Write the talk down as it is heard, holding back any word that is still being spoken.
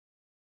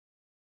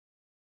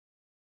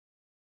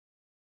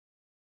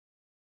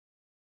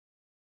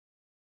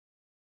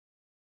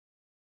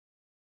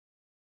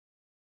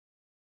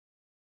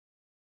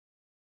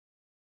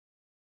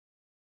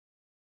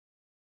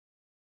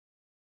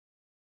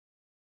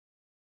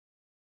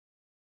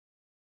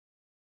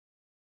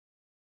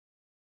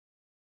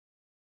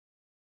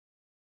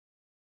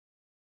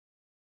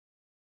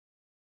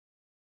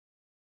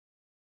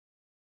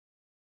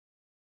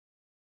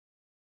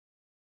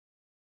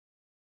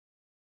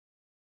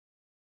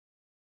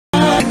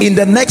In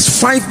the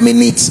next 5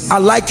 minutes,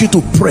 I'd like you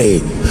to pray.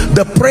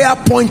 The prayer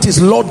point is,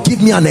 Lord,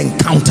 give me an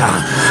encounter.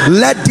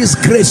 Let this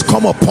grace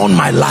come upon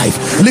my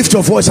life. Lift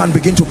your voice and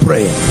begin to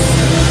pray.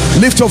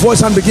 Lift your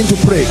voice and begin to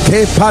pray.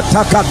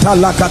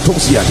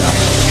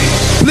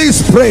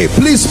 Please pray.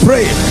 Please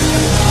pray.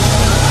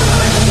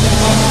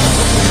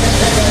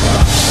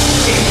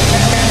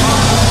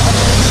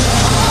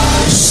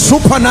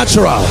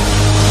 Supernatural.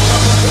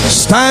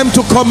 It's time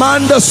to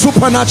command the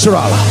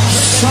supernatural.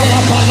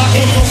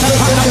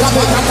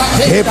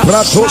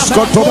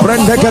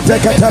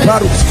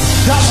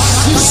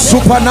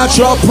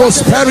 Supernatural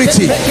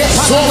prosperity,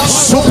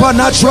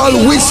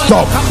 supernatural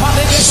wisdom,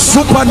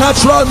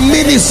 supernatural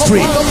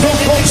ministry,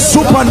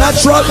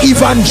 supernatural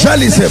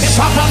evangelism,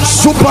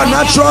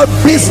 supernatural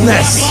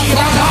business,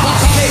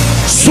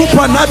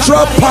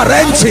 supernatural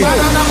parenting.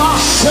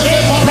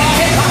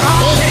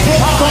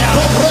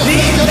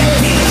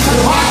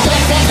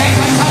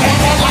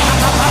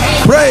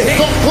 Pray.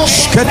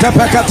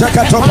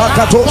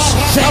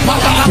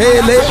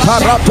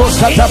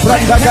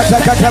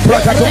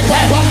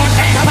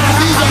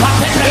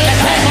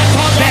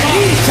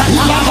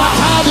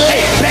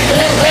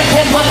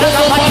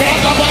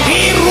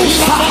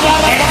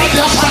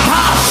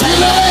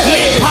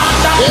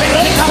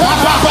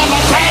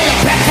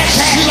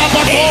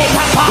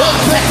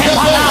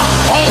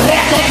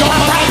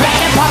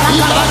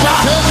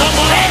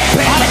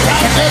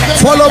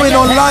 Following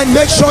online,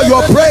 make sure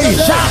you're praying.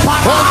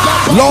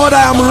 Lord,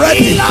 I am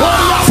ready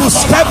to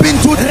step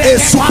into a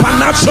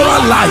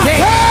supernatural life.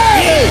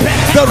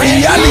 The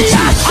reality,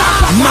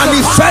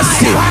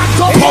 manifesting,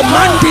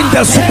 commanding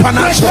the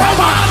supernatural.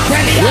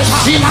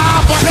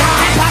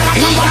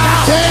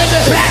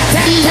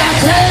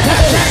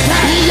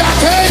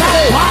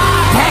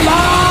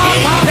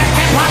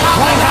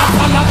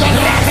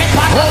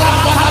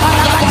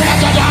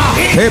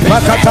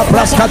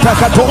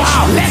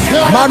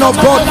 Man of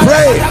God,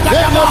 pray.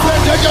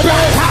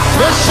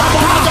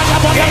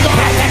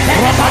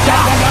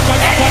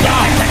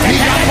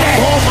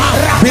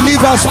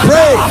 Believers,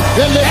 pray.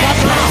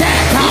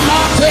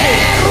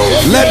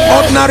 Let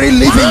ordinary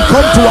living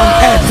come to an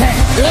end.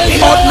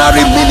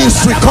 Ordinary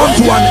ministry come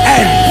to an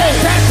end.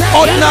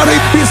 Ordinary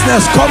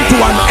business come to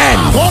an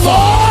end.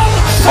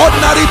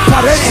 Ordinary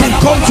parenting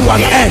come to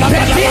an end.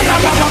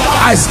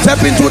 I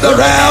step into the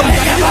realm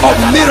of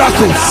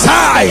miracles,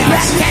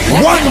 signs,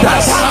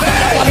 wonders.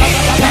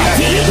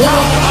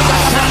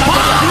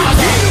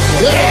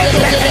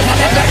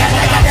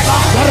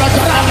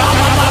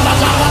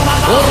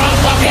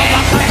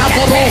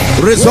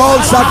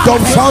 Results that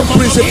confound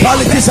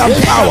principalities and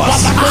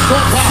powers.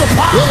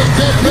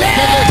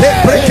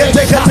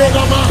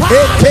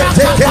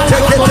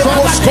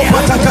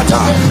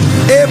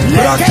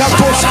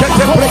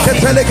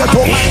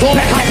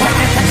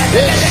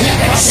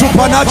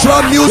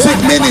 Supernatural music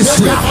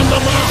ministry.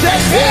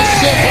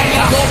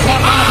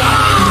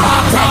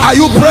 Are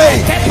you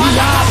praying?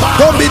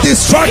 Don't be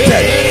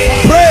distracted.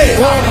 Pray.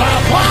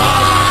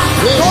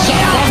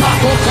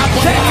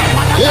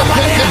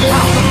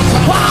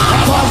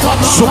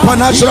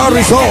 Supernatural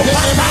results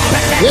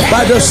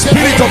by the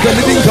Spirit of the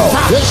living God.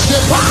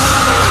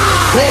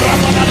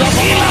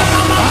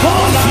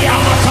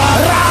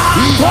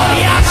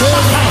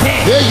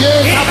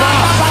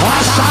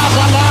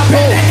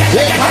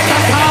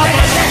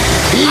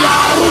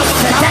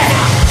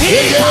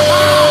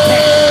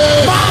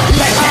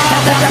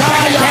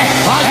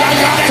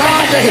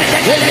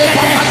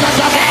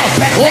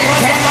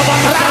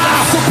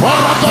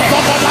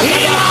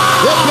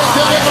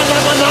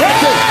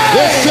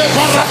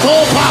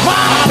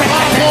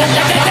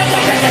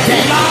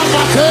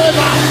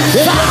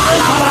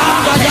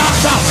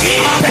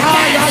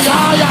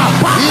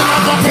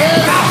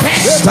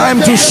 It's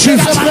time to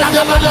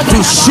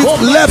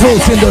shift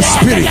levels in the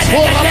spirit.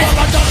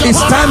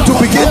 It's time to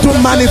begin to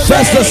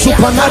manifest the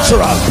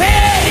supernatural.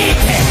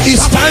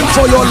 It's time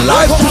for your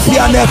life to be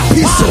an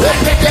epistle,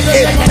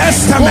 a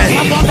testament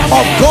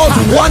of God's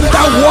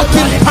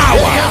wonder-working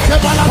power.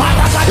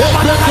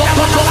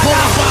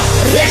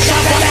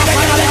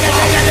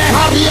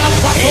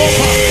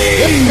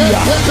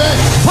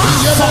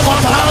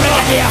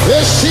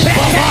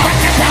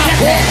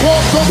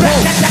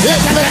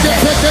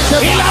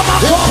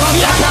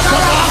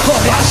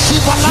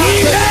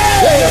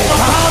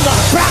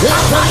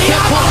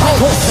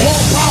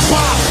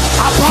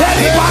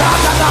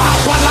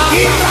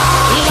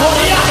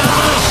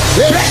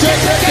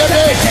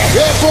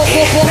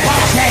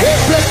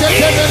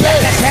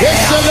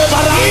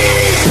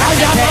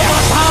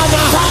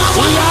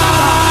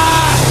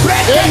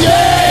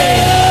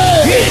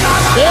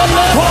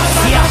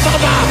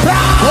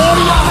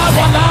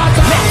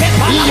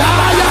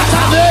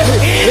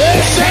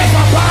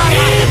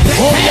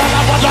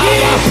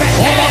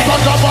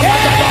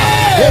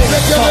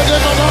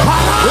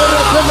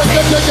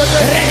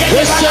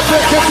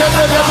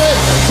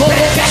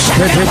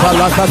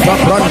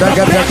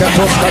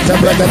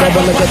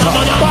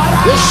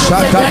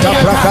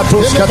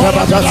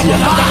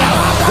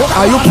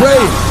 Are you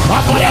praying?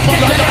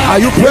 Are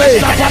you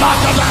praying?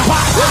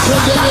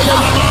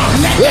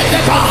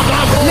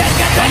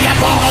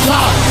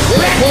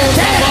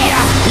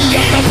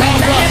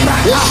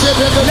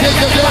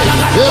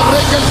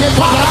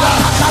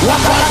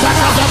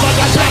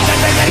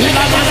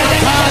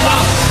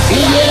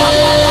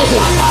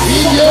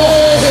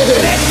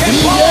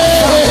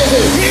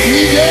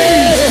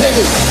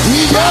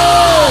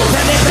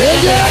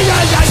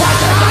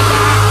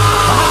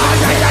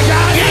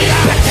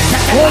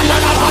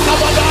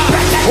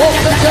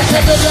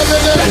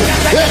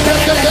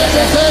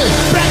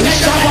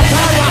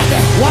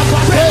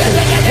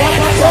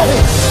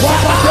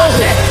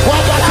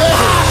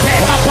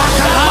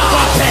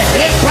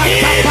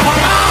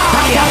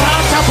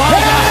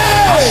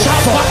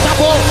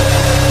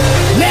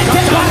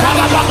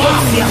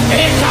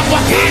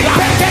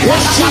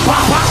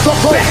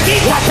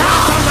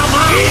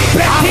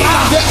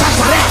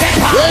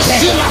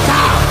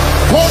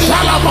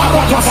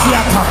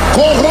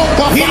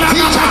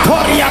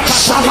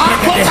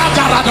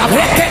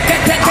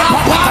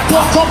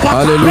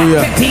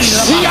 Hallelujah.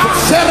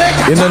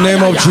 In the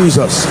name of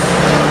Jesus.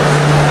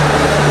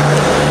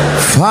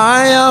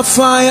 Fire,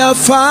 fire,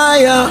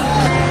 fire.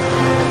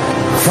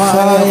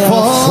 Fire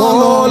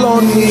fall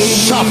on me.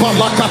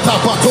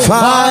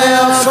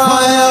 Fire,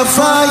 fire,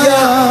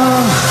 fire.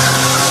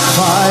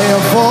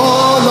 Fire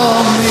fall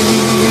on me.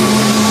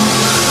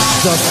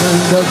 Just in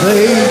the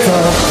days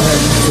of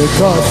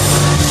Pentecost.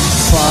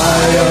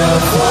 Fire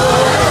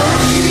fall on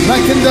me.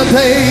 Like in the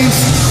days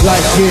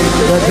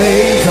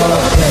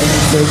of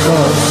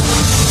Pentecost.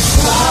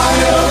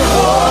 Fire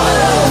fall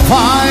on me.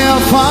 Fire,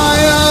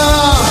 fire.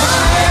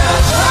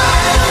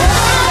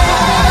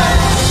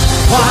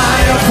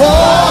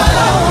 Fire,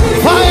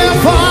 fire,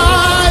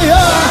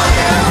 fire,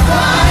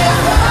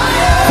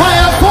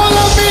 fire,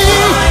 follow me,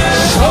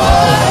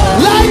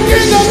 like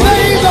in the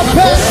days of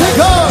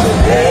Pentecost.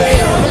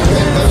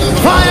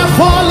 Fire,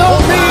 follow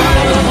me,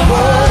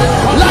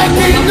 like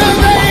in the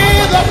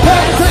days of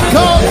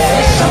Pentecost.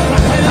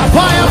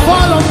 Fire,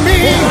 follow me,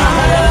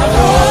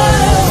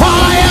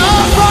 fire,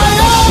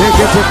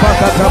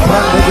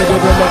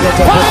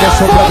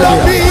 follow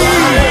me.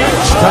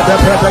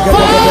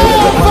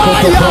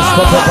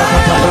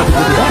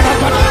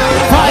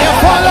 Fire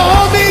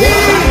follow me,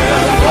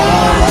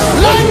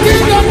 like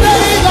in the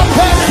days of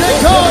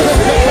Pentecost.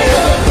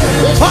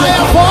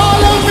 Fire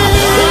follow me,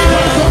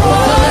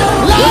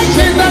 like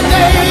in the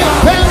days of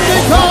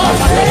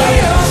Pentecost.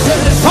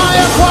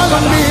 Fire follow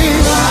me.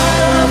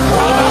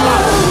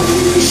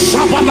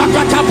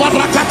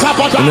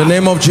 In the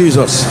name of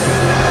Jesus,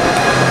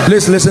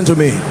 please listen to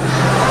me.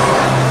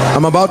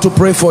 I'm about to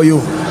pray for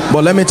you,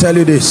 but let me tell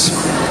you this.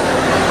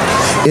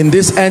 In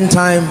this end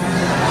time,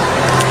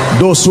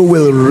 those who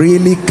will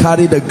really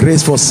carry the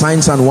grace for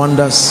signs and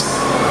wonders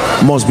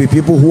must be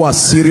people who are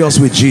serious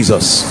with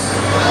Jesus.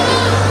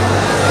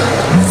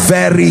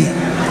 Very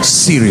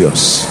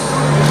serious,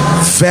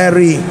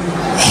 very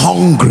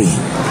hungry,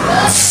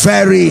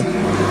 very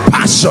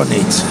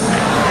passionate.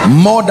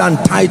 More than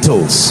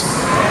titles,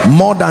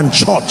 more than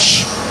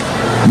church,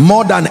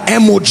 more than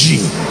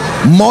emoji,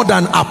 more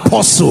than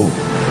apostle,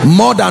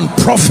 more than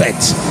prophet.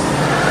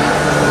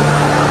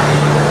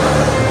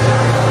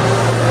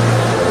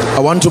 I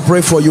want to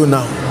pray for you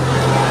now.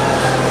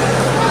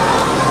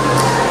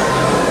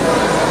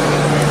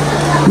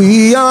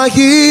 We are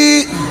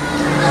here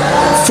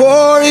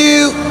for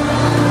you.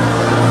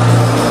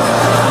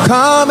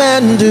 Come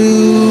and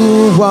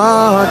do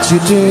what you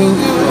do.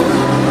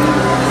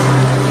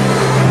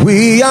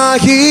 We are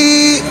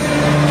here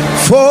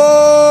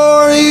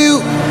for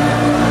you.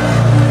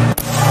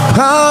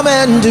 Come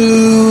and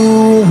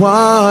do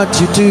what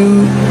you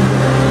do.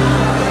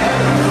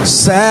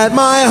 Set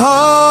my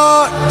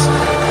heart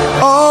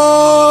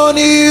on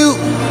you,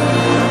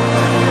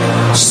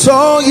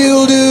 so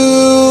you'll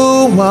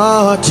do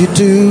what you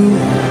do.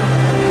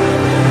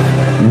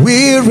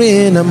 We're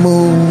in a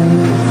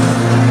mood.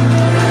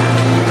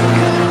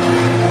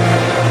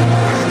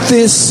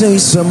 This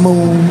is a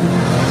mood.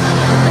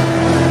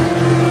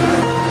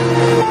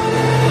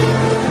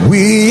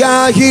 We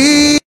are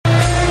here.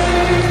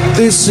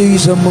 This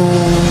is a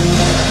mood.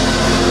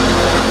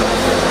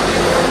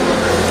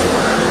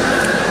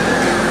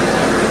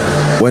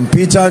 When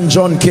Peter and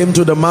John came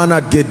to the man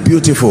at Gate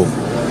Beautiful,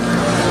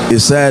 he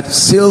said,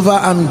 silver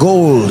and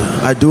gold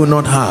I do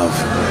not have.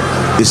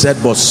 He said,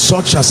 but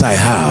such as I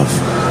have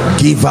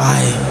give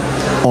I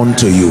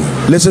unto you.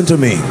 Listen to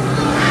me.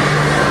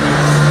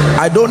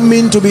 I don't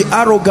mean to be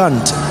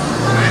arrogant,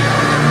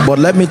 but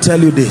let me tell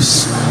you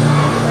this.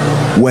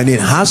 When it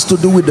has to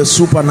do with the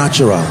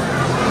supernatural,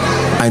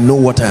 I know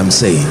what I am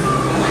saying.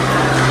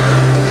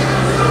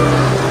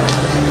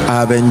 I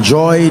have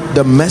enjoyed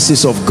the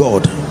mercies of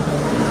God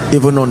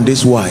even on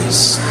this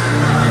wise.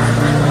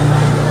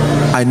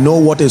 I know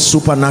what a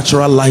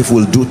supernatural life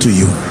will do to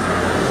you,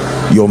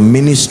 your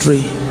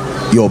ministry,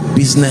 your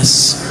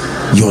business,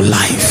 your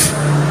life.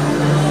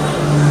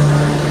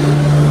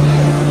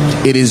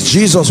 It is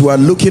Jesus we are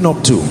looking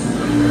up to,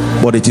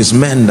 but it is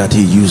men that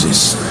he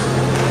uses.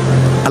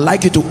 I'd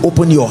like you to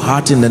open your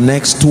heart in the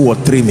next 2 or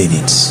 3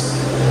 minutes.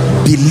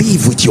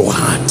 Believe with your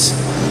heart.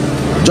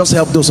 Just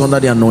help those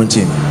under the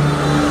anointing.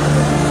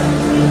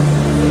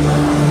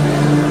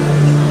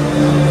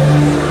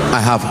 I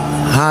have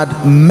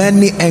had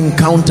many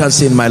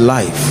encounters in my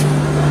life.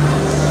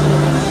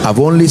 I've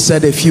only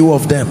said a few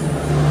of them.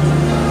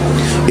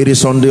 It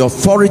is on the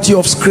authority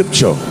of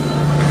Scripture,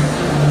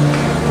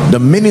 the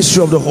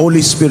ministry of the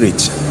Holy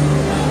Spirit,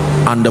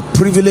 and the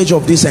privilege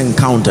of these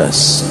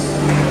encounters.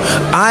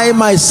 I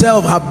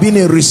myself have been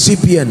a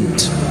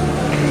recipient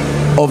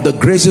of the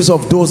graces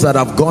of those that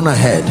have gone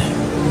ahead.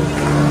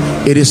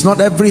 It is not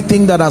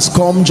everything that has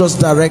come just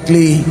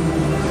directly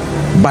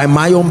by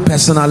my own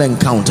personal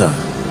encounter.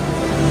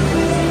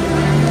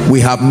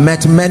 We have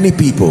met many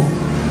people.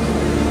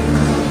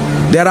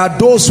 There are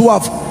those who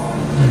have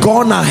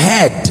gone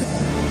ahead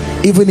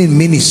even in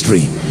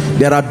ministry.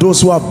 There are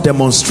those who have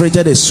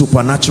demonstrated a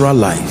supernatural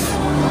life.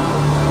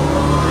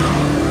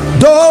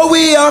 Though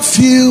we are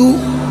few,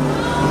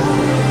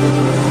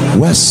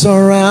 we're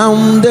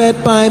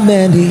surrounded by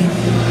many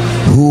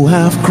who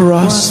have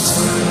crossed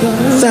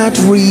that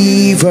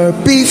river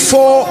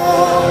before.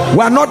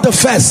 We are not the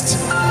first.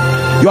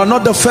 You are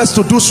not the first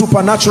to do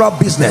supernatural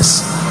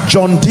business.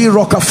 John D.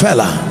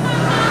 Rockefeller.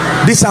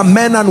 These are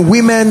men and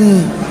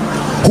women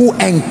who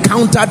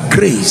encountered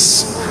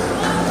grace.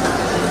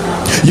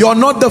 You are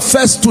not the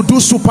first to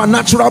do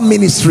supernatural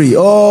ministry.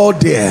 Oh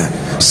dear.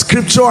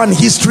 Scripture and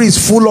history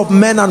is full of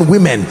men and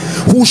women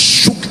who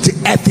shook the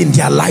earth in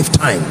their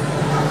lifetime.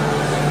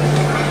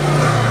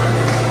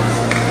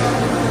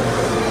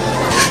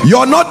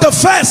 You're not the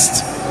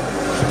first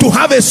to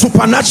have a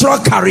supernatural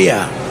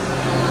career.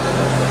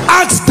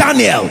 Ask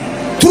Daniel.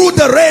 Through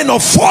the reign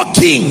of 4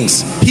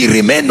 kings, he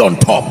remained on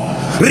top.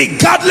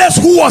 Regardless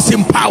who was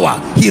in power,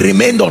 he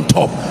remained on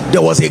top.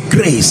 There was a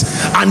grace,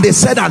 and they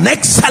said an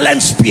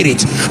excellent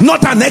spirit,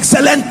 not an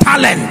excellent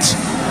talent,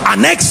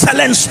 an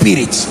excellent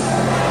spirit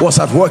was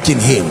at work in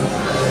him.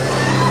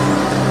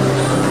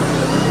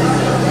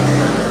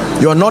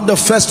 You're not the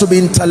first to be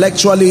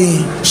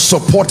intellectually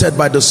supported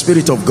by the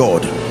Spirit of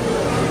God.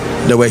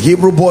 There were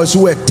Hebrew boys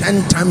who were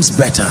 10 times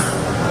better.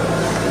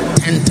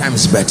 10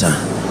 times better.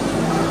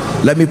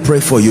 Let me pray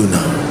for you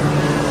now.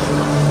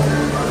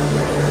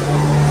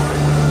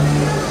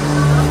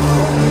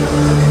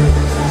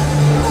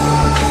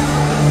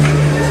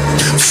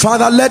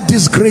 Father, let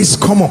this grace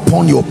come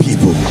upon your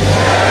people.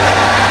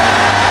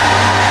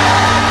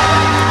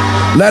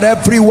 Let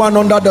everyone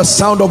under the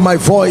sound of my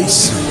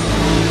voice,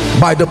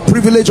 by the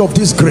privilege of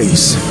this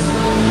grace,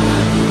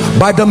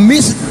 by the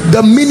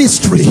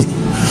ministry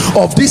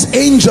of this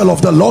angel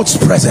of the Lord's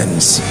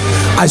presence,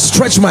 I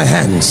stretch my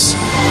hands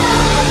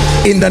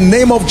in the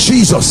name of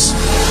Jesus,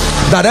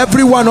 that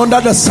everyone under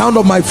the sound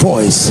of my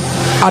voice,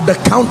 at the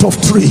count of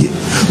 3,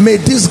 may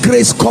this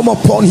grace come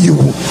upon you.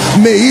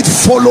 May it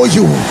follow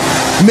you.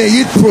 May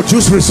it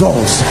produce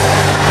results.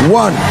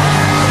 1,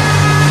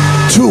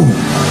 2,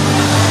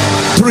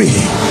 3.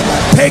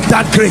 Take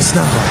that grace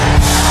now.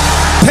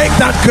 Take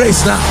that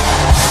grace now.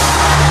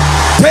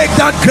 Take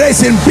that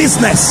grace in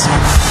business,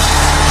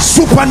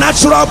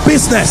 supernatural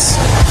business,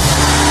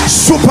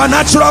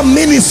 supernatural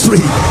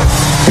ministry,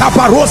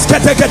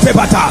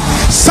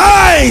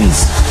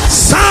 signs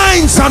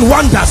and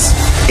wonders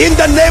in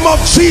the name of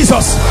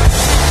Jesus.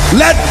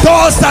 Let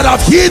doors that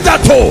have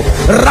hitherto,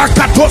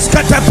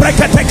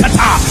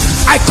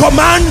 I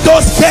command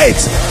those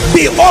gates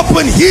be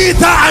open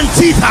hither and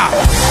thither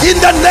in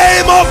the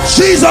name of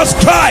Jesus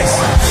Christ.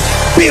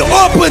 Be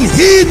open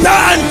hither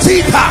and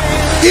thither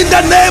in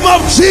the name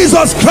of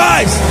Jesus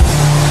Christ.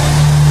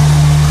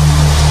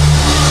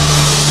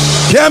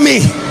 Hear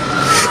me.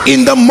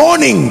 In the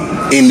morning,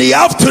 in the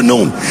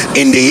afternoon,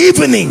 in the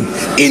evening,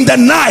 in the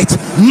night,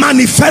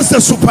 manifest the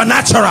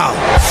supernatural.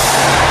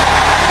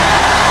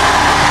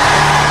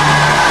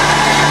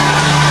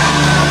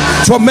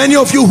 For many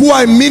of you who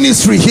are in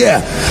ministry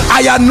here,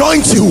 I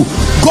anoint you.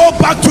 Go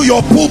back to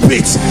your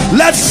pulpits.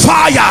 Let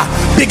fire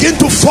begin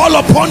to fall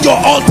upon your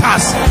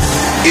altars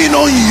in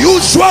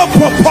unusual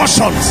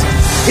proportions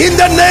in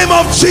the name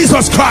of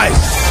Jesus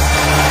Christ.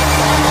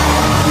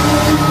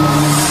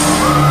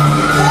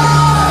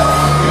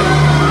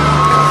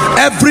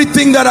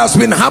 Everything that has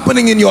been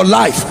happening in your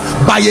life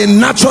by a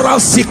natural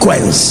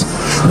sequence,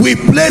 we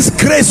place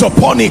grace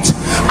upon it,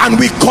 and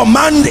we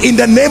command in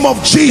the name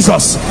of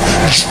Jesus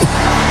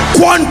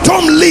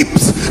quantum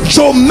leaps,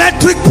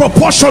 geometric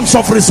proportions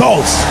of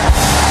results.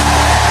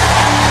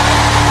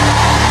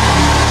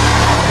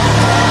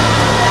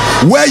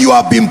 Where you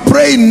have been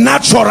praying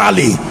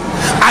naturally,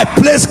 I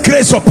place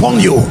grace upon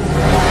you.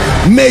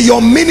 May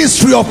your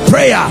ministry of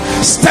prayer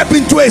step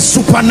into a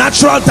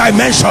supernatural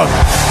dimension.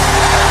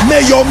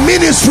 May your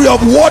ministry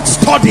of word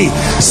study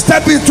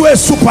step into a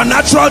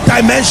supernatural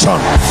dimension.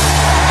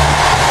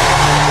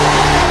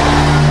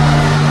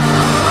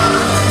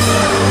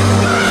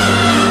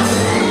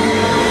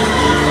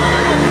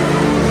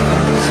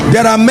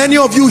 There are many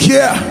of you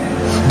here,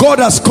 God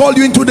has called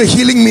you into the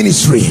healing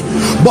ministry,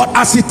 but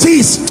as it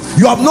is,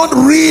 you have not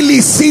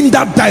really seen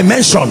that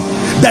dimension.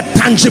 the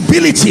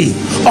tangibility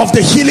of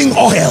the healing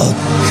oil.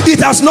 It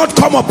has not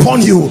come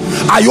upon you.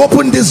 I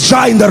open this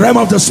jar in the realm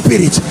of the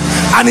spirit,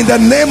 and in the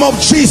name of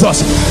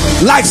Jesus,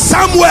 like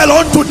Samuel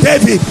unto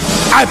David,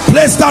 I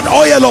place that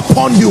oil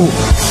upon you.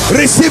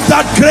 Receive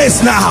that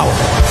grace now.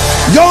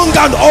 Young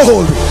and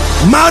old,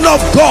 man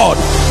of God,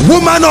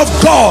 woman of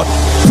God,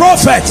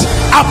 prophet,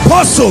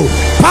 apostle,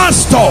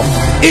 pastor,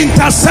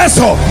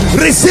 intercessor,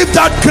 receive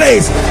that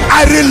grace.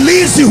 I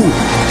release you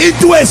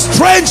into a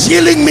strange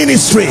healing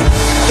ministry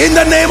in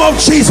the name of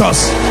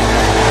Jesus.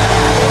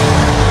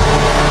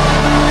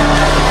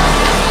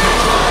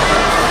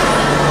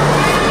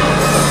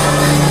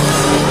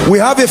 We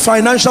have a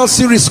financial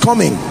series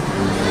coming,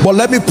 but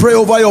let me pray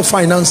over your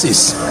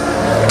finances.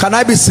 Can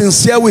I be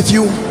sincere with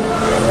you?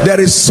 There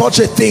is such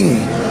a thing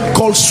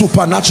called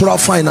supernatural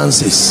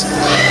finances.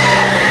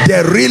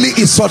 There really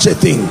is such a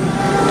thing.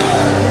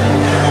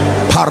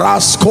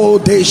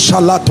 Parasko de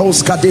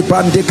shalatoska de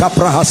bandika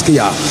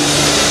prahaskia.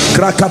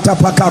 Krakata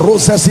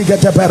pakarosa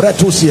sigete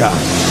beretusia.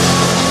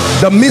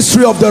 The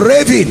mystery of the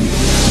raven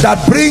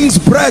that brings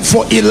bread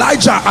for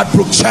Elijah at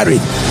Brook Cherry.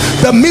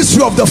 The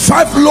mystery of the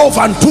 5 loaves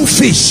and 2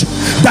 fish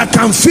that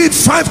can feed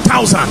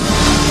 5,000.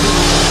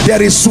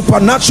 There is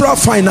supernatural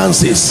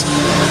finances.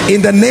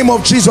 In the name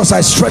of Jesus,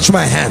 I stretch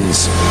my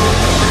hands.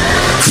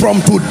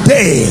 From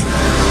today,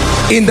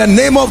 in the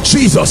name of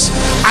Jesus,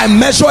 I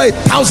measure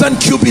 1,000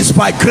 cubits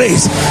by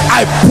grace.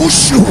 I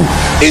push you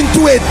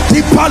into a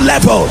deeper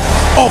level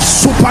of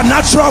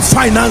supernatural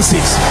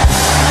finances.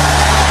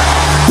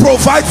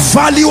 Provide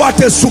value at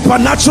a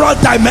supernatural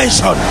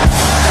dimension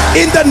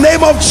in the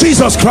name of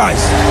Jesus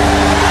Christ.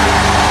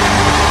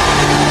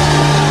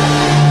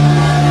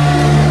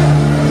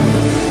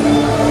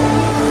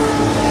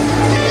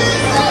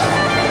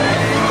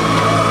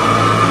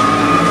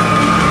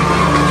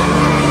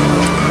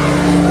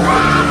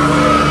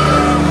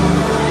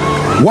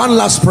 One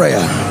last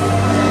prayer.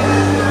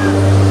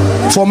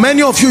 For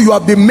many of you, you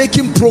have been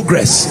making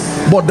progress,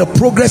 but the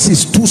progress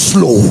is too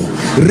slow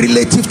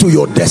relative to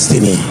your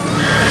destiny.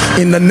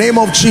 In the name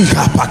of Jesus,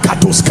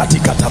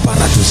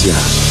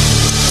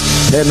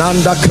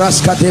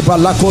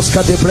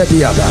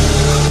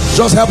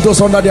 just help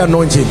those under the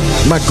anointing.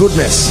 My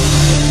goodness.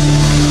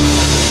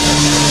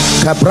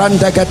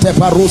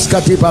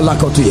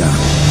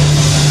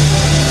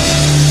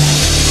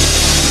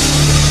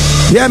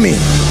 Hear me.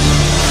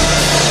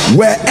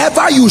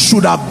 Wherever you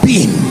should have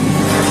been,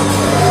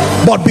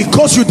 but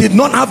because you did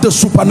not have the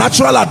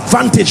supernatural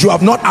advantage, you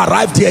have not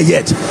arrived here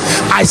yet.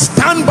 I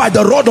stand by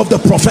the rod of the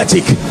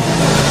prophetic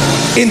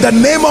in the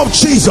name of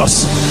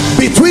Jesus.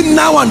 Between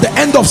now and the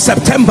end of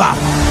September,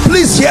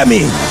 please hear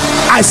me,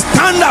 I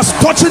stand as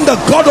touching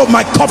the God of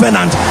my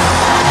covenant.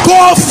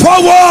 Go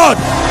forward,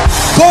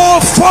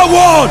 go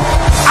forward.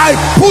 I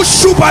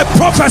push you by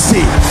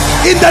prophecy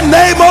in the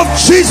name of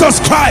Jesus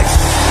Christ.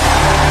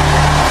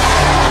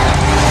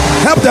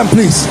 Help them,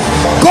 please.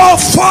 Go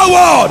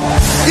forward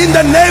in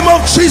the name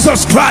of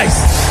Jesus Christ.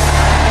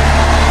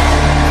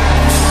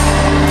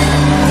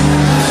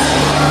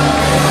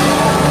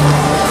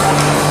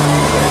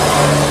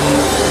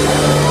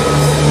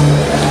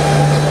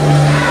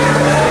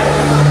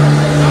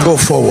 Go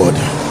forward.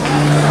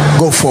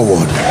 Go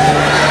forward.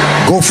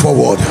 Go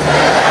forward.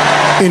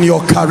 In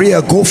your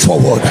career, go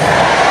forward.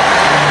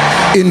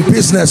 In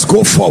business,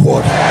 go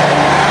forward.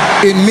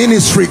 In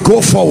ministry,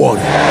 go forward.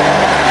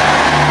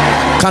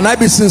 Can I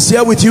be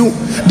sincere with you?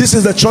 This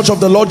is the church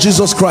of the Lord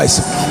Jesus Christ.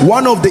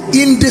 One of the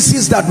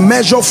indices that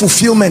measure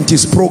fulfillment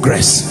is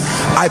progress.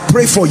 I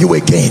pray for you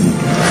again.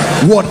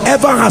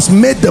 Whatever has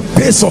made the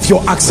pace of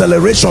your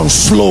acceleration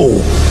slow,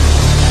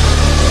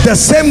 the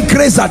same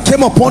grace that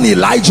came upon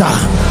Elijah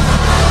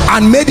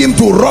and made him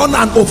to run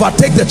and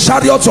overtake the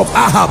chariots of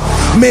Ahab,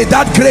 may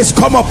that grace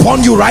come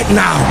upon you right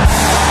now.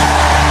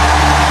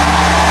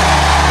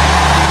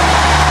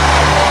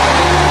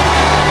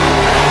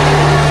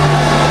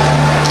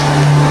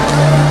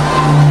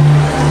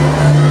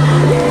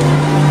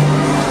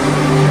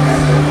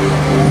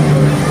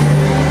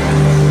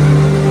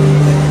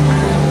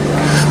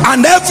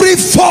 And every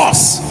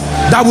force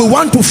that will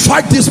want to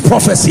fight this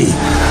prophecy,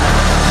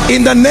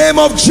 in the name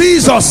of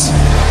Jesus,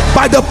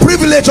 by the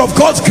privilege of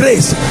God's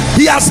grace,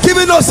 he has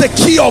given us a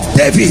key of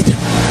David,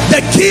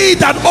 the key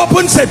that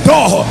opens a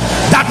door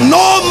that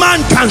no man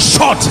can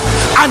shut,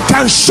 and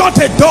can shut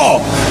a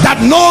door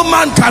that no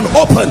man can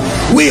open.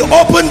 We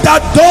open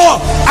that door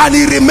and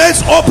it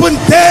remains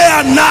open day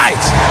and night.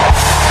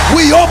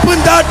 We open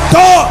that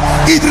door,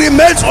 it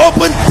remains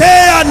open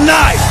day and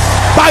night.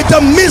 By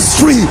the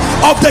mystery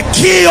of the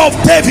key of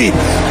David,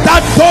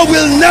 that door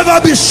will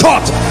never be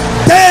shut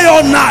day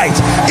or night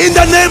in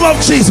the name of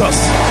Jesus.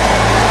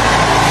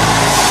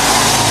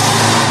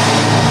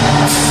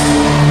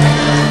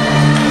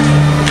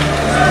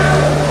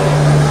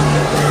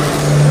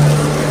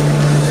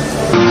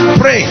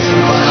 Pray.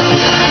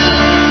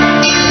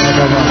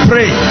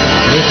 Pray.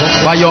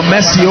 By your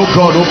mercy, oh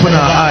God, open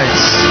our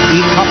eyes.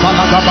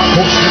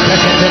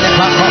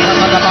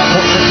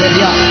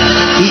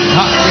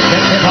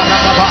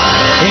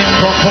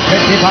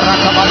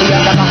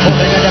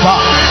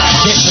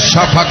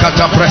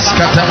 Shapakata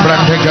preskata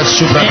brandega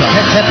subrata.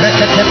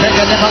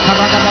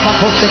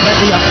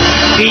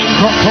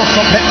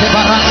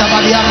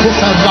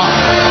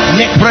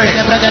 Pray.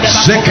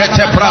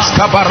 Zekete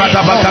praska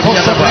barada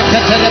bakabiadaba.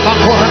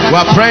 We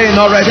are praying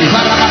already.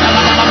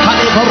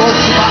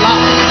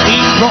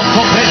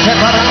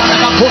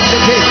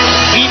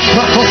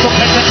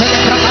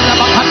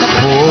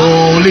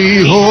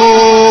 Holy,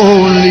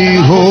 holy,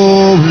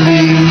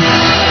 holy.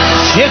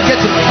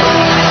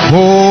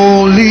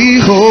 Holy,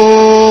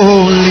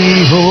 holy,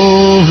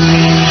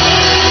 holy.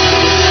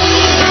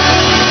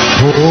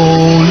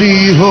 Holy,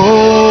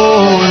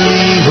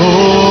 holy,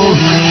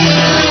 holy.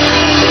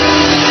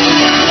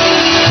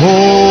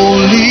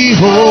 Holy,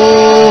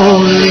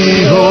 holy,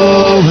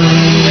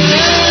 holy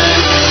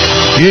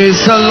is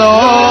the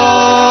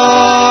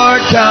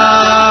Lord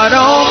God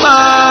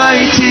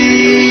Almighty.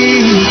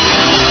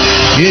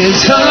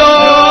 Is the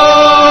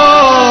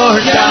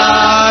Lord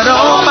God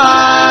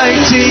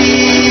Almighty.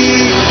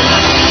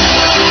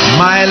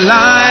 My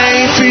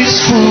life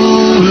is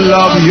full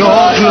of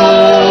your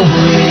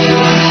glory.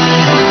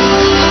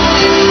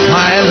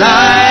 My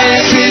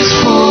life is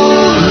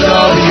full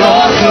of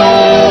your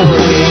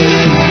glory.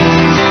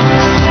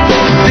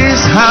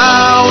 This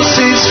house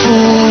is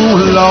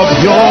full of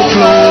your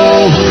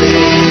glory.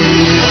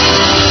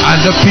 And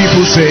the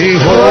people say,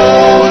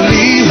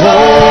 holy,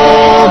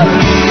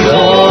 holy,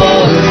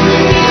 holy.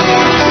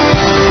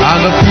 And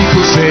the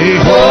people say,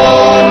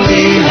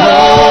 holy,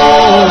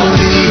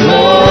 holy,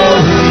 holy.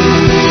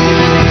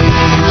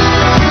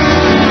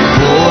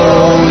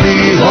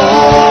 Holy,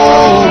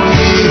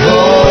 holy,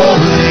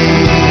 holy.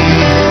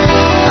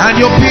 And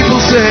your people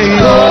say,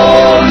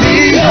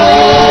 holy,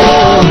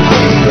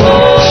 holy,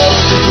 holy.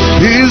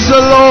 Is the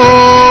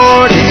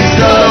Lord, is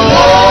the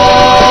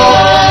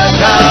Lord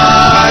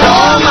God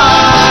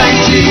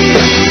Almighty.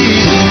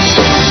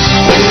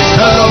 Is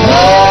the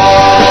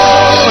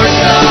Lord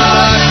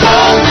God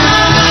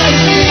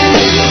Almighty.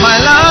 My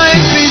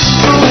life is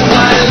full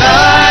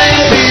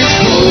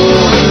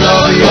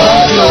of your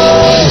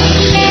glory.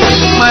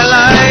 My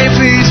life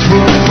is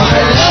full,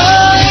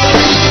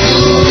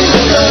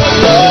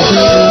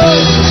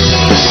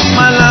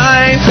 my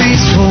life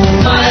is full,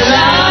 my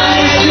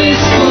life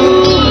is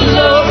full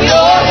of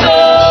your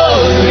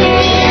glory.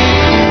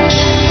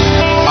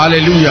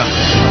 Hallelujah.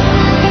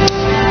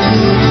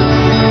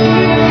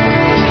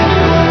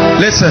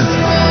 Listen,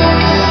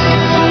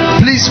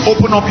 please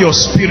open up your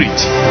spirit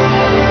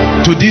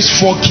to these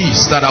 4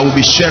 keys that I will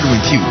be sharing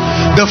with you.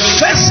 The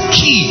first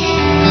key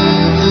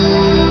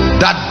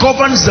that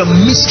governs the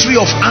mystery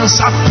of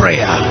answered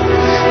prayer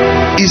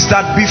is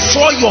that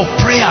before your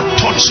prayer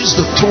touches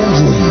the throne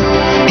room,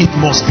 it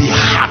must be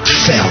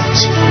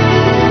heartfelt.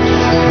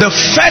 The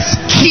first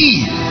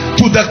key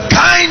to the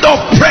kind of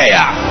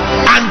prayer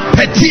and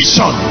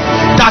petition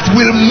that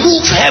will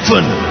move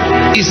heaven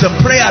is a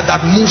prayer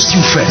that moves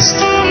you first.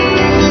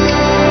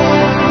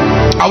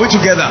 Are we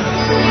together?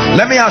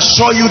 Let me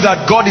assure you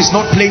that God is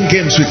not playing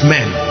games with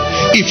men.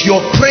 If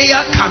your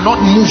prayer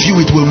cannot move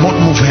you, it will not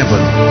move heaven.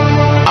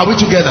 Are we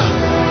together?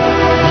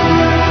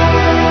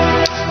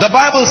 The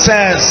Bible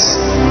says,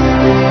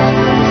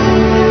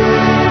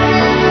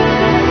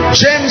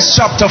 James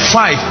chapter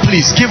 5,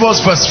 please give us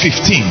verse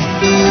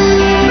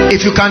 15.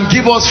 If you can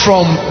give us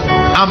from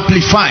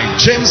Amplified,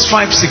 James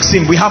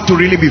 5:16. We have to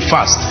really be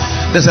fast.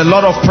 There's a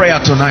lot of prayer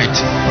tonight.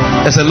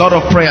 There's a lot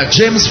of prayer.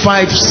 James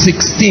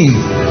 5:16.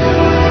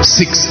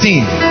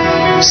 16.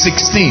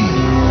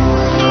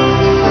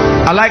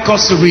 I like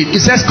us to read.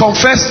 It says,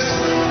 confess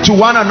to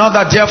one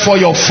another therefore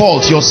your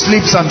faults, your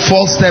slips and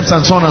false steps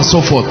and so on and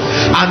so forth,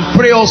 and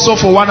pray also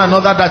for one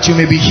another that you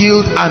may be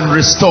healed and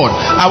restored.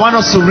 I want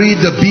us to read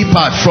the B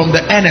part from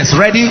the earnest.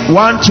 Ready?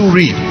 1, 2,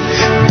 read.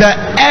 The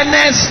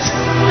earnest,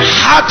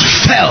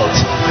 heartfelt,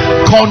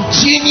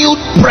 continued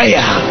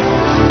prayer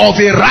of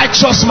a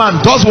righteous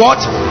man does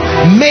what?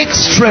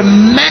 Makes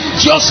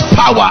tremendous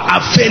power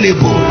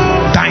available,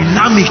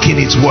 dynamic in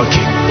its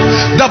working.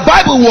 The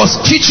Bible was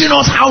teaching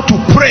us how to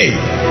pray,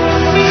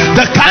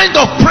 the kind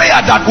of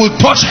prayer that will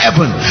touch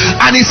heaven,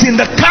 and it's in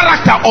the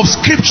character of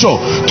scripture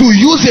to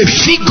use a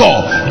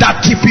figure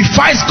that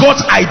typifies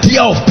God's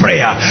idea of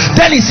prayer.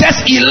 Then it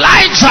says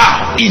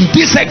Elijah in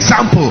this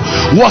example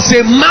was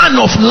a man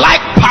of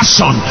like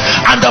passion,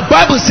 and the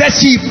Bible says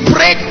he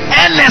prayed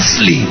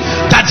earnestly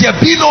that there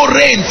be no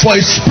rain for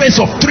a space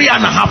of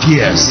 3.5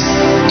 years.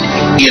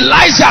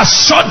 Elijah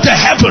shut the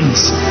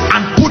heavens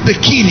and put the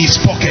key in his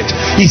pocket.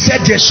 He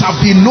said, there shall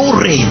be no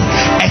rain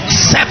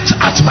except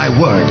at my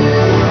word.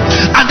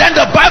 And then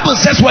the Bible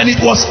says when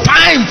it was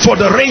time for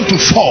the rain to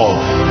fall,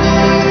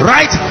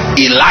 right,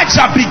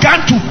 Elijah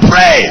began to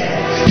pray.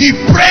 He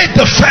prayed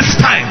the first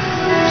time,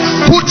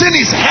 putting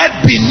his head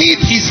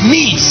beneath his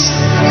knees,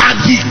 and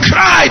he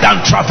cried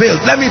and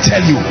travailed. Let me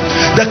tell you,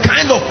 the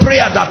kind of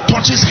prayer that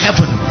touches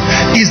heaven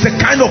is the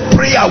kind of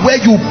prayer where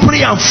you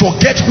pray and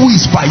forget who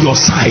is by your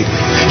side.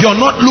 You're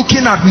not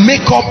looking at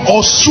makeup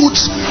or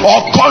suits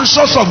or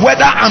conscious of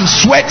whether I'm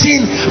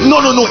sweating. No,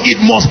 it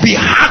must be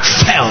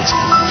heartfelt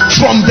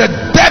from the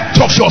depth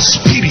of your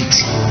spirit.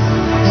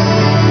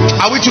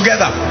 Are we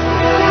together?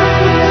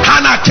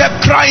 Hannah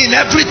kept crying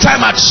every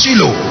time at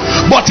Shiloh,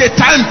 but a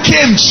time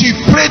came she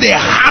prayed a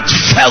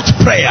heartfelt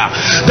prayer.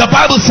 The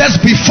Bible says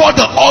before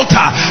the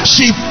altar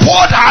she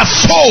poured her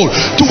soul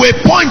to a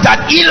point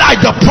that Eli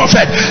the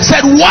prophet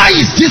said, why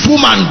is this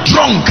woman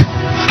drunk?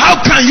 How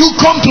can you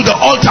come to the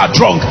altar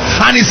drunk?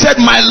 And he said,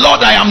 my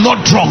Lord, I am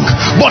not drunk,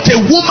 but a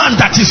woman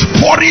that is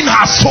pouring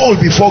her soul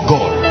before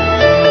God.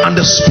 And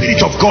the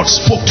Spirit of God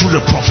spoke through the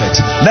prophet.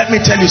 Let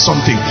me tell you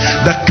something.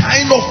 The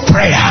kind of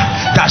prayer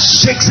that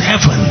shakes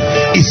heaven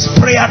is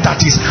prayer that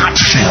is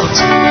heartfelt.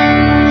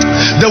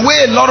 The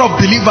way a lot of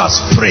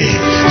believers pray,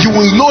 you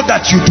will know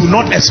that you do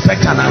not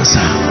expect an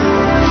answer.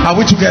 Are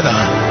we together?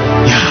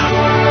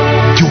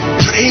 Yeah. You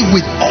pray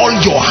with all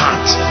your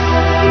heart.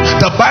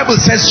 The Bible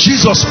says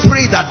Jesus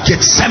prayed at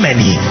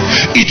Gethsemane.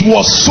 It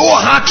was so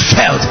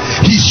heartfelt,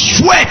 his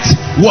sweat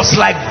was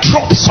like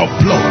drops of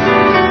blood.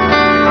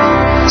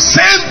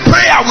 Same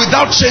prayer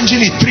without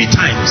changing it 3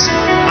 times,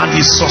 and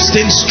he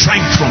sustained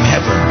strength from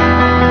heaven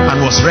and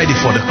was ready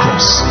for the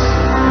cross.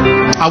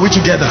 Are we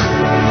together?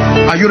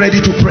 Are you ready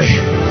to pray?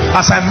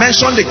 As I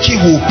mentioned, the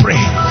king will pray,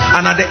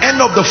 and at the end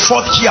of the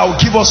 4th key I will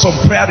give us some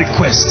prayer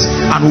requests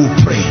and we'll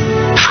pray.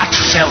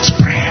 Heartfelt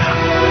prayer.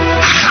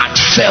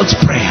 Heartfelt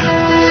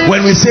prayer.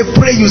 When we say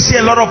pray, you see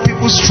a lot of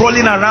people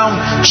strolling around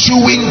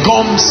chewing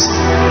gums.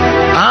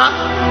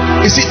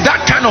 You see,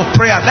 that kind of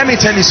prayer, let me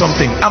tell you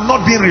something. I'm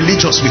not being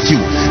religious with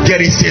you.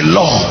 There is a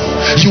law.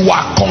 You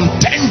are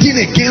contending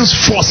against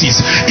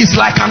forces. It's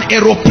like an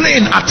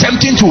aeroplane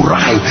attempting to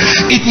ride.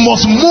 It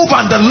must move,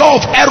 and the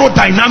law of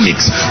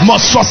aerodynamics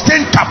must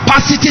sustain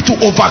capacity to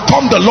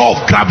overcome the law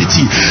of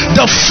gravity.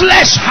 The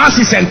flesh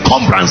has its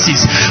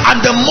encumbrances,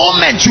 and the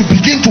moment you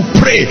begin to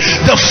pray,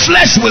 the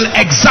flesh will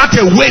exert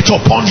a weight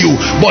upon you,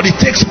 but it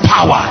takes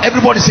power.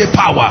 Everybody say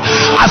power.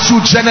 As you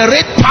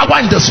generate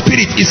power in the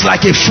spirit, it's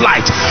like a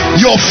flight.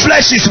 Your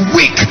flesh is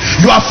weak,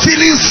 you are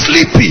feeling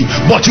sleepy,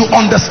 but you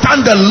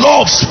understand the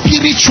law of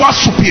spiritual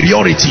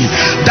superiority,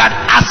 that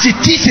as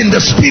it is in the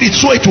spirit,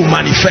 so it will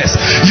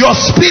manifest. Your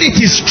spirit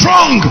is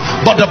strong,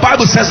 but the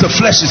Bible says the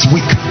flesh is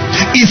weak.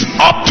 It's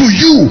up to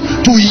you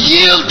to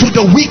yield to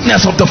the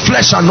weakness of the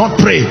flesh and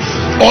not pray,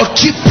 or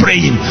keep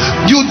praying.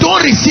 You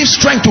don't receive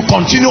strength to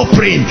continue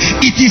praying.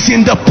 It is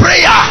in the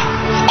prayer,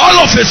 all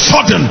of a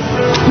sudden,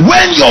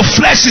 when your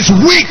flesh is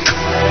weak.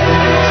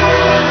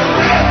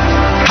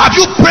 Have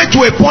you prayed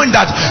to a point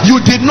that you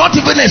did not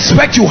even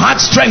expect you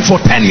had strength for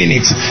 10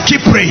 minutes?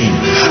 Keep praying.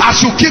 As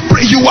you keep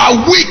praying, you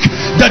are weak.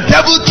 The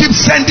devil keeps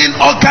sending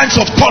all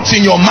kinds of thoughts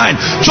in your mind.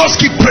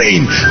 Just keep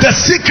praying. The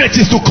secret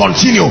is to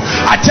continue.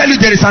 I tell you,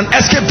 there is an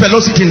escape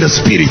velocity in the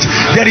spirit.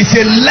 There is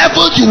a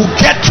level you will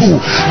get to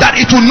that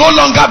it will no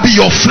longer be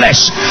your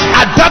flesh.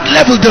 At that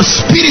level, the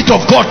Spirit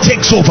of God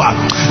takes over.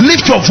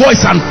 Lift your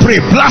voice and pray.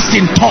 Blast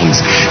in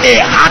tongues. A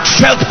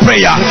heartfelt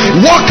prayer.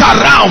 Walk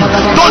around.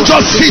 Don't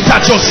just sit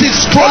at your seat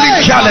strolling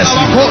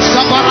carelessly.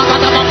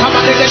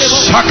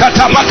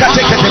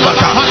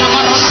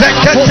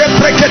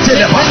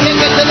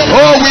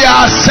 Oh, we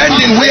are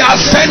ascending, we are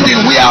ascending,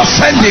 we are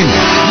ascending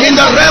in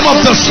the realm of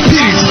the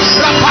spirit,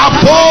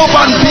 above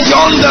and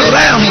beyond the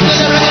realm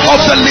of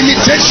the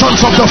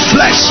limitations of the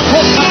flesh.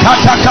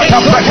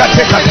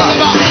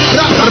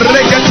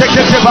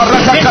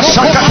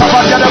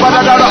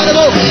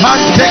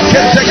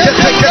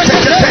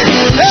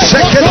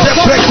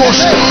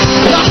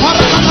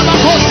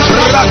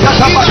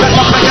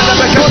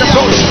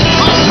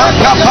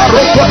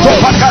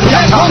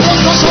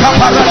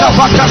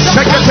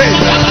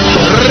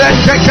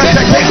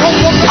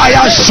 I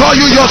assure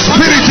you, your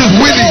spirit is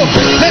willing.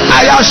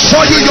 I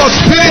assure you, your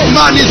spirit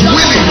man is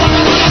willing.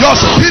 Your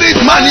spirit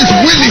man is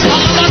willing.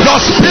 Your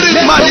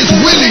spirit man is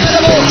willing.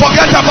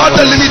 Forget about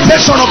the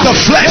limitation of the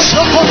flesh.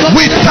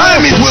 With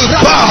time it will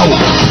bow.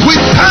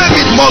 With time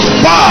it must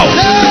bow.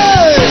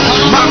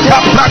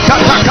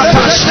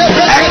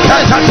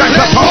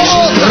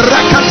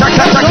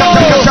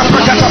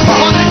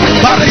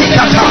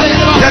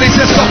 There is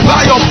a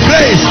supply of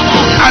grace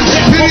and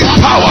spirit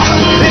power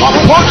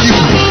upon you.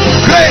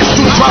 Grace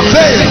to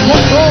travail.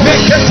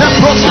 Make it a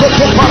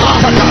proscoto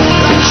parakata.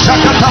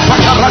 Shakata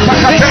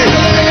pakarakate.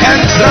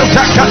 Enter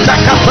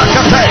zakataka.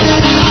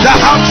 The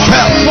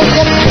heartfelt,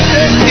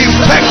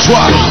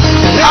 effectual,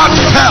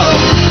 heartfelt,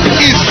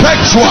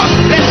 effectual,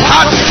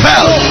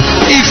 heartfelt,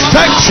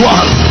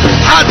 effectual,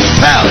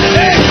 heartfelt,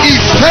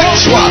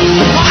 effectual,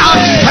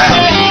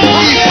 heartfelt,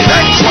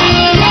 effectual.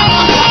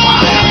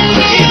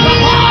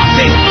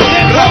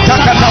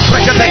 Ratakata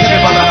prakata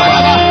banana.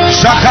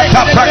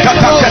 Shakata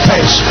prakata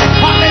ketesh.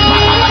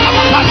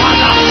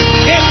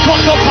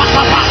 Ekoto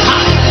patapata.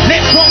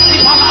 Leprosi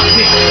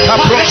palate.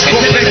 Kaprosko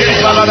prekete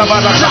banana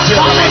banana.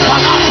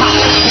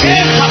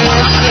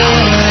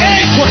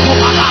 Ekoto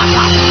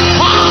palata.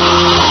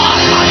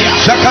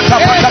 Shakata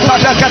prakata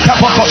kata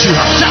pokoshi.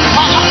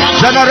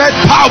 Generate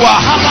power.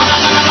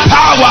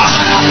 Power.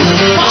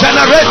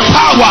 Generate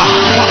power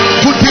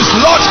to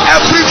dislodge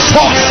every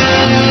force.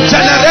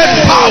 Generate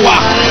power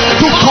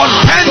to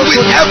contend with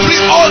every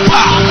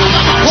altar.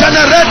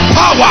 Generate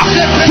power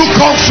to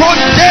confront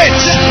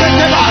gates.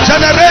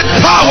 Generate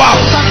power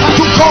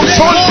to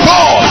confront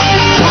doors.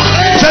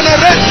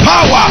 Generate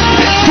power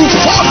to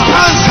force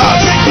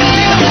answers.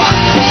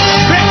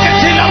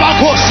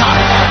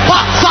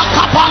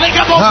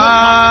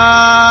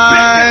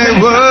 I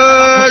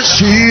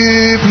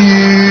worship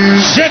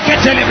you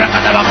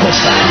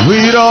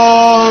with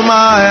all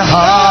my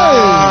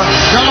heart.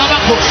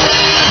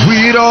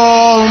 With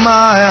all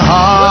my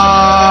heart,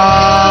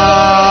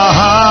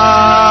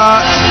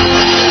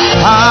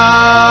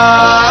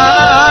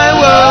 I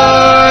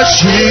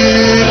worship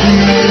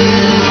you.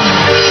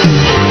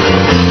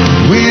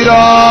 With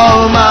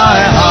all my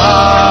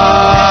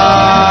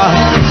heart,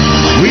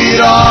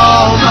 with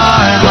all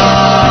my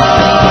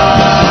heart,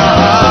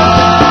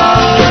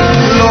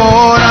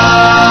 Lord,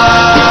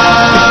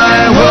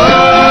 I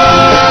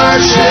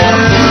worship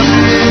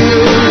you.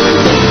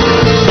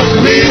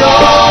 With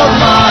all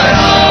my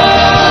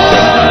heart,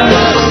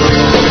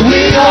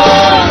 with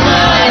all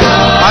my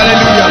heart.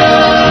 Hallelujah.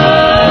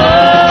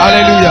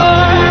 Hallelujah.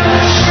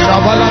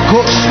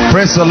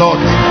 Praise the Lord.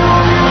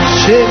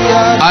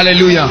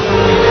 Hallelujah.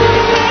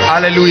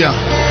 Hallelujah.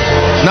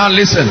 Now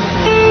listen,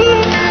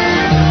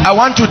 I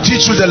want to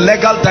teach you the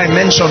legal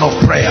dimension of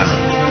prayer.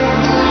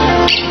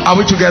 Are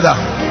we together?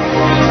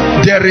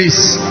 There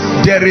is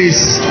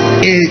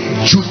a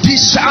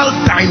judicial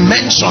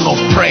dimension of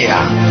prayer.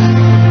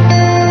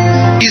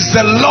 It's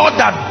the law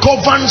that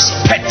governs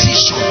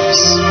petitions.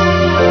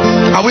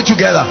 Are we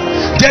together?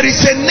 There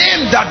is a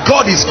name that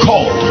God is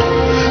called,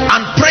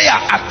 and prayer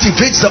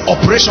activates the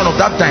operation of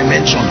that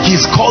dimension. He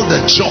is called the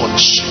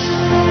judge.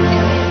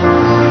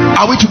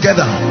 Are we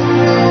together?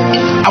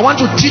 I want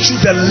to teach you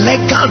the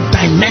legal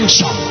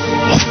dimension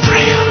of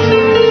prayer.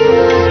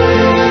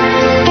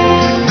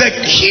 The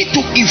key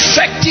to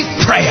effective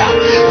prayer,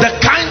 the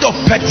kind of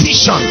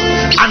petition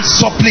and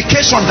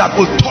supplication that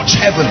will touch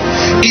heaven,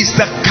 is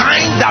the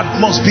kind that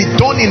must be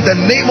done in the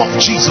name of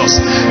Jesus.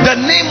 The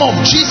name of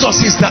Jesus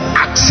is the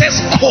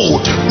access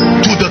code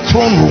to the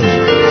throne room.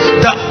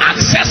 The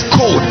access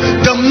code,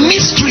 the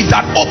mystery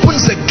that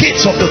opens the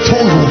gates of the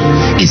throne room,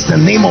 is the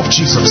name of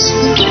Jesus.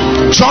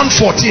 John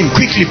 14,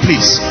 quickly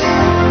please.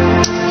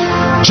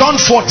 John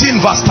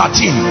 14 verse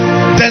 13.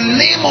 The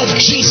name of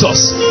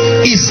Jesus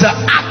is the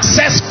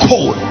access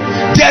code.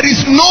 There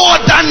is no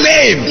other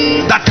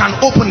name that can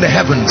open the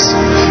heavens.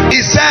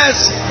 It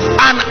says,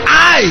 and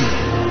I,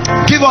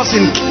 give us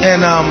in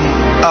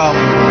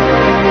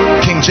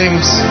King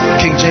James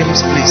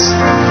please.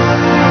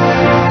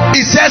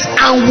 It says,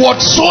 and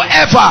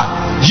whatsoever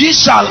ye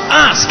shall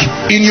ask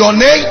in your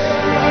name,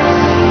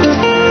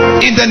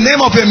 in the name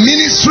of a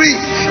ministry,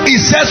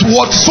 it says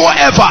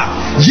whatsoever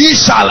ye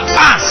shall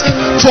ask,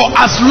 for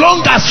as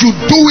long as you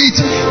do it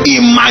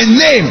in my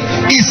name,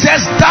 it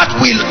says that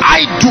will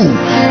I do.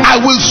 I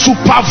will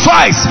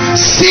supervise,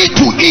 see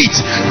to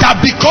it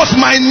that because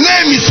my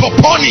name is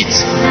upon it,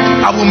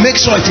 I will make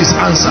sure it is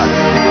answered,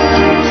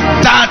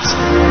 that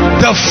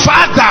the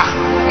Father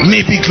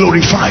may be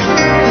glorified.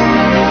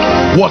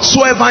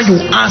 Whatsoever you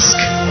ask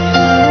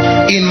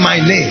in my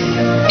name.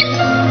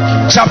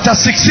 Chapter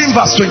 16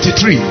 verse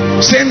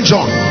 23, same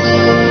John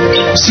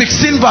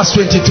 16 verse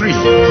 23.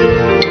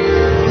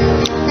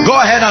 Go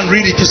ahead and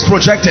read it. It's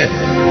projected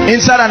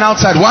inside and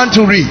outside. 1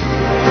 to read.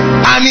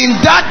 And in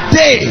that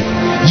day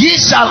ye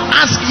shall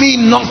ask me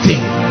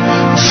nothing.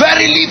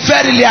 Verily,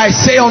 verily, I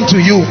say unto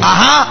you,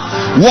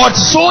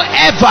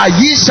 whatsoever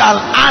ye shall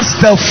ask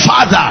the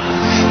Father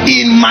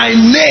in my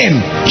name,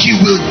 he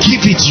will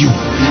give it you.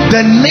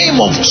 The name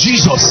of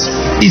Jesus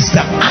is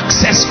the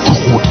access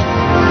code.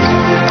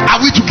 Are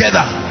we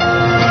together?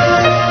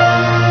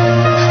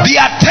 The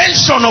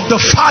attention of the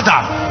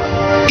Father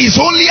is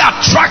only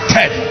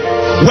attracted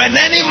when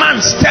any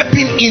man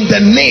stepping in the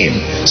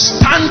name,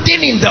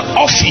 standing in the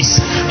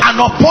office and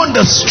upon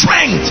the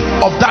strength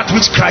of that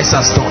which Christ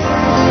has done.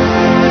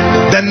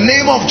 The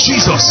name of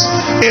Jesus,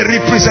 a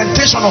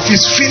representation of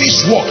his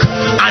finished work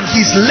and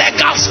his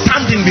legal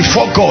standing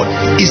before God,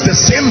 is the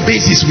same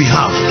basis we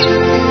have.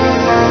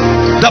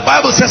 The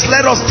Bible says,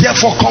 let us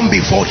therefore come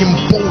before him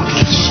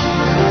boldly.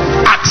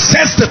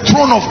 Access the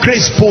throne of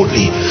grace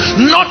boldly,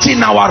 not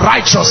in our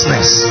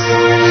righteousness,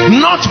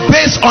 not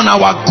based on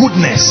our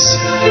goodness.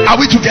 Are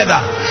we together?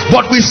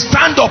 But we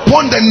stand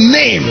upon the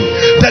name.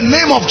 The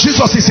name of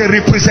Jesus is a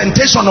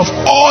representation of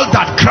all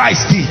that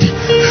Christ did.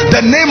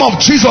 The name of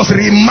Jesus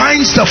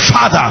reminds the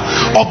Father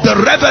of the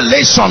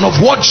revelation of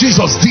what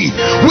Jesus did,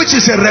 which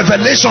is a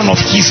revelation of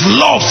his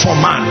love for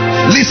man.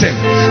 Listen,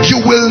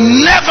 you will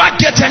never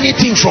get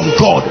anything from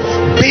God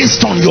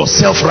based on your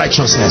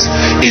self-righteousness.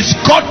 It's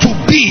got to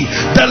be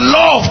the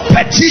law of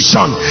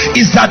petition,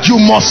 is that you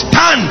must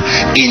stand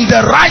in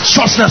the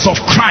righteousness of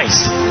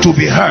Christ to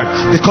be heard,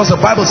 because the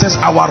Bible says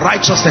our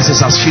righteousness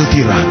is as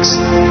filthy rags.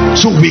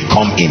 So we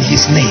come in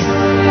his name,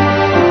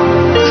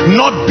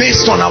 not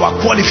based on our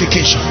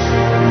qualification.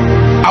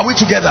 Are we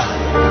together?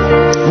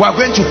 We are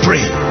going to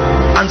pray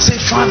and say,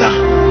 Father,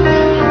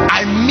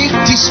 I make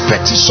these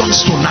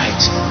petitions tonight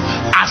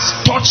as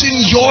touching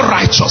your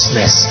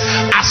righteousness,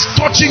 as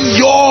touching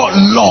your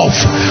love,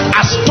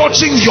 as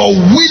touching your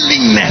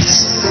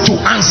willingness to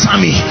answer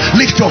me.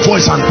 Lift your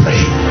voice and pray.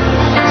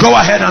 Go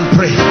ahead and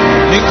pray.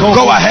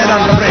 Go ahead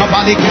and pray.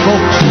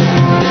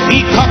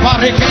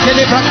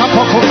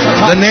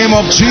 The name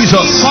of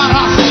Jesus.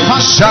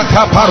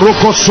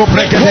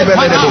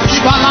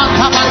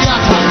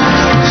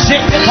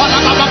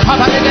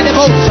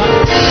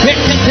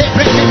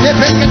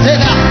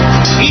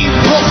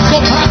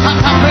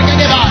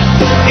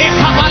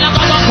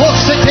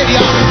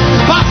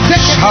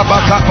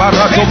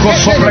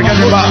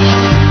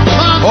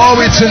 Oh,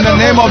 it's in the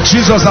name of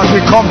Jesus that we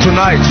come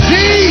tonight.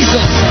 Jesus.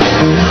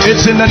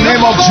 It's in the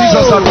name of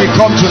Jesus that we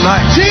come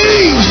tonight.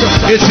 Jesus.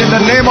 It's in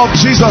the name of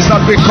Jesus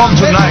that we come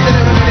tonight.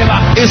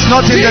 It's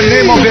not in the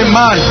name of a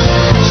man.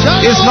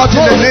 It's not in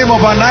the name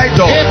of an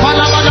idol.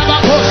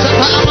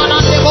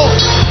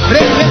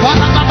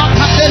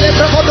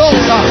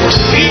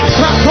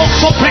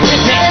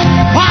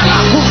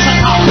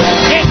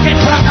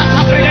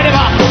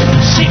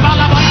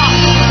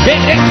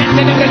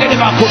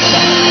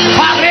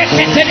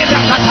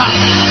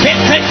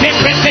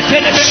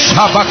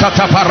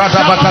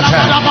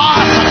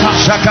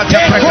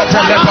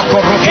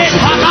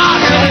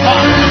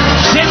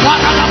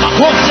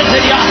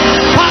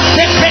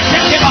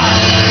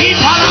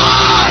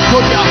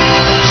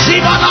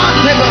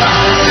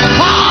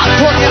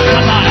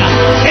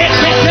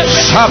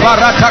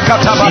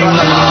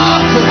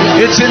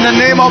 It's in the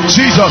name of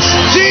Jesus.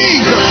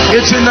 Jesus.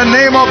 It's in the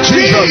name of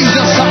Jesus.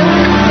 Jesus.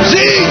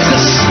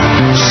 Jesus.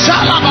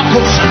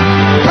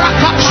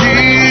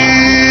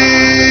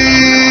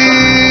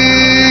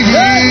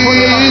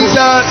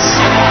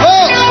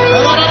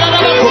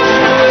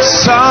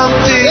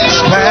 Something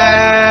special,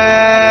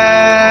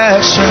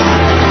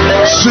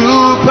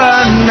 supernatural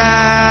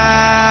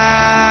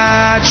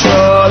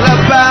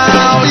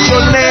about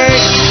your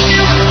name,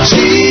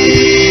 Jesus.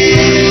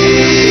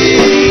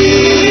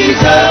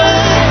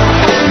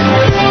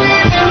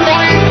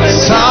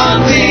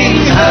 Something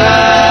happens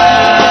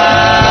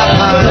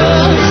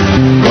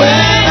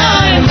when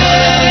I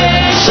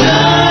mention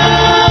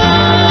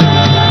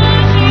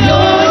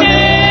your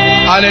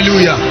name.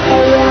 Hallelujah.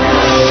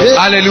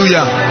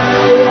 Hallelujah.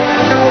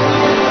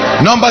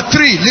 Number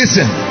 3,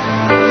 listen.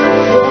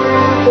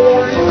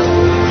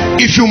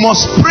 If you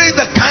must pray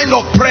the kind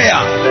of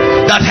prayer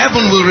that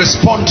heaven will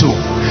respond to,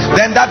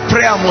 then that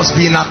prayer must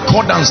be in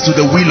accordance to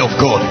the will of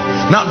God.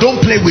 Now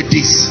don't play with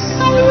this.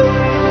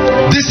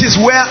 This is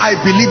where I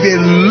believe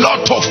a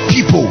lot of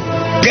people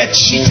get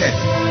cheated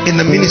in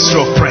the ministry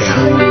of prayer.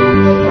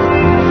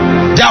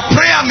 Their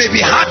prayer may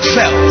be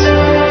heartfelt,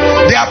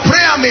 their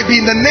prayer may be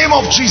in the name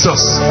of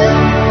Jesus,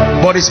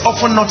 but it's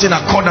often not in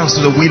accordance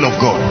to the will of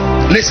God.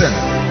 Listen,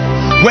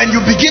 when you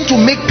begin to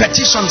make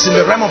petitions in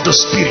the realm of the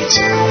spirit,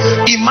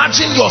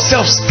 imagine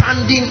yourself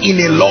standing in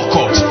a law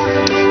court.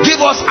 Give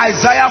us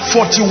Isaiah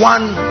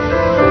 41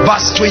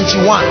 verse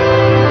 21.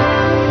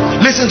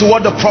 Listen to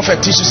what the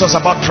prophet teaches us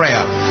about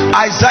prayer.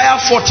 Isaiah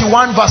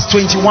 41 verse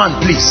 21,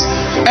 please.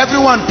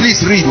 Everyone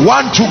please read. 1,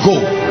 2, go.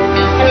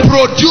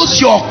 Produce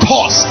your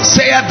cause,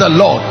 saith the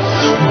Lord.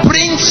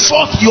 Bring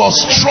forth your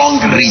strong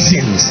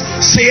reasons,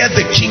 saith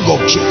the King of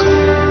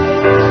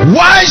Jacob.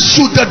 Why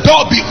should the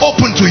door be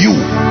open to you?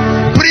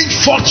 Bring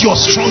forth your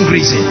strong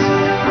reason.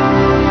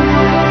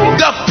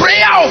 The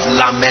prayer of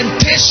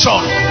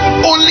lamentation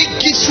only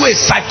gives you a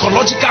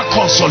psychological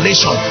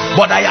consolation,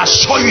 but I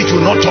assure you it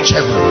will not touch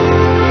heaven.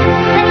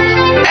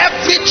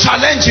 Every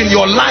challenge in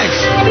your life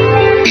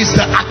is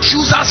the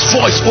accuser's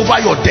voice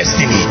over your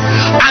destiny,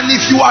 and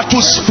if you are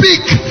to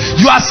speak,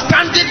 you are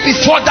standing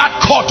before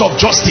that court of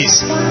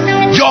justice.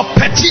 Your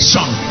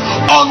petition,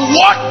 on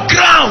what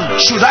ground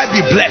should I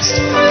be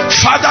blessed?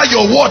 Father,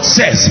 your word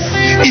says,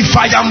 if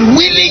I am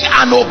willing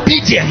and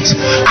obedient,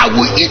 I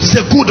will eat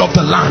the good of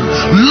the land.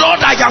 Lord,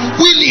 I am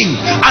willing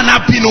and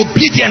have been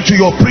obedient to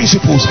your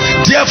principles,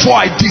 therefore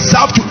I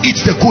deserve to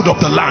eat the good of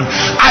the land.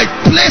 I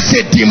place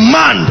a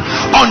demand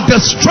on the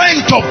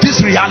strength of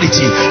this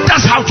reality.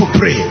 That's how to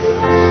pray.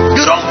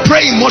 You don't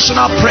pray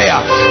emotional prayer.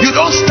 You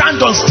don't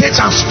stand on stage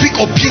and speak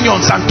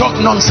opinions and talk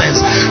nonsense.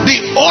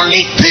 The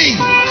only thing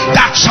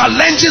that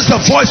challenges the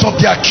voice of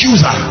the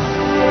accuser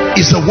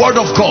is the word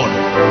of God,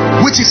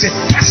 which is a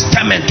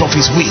testament of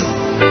his will.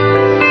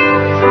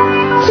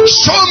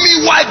 Show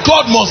me why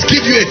God must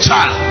give you a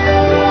child.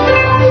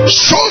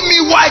 Show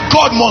me why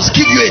God must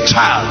give you a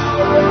child.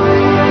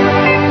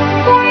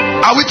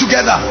 Are we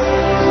together?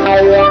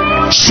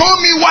 Show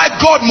me why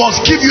God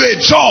must give you a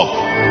job.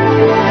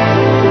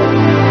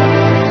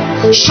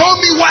 Show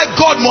me why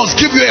God must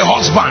give you a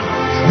husband.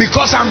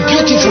 Because I'm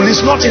beautiful.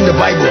 It's not in the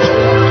Bible.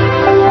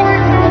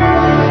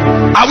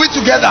 Are we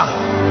together?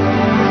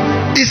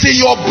 It's in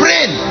your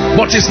brain,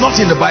 but it's not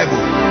in the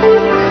Bible.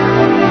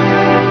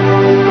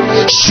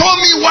 Show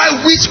me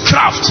why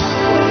witchcraft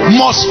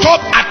must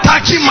stop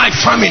attacking my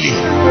family.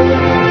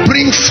 Bring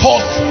bring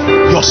forth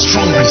your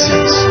strong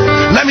reasons.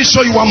 Let me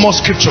show you one more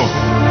scripture.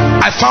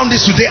 I found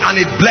this today and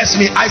it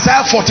blessed me.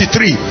 Isaiah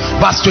 43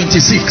 verse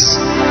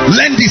 26.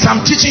 Learn this.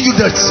 I'm teaching you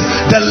the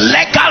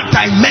legal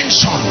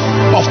dimension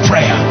of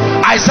prayer.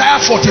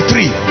 Isaiah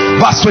 43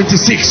 verse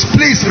 26.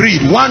 Please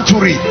read. One to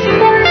read.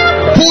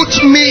 Put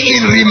me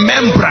in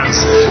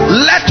remembrance.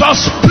 Let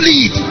us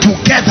plead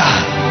together.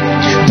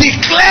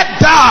 Declare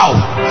thou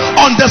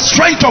on the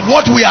strength of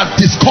what we have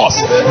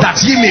discussed,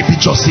 that ye may be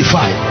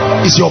justified.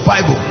 Is your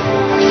Bible.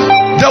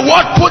 The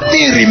word put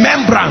me in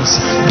remembrance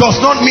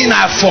does not mean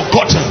I have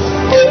forgotten.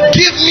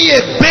 Give me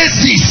a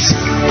basis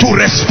to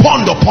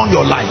respond upon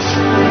your life.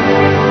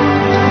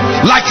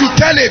 Like you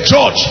tell a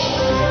judge,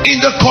 in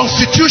the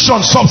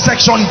constitution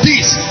subsection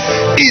this,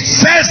 it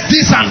says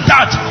this and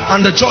that,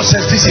 and the judge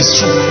says this is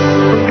true.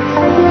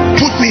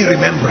 Put me in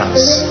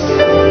remembrance.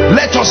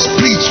 Let us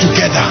plead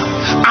together.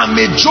 I'm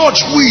a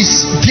judge who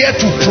is there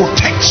to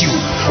protect you,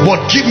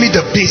 but give me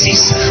the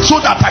basis so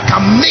that I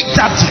can make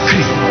that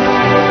decree.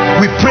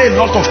 We pray a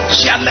lot of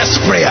careless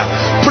prayer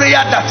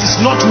that is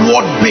not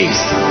word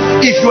based.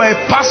 If you are a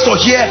pastor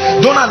here,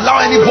 don't allow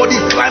anybody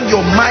climb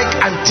your mic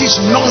and teach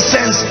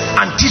nonsense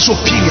and teach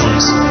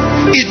opinions.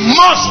 It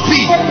must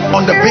be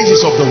on the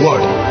basis of the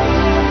word.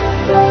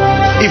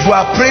 If we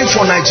are praying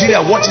for Nigeria,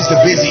 what is the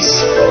basis?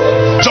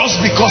 Just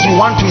because we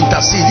want to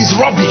intercede is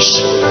rubbish.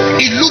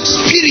 It looks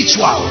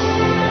spiritual,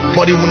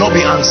 but it will not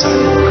be answered.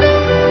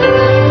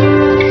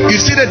 You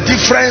see the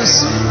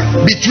difference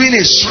between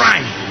a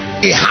shrine,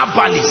 a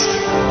herbalist,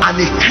 and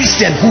a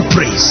Christian who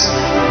prays.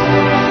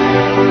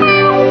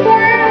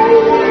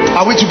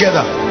 Are we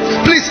together?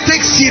 Please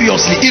take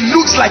seriously. It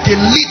looks like a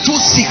little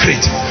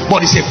secret,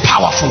 but it's a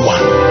powerful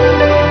one.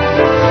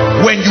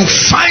 When you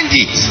find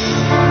it,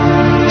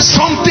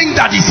 something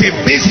that is a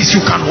basis,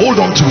 you can hold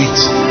on to it.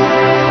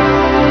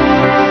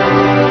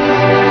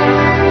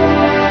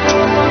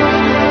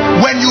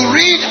 When you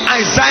read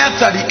Isaiah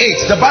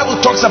 38, the Bible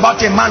talks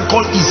about a man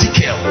called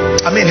Hezekiah,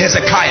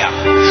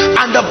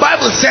 and the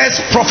Bible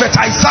says Prophet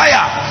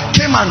Isaiah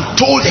came and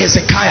told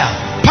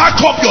Hezekiah, pack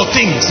up your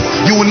things,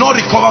 you will not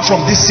recover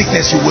from this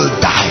sickness, you will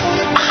die.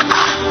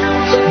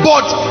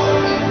 But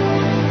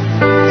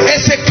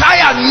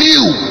Hezekiah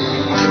knew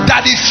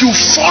that if you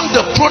fund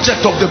the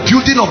project of the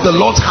building of the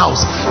Lord's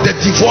house, the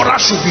devourer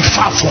should be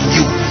far from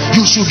you.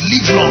 You should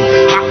live long.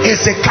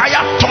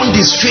 Hezekiah turned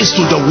his face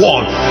to the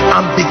wall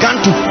and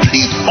began to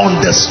plead on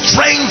the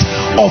strength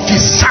of his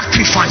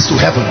sacrifice to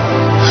heaven.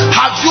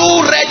 Have you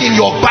read in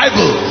your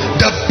Bible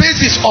the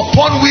basis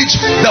upon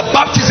which the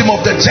baptism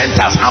of the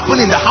Gentiles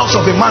happened in the house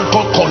of a man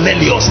called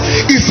Cornelius?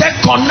 He said,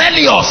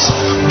 Cornelius,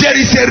 there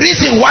is a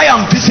reason why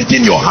I'm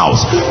visiting your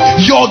house.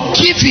 Your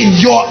giving,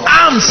 your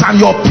alms and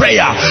your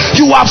prayer,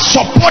 you have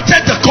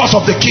supported the cause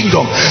of the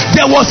kingdom.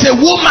 There was a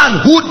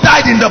woman who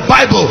died in the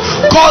Bible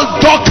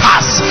called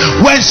Dorcas.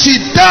 When she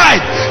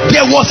died,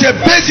 there was a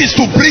basis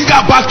to bring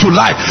her back to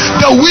life.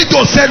 The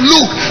widow said,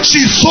 look,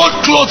 she sold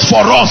clothes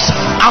for us,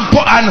 and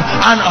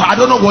I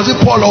don't know, was it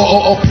Paul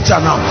or Peter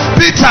now?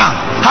 Peter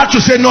had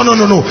to say, no,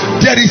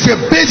 there is a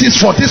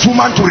basis for this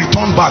woman to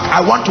return back.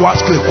 I want to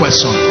ask you a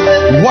question.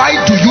 Why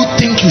do you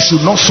think you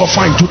should not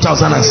suffer in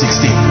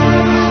 2016?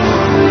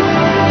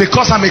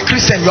 Because I'm a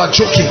Christian, you are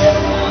joking.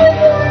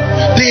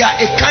 They are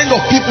a kind of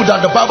people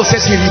that the Bible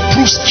says he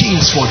reproves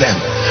kings for them.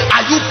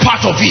 Are you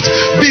part of it?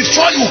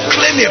 Before you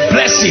claim a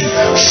blessing,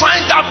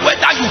 find out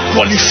whether you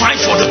qualify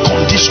for the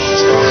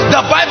conditions.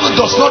 The Bible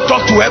does not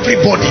talk to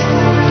everybody.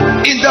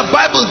 In the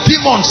Bible,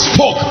 demons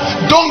spoke,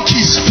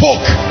 donkeys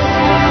spoke.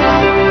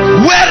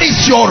 Where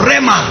is your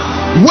rhema?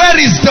 Where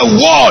is the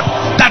word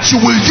that you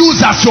will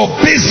use as your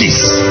basis?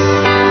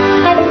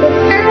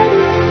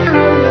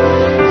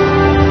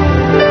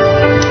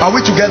 Are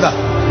we together?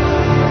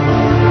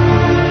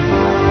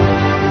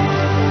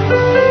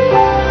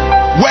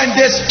 When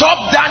they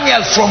stopped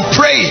Daniel from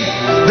praying,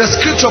 the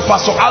scripture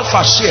Pastor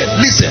Alpha shared,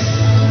 listen,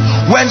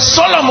 when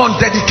Solomon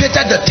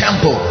dedicated the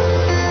temple,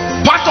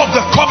 part of the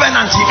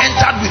covenant he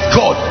entered with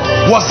God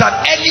was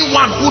that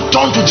anyone who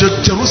turned to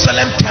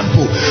Jerusalem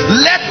temple,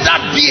 let that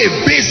be a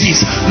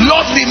basis.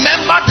 Lord,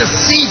 remember the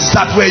seeds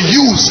that were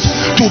used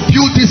to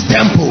build this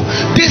temple.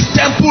 This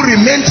temple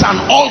remains an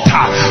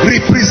altar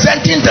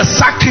representing the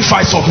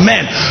sacrifice of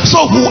men.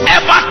 So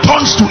whoever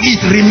turns to it,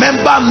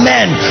 remember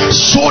men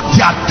sowed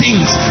their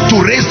things to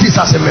raise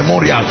this as a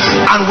memorial.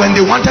 And when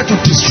they wanted to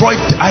destroy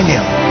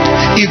Daniel,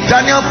 if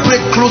Daniel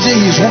prayed closing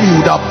his womb,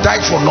 he would have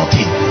died for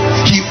nothing.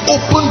 He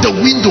opened the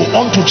window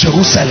onto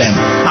Jerusalem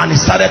and he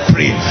started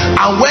praying.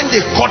 And when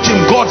they caught him,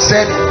 God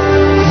said,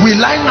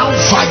 will I now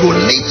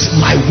violate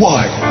my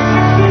word?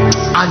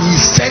 And he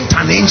sent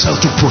an angel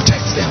to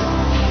protect them.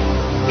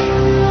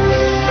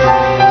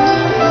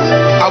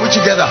 Are we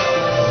together?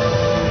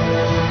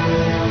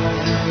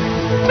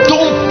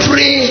 Don't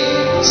pray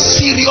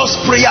serious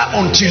prayer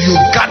until you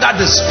gather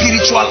the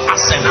spiritual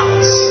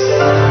arsenals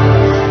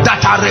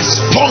that are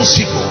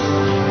responsible.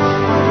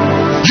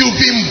 You've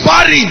been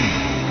barren.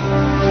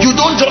 You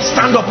don't just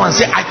stand up and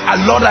say,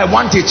 Lord, I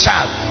want a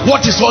child.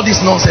 What is all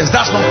this nonsense?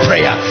 That's not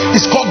prayer.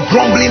 It's called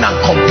grumbling and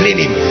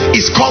complaining.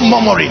 It's called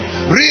murmuring.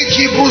 Read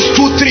Hebrews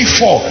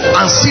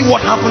 2:3-4 and see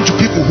what happened to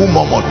people who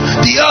murmured.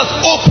 The earth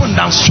opened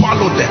and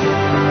swallowed them.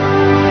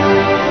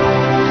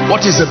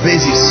 What is the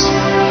basis?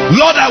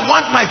 Lord, I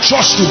want my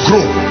church to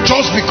grow.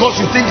 Just because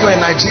you think you're a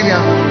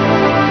Nigerian?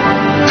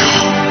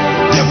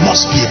 There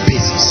must be a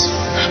basis.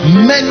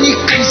 Many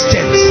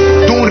Christians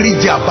don't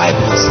read their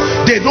Bibles.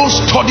 They don't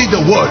study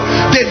the word.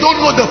 They don't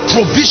know the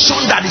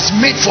provision that is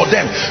made for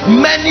them.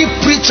 Many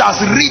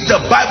preachers read the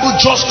Bible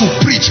just to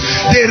preach.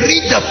 They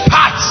read the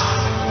part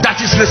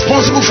that is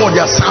responsible for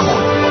their sermon.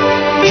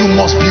 You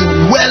must be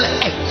well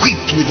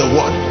equipped with the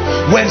word.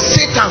 When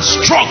Satan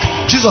struck,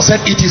 Jesus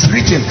said, it is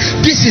written.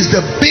 This is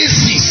the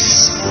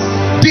basis.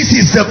 This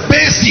is the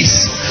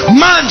basis.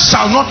 Man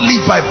shall not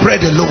live by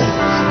bread alone,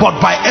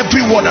 but by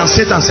every word. And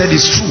Satan said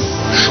it's true.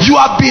 You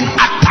have been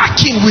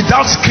attacking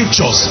without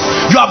scriptures.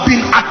 You have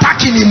been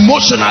attacking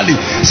emotionally.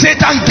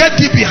 Satan, get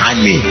thee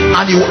behind me.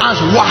 And he will ask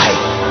why.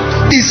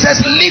 He says,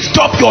 lift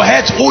up your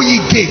heads, O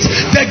ye gates.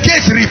 The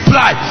gates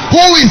replied,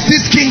 who is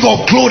this King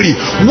of glory?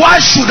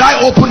 Why should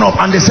I open up?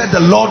 And they said,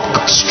 the Lord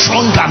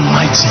strong and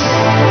mighty.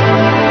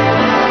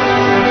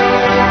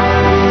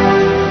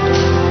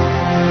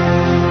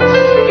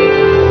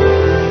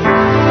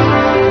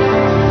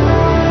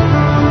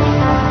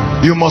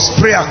 You must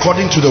pray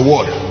according to the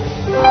word.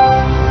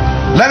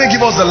 Let me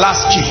give us the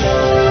last key.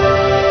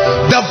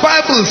 The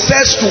Bible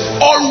says to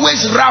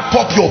always wrap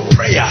up your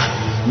prayer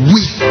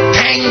with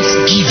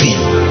thanksgiving.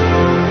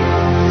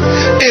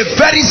 A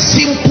very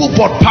simple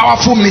but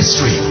powerful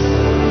mystery.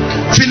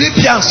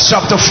 Philippians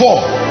chapter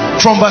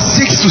 4 from verse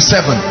 6 to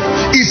 7.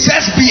 It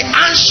says, be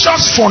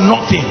anxious for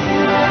nothing.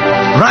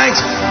 Right?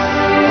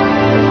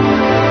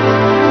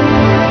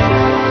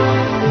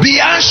 Be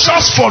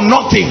anxious for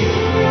nothing,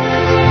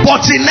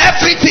 but in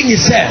everything, it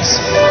says,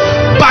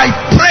 by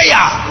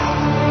prayer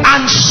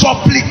and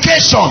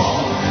supplication,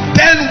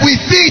 then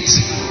with it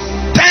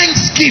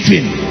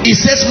thanksgiving, it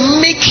says,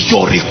 make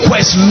your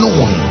request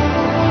known.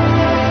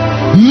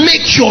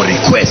 Make your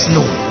request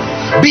known.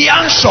 Be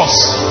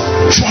anxious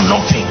for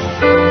nothing,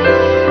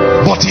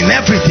 but in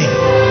everything,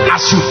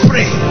 as you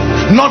pray,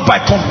 not by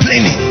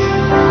complaining,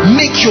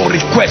 make your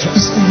request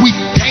with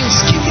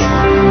thanksgiving.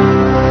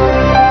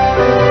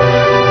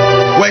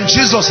 When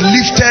Jesus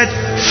lifted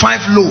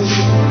 5 loaves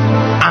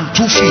and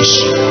 2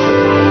 fish,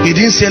 he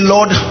didn't say,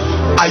 Lord,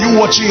 are you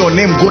watching your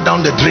name go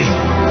down the drain?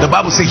 The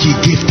Bible says he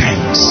gave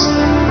thanks.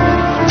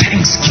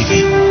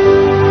 Thanksgiving.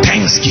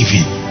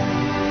 Thanksgiving.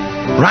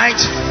 Right?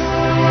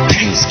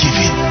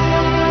 Thanksgiving.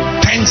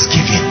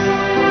 Thanksgiving.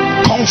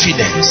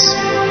 Confidence.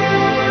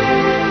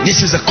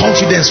 This is the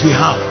confidence we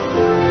have.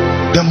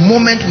 The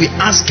moment we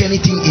ask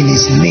anything in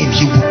his name,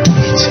 he will do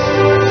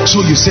it.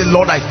 So you say,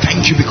 Lord, I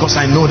thank you because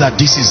I know that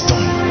this is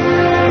done.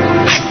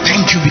 I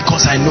thank you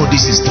because I know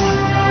this is done.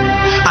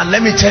 And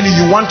let me tell you,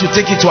 you want to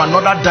take it to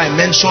another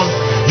dimension,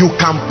 you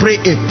can pray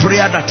a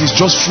prayer that is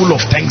just full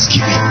of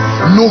thanksgiving.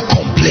 No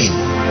complaint.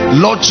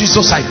 Lord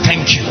Jesus, I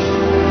thank you.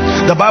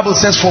 The Bible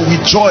says, for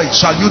with joy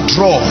shall you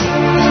draw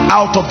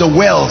out of the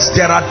wells.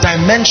 There are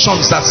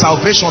dimensions that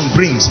salvation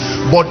brings,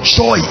 but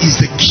joy is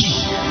the key.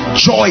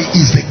 Joy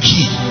is the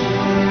key.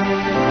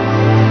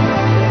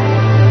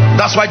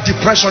 That's why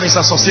depression is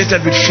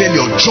associated with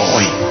failure.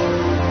 Joy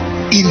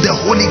in the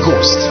Holy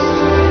Ghost.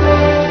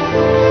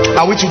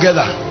 Are we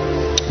together?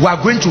 We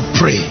are going to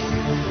pray.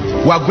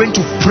 We are going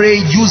to pray.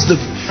 Use the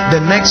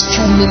next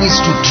 2 minutes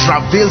to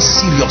travail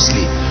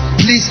seriously.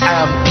 Please,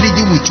 I am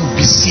pleading with you,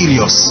 be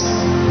serious.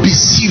 Be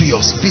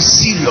serious. Be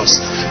serious.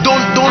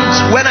 Don't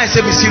when I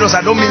say be serious,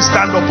 I don't mean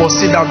stand up or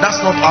sit down. That's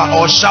not,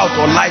 or shout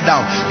or lie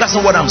down. That's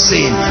not what I'm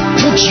saying.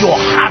 Put your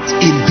heart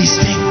in this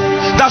thing.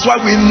 That's why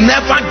we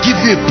never give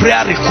you a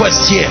prayer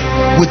request here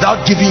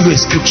without giving you a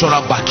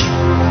scriptural backing.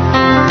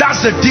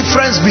 That's the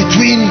difference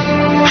between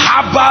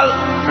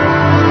herbal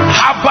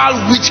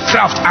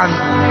witchcraft and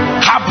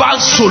herbal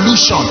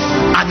solution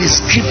and a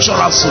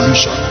scriptural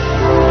solution.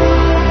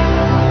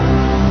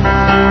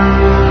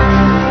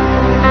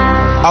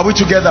 Are we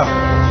together?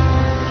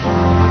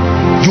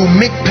 You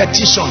make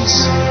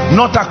petitions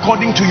not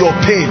according to your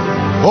pain.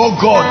 Oh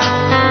God,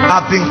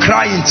 I've been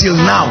crying till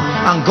now,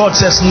 and God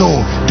says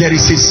no, there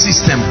is a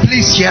system.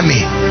 Please hear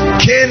me.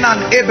 Cain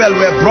and Abel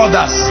were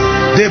brothers.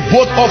 They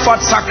both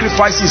offered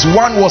sacrifices.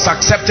 One was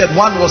accepted,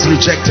 one was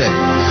rejected.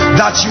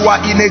 That you are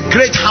in a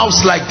great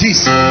house like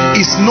this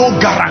is no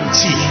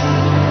guarantee.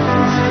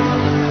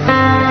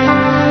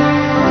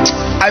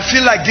 I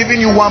feel like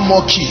giving you one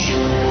more key.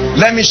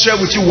 Let me share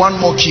with you one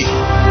more key.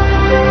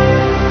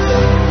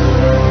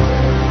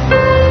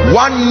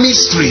 One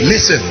mystery,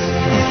 listen.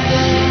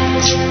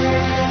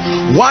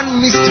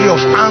 One mystery of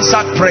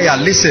answered prayer,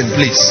 listen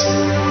please,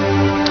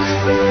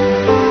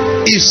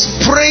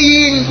 is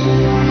praying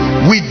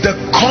with the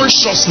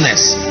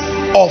consciousness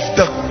of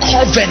the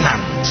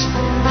covenant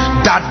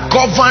that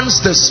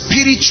governs the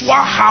spiritual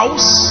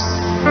house,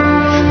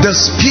 the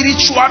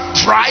spiritual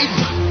tribe,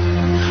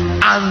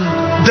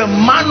 and the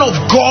man of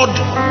God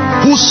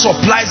who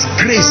supplies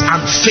grace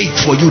and faith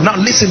for you. Now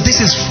listen,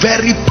 this is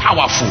very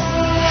powerful.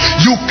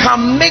 You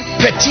can make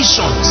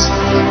petitions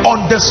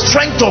on the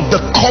strength of the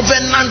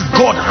covenant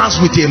God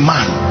has with a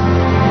man.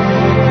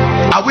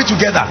 Are we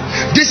together?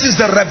 This is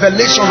the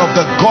revelation of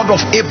the God of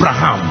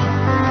Abraham,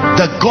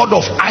 the God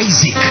of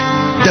Isaac,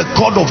 the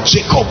God of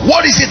Jacob.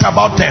 What is it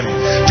about them?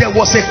 There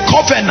was a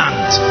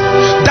covenant.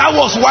 That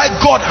was why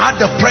God had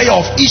the prayer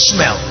of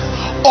Ishmael.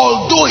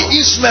 Although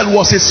Ishmael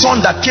was a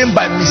son that came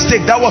by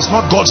mistake, that was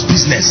not God's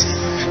business.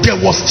 There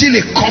was still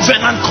a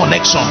covenant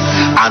connection.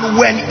 And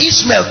when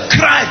Ishmael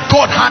cried,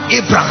 God had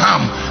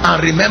Abraham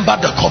and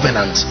remembered the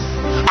covenant.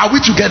 Are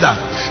we together?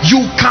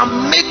 You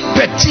can make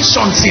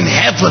petitions in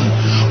heaven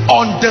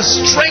on the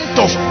strength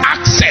of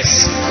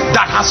access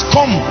that has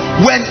come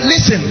when,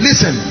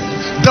 listen,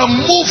 the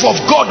move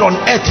of God on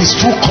earth is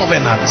through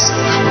covenants.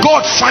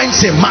 God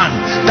finds a man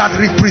that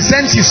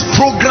represents his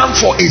program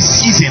for a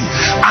season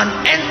and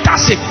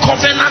enters a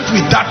covenant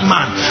with that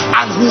man,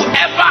 and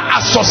whoever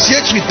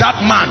associates with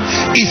that man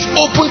is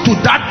open to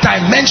that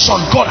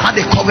dimension God had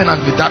a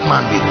covenant with that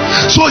man with.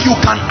 So you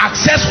can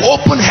access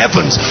open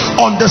heavens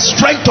on the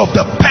strength of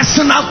the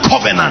personal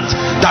covenant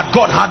that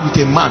God had with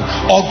a man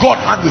or God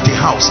had with a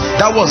house.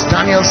 That was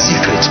Daniel's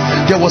secret.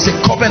 There was a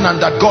covenant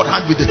that God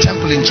had with the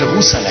temple in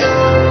Jerusalem.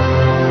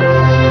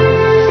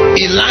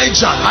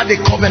 Elijah had a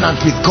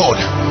covenant with God,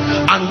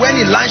 and when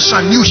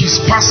Elisha knew his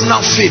personal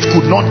faith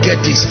could not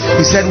get this,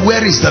 he said,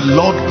 where is the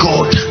Lord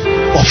God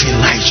of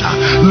Elijah?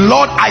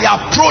 Lord, I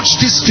approach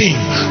this thing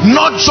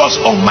not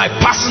just on my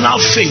personal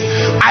faith.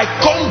 I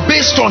come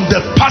based on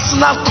the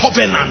personal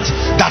covenant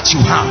that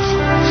you have.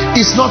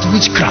 It's not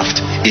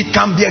witchcraft. It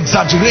can be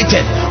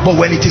exaggerated, but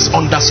when it is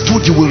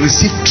understood, you will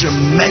receive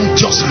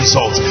tremendous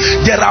results.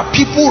 There are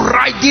people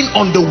riding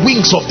on the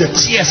wings of the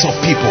tears of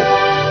people.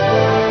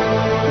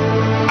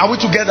 Are we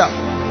together?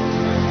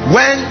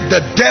 When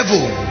the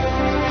devil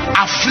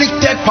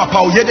afflicted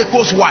Papa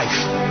Oyedepo's wife,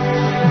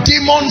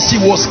 demons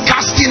he was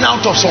casting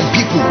out of some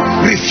people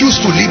refused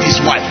to leave his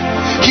wife.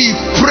 He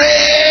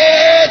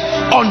prayed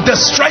on the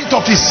strength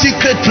of his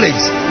secret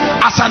place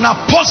as an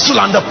apostle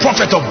and the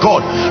prophet of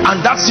God, and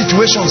that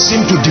situation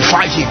seemed to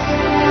defy him.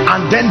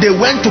 And then they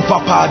went to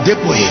Papa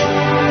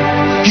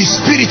Adeboye,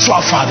 his spiritual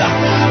father,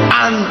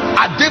 and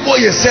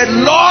Adeboye said,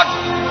 Lord,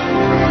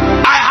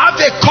 I have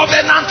a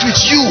covenant with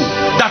you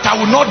that I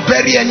will not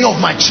bury any of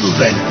my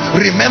children.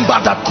 Remember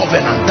that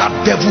covenant. That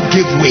devil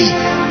gave way.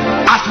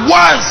 At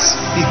once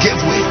he gave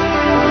way.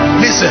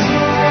 Listen,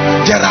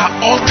 there are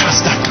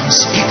altars that can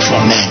speak for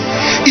men.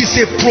 It's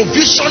a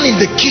provision in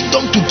the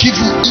kingdom to give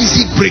you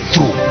easy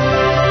breakthrough.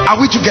 Are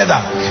we together?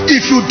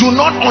 If you do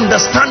not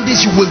understand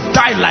this, you will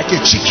die like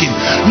a chicken.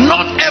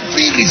 Not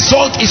every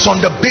result is on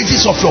the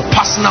basis of your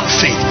personal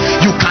faith.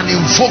 You can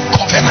invoke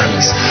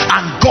covenants,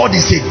 and God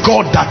is a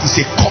God that is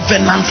a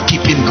covenant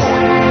keeping God.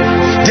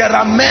 There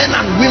are men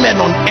and women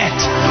on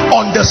earth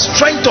on the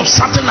strength of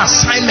certain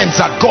assignments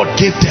that God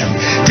gave them.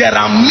 There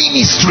are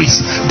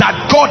ministries that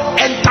God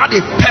entered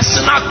a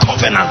personal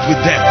covenant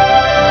with them.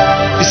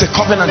 It's a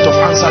covenant of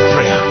answered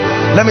prayer.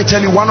 Let me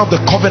tell you, one of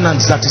the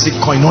covenants that is in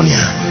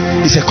Koinonia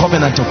is a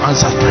covenant of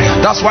answered prayer.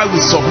 That's why we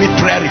submit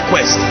prayer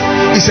requests.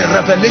 It's a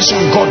revelation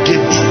God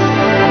gave me.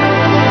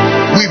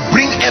 We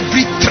bring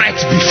every threat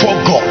before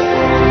God,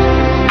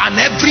 and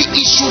every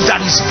issue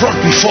that is brought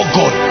before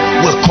God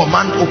will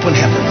command open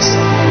heavens.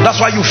 That's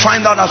why you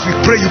find out as we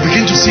pray, you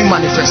begin to see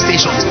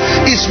manifestations.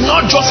 It's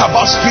not just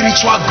about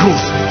spiritual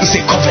growth. It's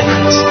a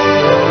covenant.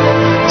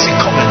 It's a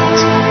covenant.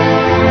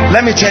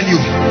 Let me tell you,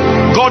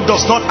 God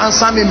does not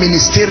answer me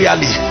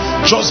ministerially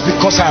just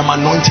because I am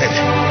anointed.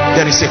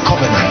 There is a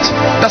covenant.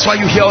 That's why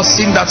you hear us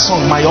sing that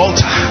song, my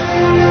altar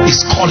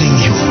is calling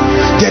you.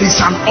 There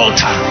is an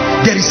altar.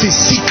 There is a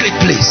secret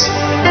place.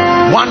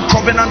 One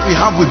covenant we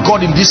have with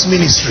God in this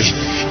ministry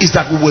is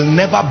that we will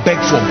never beg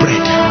for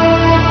bread.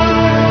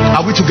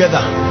 Are we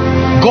together?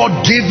 God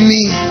gave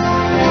me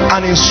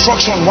an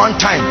instruction one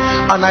time,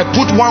 and I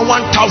put 1,000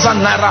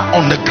 naira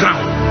on the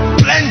ground,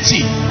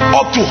 plenty,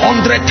 up to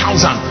 100,000,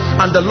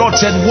 and the Lord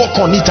said, walk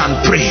on it and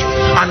pray.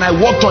 And I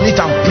walked on it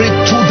and prayed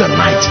through the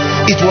night.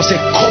 It was a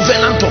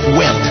covenant of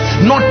wealth,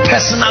 not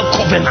personal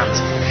covenant.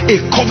 A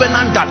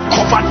covenant that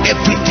covered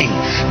everything,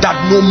 that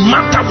no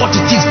matter what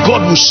it is,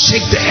 God will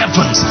shake the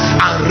heavens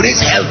and raise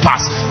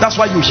helpers.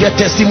 That's why you hear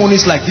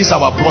testimonies like this.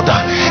 Our brother,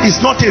 it's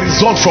not a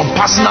result from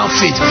personal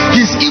faith.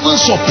 He's even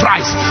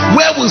surprised,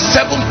 where will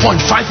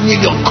 7.5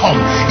 million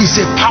come? It's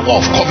a power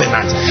of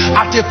covenant.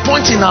 At a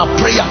point in our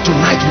prayer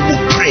tonight, we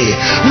will pray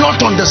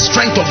not on the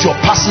strength of your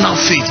personal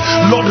faith.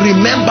 Lord,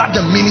 remember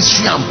the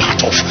ministry I'm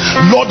part of.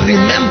 Lord,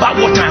 remember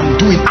what I'm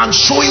doing. I'm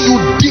showing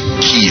you deep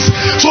keys,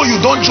 so you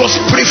don't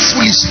just pray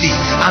foolishly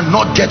and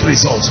not get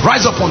results.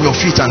 Rise up on your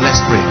feet and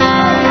let's pray.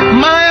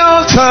 My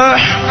altar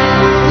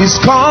is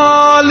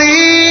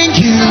calling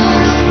you,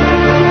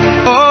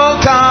 oh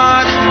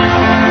God.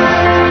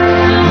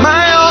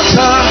 My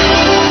altar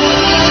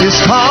is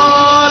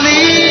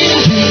calling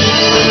you,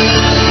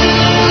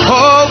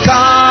 oh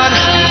God.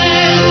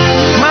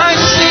 My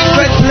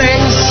secret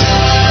place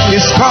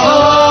is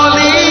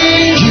calling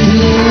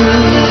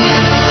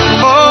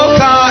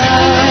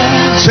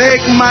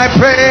my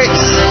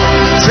praise,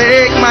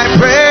 take my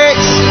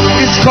praise.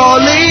 It's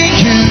calling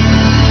you.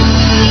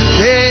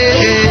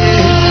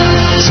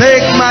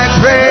 Take my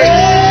praise,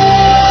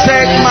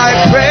 take my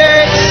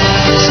praise.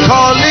 It's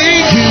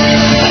calling you.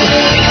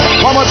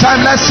 One more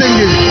time, let's sing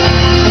it.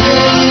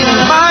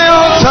 My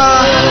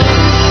altar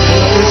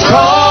is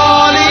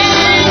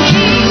calling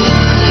you.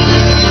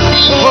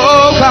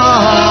 Oh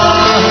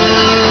God,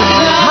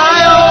 my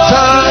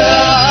altar.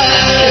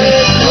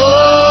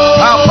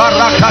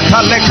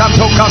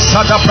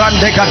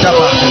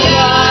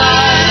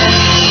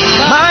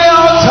 My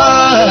altar.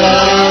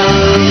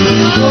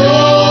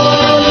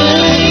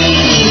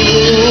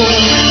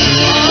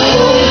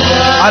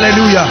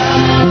 Hallelujah.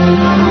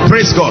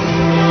 Praise God.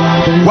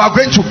 We are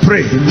going to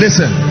pray.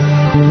 Listen.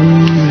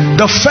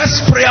 The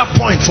first prayer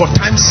point, for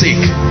time's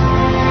sake,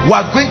 we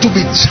are going to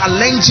be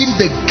challenging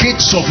the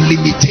gates of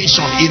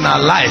limitation in our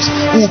lives.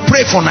 We will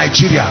pray for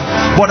Nigeria,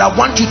 but I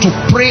want you to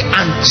pray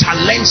and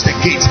challenge the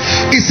gates.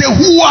 He said,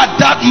 who are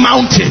that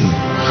mountain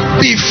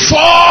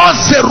before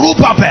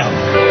Zerubbabel?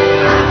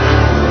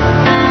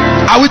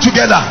 Are we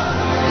together?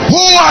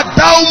 Who art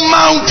thou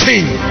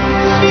mountain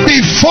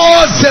before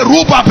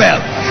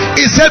Zerubbabel?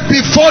 He said,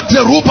 before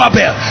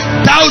Zerubbabel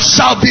thou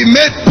shalt be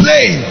made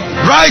plain,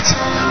 right?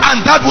 And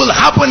that will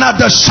happen at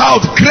the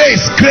shout,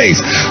 grace, grace.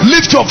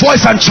 Lift your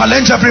voice and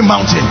challenge every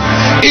mountain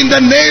in the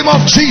name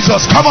of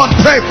Jesus. Come on,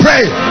 pray,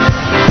 pray,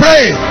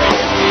 pray.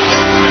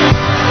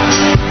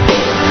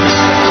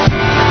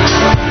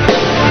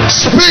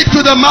 Speak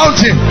to the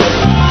mountain.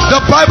 The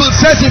Bible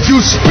says if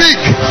you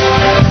speak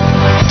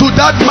to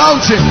that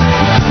mountain,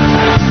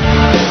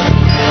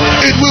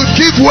 it will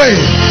give way.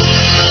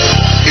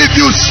 If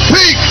you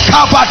speak,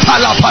 oh,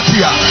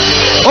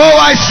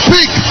 I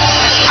speak,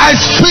 I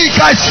speak,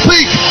 I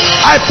speak,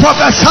 I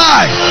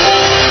prophesy.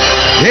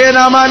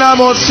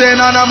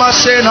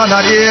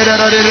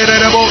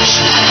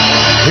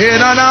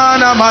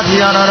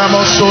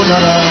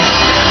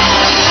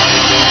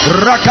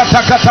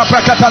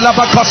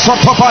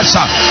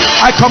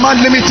 I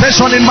command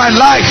limitation in my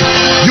life.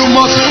 You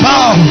must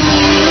bow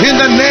in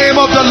the name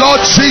of the Lord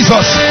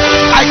Jesus.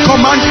 I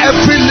command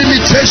every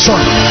limitation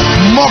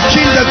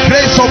mocking the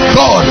grace of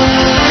God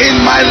in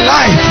my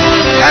life,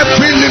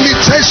 every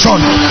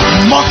limitation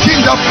mocking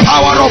the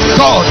power of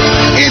God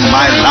in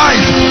my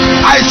life,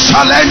 I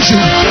challenge you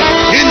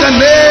in the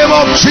name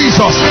of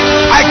Jesus.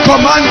 I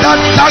command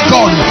that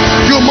Dagon,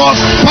 you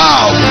must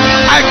bow.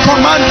 I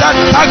command that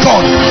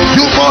Dagon,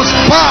 you must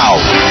bow.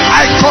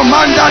 I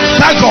command that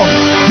Dagon,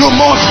 you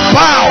must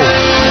bow.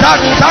 That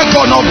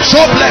Dagon of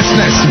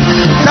joblessness,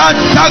 that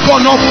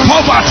Dagon of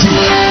poverty,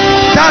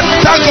 that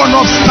Dagon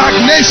of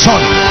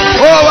stagnation.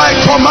 Oh, I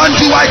command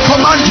you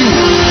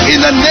in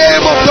the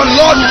name of the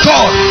Lord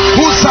God,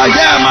 whose I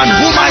am and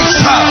whom I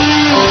serve.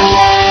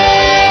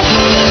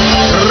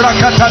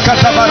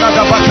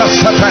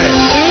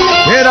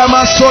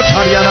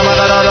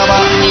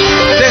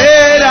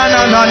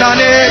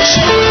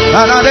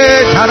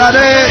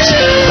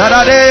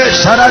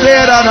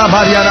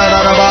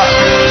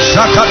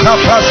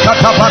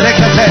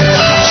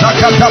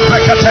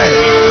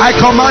 I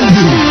command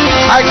you,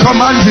 I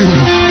command you,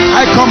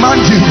 I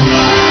command you.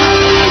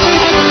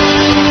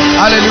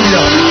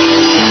 Hallelujah.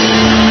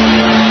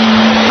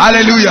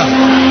 Hallelujah.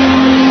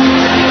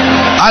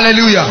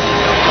 Hallelujah.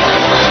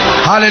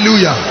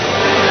 Hallelujah.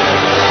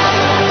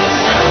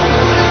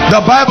 The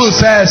Bible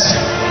says,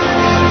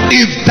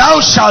 if thou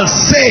shalt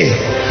say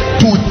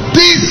to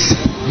this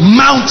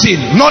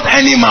mountain, not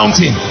any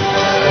mountain,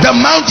 the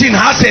mountain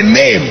has a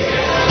name,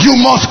 you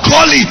must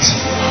call it.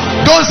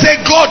 Don't say,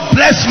 God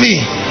bless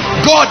me,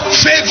 God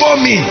favor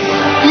me.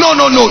 No,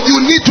 no, no. You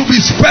need to be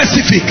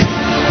specific.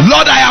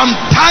 Lord, I am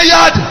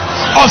tired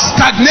of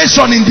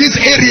stagnation in this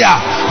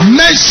area.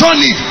 Mention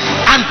it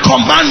and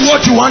command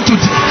what you want to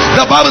do.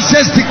 The Bible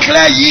says,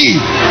 declare ye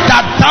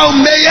that thou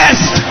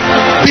mayest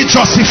be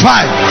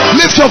justified.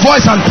 Lift your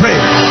voice and pray.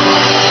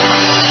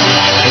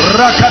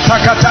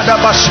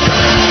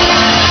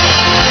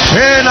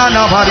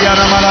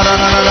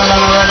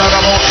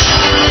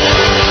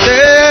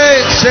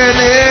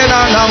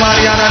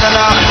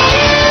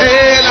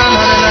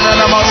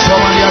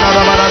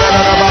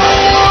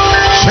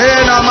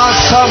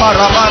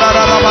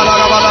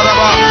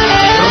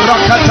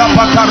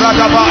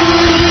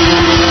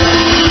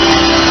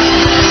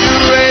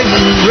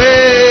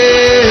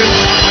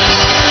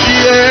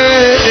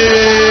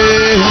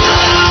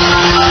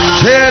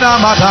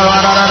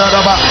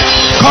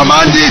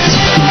 Command it.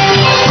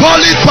 Call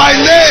it by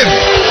name.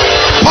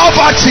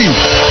 Poverty,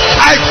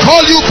 I call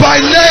you by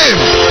name.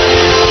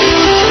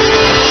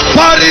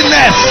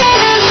 Barrenness,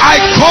 I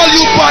call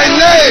you by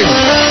name.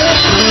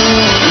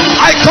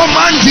 I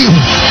command you,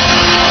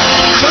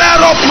 clear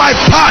up my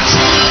path.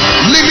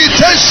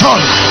 Limitation,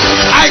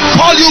 I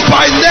call you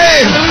by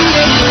name.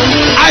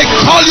 I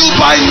call you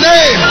by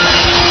name.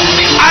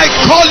 I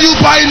call you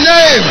by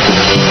name.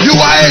 You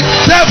are a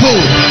devil.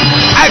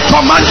 I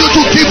command you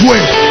to give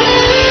way.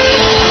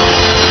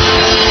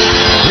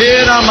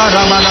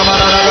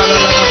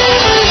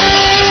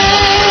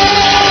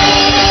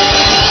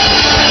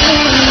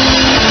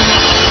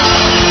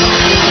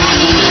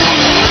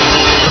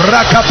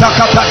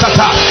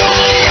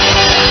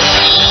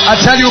 I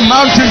tell you,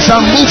 mountains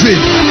are moving.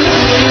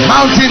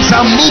 Mountains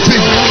are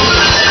moving.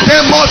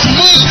 They must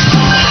move.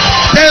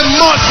 They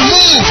must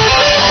move.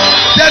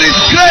 There is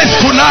grace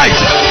tonight.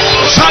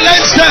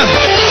 Challenge them.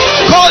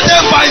 Call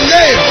them by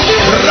name.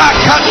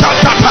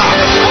 Rakatatata.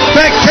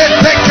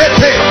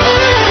 Bekete.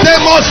 They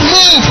must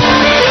move.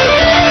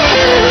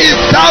 If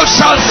thou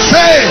shalt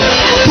say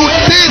to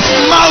this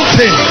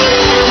mountain,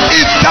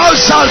 if thou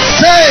shalt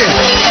say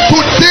to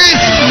this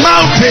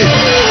mountain,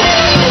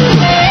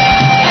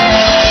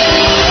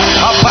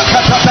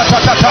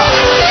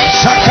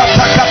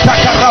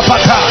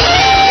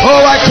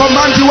 oh, I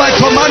command you, I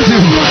command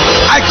you,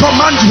 I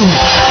command you,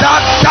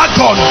 that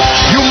Dagon,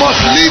 you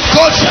must leave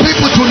God's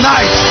people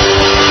tonight.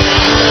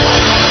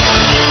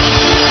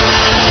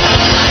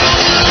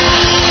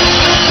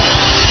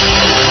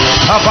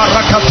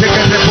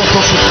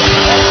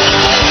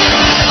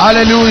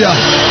 Hallelujah.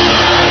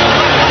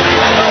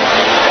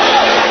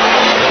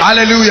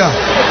 Hallelujah.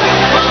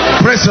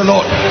 Praise the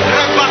Lord.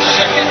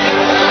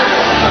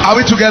 Are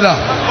we together?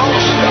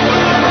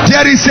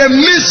 There is a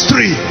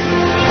mystery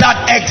that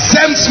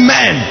exempts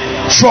men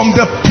from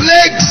the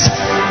plagues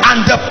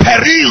and the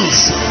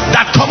perils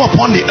that come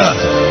upon the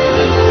earth.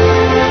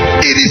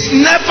 It is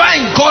never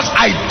in God's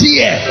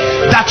idea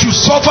that you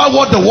suffer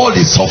what the world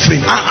is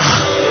suffering.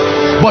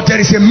 But there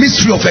is a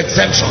mystery of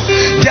exemption.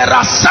 There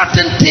are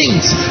certain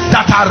things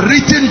that are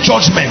written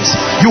judgments.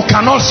 You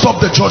cannot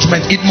stop the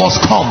judgment. It must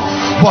come.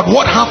 But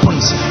what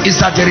happens is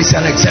that there is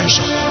an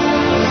exemption.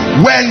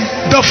 When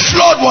the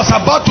flood was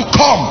about to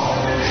come,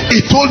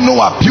 he told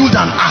Noah, build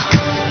an ark.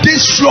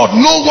 This flood,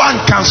 no one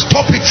can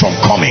stop it from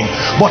coming,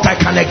 but I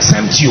can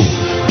exempt you.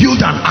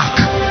 Build an ark.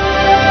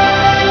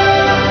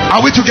 Are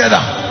we together?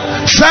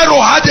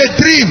 Pharaoh had a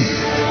dream.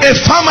 A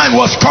famine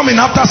was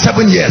coming after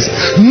 7 years.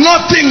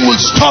 Nothing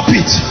will stop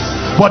it.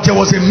 But there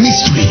was a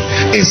mystery.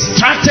 A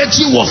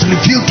strategy was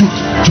revealed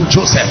to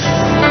Joseph.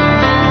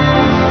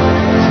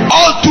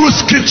 All through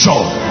scripture,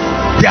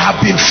 there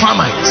have been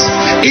famines.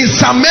 In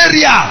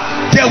Samaria,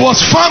 there was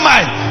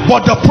famine,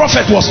 but the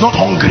prophet was not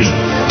hungry.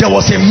 There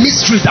was a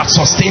mystery that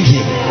sustained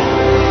him.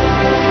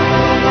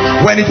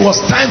 When it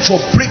was time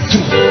for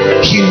breakthrough,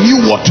 he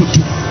knew what to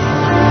do.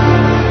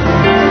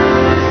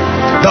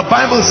 The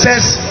Bible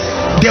says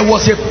there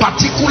was a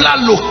particular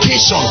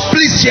location.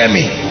 Please hear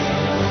me.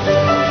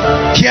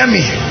 Hear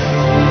me.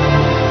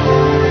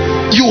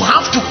 You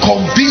have to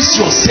convince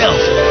yourself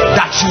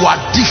that you are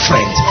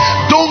different.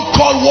 Don't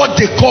call what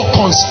they call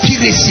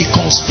conspiracy.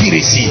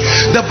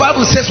 The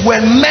Bible says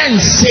when men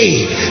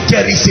say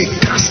there is a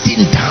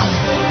casting down.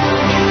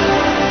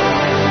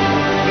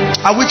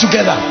 Are we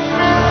together?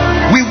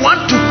 We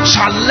want to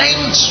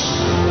challenge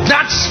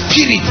that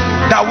spirit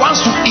that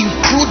wants to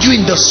include you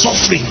in the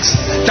sufferings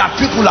that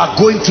people are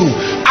going through.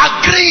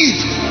 Agreed,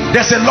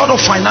 there's a lot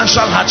of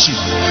financial hardship.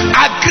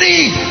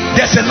 Agreed,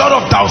 there's a lot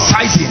of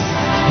downsizing.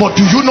 But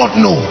do you not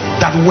know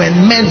that when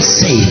men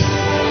say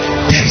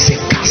there is a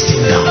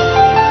casting down,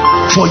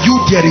 for you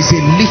there is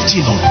a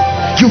lifting up?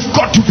 You've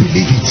got to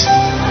believe it.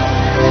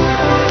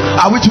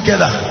 Are we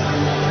together?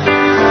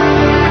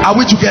 Are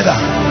we together?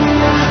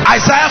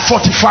 Isaiah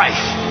 45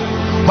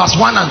 verse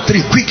 1 and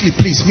 3. Quickly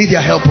please, media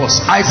help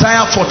us.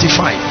 Isaiah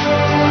 45.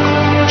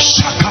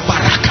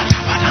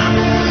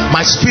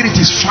 My spirit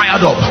is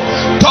fired up.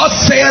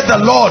 Thus saith the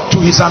Lord to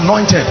his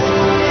anointed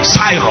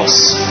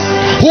Cyrus,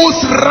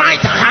 whose right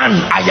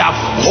hand I have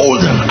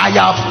holden. I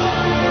have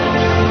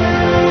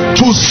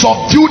to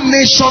subdue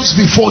nations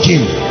before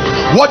him.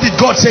 What did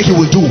God say he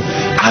will do?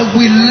 I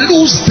will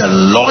loose the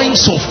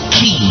loins of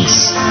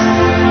kings,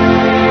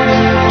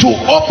 to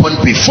open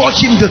before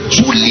him the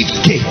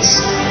two-leaved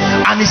gates.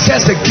 And he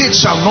says the gate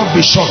shall not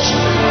be shut.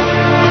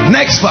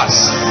 Next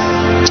verse.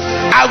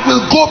 I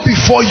will go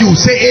before you.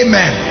 Say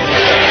amen.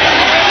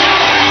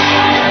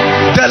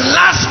 The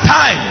last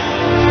time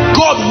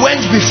God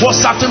went before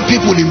certain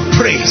people in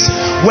praise,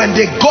 when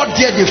they got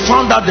there, they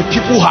found out the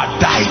people had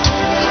died.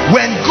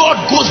 When God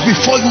goes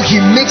before you, he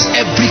makes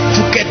every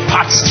crooked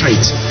path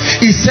straight.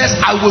 He says,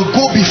 I will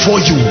go before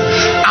you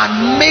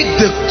and make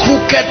the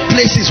crooked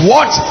places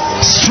what?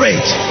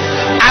 Straight.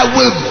 I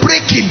will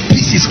break in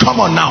pieces. Come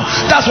on now.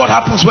 That's what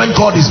happens when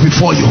God is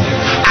before you.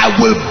 I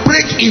will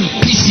break in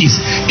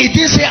pieces. It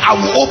didn't say I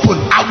will open.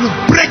 I will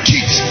break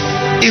it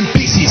in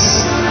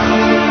pieces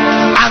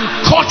and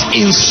cut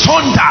in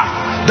sunder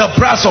the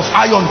brass of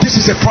iron. This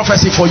is a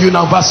prophecy for you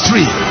now. Verse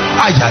 3. And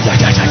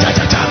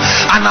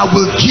I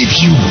will give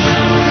you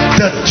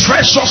the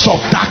treasures of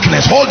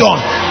darkness. Hold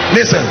on.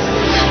 Listen.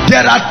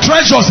 There are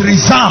treasures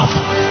reserved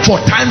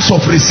for times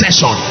of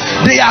recession.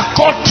 They are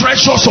called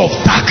treasures of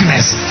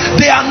darkness.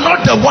 They are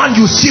not the one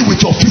you see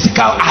with your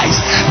physical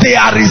eyes. They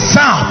are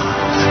reserved.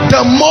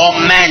 The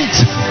moment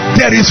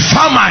there is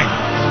famine,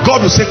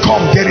 God will say,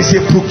 come, there is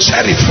a brook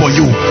Cherith for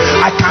you.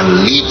 I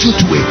can lead you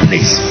to a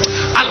place.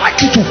 I'd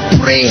like you to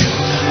pray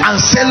and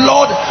say,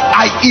 Lord,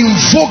 I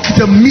invoke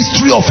the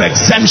mystery of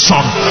exemption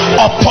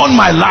upon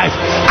my life.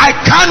 I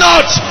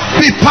cannot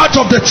be part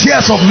of the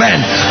tears of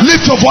men.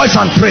 Lift your voice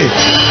and pray.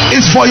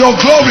 It's for your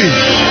glory.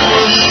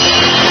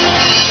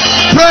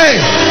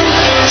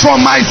 for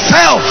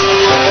myself,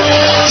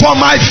 for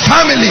my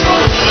family.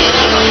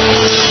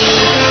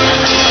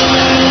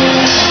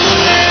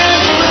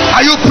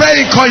 Are you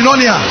praying,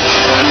 Koinonia?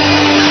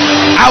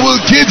 I will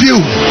give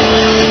you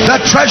the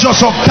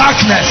treasures of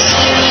darkness,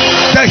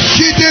 the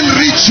hidden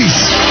riches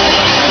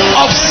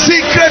of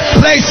secret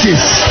places,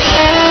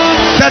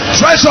 the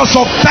treasures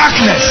of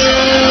darkness,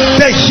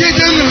 the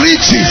hidden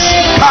riches.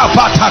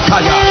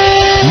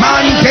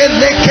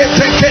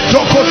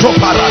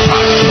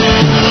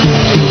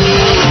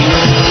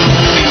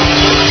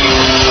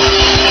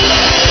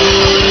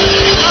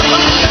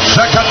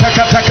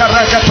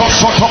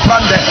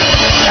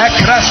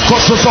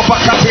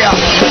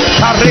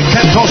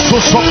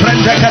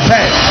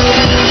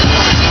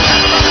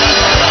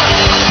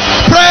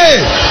 Pray.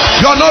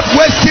 You're not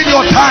wasting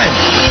your time.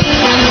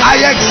 I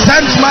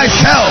exempt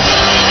myself.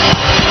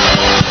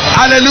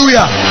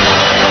 Hallelujah.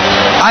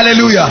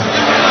 Hallelujah.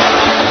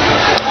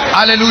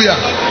 Hallelujah.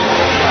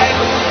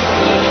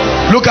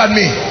 Look at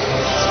me.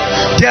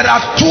 There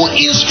are two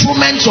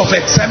instruments of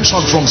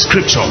exemption from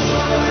scripture.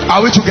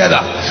 Are we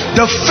together?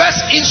 The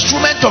first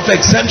instrument of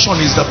exemption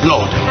is the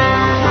blood.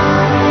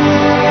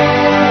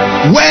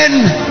 When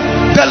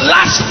the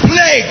last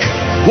plague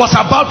was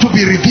about to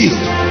be revealed,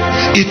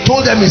 he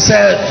told them, he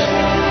said,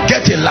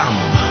 get a lamb,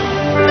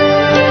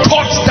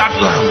 cut that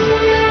lamb,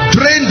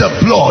 drain the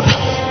blood,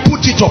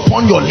 put it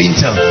upon your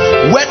lintel.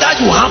 Whether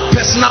you have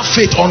personal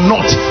faith or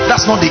not,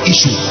 that's not the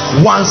issue.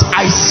 Once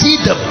I see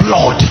the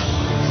blood,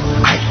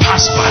 I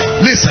pass by.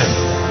 Listen,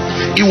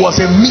 it was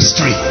a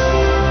mystery.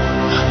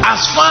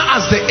 As far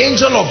as the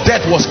angel of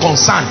death was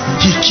concerned,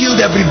 he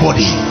killed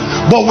everybody.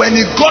 But when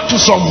he got to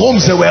some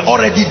homes, they were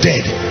already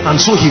dead, and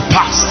so he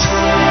passed.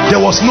 There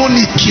was no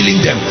need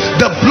killing them.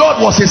 The blood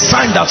was a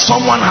sign that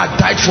someone had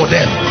died for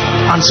them,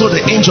 and so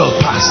the angel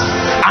passed.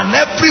 And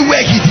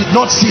everywhere he did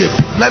not see it.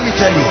 Let me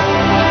tell you,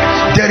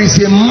 there is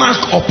a mark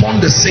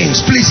upon the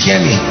saints. Please hear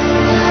me.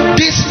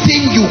 This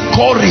thing you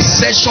call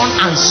recession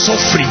and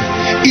suffering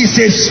is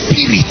a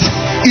spirit.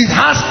 It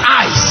has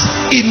eyes.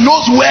 It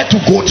knows where to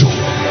go to.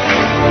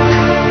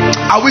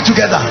 Are we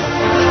together?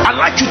 I'd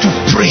like you to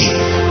pray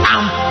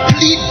and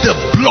plead the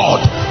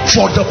blood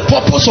for the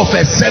purpose of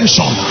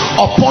exemption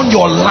upon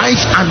your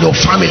life and your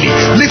family.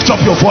 Lift up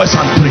your voice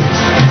and pray.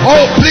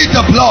 Oh, plead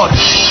the blood.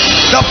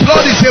 The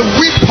blood is a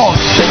weapon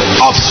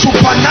of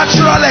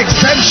supernatural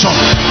exemption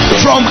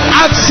from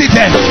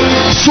accident,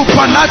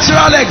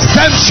 supernatural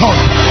exemption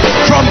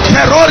from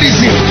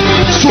terrorism,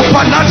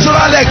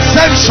 supernatural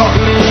exemption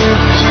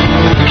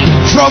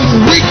from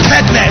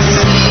wickedness,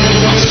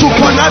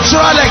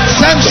 supernatural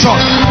exemption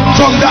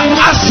from the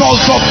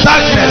assaults of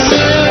darkness.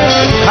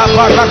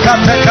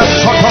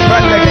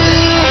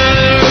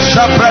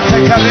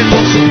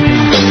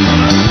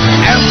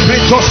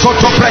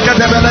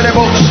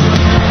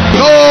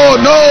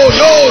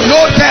 No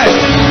death,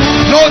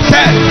 no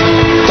death.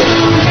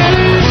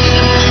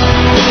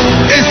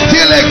 It's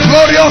still a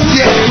glorious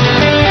year.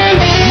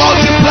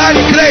 Multiplied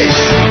grace,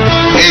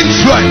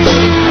 influence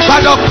by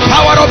the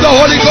power of the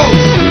Holy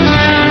Ghost.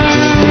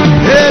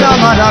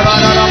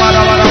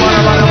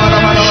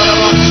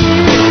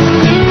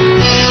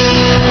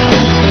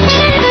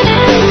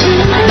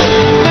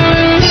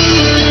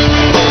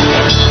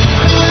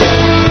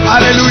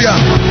 Hallelujah.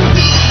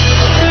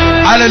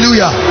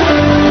 Hallelujah.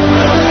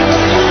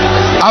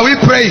 Are we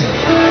praying?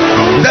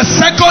 The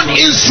second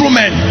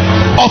instrument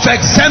of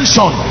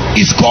exemption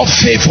is called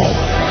favor.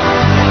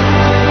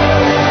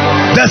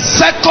 The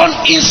second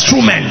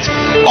instrument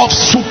of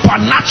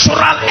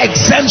supernatural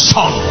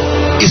exemption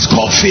is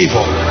called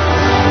favor.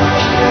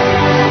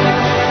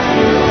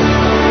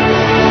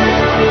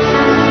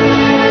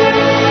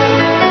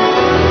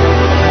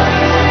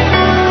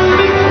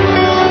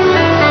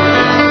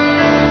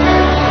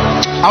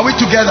 Are we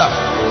together?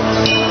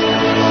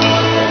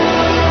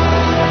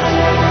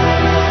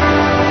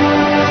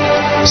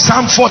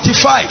 Psalm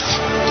 45.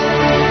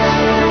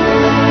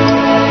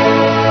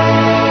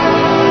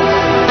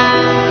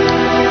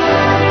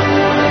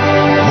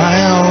 My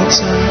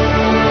altar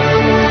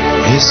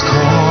is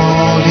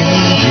calling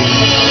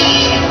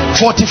you.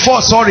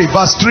 44, sorry,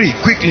 verse 3,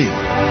 quickly.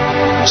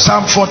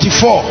 Psalm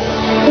 44.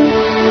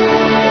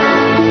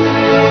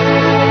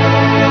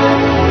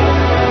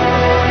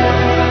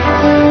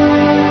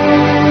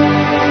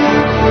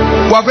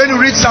 We are going to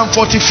read Psalm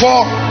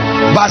 44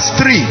 verse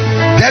 3.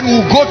 Then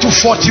we'll go to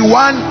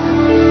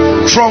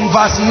 41 from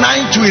verse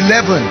 9 to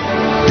 11.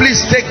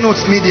 Please take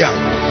notes, media.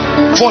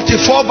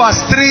 44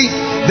 verse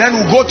 3. Then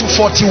we'll go to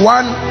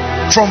 41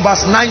 from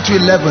verse 9 to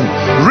 11.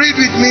 Read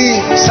with me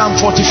Psalm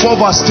 44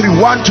 verse 3.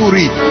 1 to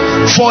read.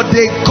 For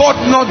they got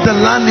not the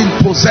land in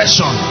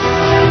possession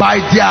by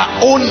their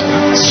own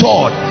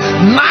sword,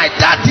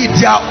 neither did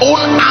their own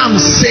arm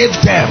save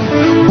them,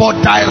 but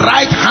thy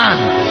right hand,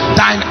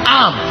 thine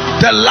arm,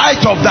 the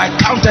light of thy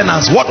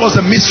countenance. What was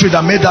the mystery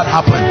that made that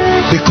happen?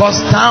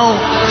 Because now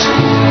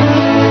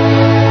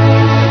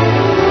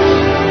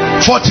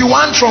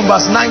 41 from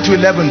verse 9 to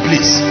 11,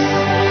 please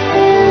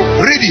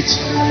read it.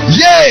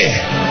 Yea,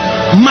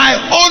 my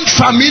own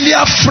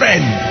familiar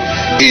friend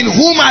in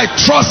whom I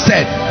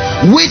trusted,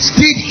 which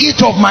did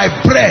eat of my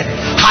bread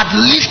had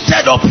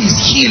lifted up his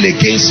heel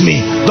against me.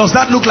 Does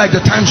that look like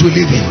the times we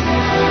live in?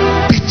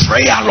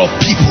 Betrayal of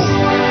people.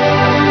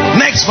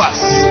 Next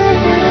verse.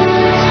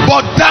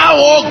 But thou,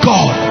 O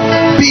God,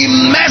 be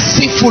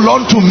merciful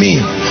unto me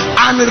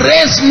and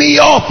raise me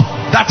up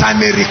that I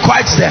may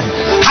requite them.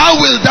 How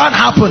will that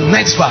happen?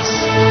 Next verse.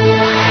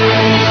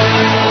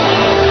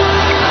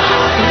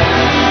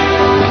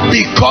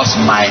 Because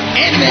my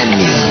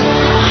enemy.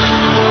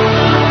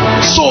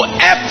 So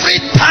every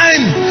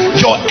time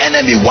your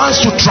enemy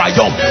wants to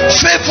triumph,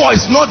 favor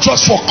is not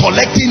just for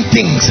collecting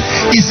things,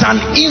 it's an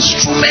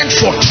instrument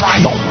for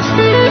triumph.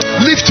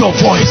 Lift your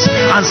voice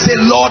and say,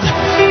 Lord,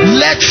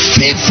 let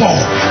favor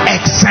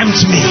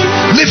exempt me.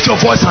 Lift your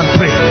voice and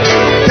pray.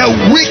 The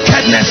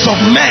wickedness of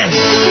men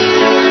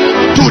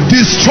to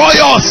destroy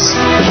us,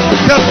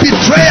 the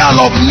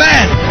betrayal of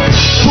men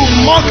to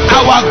mock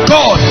our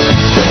God,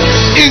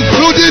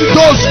 including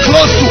those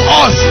close to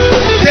us.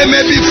 They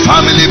may be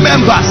family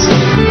members,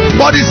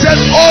 but he says,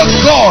 oh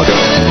God,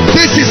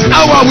 this is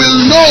how I will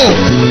know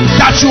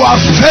that you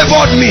have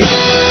favored me,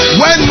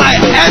 when my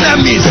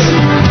enemies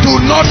do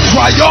not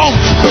triumph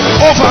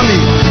over me.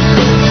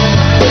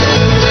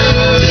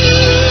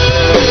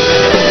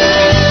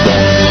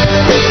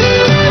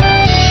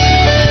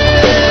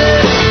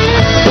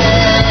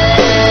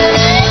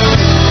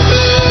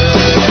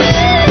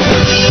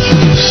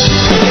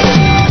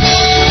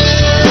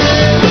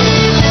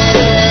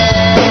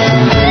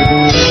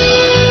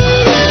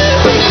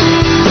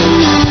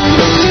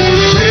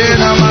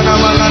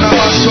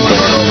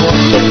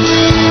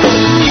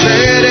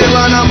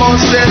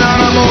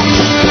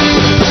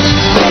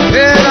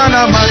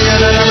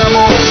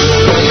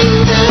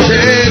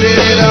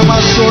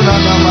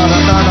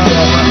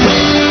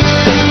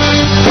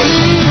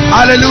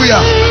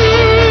 Hallelujah.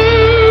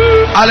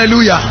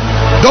 Hallelujah.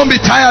 Don't be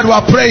tired, we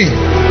are praying.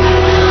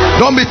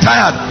 Don't be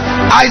tired.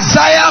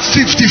 Isaiah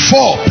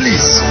 54,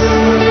 please.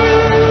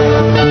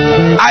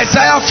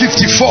 Isaiah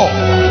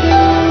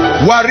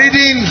 54. We are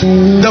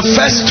reading the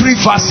first 3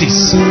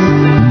 verses.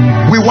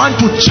 We want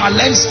to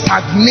challenge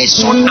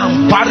stagnation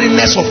and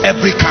barrenness of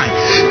every kind.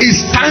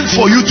 It's time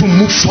for you to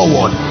move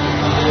forward.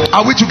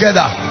 Are we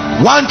together?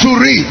 1, 2,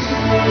 read.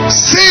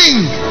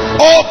 Sing,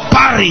 O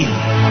barren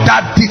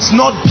that did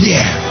not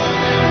bear.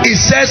 It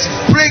says,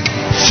 break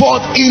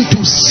forth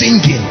into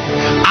singing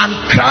and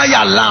cry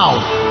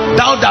aloud,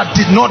 thou that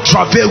did not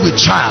travail with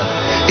child.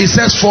 It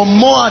says, for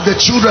more are the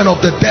children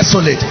of the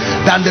desolate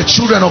than the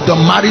children of the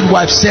married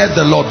wife, said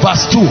the Lord.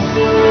 Verse 2.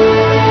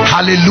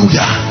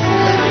 Hallelujah.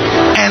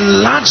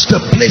 Enlarge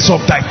the place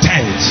of thy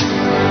tent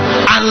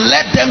and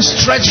let them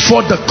stretch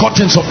forth the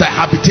curtains of thy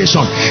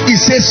habitation. It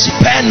says,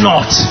 spare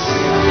not.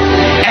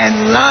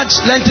 Enlarge,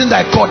 lengthen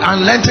thy cord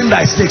and lengthen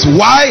thy stakes.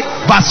 Why?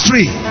 Verse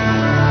 3.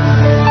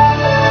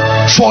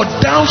 For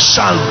thou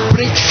shalt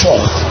break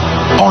forth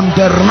on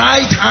the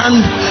right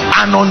hand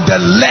and on the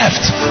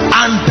left,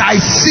 and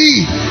thy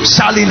seed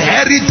shall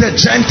inherit the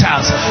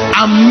Gentiles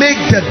and make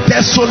the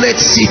desolate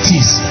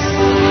cities.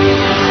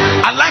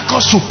 I'd like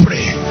us to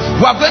pray.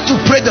 We are going to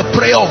pray the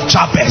prayer of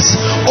Jabez.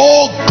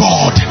 Oh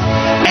God,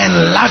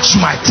 enlarge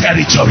my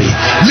territory.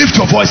 Lift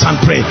your voice and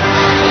pray.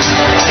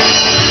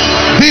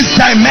 This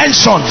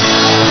dimension,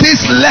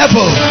 this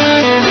level,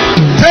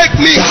 take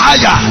me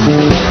higher,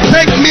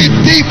 take me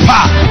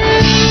deeper.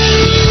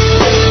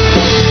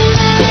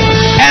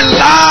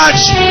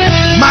 Enlarge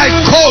my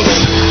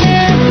coast,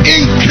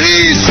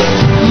 increase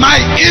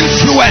my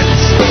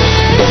influence.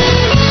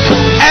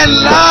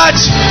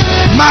 Enlarge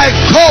my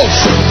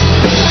coast,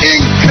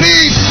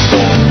 increase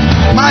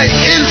my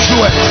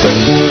influence.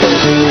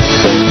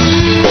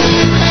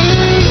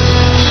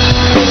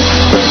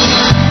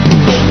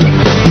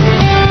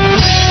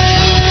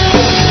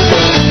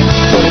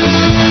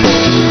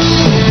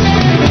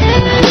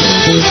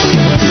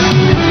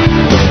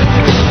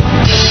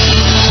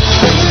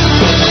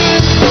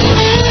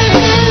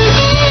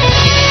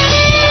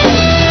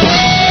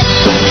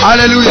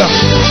 Hallelujah.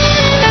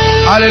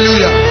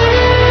 Hallelujah.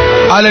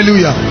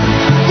 Hallelujah.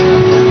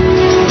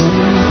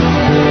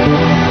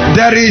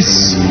 There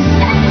is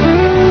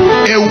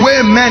a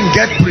way men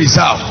get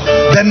preserved.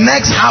 The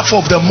next half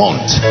of the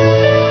month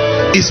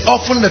is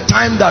often the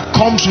time that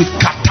comes with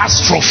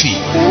catastrophe.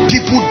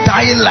 People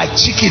dying like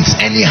chickens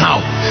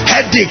anyhow.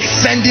 Headache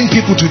sending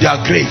people to their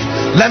grave.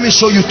 Let me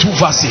show you 2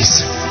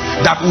 verses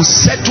that will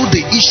settle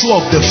the issue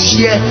of the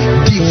fear.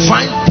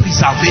 Divine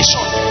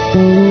preservation.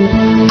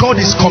 God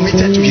is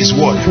committed to his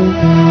word.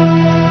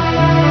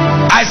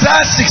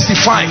 Isaiah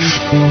 65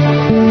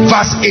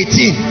 verse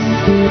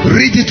 18.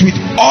 Read it with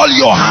all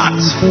your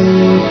heart,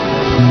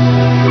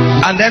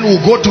 and then we'll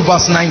go to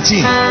verse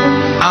 19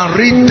 and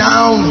read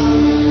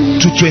down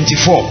to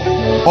 24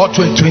 or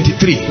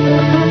 23.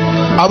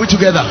 Are we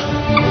together?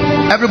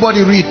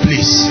 Everybody read,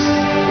 please.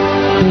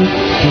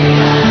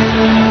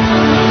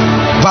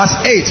 Verse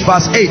 8.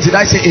 Verse 8. Did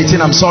I say 18?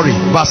 I'm sorry.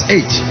 Verse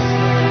 8.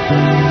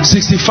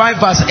 65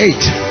 verse 8.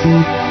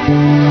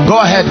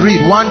 Go ahead,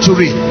 read. 1 to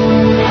read.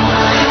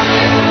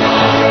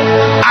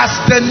 As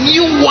the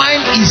new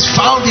wine is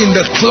found in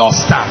the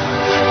cluster,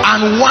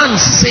 And one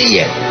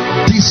saith,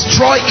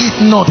 destroy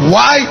it not.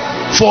 Why?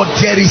 For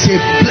there is a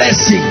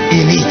blessing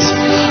in it.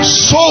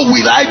 So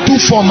will I do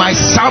for my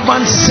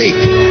servant's sake,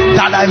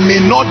 that I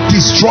may not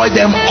destroy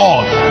them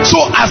all.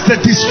 So as the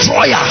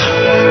destroyer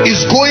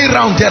is going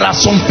around, there are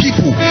some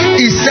people,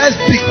 he says,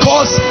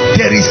 because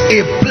there is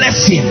a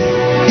blessing,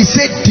 he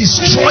said,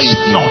 destroy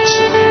it not.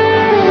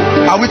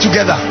 Are we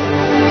together?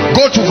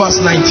 Go to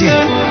verse 19.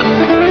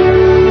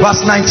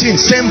 Verse 19,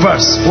 same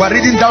verse. We're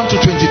reading down to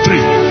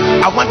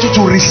 23. I want you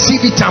to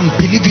receive it and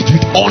believe it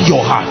with all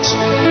your heart.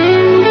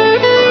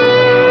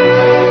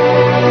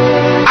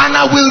 And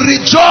I will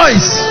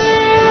rejoice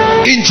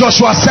in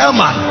Joshua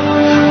Selman,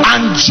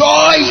 and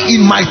joy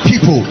in my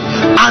people,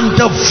 and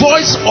the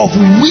voice of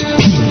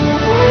weeping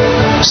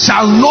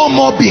shall no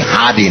more be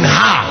heard in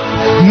her,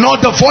 nor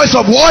the voice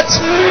of what?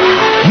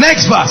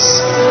 Next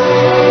verse.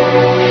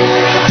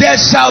 There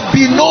shall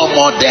be no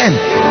more then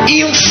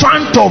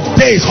infant of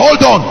days.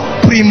 Hold on.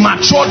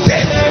 Premature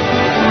death.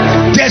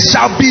 There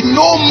shall be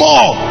no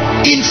more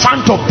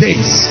infant of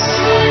days.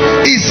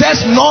 It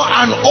says, nor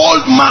an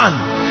old man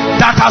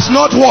that has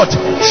not what?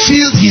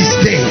 Filled his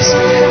days.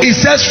 It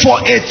says, for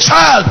a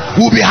child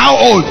will be how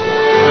old?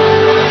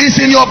 It's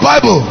in your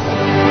Bible.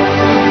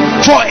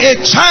 For a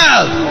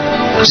child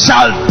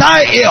shall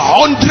die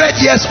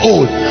 100 years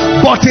old,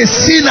 but a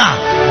sinner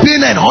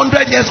being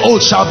 100 years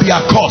old shall be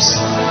accursed.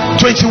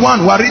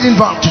 21, we're reading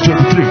back to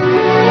 23.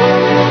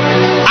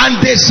 And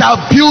they shall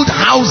build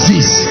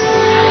houses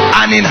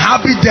and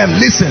inhabit them.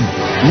 Listen,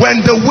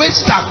 when the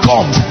waster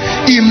comes,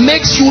 it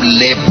makes you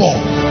labor.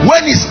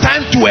 When it's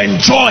time to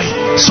enjoy,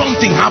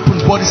 something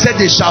happens. But he said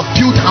they shall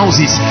build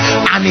houses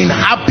and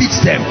inhabit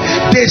them.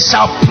 They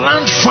shall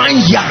plant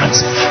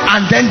vineyards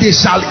and then they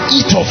shall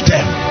eat of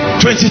them.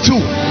 22.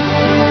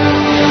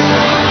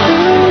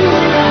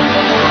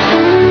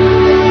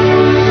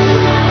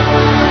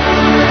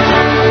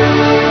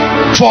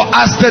 For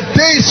as the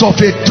days of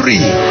a tree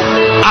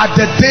are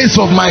the days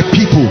of my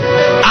people,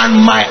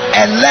 and my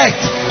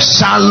elect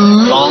shall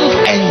long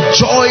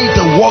enjoy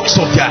the works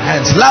of their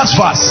hands. Last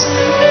verse.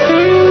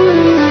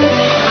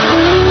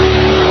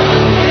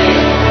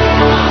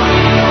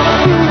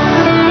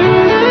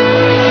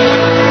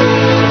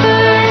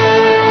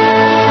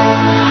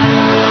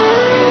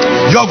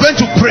 You're going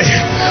to pray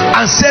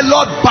and say,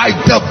 Lord, by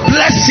the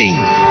blessing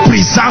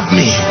preserve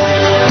me.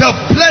 The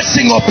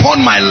blessing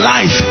upon my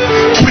life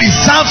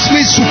preserves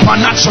me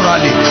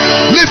supernaturally.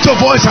 Lift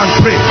your voice and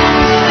pray.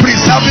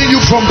 Preserving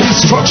you from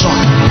destruction.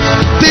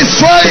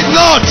 Destroy it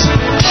not,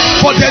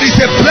 for there is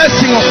a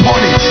blessing upon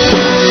it.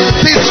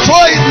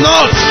 Destroy it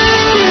not,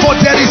 for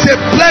there is a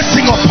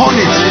blessing upon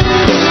it.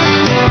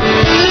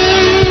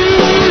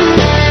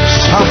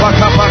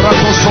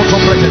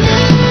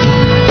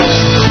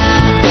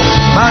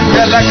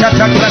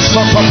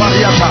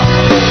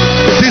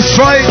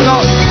 Destroy it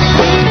not.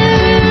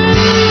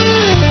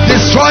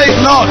 Destroy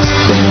it not.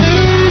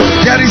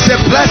 There is a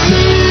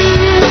blessing.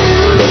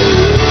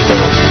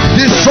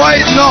 Destroy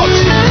it not.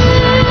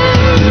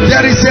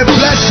 There is a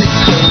blessing.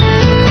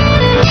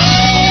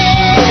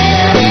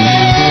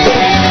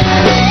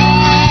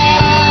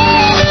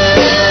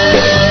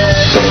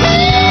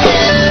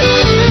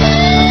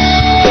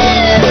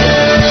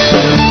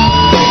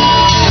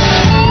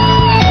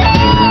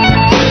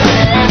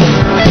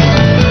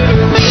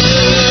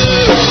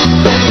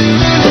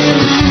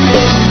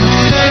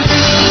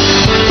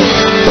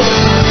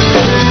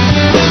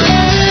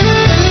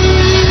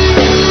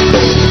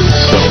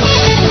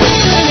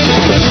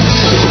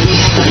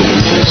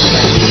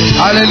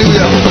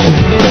 Hallelujah.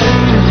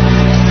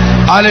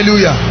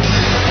 Hallelujah.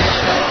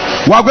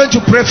 We are going to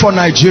pray for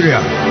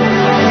Nigeria.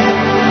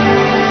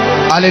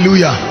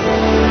 Hallelujah.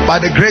 By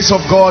the grace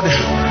of God,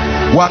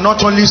 we are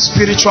not only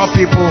spiritual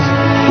people,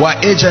 we are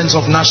agents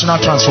of national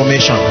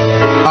transformation.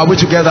 Are we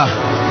together?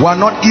 We are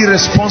not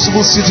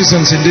irresponsible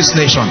citizens in this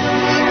nation.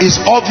 It's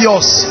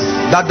obvious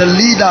that the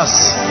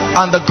leaders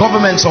and the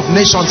governments of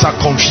nations are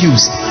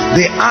confused.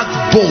 They act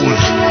bold,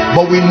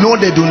 but we know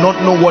they do not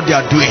know what they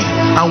are doing,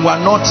 and we are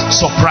not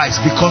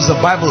surprised because the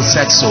Bible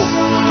said so.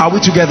 Are we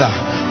together?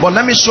 But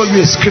let me show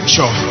you a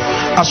scripture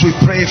as we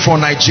pray for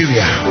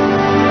Nigeria.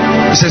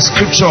 It's a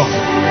scripture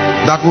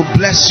that will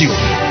bless you.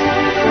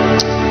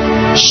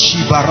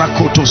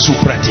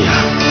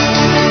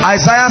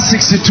 Isaiah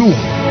 62.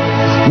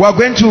 We are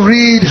going to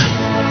read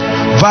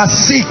verse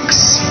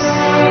 6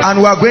 and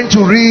we are going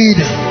to read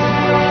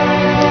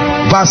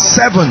verse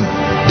 7.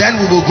 Then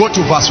we will go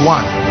to verse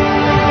 1.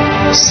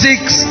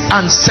 6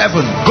 and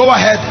 7. Go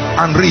ahead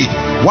and read.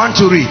 1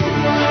 to read.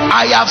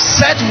 I have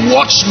set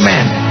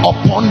watchmen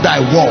upon thy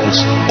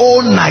walls,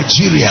 O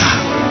Nigeria,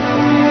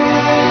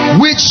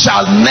 which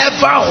shall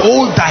never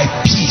hold thy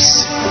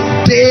peace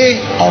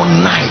day or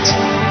night.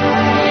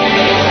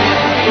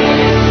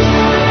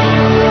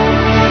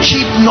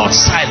 Keep not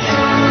silent.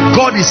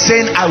 God is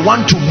saying, I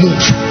want to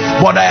move,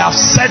 but I have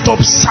set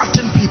up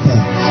certain people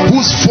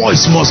whose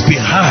voice must be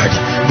heard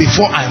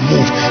before I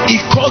move.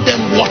 He called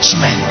them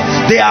watchmen.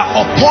 They are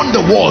upon the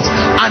walls,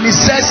 and he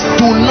says,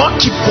 do not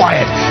keep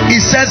quiet.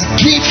 He says,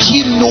 give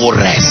him no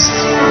rest.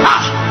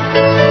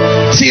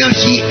 till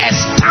he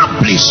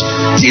establish,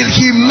 till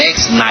he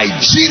makes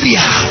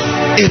Nigeria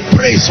a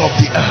praise of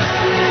the earth.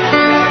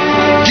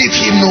 Give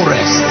him no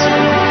rest.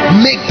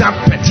 Make that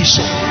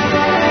petition.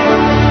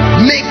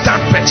 Make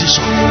that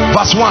petition.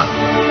 Verse 1.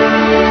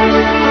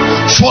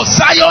 For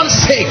Zion's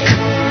sake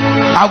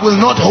I will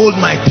not hold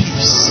my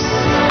peace,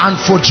 and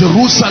for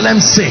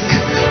Jerusalem's sake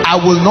I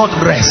will not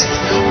rest,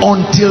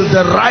 until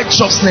the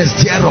righteousness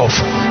thereof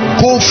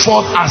go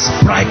forth as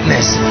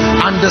brightness,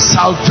 and the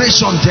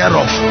salvation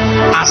thereof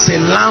as a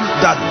lamp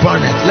that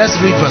burneth. Let's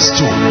read verse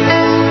 2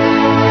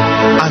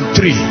 and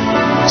 3.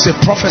 It's a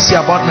prophecy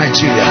about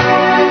Nigeria.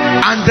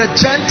 And the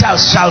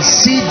Gentiles shall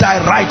see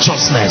thy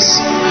righteousness,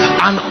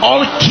 and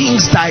all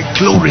kings thy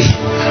glory,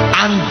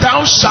 and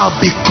thou shalt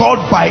be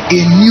called by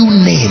a new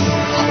name,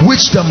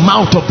 which the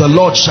mouth of the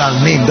Lord shall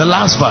name. The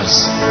last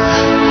verse.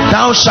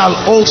 Thou shalt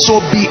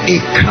also be a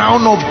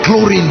crown of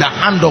glory in the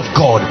hand of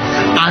God,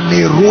 and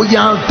a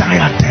royal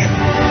diadem.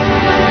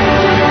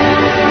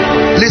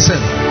 Listen,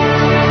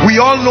 we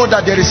all know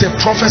that there is a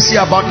prophecy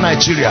about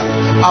Nigeria.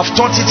 I've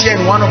taught it here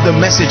in one of the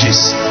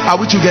messages. Are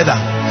we together?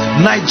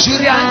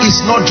 Nigeria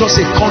is not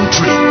just a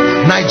country.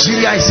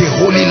 Nigeria is a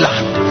holy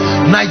land.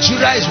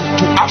 Nigeria is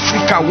to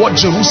Africa what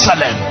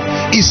Jerusalem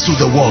is to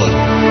the world.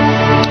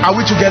 Are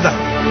we together?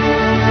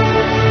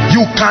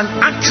 You can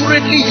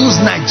accurately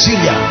use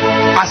Nigeria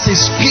as a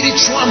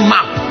spiritual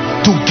map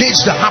to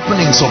gauge the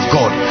happenings of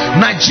God.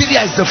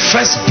 Nigeria is the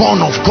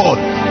firstborn of God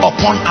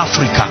upon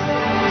Africa.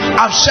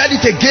 I've said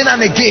it again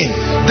and again.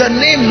 The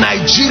name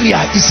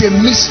Nigeria is a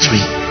mystery.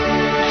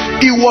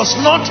 It was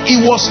not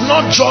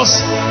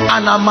just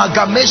an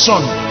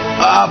amalgamation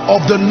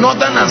of the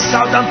northern and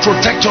southern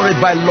protectorate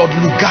by Lord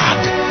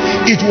Lugard.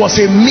 It was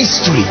a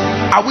mystery.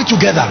 Are we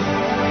together?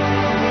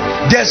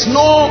 There's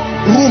no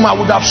room. I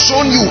would have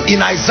shown you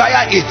in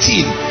Isaiah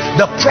 18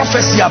 the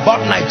prophecy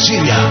about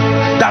Nigeria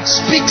that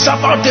speaks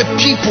about the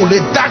people, the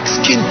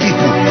dark-skinned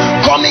people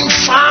coming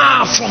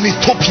far from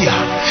Ethiopia.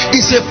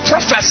 It's a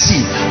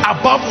prophecy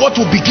about what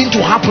will begin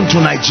to happen to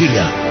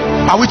Nigeria.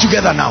 Are we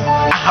together now?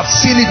 I have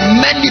seen it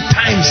many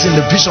times in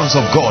the visions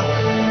of God,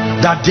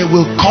 that there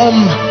will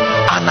come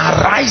an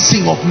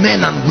arising of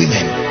men and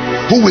women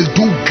who will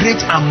do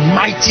great and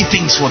mighty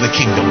things for the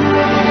kingdom.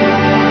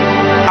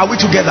 Are we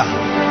together?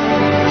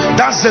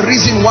 That's the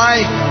reason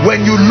why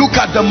when you look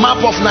at the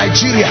map of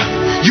Nigeria,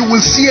 you will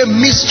see a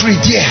mystery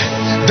there.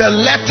 The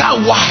letter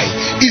Y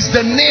is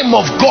the name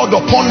of God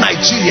upon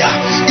Nigeria.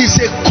 It's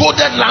a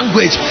coded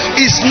language.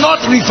 It's not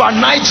River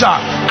Niger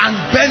and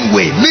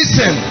Benue.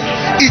 Listen,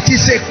 it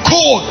is a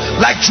code,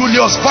 like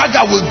Julius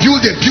Berger will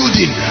build a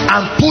building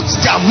and put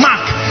their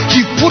mark.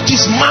 He put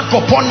his mark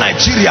upon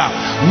Nigeria.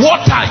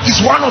 Water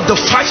is one of the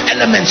 5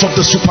 elements of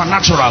the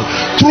supernatural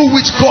through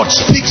which God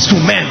speaks to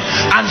men,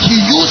 and he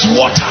used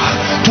water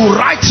to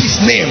write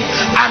his name,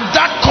 and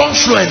that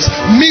confluence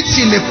meets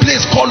in a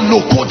place called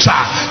Lokoja.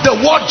 The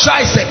word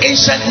Jah is the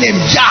ancient name.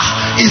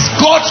 Yah is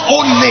God's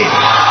own name.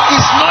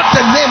 It's not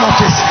the name of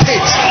a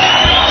state.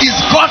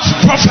 It's God's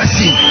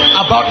prophecy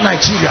about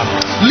Nigeria.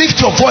 Lift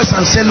your voice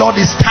and say, Lord,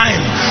 it's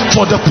time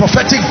for the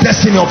prophetic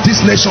destiny of this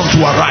nation to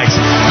arise.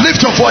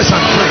 Lift your voice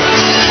and pray.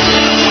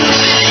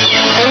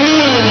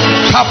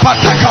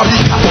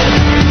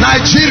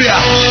 Nigeria,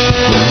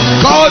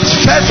 God's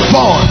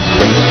firstborn.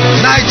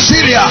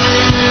 Nigeria,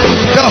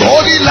 the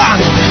holy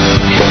land,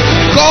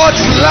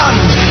 God's land.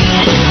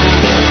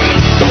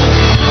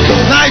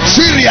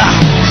 Nigeria,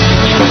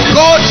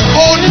 God's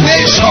own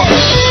nation.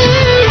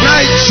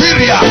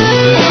 Nigeria,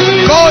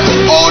 God's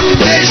own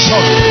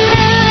nation.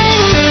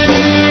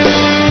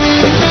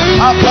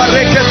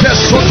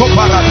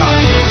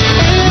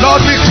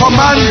 Lord, we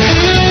command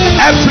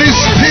every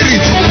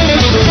spirit,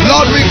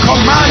 Lord, we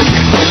command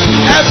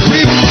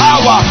every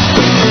power.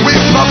 We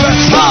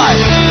prophesy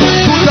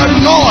to the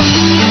north,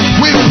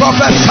 we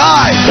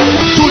prophesy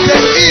to the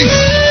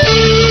east.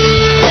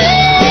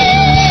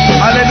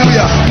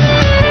 Hallelujah.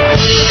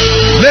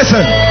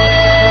 Listen,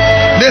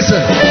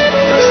 listen.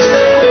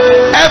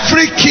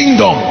 Every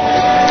kingdom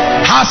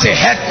has a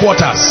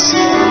headquarters.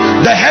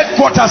 The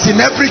headquarters in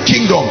every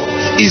kingdom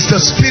is the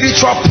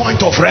spiritual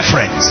point of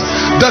reference.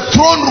 The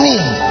throne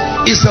room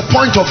is the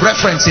point of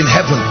reference in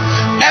heaven.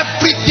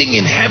 Everything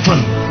in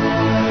heaven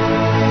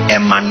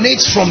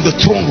emanates from the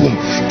throne room.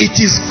 It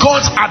is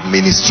God's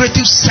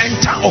administrative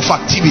center of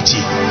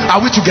activity.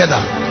 Are we together?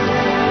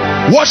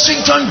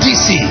 Washington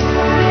DC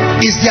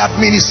is the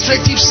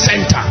administrative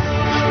center.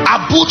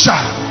 Abuja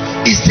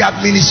is the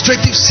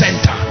administrative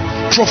center.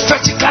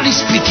 Prophetically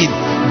speaking,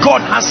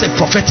 God has a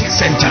prophetic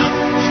center.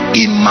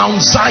 In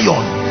Mount Zion,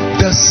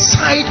 the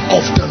side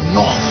of the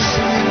north,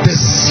 the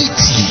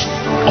city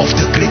of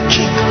the great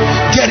king.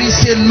 There is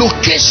a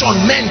location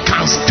men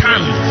can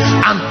stand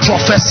and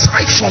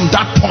prophesy from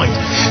that point.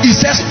 It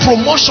says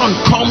promotion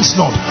comes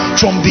not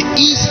from the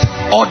east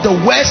or the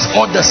west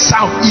or the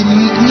south. He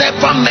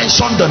never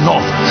mentioned the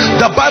north.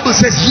 The Bible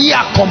says ye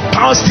are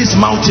compassed this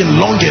mountain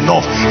long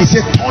enough. He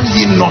said turn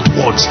ye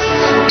northwards.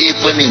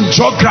 Even in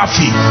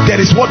geography there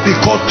is what we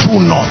call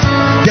true north.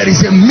 There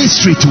is a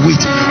mystery to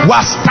it. We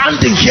are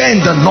standing here in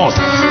the north.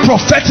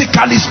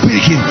 Prophetically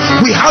speaking,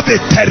 we have a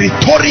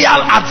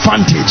territorial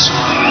advantage.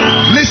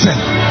 Listen,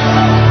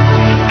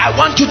 I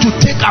want you to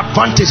take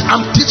advantage.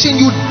 I'm teaching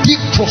you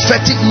deep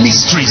prophetic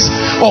mysteries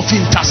of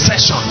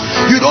intercession.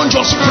 You don't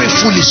just pray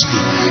foolishly.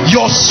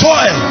 Your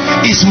soil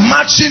is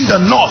matching the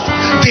north.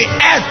 The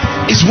earth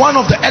is one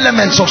of the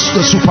elements of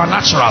the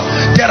supernatural.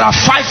 There are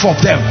 5 of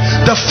them.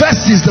 The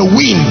first is the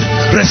wind,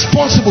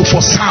 responsible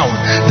for sound.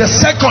 The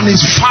second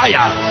is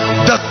fire.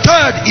 The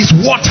third is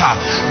water.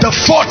 The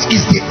fourth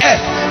is the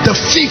earth. The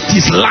fifth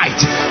is light.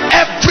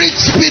 Every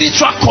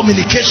spiritual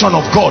communication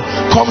of God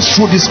comes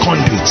through these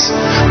conduits,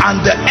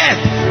 and the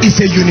earth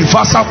is a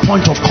universal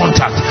point of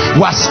contact.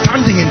 We are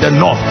standing in the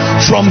north.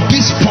 From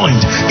this point,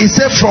 it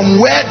said, from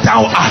where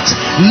thou art,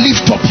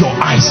 lift up your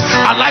eyes.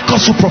 I'd like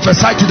us to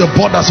prophesy to the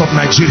borders of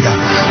Nigeria.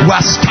 We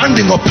are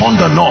standing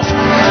upon the north,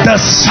 the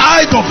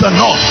side of the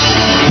north,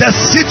 the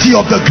city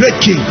of the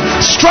great king.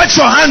 Stretch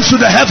your hands to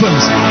the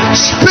heavens.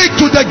 Speak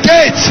to the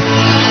gates.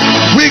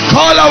 We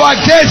call our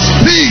gates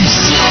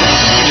peace.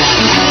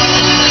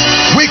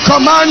 We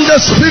command the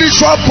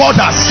spiritual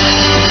borders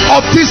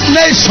of this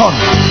nation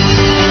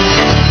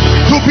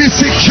to be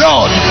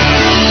secured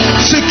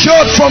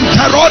from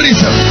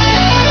terrorism.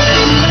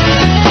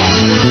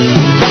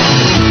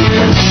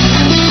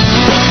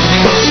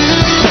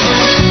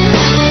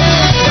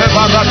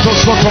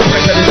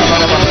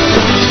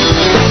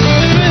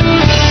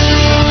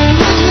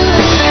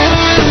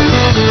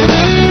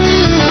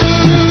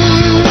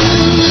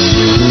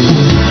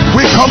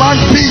 We command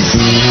peace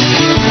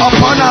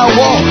upon our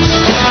walls,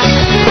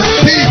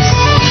 peace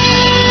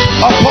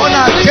upon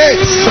our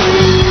gates.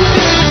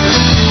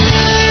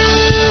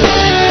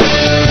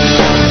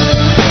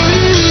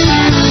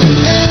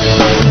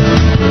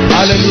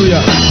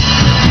 Hallelujah.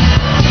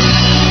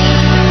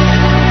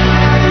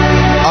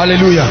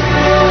 Hallelujah.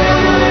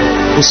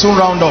 We'll soon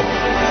round up.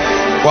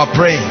 We're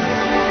praying.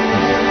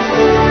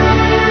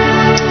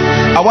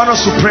 I want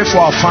us to pray for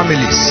our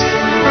families.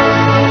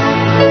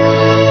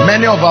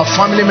 Many of our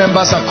family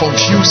members are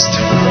confused.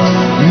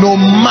 No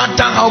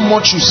matter how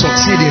much you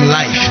succeed in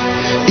life,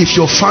 if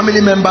your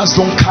family members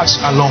don't catch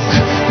along,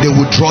 they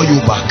will draw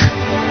you back.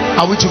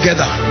 Are we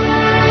together?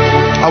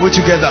 Are we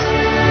together?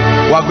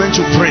 We are going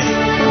to pray.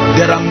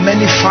 There are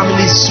many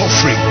families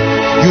suffering.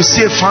 You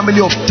see a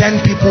family of 10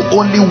 people,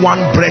 only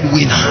one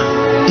breadwinner.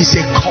 It's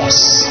a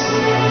curse.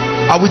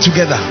 Are we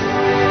together?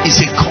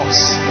 It's a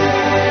curse.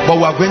 But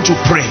we are going to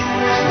pray.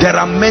 There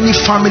are many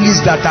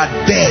families that are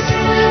dead.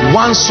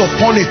 Once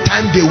upon a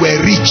time they were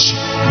rich.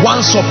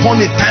 Once upon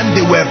a time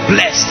they were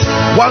blessed.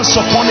 Once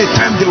upon a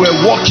time they were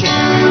walking.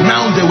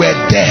 Now they were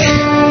dead.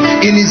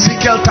 In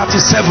Ezekiel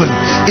 37,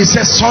 it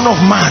says, Son of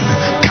man,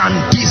 can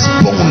these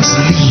bones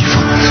live?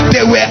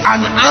 They were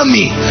an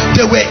army.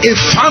 They were a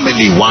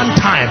family one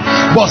time,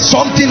 but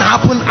something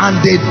happened and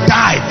they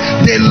died.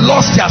 They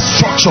lost their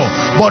structure.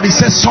 But it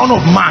says, Son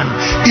of man,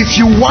 if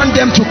you want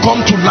them to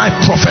come to life,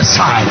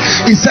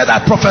 prophesy. He said,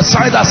 I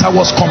prophesied as I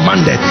was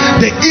commanded.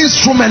 The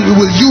instrument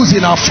we will use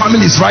in our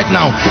families right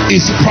now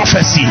is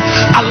prophecy.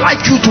 I'd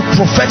like you to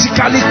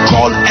prophetically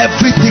call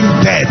everything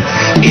dead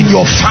in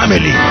your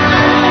family.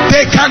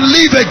 They can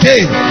live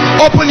again.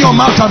 Open your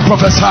mouth and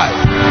prophesy.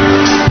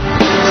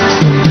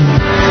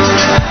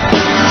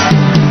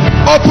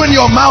 Open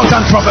your mouth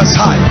and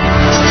prophesy.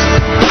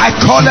 I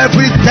call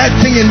every dead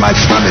thing in my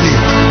family,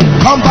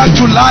 come back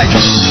to life.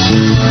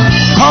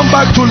 Come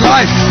back to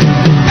life.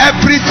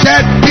 Every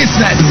dead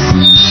business,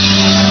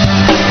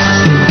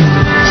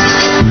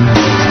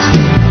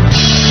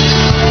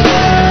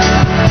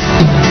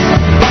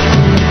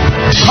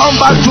 come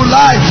back to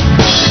life.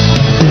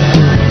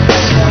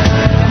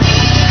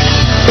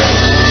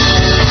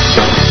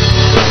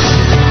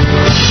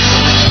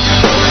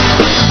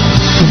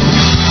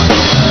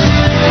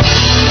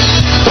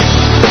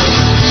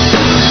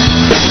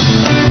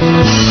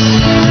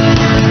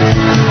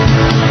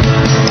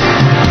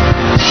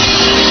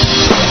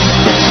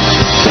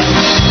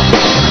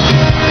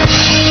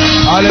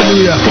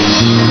 Hallelujah.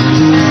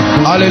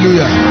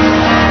 Hallelujah.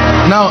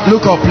 Now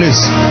look up,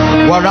 please.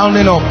 We're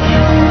rounding up.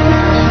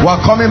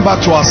 We're coming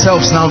back to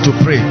ourselves now to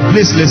pray.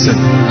 Please listen.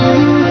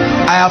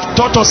 I have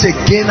taught us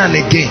again and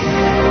again.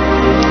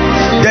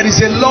 There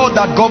is a law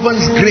that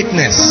governs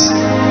greatness.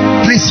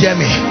 Please hear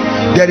me.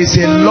 There is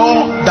a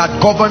law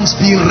that governs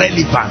being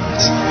relevant.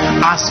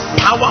 As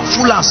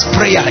powerful as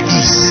prayer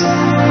is,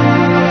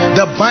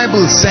 the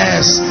Bible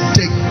says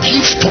the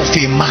gift of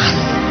a man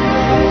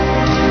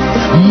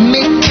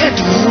maketh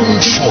room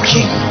for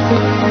him.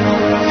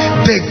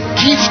 The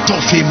gift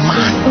of a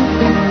man.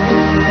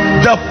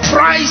 The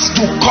price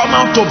to come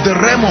out of the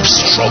realm of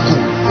struggle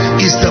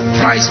is the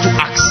price to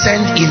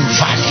ascend in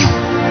value.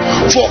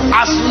 For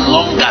as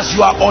long as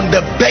you are on the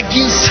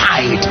begging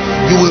side,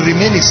 you will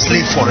remain a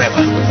slave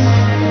forever.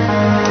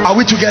 Are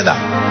we together?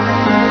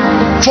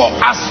 For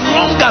as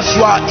long as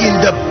you are in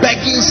the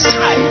begging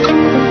side,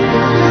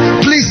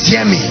 please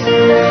hear me.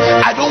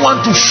 I don't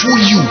want to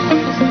fool you.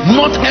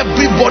 Not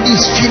everybody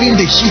is feeling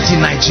the heat in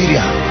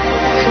Nigeria.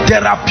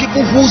 There are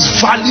people whose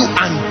value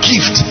and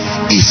gift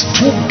is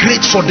too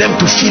great for them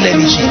to feel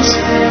any heat.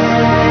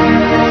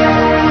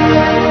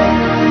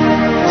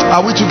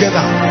 Are we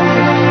together?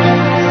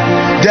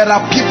 There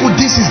are people,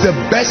 this is the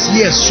best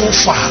year so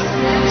far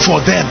for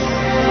them.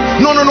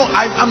 No,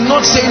 I'm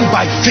not saying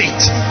by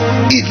faith.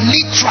 It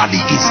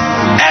literally is.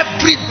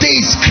 Every day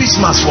is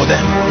Christmas for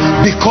them,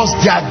 because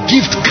their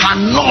gift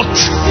cannot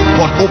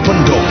but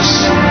open doors.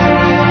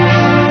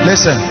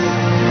 Listen,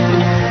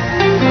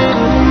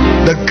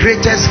 the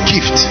greatest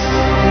gift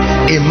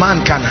a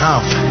man can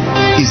have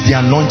is the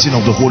anointing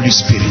of the Holy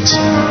Spirit.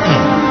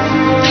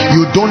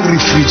 You don't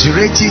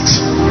refrigerate it.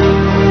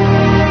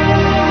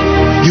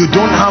 You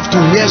don't have to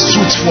wear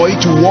suits for it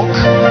to work.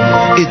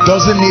 It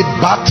doesn't need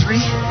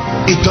battery.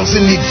 It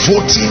doesn't need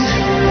voting.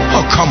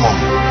 Oh, come on.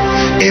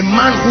 A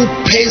man who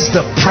pays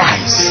the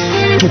price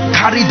to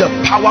carry the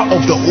power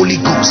of the Holy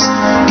Ghost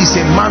is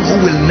a man who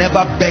will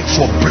never beg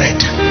for bread.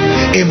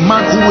 A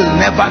man who will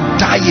never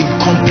die in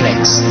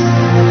complex.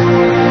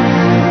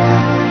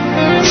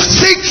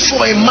 Seek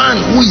for a man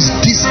who is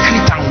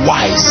discreet and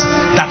wise,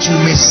 that you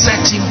may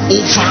set him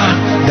over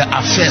the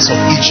affairs of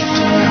Egypt.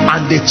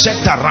 And they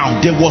checked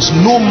around. There was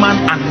no man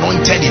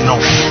anointed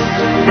enough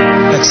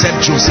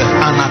except Joseph,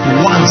 and at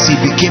once he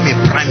became a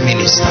prime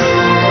minister.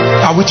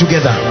 Are we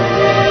together?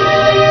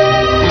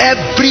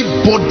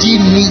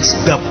 Everybody needs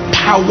the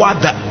power,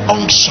 the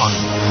unction,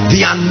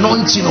 the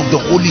anointing of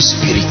the Holy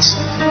Spirit.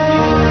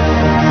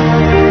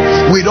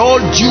 With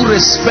all due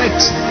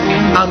respect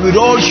and with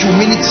all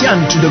humility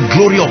and to the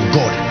glory of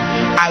God,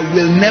 I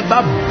will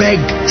never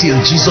beg till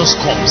Jesus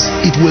comes.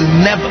 It will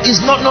never. It's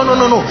not. No.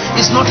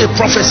 It's not a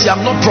prophecy.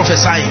 I'm not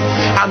prophesying.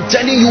 I'm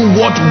telling you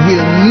what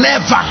will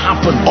never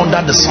happen under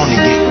the sun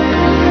again.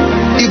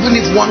 Even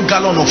if 1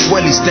 gallon of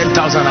fuel is 10,000,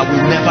 I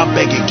will never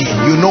beg again.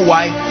 You know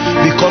why?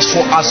 Because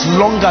for as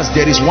long as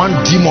there is one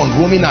demon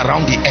roaming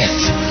around the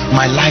earth,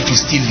 my life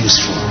is still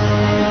useful.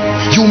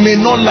 You may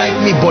not like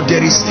me, but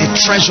there is a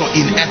treasure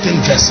in earthen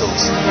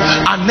vessels,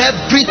 and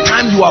every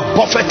time you are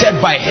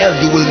buffeted by hell,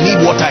 you will need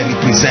what I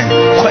represent.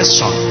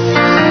 Question: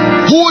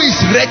 who is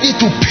ready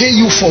to pay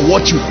you for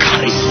what you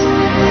carry?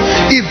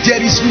 If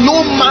there is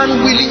no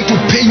man willing to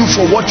pay you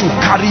for what you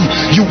carry,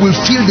 you will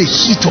feel the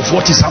heat of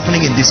what is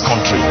happening in this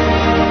country.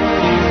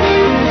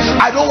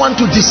 I don't want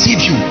to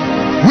deceive you.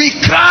 We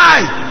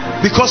cry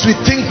because we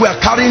think we are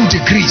carrying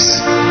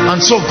degrees, and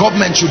so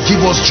government should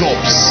give us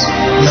jobs.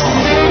 No,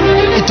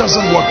 it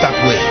doesn't work that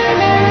way.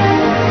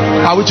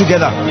 Are we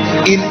together?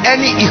 In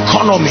any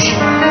economy,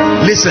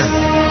 listen,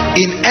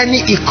 in any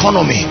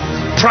economy,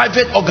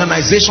 private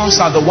organizations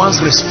are the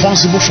ones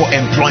responsible for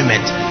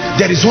employment.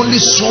 There is only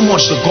so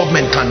much the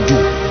government can do,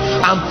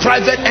 and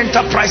private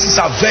enterprises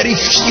are very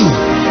few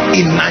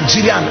in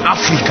Nigeria and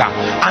Africa,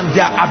 and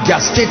they are at their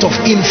state of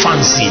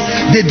infancy.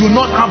 They do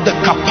not have the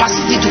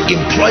capacity to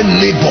employ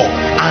labor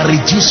and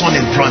reduce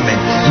unemployment.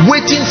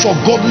 Waiting for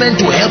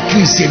government to help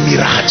you is a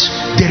mirage.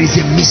 There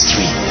is a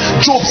mystery.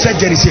 Job said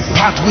there is a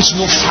path which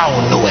no fowl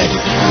knoweth.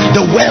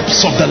 The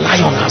webs of the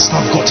lion has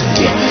not gotten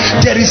there.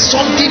 There is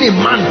something a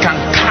man can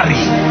carry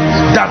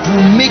that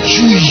will make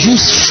you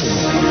useful.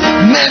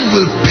 Men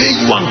will pay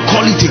you and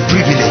call it a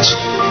privilege.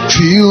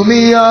 Fill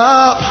me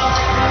up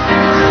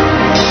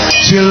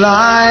till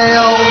I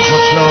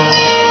overflow.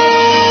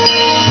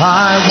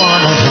 I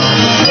wanna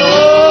go.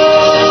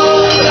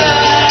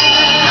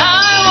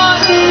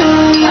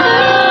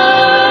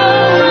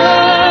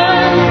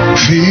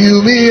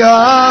 Fill me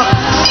up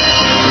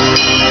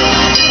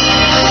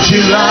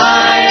till I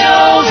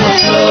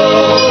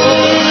overflow.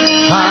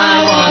 I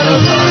wanna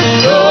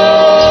run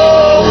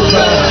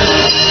over.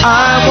 I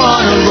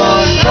wanna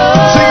run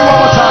over. Sing it one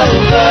more time.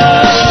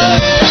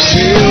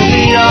 Fill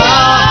me up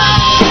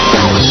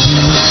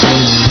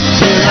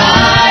till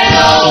I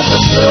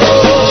overflow.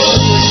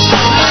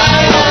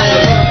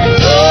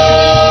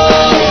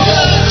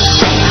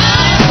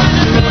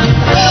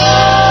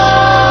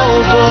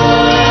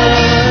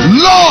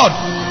 Lord,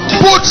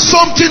 put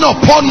something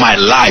upon my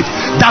life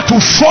that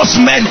will force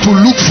men to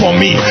look for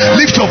me.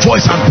 Lift your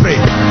voice and pray.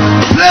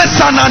 Place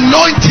an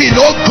anointing,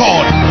 oh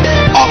God,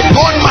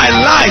 upon my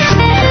life.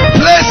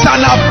 Place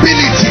an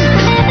ability.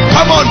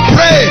 Come on,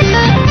 pray.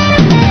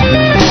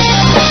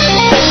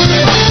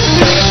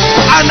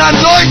 An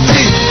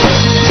anointing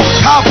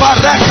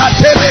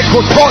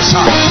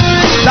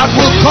that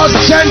will cause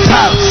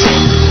Gentiles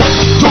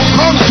to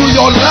come to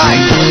your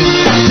light,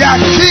 their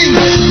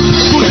kings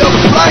to the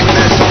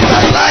brightness of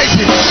thy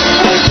rising.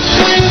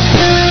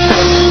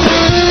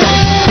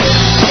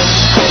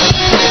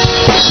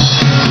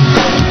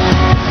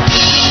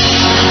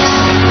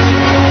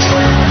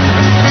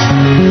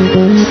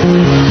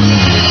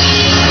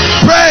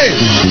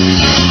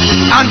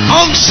 an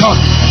unction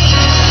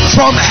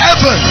from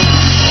heaven,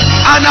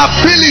 an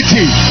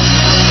ability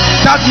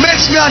that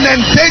makes me an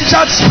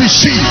endangered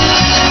species,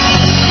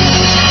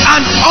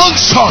 an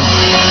unction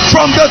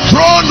from the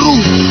throne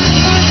room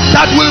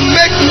that will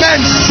make men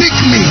seek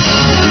me.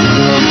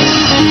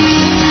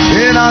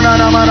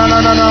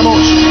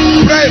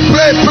 Pray,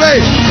 pray, pray,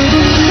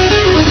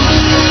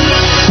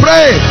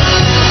 pray.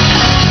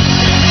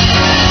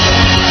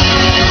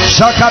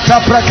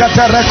 Shakata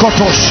prakata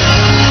rekotos.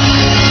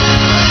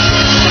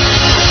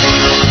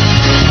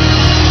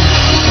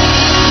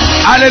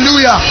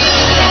 Hallelujah.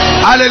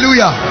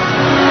 Hallelujah.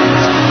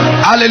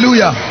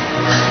 Hallelujah.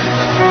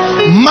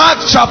 Mark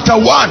chapter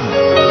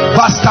 1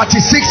 verse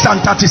 36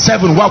 and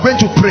 37. We are going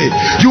to pray.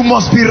 You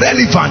must be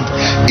relevant.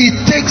 It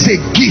takes a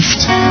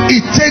gift.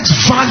 It takes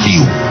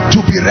value to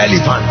be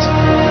relevant.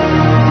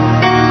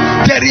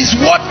 There is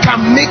what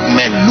can make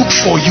men look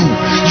for you.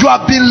 You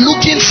have been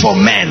looking for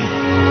men.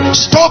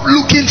 Stop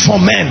looking for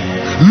men.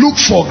 Look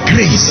for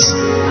grace.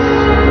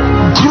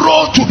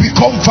 Grow to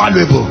become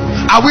valuable.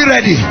 Are we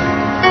ready?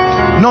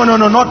 No,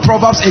 not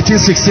Proverbs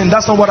 18:16.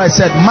 That's not what I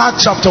said. Mark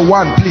chapter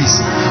 1, please.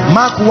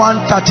 Mark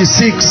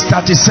 1:36,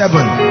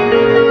 37.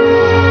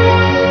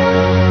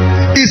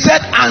 He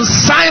said, and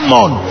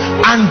Simon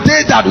and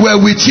they that were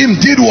with him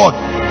did what?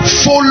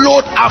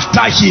 Followed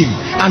after him.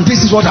 And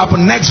this is what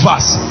happened. Next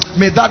verse.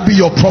 May that be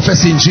your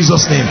prophecy in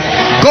Jesus' name.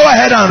 Go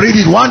ahead and read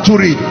it. Want to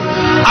read?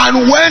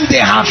 And when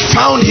they had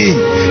found him,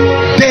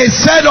 they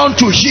said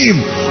unto him,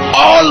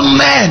 all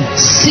men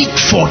seek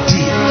for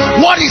thee.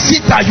 What is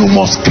it that you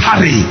must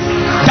carry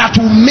that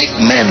will make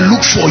men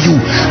look for you?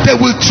 They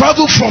will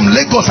travel from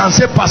Lagos and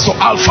say, Pastor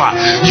Alpha,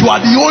 you are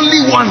the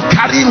only one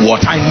carrying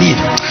what I need.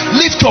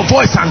 Lift your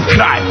voice and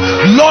cry,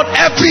 Lord,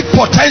 every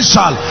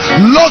potential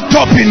locked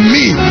up in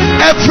me,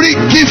 every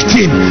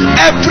gifting,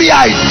 every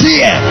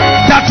idea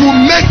that will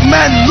make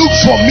men look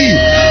for me,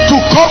 to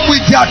come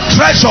with their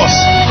treasures,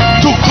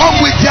 to come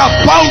with their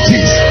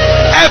bounties,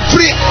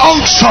 every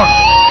unction,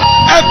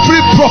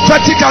 every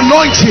prophetic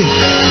anointing,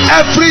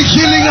 every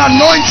healing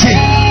anointing,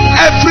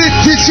 every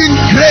teaching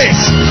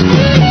grace,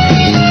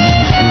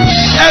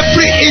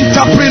 every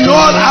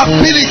entrepreneurial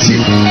ability,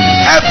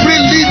 every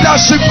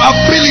leadership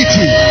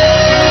ability,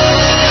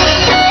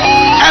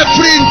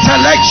 every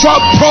intellectual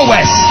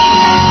prowess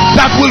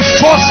that will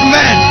force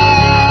men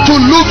to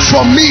look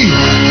for me.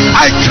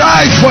 I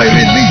cry for a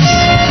release.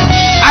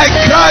 I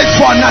cry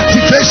for an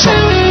activation.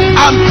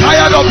 I'm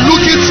tired of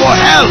looking for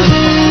help.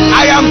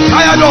 I am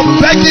tired of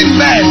begging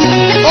men.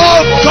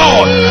 Oh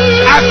God,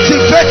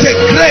 activate a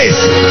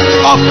grace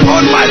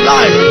upon my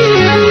life.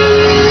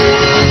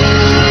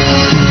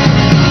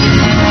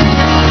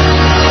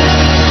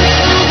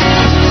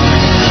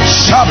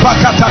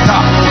 Shabakatata.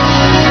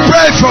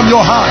 Pray from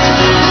your heart.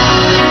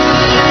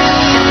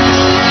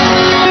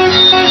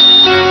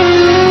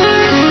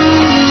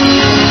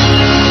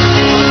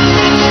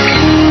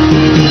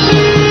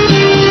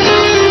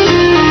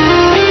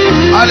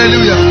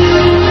 Hallelujah.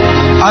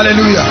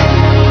 Hallelujah.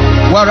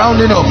 We're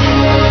rounding up.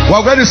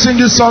 We're going to sing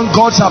this song,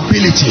 God's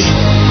Ability.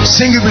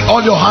 Sing it with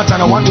all your heart,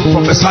 and I want to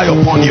prophesy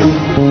upon you.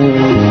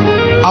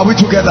 Are we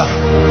together?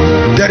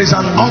 There is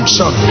an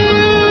unction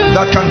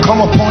that can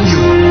come upon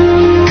you,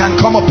 can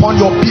come upon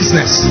your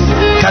business,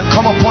 can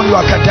come upon your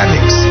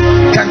academics,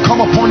 can come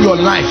upon your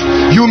life.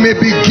 You may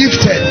be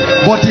gifted,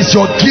 but is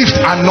your gift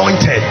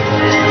anointed?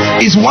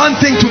 It's one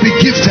thing to be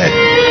gifted,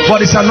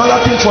 but it's another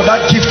thing for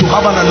that gift to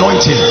have an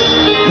anointing.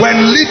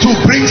 When little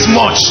brings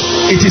much,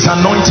 it is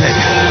anointed.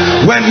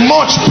 When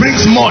much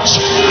brings much,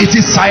 it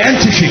is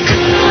scientific.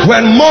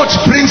 When much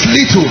brings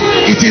little,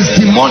 it is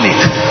demonic.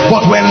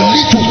 But when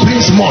little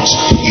brings much,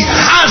 it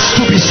has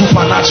to be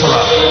supernatural.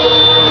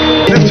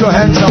 Lift your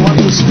hands. I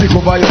want to speak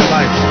over your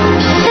life.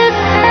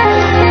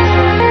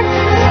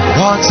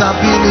 God's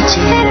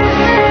ability.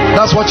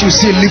 That's what you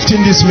see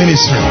lifting this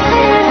ministry.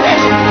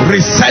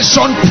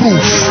 Recession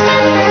proof,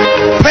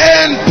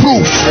 pain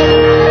proof,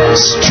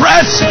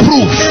 stress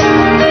proof,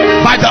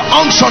 by the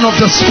unction of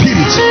the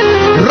Spirit,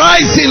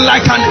 rising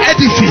like an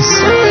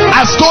edifice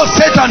as though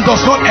Satan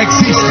does not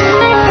exist.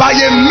 By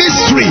a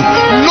mystery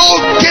no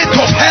gate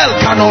of hell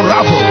can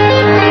unravel.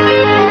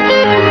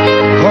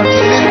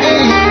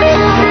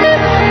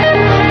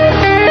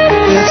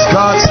 It's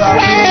God's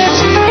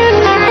ability.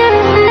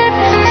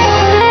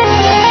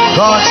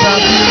 God's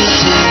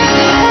ability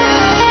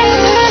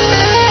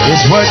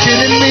is working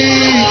in me.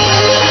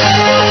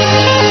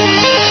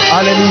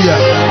 Hallelujah.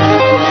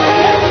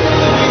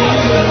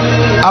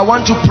 I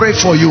want to pray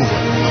for you,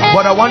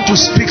 but I want to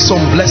speak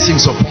some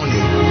blessings upon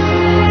you.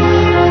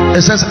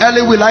 It says,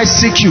 early will I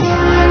seek you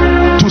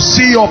to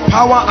see your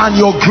power and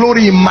your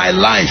glory in my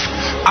life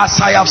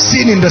as I have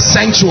seen in the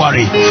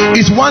sanctuary.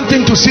 It's one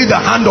thing to see the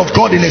hand of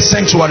God in a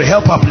sanctuary.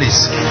 Help her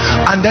please.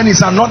 And then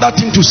it's another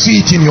thing to see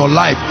it in your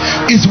life.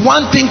 It's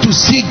one thing to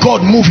see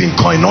God move in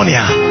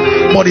koinonia,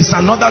 but it's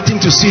another thing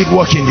to see it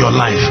work in your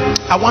life.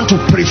 I want to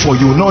pray for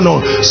you. No,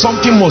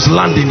 something must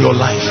land in your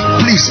life.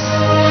 Please,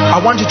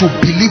 I want you to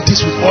believe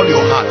this with all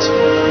your heart.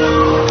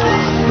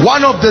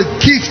 One of the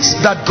gifts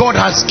that God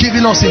has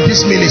given us in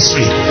this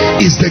ministry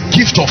is the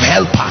gift of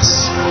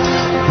helpers.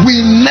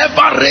 We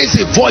never raise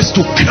a voice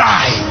to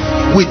cry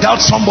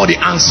without somebody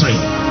answering.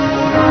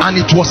 And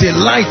it was a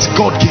light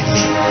God gave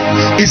me.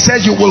 He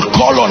said, you will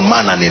call on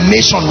man and a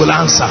nation will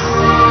answer.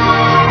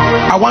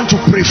 I want to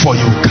pray for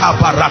you.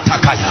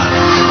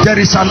 There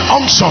is an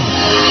unction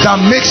that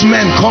makes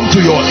men come to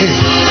your aid.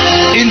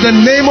 In the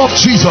name of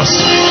Jesus,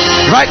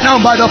 right now,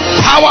 by the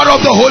power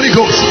of the Holy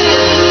Ghost,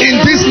 in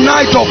this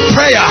night of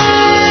prayer,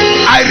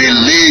 I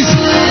release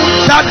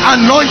that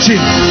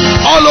anointing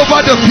all over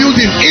the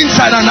building,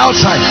 inside and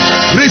outside.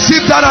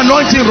 Receive that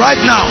anointing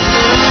right now.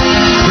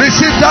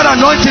 Receive that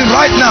anointing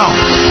right now.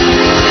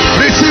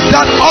 Receive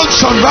that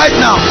unction right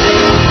now.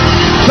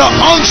 The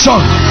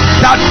unction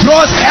that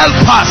draws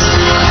helpers.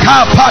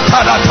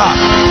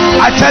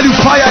 I tell you,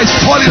 fire is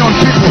falling on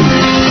people.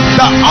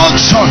 The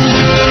unction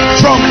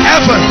from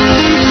heaven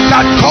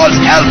that calls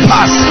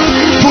helpers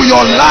to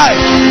your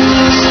life.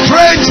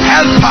 Strange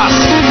helpers.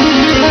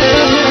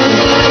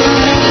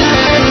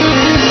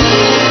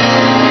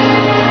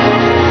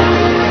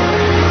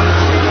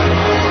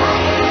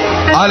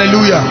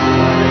 Hallelujah.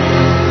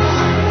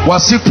 We're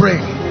still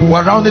praying.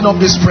 We're rounding up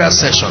this prayer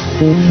session.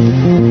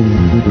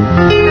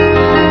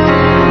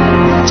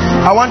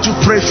 I want to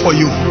pray for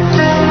you,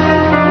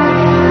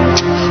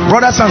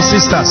 brothers and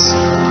sisters.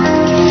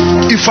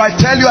 If I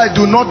tell you I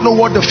do not know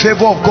what the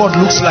favor of God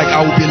looks like,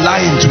 I will be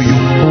lying to you.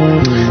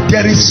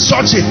 There is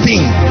such a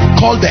thing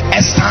called the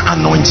Esther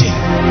anointing.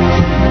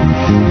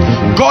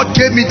 God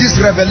gave me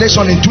this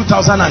revelation in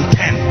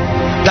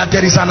 2010. That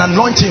there is an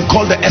anointing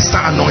called the Esther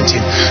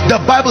anointing.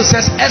 The Bible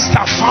says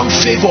Esther found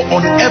favor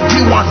on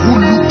everyone who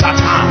looked at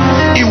her.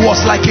 It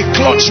was like a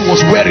cloth she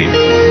was wearing.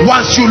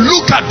 Once you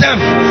look at them,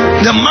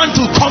 the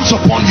mantle comes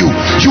upon you.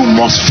 You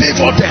must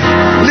favor them.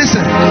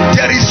 Listen,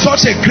 there is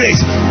such a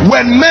grace.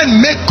 When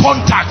men make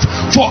contact,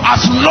 for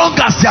as long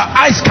as their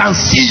eyes can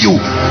see you,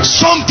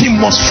 something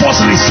must force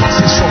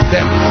resources from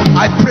them.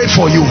 I pray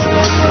for you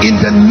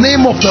in the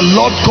name of the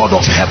Lord God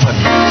of heaven,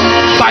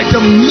 by the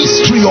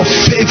mystery of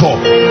favor.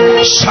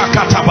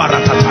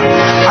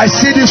 I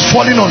see this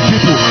falling on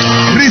people.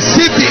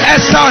 Receive the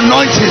Esther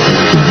anointing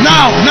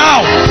now.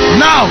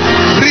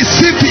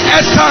 Receive the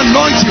Esther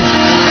anointing.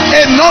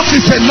 Enough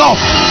is enough.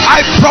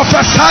 I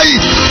prophesy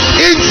it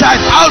inside,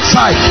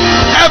 outside,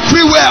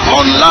 everywhere,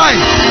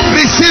 online.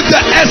 Receive the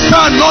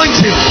Esther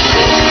anointing.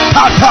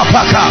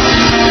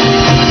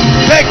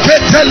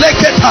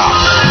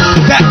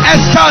 The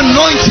Esther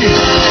anointing.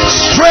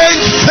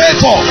 Strange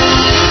favor,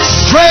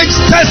 strange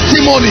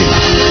testimony,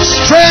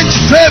 strange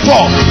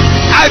favor.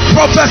 I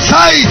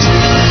prophesy it.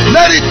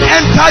 Let it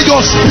enter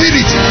your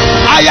spirit.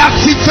 I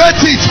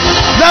activate it.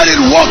 Let it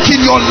work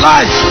in your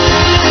life.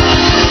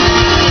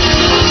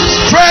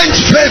 Strange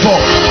favor,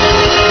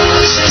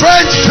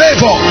 strange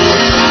favor,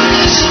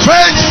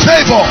 strange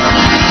favor,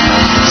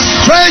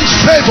 strange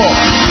favor.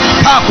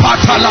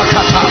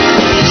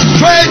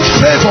 Strange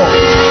favor.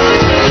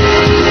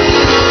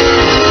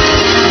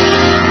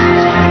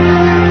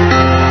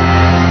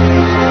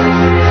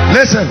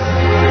 Listen,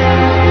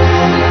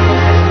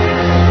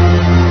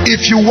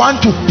 if you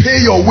want to pay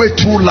your way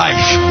through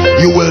life,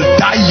 you will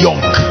die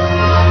young.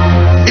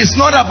 It's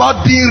not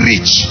about being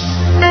rich,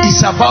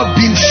 it's about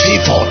being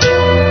favored.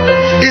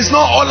 It's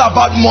not all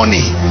about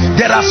money.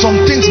 There are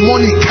some things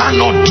money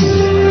cannot do.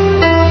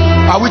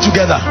 Are we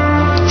together?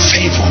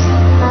 Favor.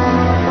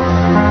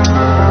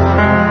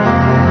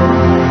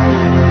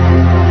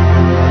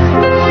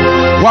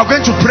 We are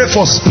going to pray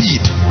for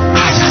speed.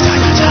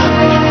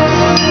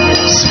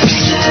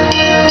 Speed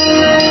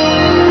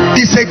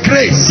is a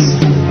grace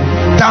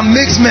that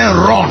makes men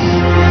run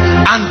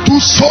and do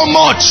so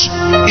much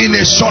in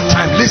a short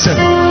time. Listen,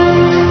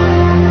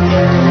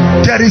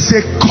 there is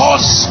a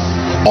cause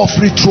of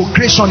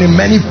retrogression in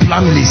many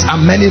families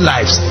and many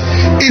lives.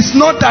 It's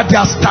not that they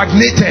are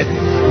stagnated,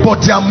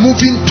 but they are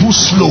moving too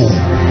slow.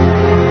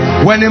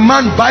 When a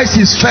man buys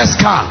his first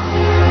car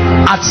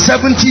at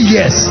 70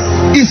 years,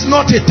 it's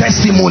not a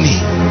testimony.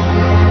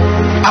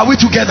 Are we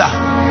together?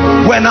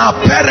 When our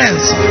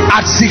parents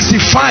at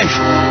 65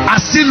 are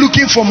still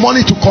looking for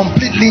money to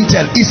complete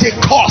lintel, it's a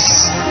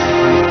curse.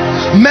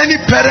 Many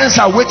parents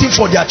are waiting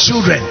for their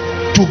children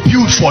to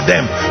build for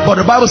them, but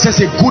the Bible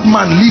says a good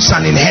man leaves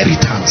an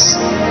inheritance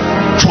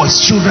for his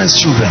children's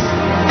children.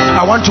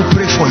 I want to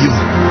pray for you.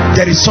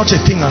 There is such a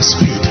thing as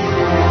speed.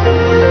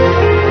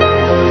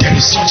 There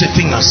is such a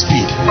thing as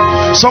speed.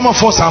 Some of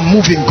us are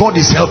moving, God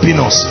is helping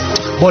us,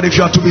 but if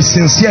you are to be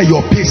sincere,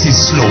 your pace is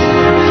slow.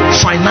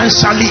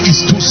 Financially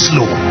is too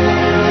slow.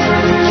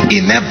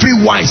 In every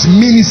wise,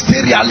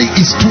 ministerially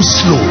is too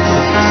slow.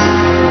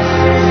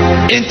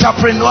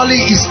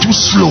 Entrepreneurially is too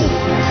slow.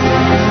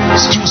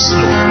 It's too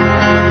slow.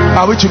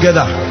 Are we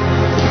together?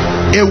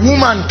 A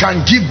woman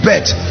can give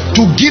birth.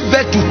 To give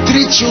birth to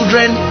 3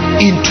 children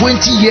in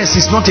 20 years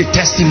is not a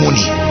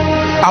testimony.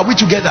 Are we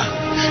together?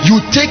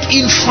 You take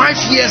in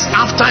 5 years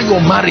after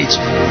your marriage,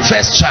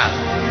 first child.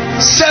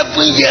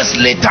 7 years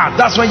later,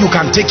 that's when you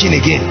can take in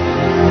again.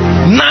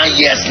 9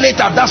 years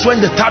later, that's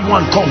when the third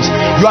one comes.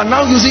 You are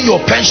now using your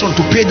pension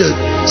to pay the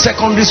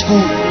secondary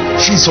school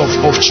fees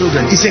of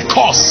children. It's a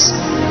curse.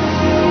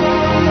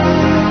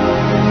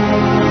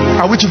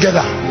 Are we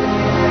together?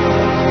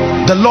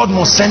 The Lord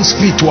must send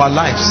speed to our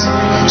lives.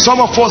 Some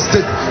of us,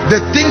 the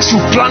things you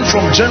plan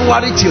from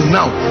January till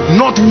now,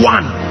 not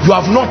one, you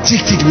have not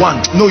ticked it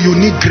one. No, you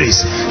need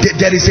grace.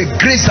 There is a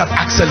grace that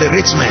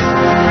accelerates men.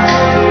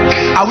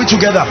 Are we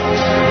together?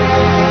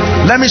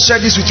 Let me share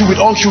this with you with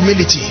all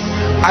humility.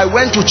 I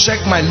went to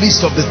check my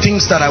list of the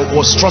things that I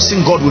was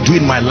trusting God would do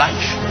in my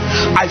life.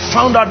 I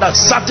found out that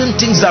certain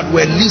things that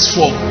were leased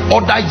for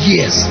other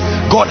years,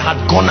 God had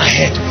gone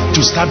ahead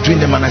to start doing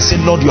them. And I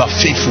said, Lord, you are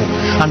faithful.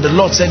 And the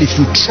Lord said, if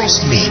you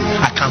trust me,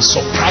 I can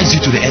surprise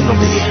you to the end of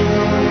the year.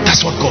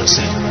 That's what God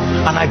said.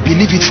 And I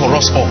believe it for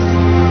us all.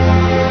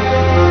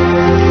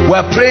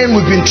 We're praying,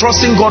 we've been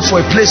trusting God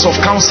for a place of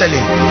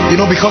counseling, you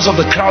know, because of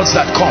the crowds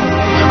that come.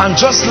 And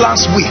just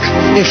last week,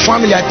 a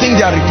family, I think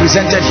they are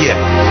represented here,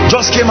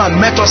 just came and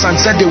met us and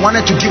said they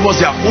wanted to give us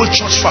their whole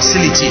church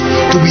facility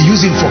to be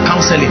using for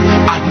counseling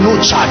at no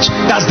charge.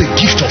 That's the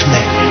gift of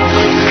men.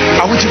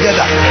 Are we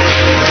together?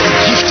 The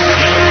gift of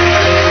men.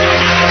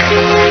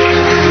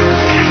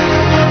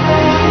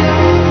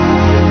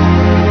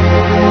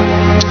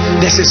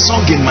 There's a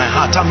song in my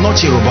heart. I'm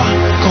not Yoruba.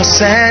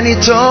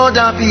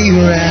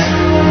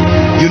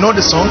 You know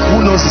the song?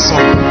 Who knows the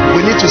song?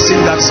 We need to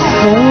sing that song.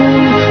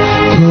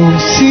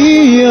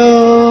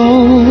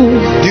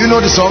 Do you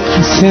know the song?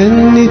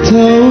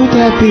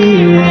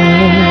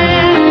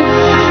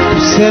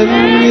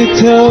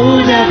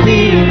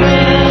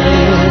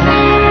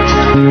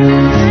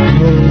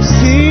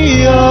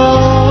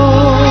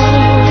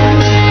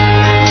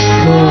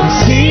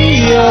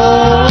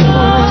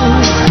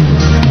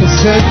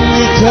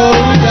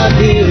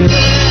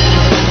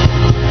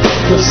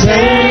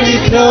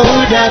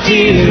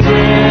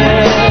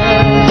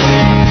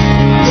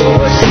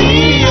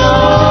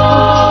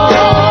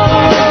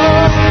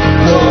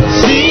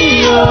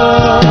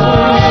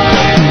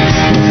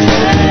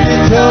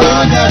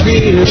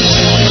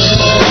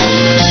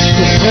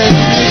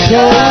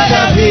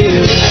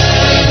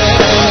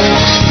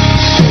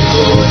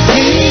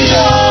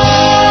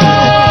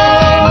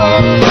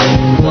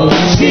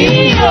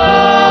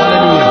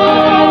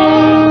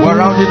 We're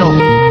rounding up.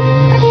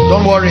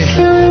 Don't worry.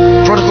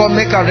 Protocol,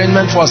 make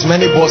arrangement for as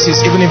many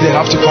buses, even if they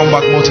have to come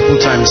back multiple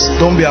times.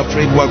 Don't be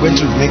afraid. We're going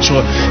to make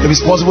sure, if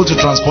it's possible to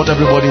transport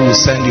everybody, we'll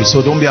send you.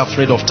 So don't be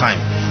afraid of time.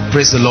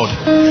 Praise the Lord.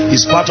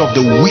 It's part of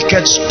the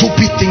wicked,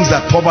 stupid things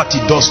that poverty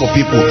does for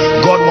people.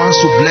 God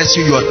wants to bless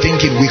you. You are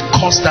thinking, we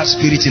curse that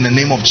spirit in the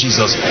name of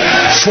Jesus.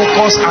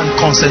 Focus and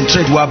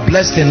concentrate. We are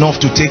blessed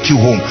enough to take you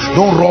home.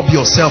 Don't rob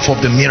yourself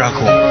of the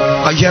miracle.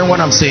 Are you hearing what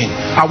I'm saying?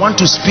 I want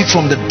to speak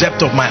from the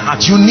depth of my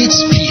heart. You need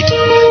speed.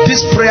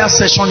 This prayer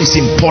session is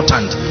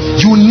important.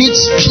 You need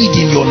speed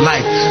in your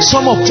life.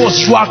 Some of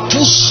us, you are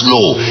too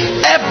slow.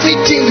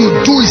 Everything you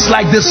do is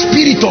like the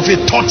spirit of a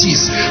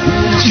tortoise.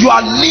 You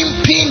are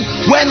limping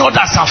when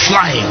others are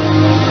flying.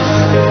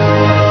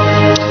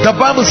 The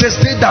Bible says,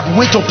 they that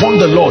wait upon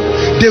the Lord,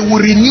 they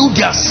will renew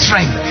their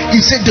strength.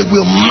 It said they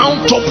will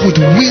mount up with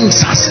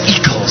wings as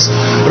eagles,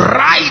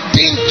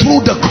 riding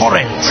through the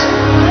current.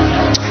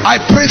 I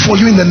pray for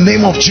you in the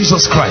name of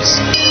Jesus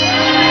Christ.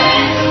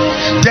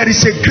 There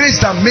is a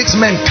grace that makes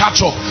men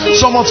catch up.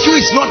 Some of you,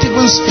 it's not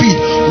even speed.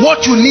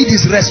 What you need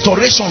is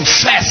restoration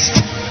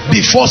first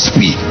before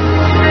speed.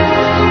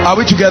 Are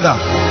we together?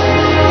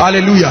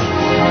 Hallelujah.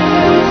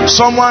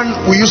 Someone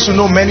we used to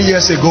know many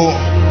years ago,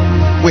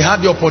 we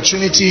had the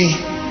opportunity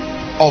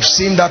of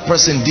seeing that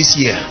person this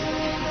year.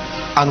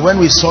 And when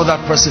we saw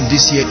that person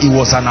this year, it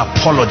was an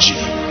apology.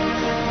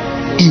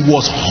 It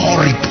was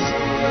horrible.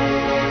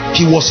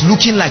 He was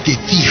looking like a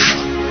thief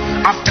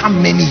after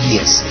many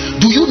years.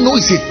 Do you know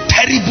it's a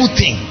terrible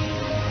thing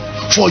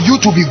for you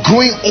to be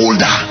growing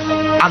older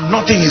and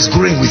nothing is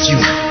growing with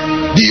you?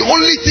 The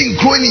only thing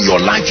growing in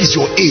your life is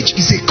your age.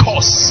 It's a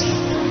curse.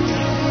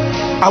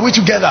 Are we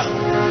together?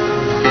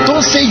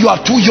 Don't say you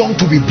are too young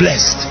to be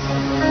blessed.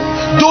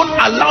 Don't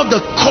allow the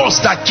curse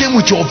that came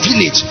with your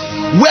village,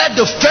 where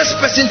the first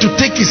person to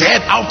take his head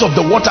out of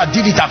the water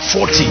did it at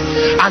 40,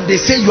 and they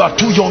say you are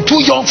too young.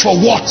 Too young for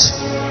what?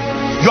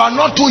 You are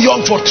not too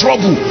young for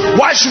trouble.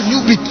 Why should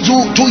you be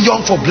too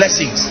young for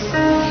blessings?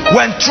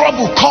 When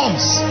trouble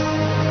comes,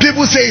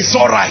 people say it's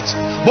all right,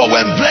 but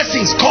when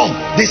blessings come,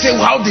 they say,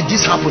 well, how did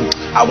this happen?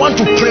 I want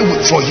to pray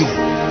for you.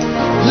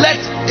 Let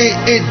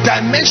a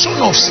dimension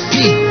of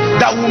speed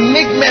that will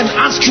make men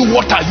ask you,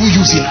 what are you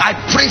using? I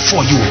pray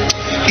for you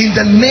in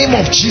the name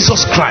of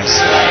Jesus Christ.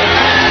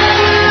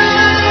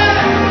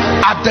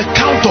 At the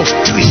count of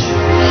 3,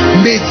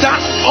 may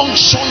that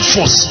unction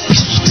for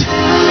speed,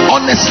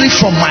 honestly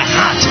from my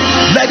heart,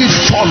 let it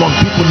fall on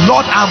people.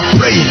 Lord, I'm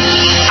praying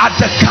at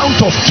the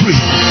count of 3,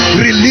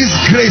 release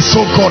grace.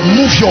 Oh God,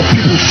 move your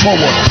people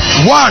forward.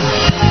 1,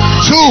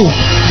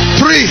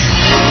 2, 3.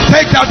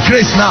 Take that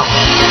grace now.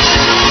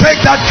 Take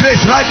that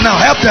grace right now.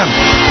 Help them.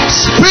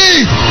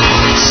 Speed,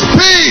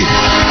 speed,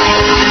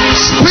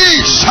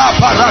 Speed,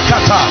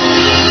 Shabarakata.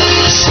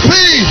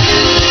 Speed.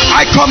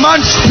 I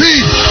command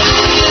speed.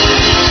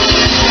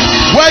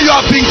 Where you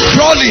have been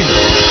crawling,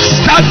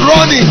 start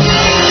running.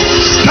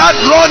 Start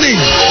running.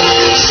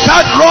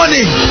 Start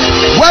running.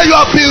 Where you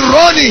have been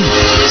running,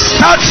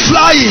 start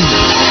flying.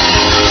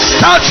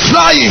 Start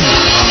flying.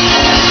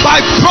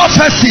 By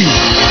prophecy,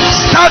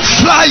 start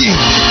flying.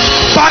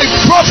 By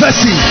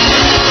prophecy,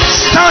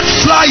 start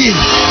flying.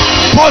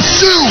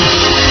 Pursue,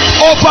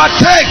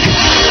 overtake,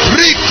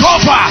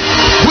 recover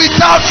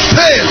without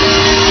fail.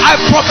 I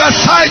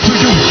prophesy to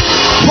you.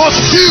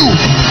 Pursue,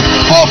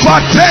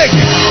 overtake,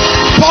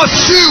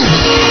 pursue,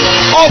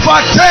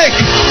 overtake,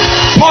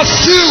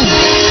 pursue,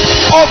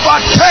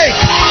 overtake,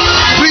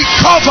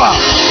 recover.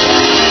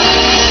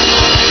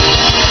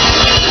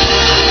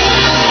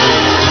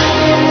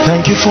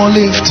 Thank you for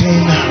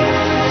lifting.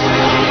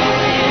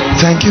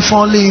 Thank you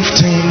for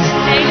lifting.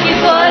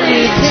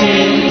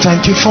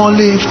 Thank you for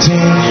lifting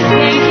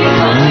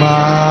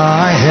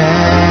my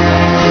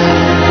head.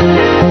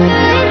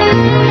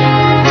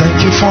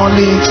 Thank you for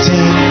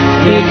lifting.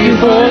 Thank you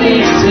for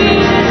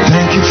lifting.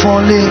 Thank you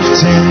for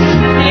lifting.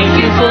 Thank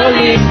you for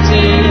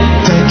lifting.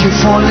 Thank you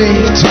for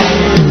lifting.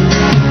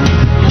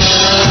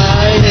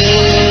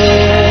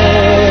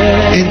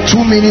 In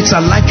 2 minutes,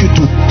 I'd like you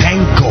to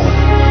thank God.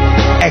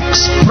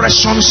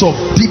 Expressions of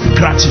deep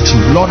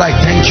gratitude. Lord, I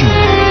thank you.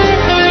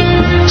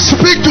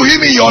 Speak to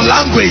him in your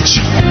language.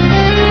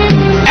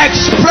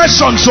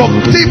 Expressions of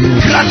deep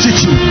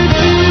gratitude.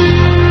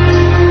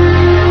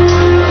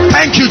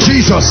 Thank you,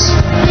 Jesus.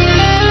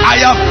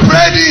 I have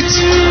prayed it.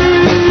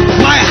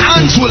 My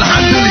hands will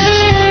handle it.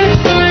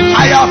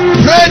 I have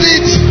prayed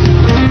it.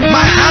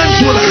 My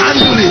hands will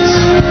handle it.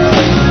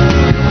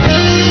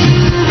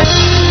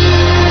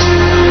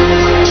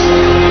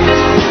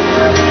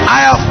 I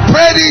have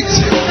prayed it.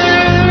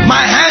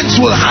 My hands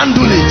will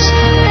handle it.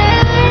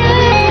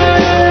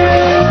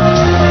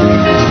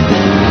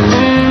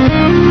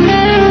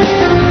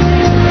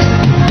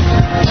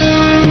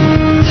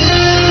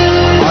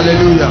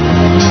 Hallelujah.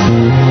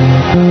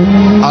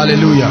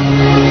 Hallelujah.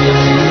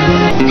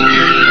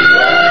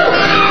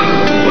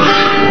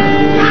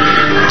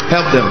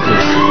 Help them,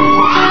 please.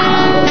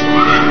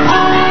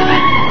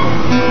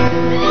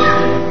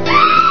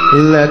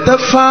 Let the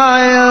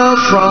fire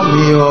from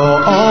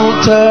your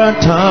altar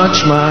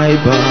touch my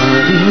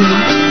body.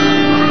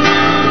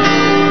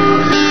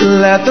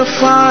 Let the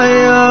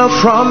fire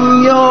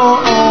from your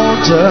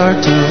altar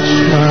touch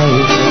my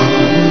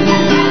body.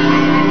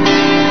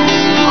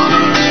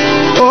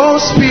 Oh,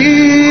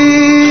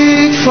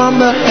 speak from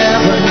the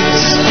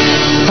heavens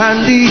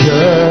and the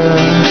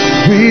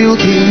earth will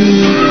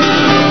hear.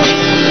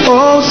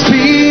 Oh,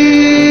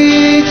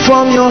 speak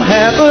from your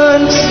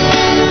heavens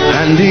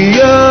and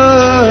the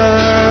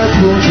earth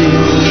will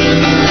hear.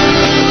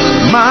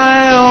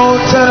 My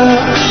altar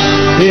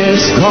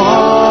is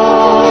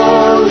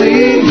calling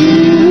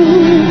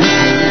you,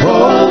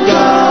 oh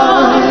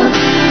God.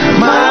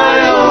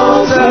 My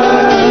altar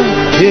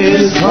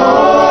is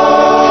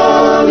calling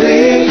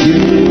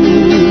you,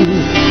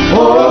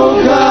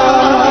 oh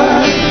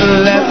God.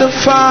 Let the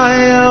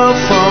fire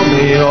from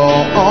your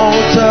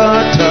altar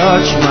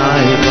touch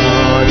my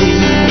body.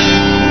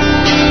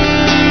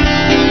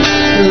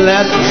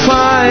 Let the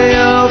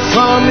fire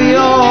from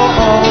your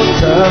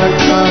altar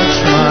touch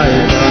my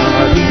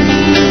body.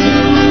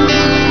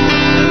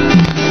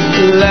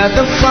 Let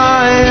the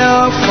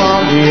fire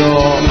from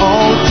your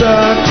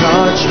altar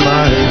touch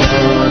my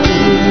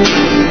body.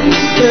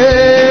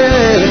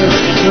 Yeah.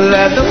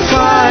 Let the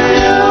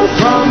fire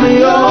from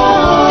your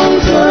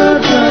altar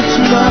touch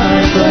my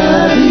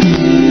body.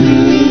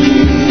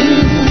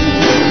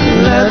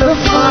 Let the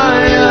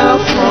fire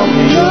from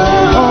your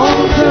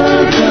altar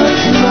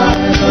touch my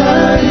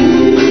body.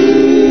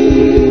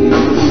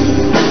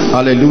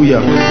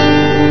 Hallelujah.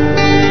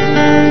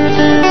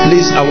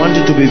 Please, I want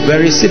you to be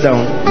sit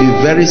down, be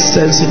very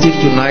sensitive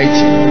tonight.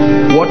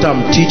 What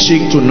I'm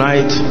teaching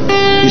tonight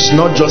is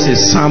not just a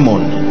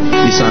sermon,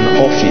 it's an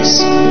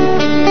office.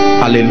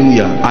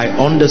 Hallelujah. I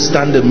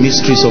understand the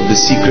mysteries of the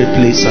secret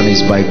place, and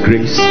it's by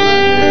grace,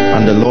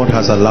 and the Lord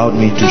has allowed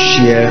me to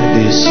share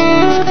this.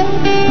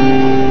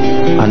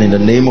 And in the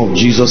name of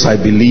Jesus, I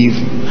believe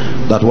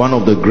that one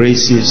of the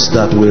graces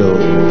that will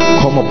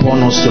come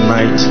upon us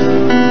tonight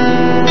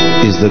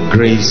is the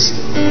grace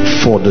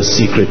for the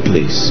secret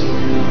place.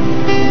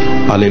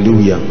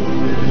 Hallelujah.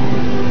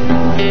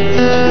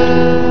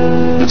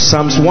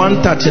 Psalms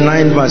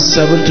 139 verse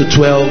 7 to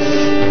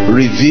 12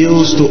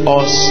 reveals to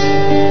us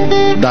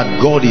that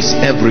God is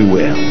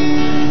everywhere.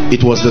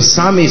 It was the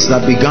psalmist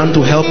that began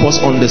to help us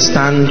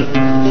understand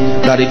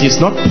that it is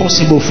not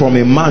possible from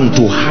a man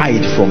to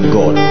hide from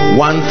God.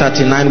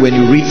 139, when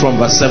you read from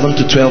verse 7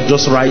 to 12,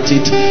 just write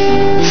it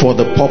for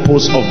the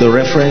purpose of the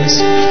reference,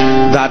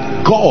 that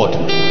God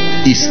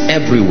is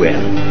everywhere.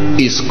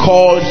 Is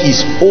called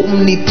his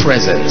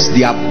omnipresence,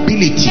 the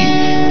ability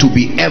to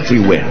be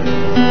everywhere.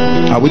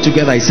 Are we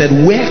together? He said,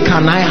 where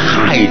can I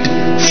hide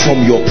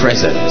from your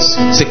presence.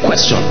 It's a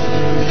question.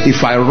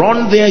 If I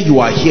run there, you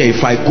are here.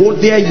 If I go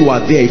there, you are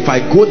there. If I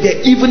go there,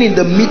 even in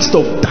the midst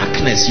of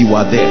darkness, you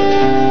are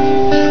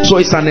there. So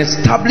it's an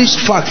established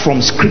fact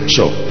from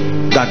scripture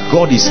that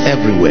God is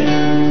everywhere.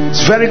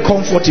 It's very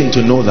comforting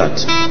to know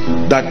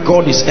that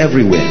God is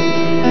everywhere.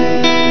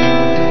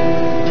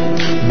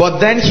 But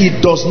then he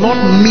does not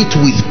meet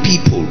with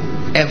people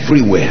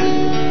everywhere.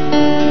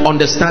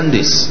 Understand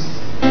this.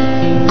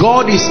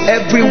 God is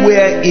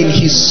everywhere in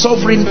his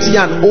sovereignty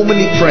and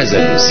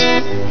omnipresence,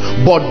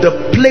 but the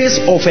place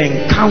of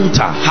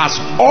encounter has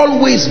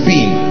always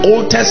been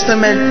Old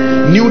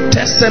Testament, New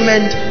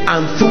Testament,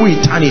 and through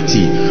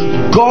eternity.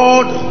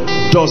 God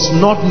does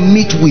not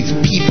meet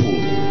with people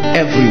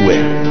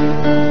everywhere.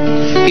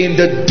 In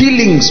the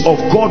dealings of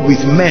God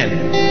with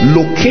men,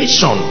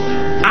 location,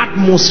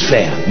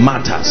 atmosphere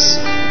matters.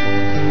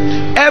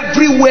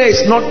 Everywhere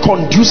is not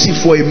conducive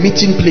for a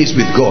meeting place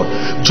with God.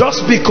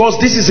 Just because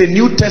this is a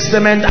New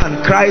Testament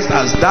and Christ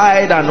has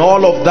died and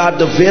all of that,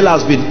 the veil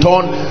has been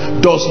torn,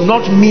 does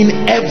not mean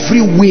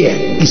everywhere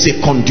is a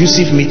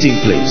conducive meeting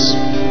place.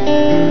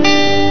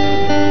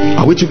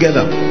 Are we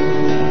together?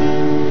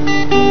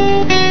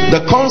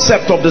 The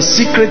concept of the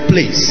secret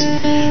place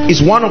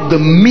is one of the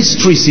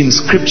mysteries in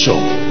scripture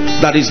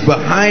that is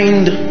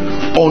behind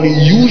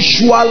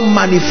unusual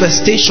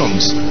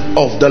manifestations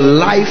of the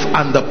life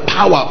and the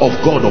power of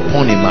God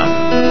upon a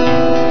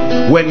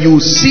man. When you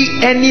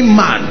see any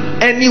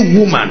man, any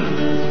woman,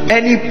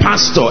 any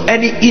pastor,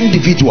 any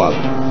individual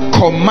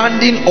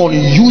commanding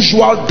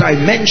unusual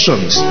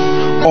dimensions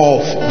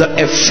of the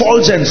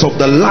effulgence of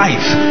the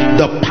life,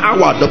 the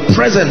power, the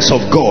presence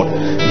of God,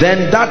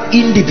 then that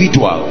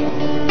individual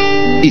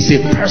is a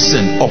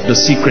person of the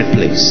secret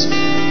place.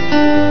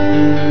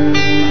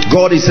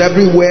 God is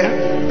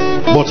everywhere,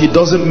 but he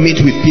doesn't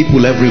meet with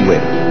people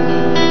everywhere.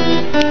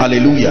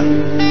 Hallelujah.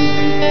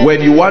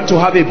 When you want to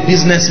have a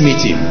business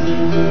meeting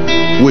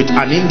with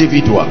an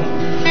individual,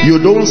 you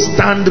don't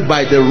stand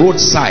by the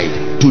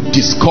roadside to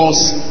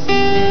discuss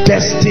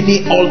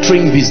destiny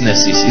altering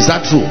businesses. Is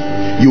that true?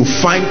 You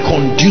find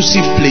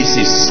conducive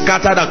places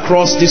scattered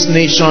across this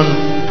nation.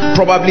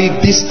 Probably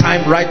this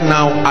time right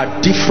now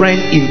are different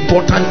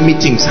important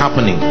meetings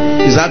happening.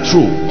 Is that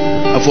true?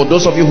 For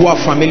those of you who are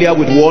familiar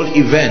with world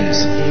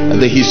events,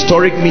 the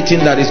historic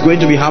meeting that is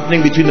going to be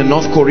happening between the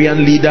North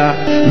Korean leader,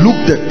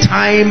 look the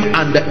time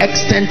and the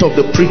extent of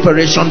the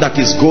preparation that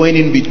is going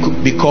in,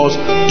 because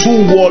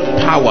two world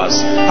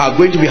powers are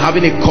going to be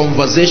having a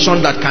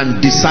conversation that can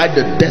decide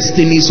the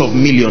destinies of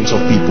millions of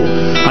people.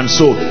 And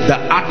so the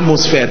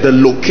atmosphere, the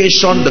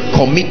location, the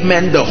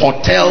commitment, the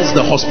hotels,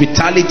 the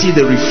hospitality,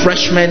 the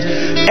refreshment,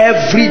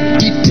 every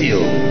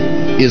detail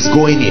is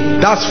going in.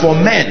 That's for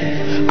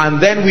men.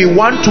 And then we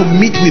want to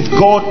meet with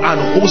God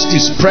and host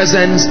his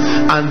presence,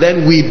 and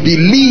then we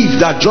believe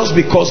that just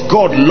because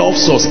God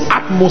loves us,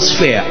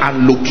 atmosphere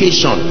and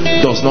location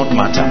does not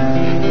matter.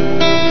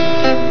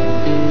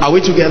 Are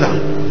we together?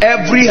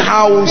 Every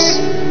house,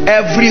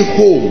 every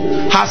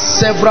home has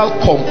several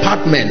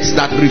compartments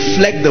that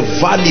reflect the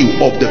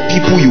value of the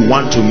people you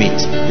want to meet.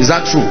 Is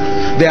that true?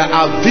 There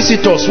are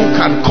visitors who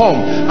can come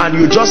and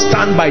you just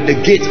stand by the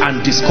gate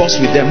and discuss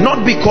with them,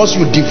 not because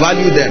you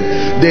devalue them.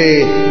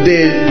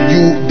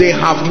 They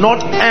have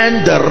not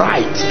earned the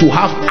right to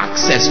have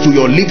access to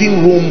your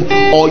living room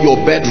or your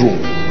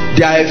bedroom.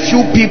 There are a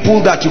few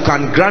people that you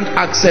can grant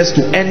access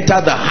to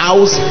enter the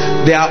house.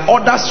 There are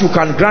others you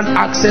can grant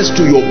access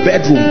to your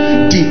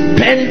bedroom,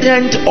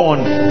 dependent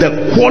on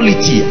the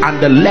quality and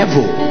the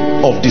level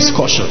of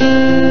discussion.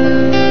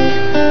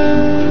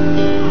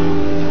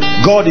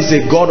 God is a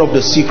God of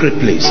the secret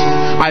place.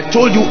 I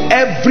told you,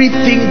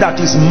 everything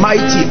that is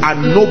mighty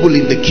and noble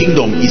in the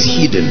kingdom is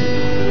hidden.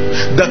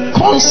 The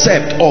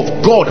concept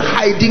of God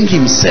hiding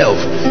himself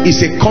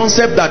is a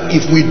concept that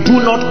if we do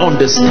not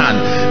understand,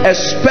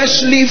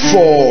 especially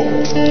for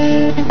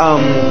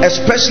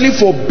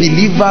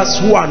believers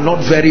who are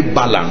not very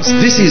balanced,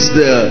 this is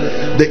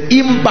the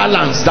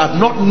imbalance that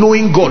not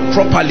knowing God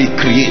properly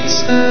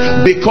creates.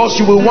 Because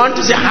you will want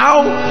to say,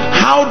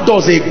 how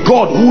does a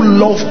God who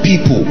loves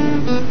people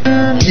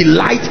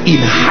delight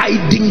in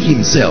hiding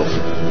himself?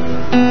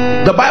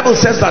 The Bible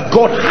says that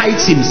God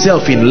hides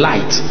himself in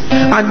light,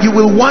 and you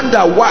will wonder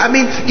why. I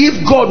mean,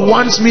 if God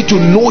wants me to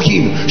know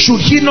him, should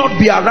he not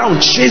be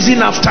around chasing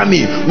after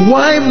me?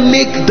 Why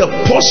make the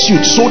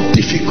pursuit so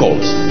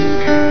difficult?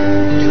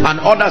 And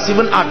others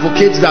even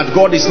advocate that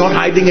God is not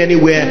hiding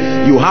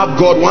anywhere. You have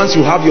God. Once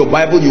you have your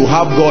Bible, you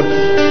have God.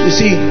 You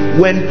see,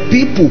 when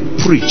people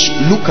preach,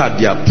 look at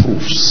their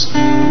proofs,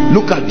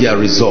 look at their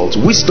results.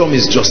 Wisdom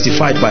is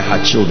justified by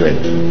her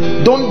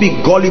children. Don't be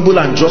gullible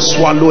and just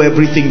swallow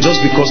everything just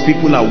because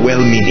people are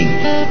well-meaning.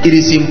 It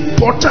is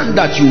important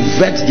that you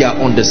vet their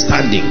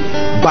understanding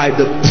by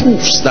the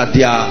proofs that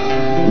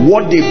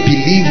what they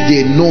believe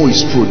they know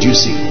is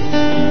producing.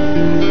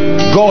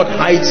 God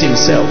hides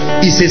himself.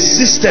 It's a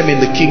system in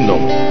the kingdom.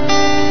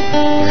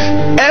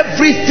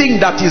 Everything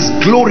that is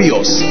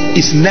glorious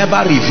is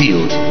never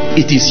revealed.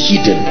 It is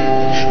hidden.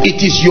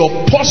 It is your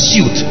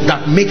pursuit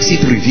that makes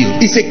it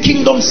revealed. It's a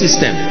kingdom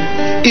system.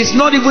 It's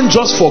not even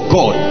just for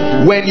God.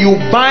 When you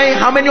buy,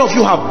 how many of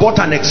you have bought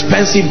an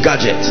expensive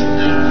gadget?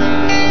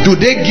 Do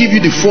they give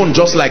you the phone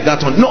just like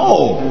that?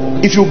 No.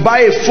 If you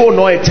buy a phone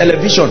or a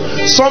television,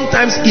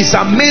 sometimes it's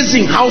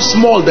amazing how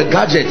small the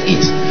gadget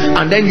is,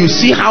 and then you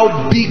see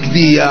how big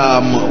the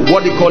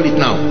what do you call it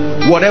now,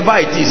 whatever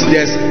it is,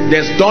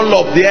 there's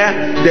Dunlop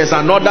there, there's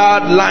another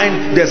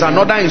line, there's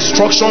another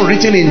instruction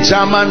written in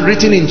German,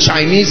 written in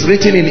Chinese,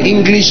 written in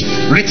English,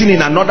 written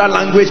in another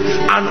language,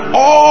 and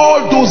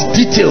all those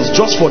details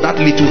just for that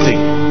little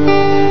thing.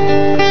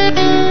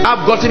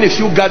 I've gotten a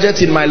few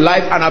gadgets in my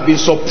life and I've been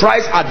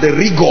surprised at the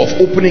rigor of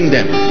opening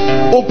them.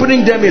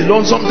 Opening them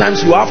alone,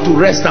 sometimes you have to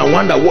rest and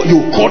wonder what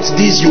you cut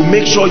this, you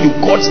make sure you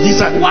cut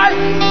this. And why?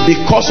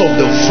 Because of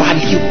the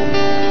value.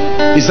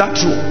 Is that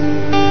true?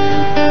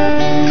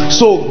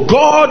 So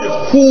God,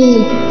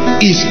 who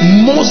is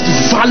most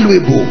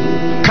valuable,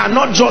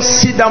 cannot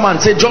just sit down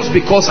and say, just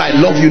because I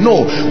love you.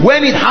 No.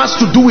 When it has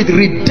to do with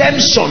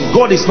redemption,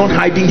 God is not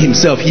hiding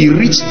himself. He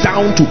reached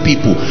down to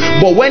people.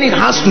 But when it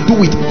has to do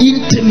with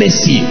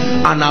intimacy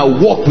and our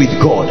walk with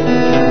God,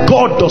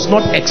 God does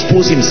not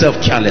expose himself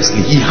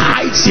carelessly. He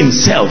hides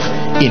himself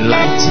in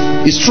light.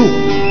 It's true.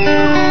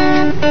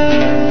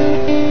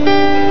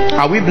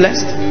 Are we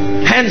blessed?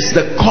 Hence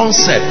the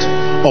concept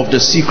of the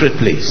secret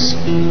place.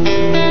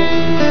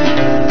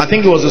 I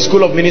think it was a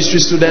school of ministry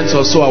students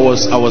or so. I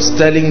was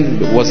telling,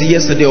 was it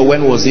yesterday or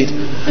when was it?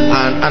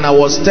 And I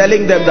was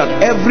telling them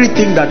that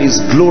everything that is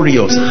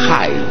glorious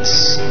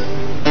hides.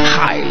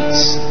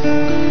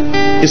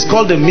 It's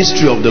called the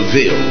mystery of the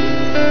veil.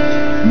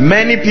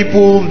 Many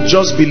people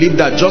just believe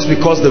that just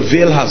because the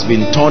veil has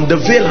been torn, the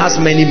veil has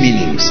many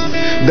meanings.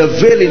 The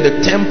veil in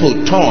the temple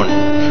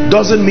torn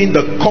doesn't mean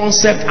the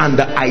concept and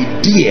the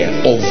idea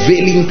of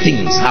veiling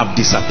things have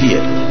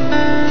disappeared.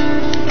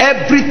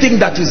 Everything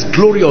that is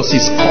glorious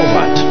is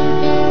covered.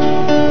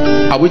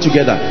 Are we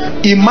together?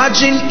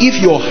 Imagine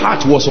if your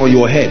heart was on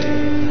your head.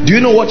 Do you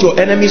know what your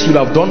enemies would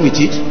have done with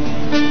it?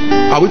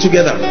 Are we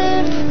together?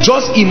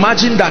 Just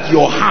imagine that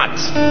your heart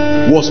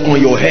was on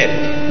your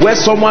head, where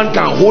someone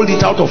can hold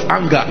it out of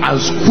anger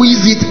and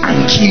squeeze it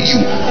and kill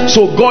you.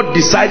 So God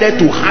decided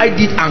to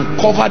hide it and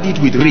covered it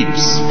with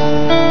ribs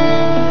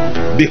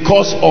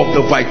because of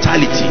the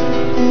vitality.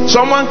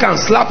 Someone can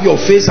slap your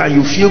face and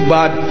you feel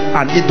bad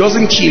and it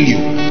doesn't kill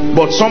you,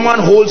 but someone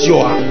holds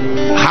your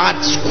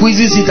heart,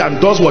 squeezes it and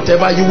does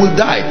whatever, you will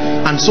die.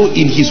 And so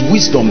in his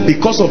wisdom,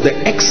 because of the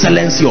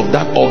excellency of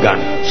that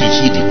organ, he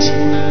hid it.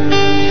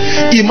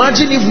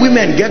 Imagine if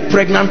women get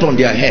pregnant on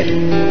their head.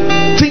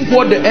 Think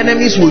what the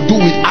enemies will do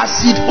with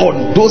acid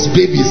on those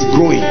babies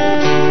growing.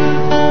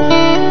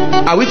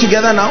 Are we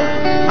together now?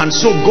 And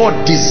so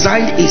God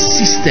designed a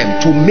system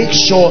to make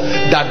sure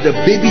that the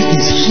baby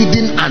is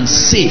hidden and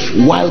safe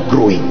while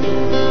growing,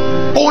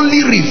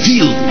 only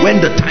revealed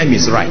when the time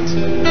is right.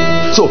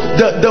 So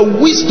the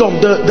wisdom,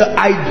 the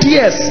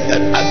ideas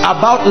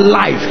about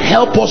life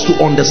help us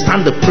to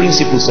understand the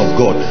principles of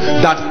God,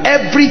 that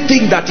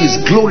everything that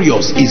is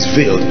glorious is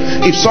veiled.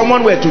 If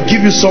someone were to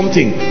give you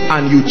something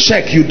and you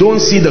check, you don't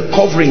see the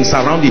coverings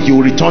around it,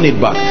 you will return it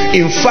back.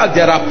 In fact,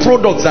 there are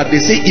products that they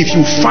say if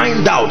you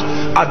find out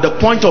at the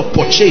point of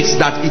purchase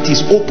that it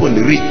is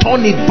open,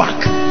 return it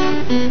back.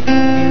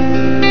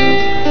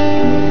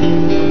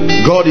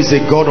 God is a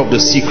God of the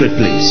secret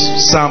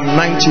place. Psalm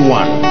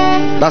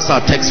 91, that's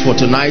our text for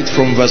tonight,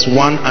 from verse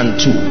 1 and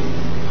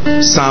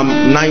 2. Psalm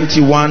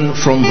 91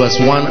 from verse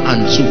 1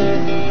 and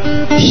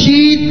 2.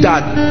 He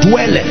that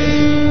dwelleth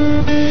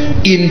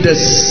in the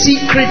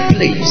secret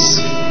place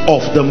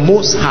of the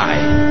Most High.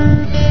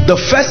 The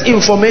first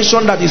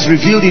information that is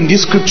revealed in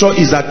this scripture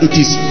is that it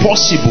is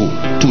possible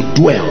to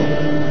dwell.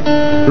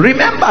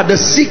 Remember, the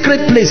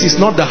secret place is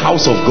not the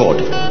house of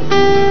God.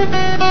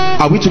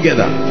 Are we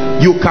together?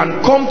 You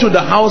can come to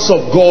the house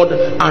of God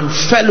and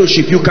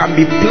fellowship. You can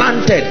be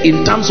planted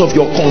in terms of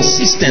your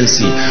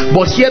consistency.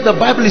 But here the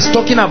Bible is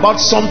talking about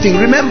something.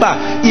 Remember,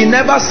 he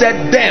never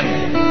said them.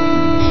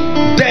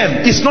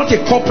 Them. It's not a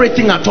corporate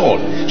thing at all.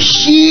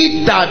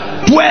 He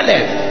that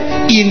dwelleth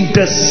in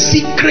the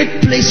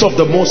secret place of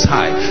the Most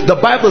High, the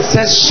Bible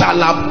says,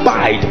 shall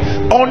abide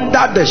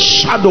under the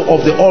shadow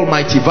of the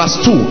Almighty. Verse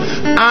 2.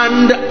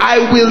 And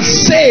I will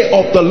say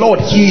of the Lord,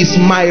 he is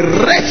my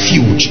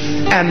refuge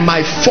and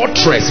my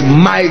fortress,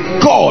 my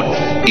God,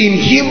 in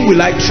him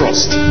will I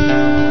trust.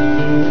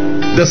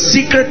 The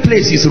secret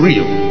place is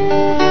real.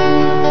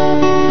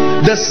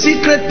 The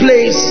secret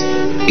place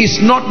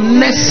is not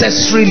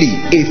necessarily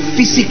a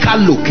physical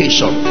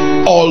location,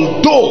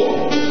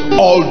 although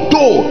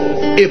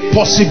a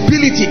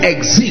possibility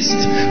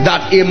exists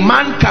that a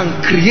man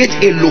can create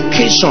a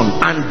location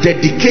and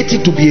dedicate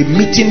it to be a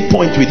meeting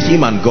point with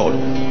him and God.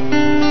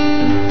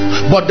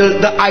 But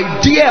the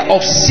idea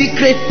of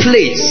secret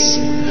place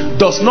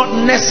does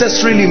not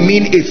necessarily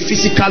mean a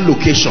physical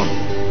location.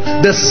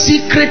 The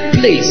secret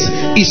place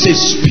is a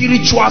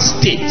spiritual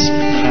state.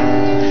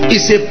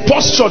 It's a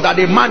posture that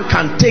a man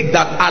can take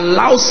that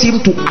allows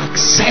him to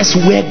access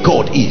where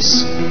God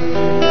is.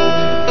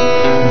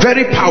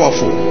 Very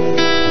powerful.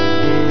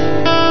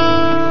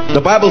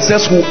 The Bible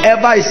says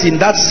whoever is in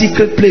that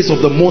secret place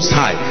of the Most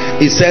High,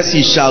 it says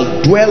he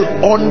shall dwell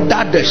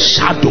under the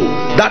shadow.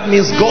 That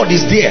means God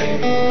is there.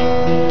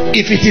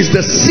 If it is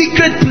the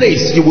secret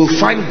place, you will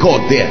find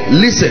God there.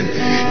 Listen,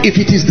 if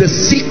it is the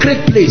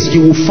secret place,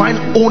 you will find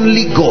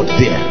only God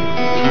there.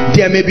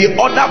 There may be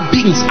other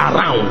beings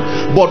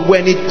around, but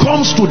when it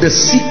comes to the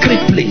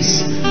secret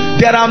place,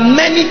 there are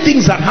many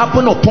things that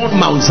happen upon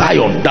Mount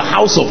Zion, the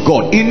house of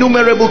God.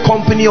 Innumerable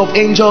company of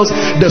angels,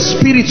 the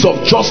spirits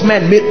of just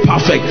men made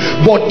perfect.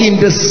 But in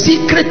the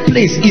secret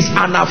place is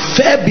an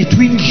affair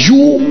between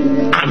you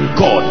and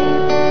God.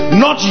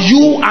 Not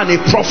you and a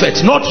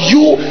prophet, not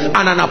you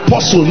and an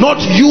apostle, not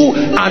you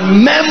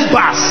and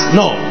members.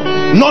 No,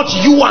 not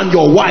you and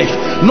your wife,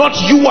 not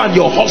you and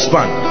your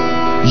husband.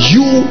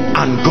 You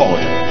and God.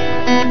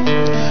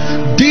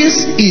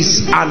 This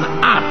is an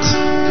art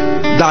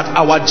that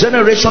our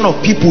generation of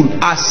people,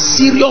 as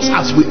serious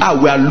as we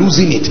are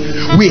losing it.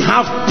 We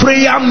have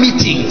prayer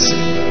meetings,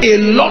 a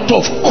lot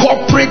of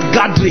corporate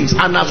gatherings,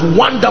 and as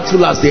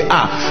wonderful as they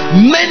are,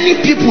 many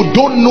people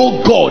don't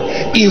know God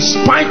in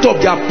spite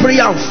of their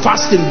prayer and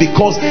fasting,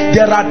 because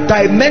there are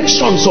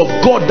dimensions of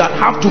God that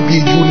have to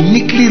be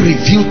uniquely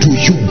revealed to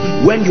you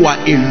when you are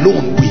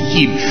alone with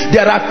Him.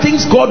 There are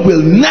things God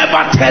will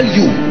never tell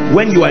you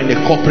when you are in a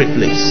corporate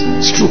place.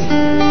 It's true.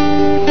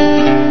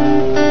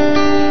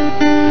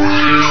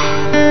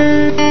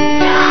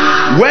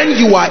 When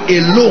you are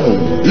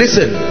alone,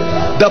 listen,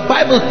 the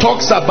Bible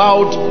talks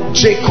about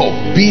Jacob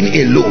being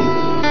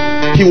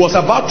alone. He was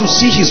about to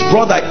see his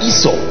brother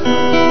Esau,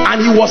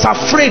 and he was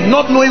afraid,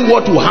 not knowing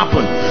what will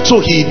happen. So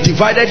he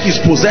divided his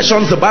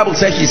possessions. The Bible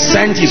said he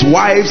sent his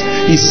wives,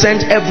 he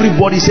sent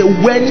everybody. Say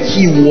when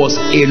he was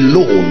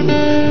alone,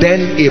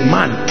 then a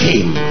man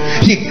came.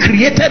 He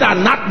created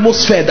an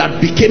atmosphere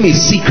that became a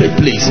secret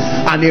place,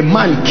 and a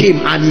man came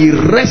and he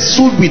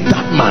wrestled with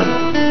that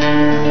man.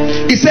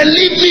 He said,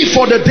 leave me,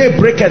 for the day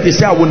breaketh. He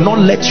said, I will not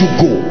let you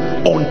go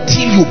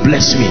until you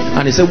bless me.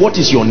 And he said, what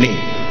is your name?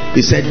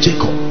 He said,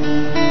 Jacob.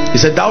 He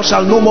said, thou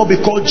shalt no more be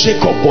called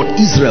Jacob but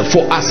Israel,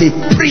 for as a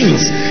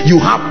prince you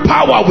have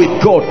power with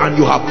God and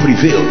you have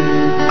prevailed.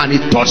 And he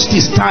touched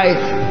his thigh,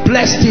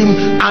 blessed him,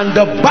 and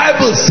the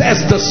Bible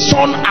says the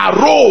sun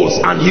arose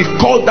and he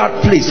called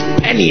that place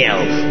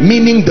Peniel,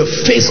 meaning the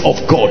face of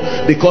God,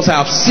 because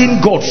I have seen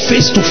God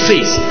face to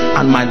face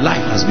and my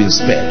life has been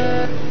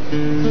spared.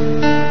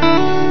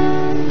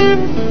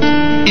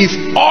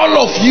 If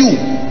all of you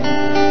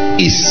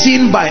is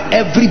seen by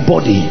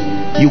everybody,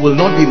 you will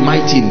not be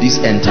mighty in these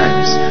end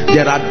times.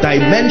 There are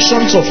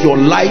dimensions of your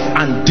life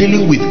and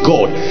dealing with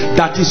God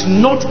that is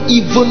not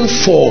even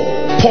for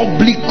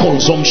public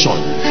consumption.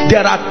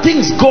 There are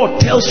things God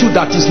tells you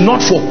that is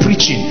not for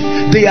preaching.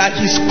 They are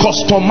His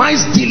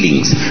customized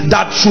dealings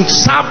that should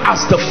serve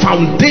as the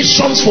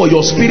foundations for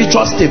your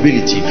spiritual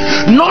stability.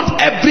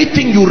 Not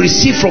everything you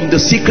receive from the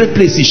secret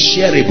place is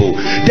shareable.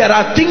 There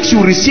are things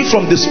you receive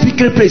from the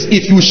secret place,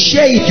 if you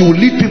share it, you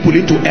will lead people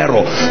into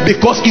error,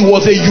 because it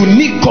was a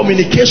unique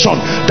communication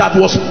that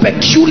was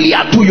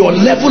peculiar to your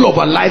level of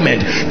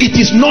alignment. It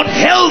is not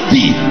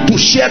healthy to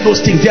share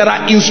those things. There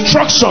are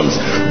instructions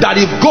that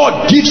if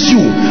God gives you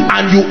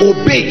and you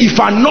obey, if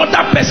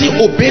another person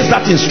obeys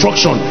that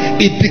instruction,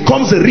 it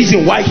becomes the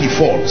reason why he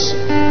falls.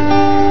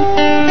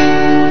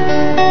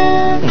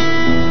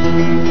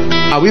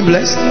 Are we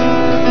blessed?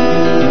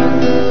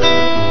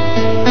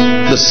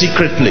 The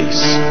secret place,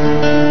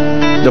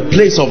 the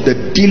place of the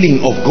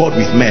dealing of God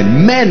with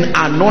men. Men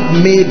are not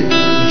made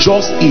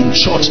just in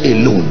church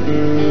alone.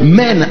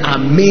 Men are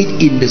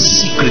made in the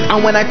secret.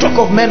 And when I talk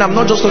of men, I'm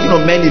not just talking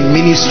of men in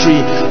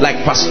ministry,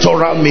 like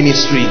pastoral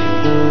ministry.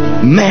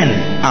 Men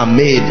are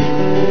made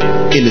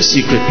in the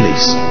secret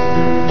place.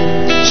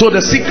 So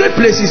the secret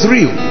place is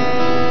real.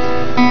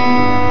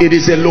 It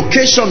is a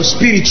location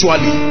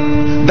spiritually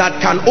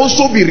that can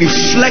also be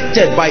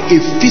reflected by a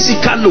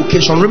physical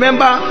location.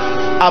 Remember,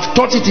 I've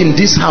taught it in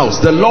this house,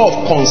 the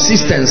law of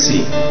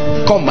consistency.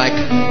 Come back.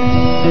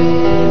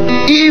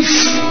 If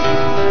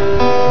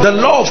the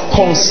law of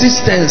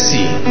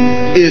consistency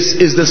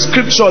is the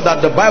scripture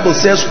that the Bible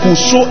says,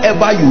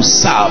 whosoever you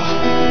serve,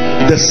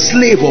 the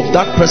slave of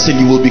that person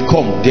you will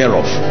become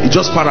thereof. It's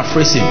just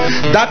paraphrasing.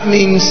 That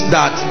means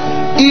that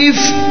if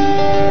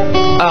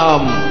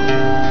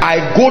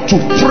I go to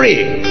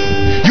pray,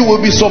 you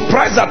will be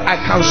surprised that I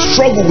can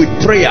struggle with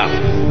prayer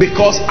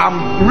because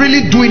I'm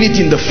really doing it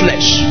in the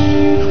flesh.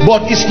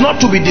 But it's not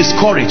to be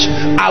discouraged.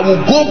 I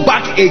will go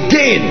back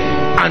again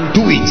and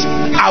do it.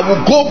 I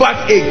will go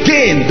back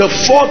again the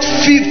 4th,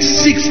 5th,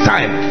 6th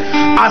time.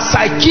 As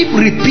I keep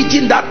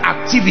repeating that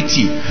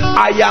activity,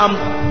 I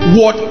am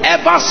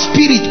whatever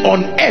spirit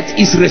on earth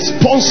is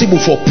responsible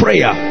for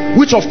prayer,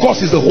 which of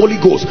course is the Holy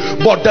Ghost,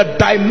 but the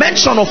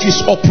dimension of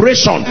his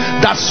operation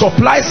that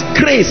supplies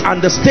grace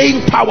and the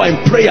staying power in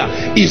prayer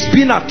is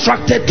being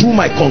attracted through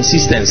my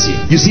consistency.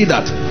 You see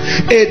that?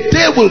 A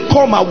day will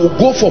come, I will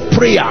go for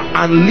prayer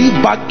and live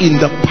back in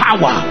the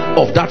power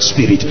of that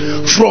spirit.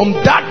 From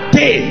that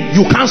day,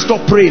 you can't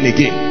stop praying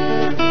again.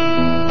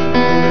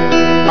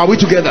 Are we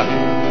together?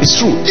 It's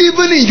true.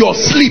 Even in your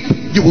sleep,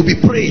 you will be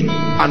praying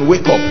and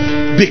wake up,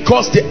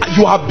 because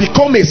you have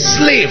become a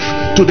slave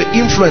to the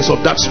influence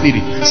of that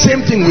spirit.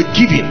 Same thing with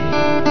giving.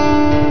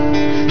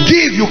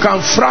 Give, you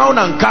can frown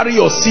and carry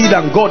your seed,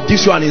 and God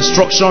gives you an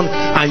instruction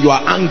and you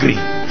are angry,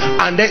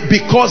 and then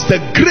because the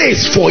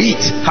grace for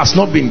it has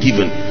not been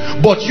given,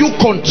 but you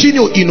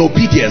continue in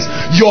obedience,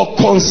 your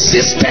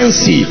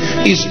consistency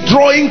is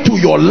drawing to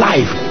your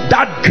life.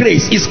 That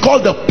grace is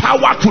called the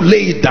power to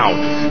lay it down,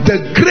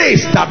 the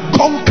grace that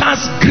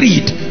conquers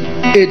greed.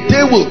 A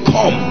day will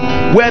come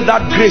where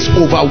that grace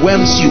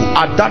overwhelms you.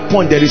 At that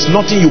point, there is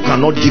nothing you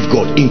cannot give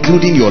God,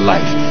 including your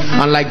life.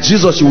 And like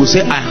Jesus, you will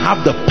say, I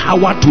have the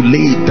power to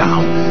lay it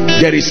down.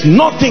 There is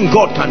nothing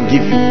God can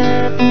give you.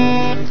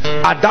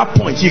 At that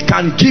point, he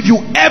can give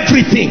you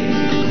everything,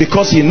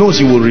 because he knows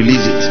you will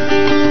release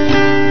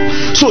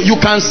it. So you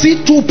can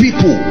see two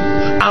people,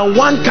 and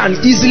one can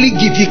easily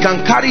give. He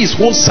can carry his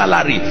whole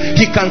salary,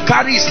 he can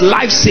carry his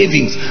life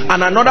savings, and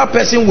another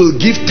person will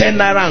give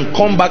 10 naira and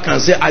come back and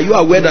say, are you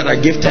aware that I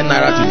gave 10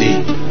 naira today?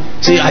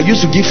 Say, I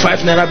used to give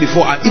 5 naira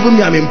before. Even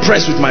me, I'm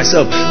impressed with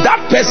myself.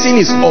 That person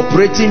is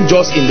operating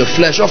just in the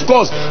flesh. Of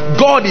course,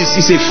 God is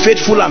a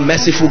faithful and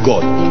merciful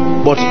God,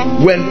 but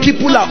when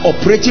people are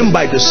operating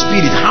by the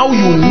Spirit, how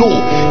you know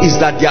is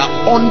that they are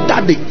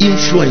under the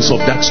influence of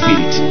that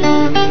Spirit.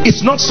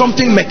 It's not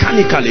something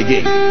mechanical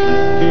again.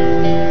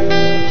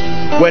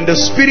 When the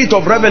spirit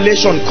of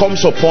revelation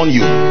comes upon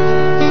you,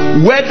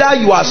 whether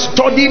you are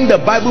studying the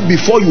Bible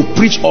before you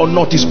preach or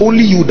not, it's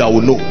only you that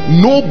will know.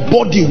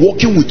 Nobody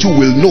walking with you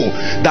will know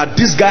that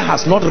this guy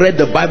has not read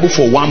the Bible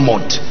for 1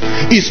 month.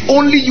 It's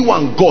only you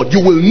and God.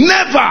 You will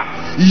never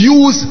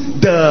use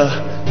the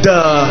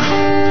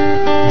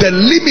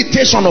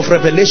limitation of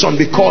revelation,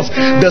 because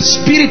the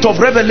spirit of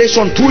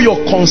revelation, through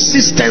your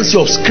consistency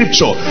of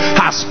scripture,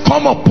 has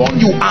come upon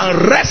you and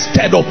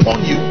rested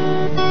upon you.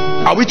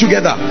 Are we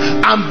together?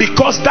 And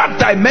because that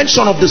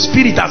dimension of the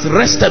spirit has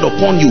rested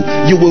upon you,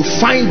 you will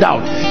find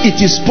out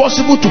it is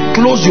possible to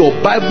close your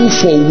Bible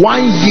for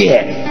 1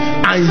 year,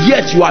 and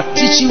yet you are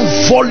teaching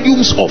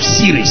volumes of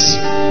series.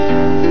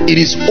 It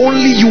is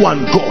only you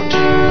and God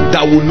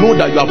that will know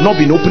that you have not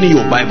been opening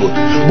your Bible.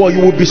 But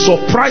you will be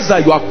surprised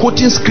that you are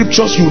quoting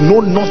scriptures you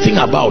know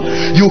nothing about.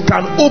 You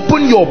can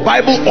open your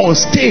Bible on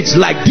stage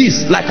like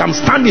this, like I'm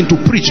standing to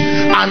preach,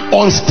 and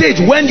on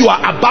stage when you are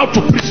about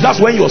to preach,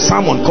 that's when your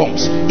sermon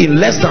comes in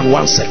less than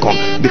 1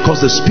 second, because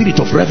the spirit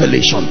of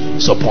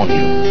revelation is upon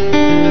you.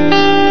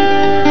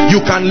 You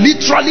can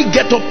literally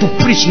get up to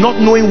preach not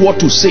knowing what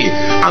to say,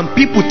 and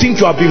people think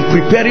you have been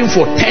preparing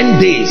for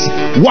 10 days,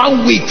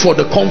 1 week for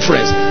the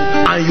conference,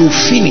 and you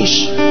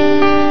finish.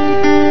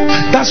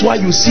 That's why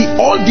you see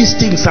all these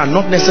things are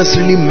not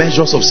necessarily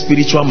measures of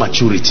spiritual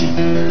maturity,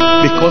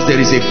 because there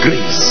is a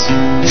grace.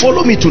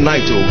 Follow me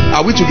tonight, oh.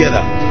 Are we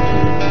together?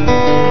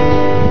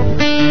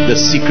 The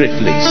secret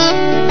place.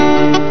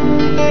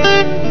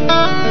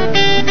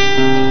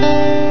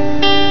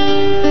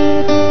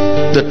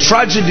 The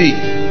tragedy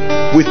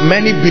with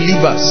many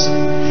believers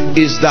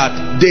is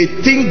that they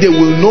think they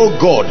will know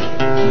God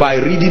by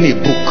reading a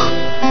book.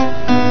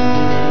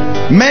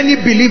 Many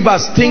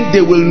believers think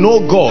they will know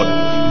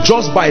God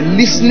just by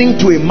listening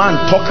to a man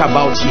talk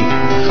about him.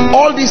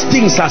 All these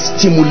things are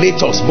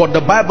stimulators, but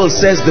the Bible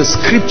says the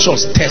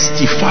scriptures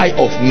testify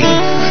of me.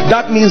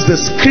 That means the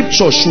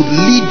scripture should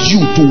lead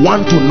you to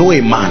want to know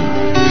a man.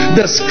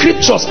 The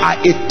scriptures are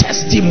a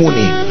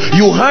testimony.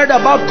 You heard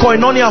about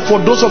koinonia. For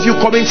those of you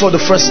coming for the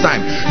first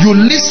time, you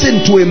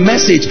listen to a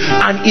message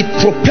and it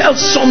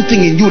propels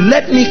something in you.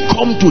 Let me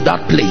come to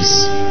that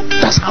place.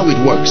 That's how it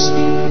works.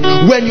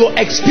 When your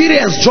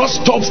experience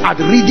just stops at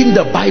reading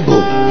the Bible,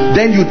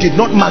 then you did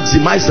not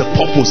maximize the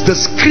purpose. The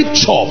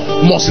scripture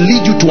must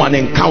lead you to an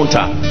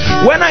encounter.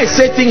 When I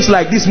say things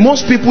like this,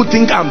 most people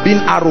think I'm being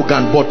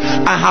arrogant, but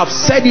I have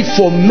said it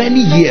for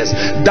many years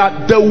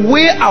that the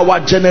way our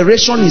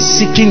generation is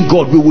seeking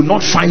God, we will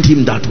not find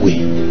him that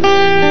way.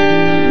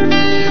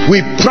 We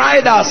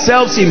pride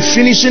ourselves in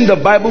finishing the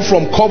Bible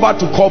from cover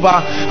to cover,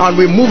 and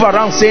we move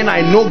around saying,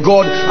 I know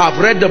God, I've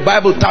read the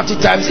Bible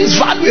 30 times, it's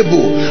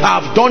valuable,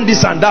 I've done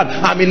this and that,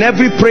 I'm in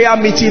every prayer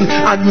meeting.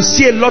 And you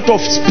see a lot of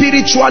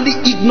spiritually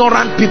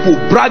ignorant people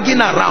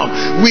bragging around.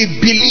 We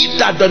believe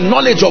that the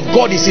knowledge of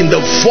God is in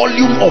the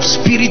volume of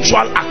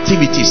spiritual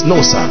activities. No,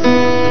 sir.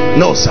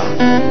 No, sir.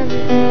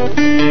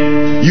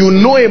 You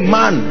know a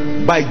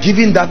man by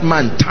giving that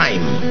man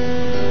time.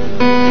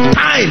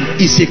 Time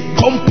is a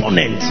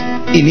component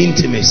in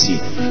intimacy.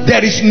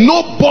 There is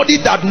nobody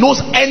that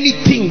knows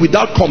anything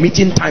without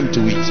committing time to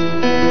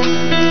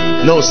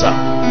it. No, sir.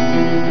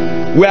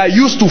 We are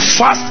used to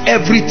fast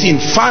everything,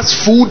 fast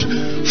food,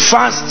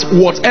 fast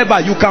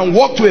whatever. You can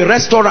walk to a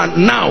restaurant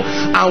now,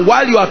 and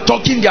while you are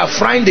talking, they are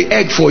frying the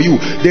egg for you.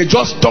 They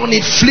just turn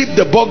it, flip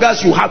the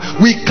burgers you have.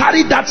 We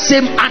carry that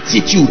same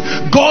attitude.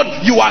 God,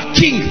 you are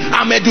king,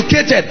 I'm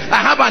educated,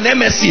 I have an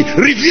MSc,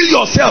 reveal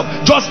yourself.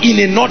 Just in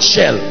a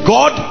nutshell.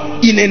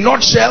 God, in a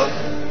nutshell.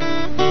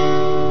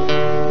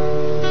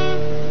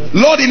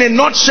 Lord, in a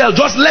nutshell,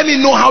 just let me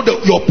know how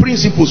your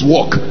principles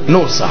work.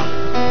 No, sir.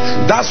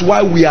 That's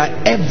why we are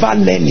ever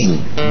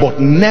learning but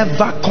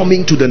never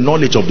coming to the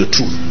knowledge of the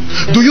truth.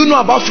 Do you know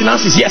about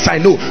finances? Yes, I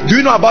know. Do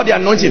you know about the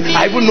anointing?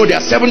 I even know there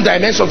are 7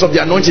 dimensions of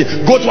the anointing.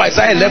 Go to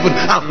Isaiah 11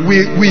 and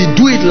we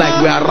do it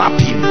like we are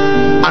rapping,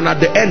 and at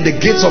the end the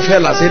gates of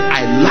hell are saying,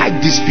 I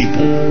like these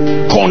people.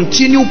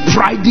 Continue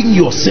priding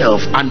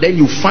yourself, and then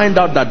you find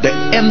out that the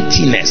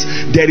emptiness,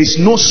 there is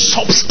no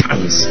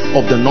substance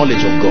of the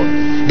knowledge of God.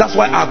 That's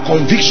why our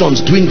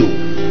convictions dwindle.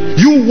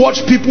 You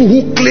watch people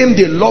who claim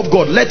they love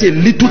God, let a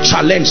little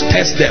challenge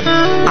test them,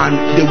 and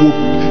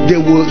they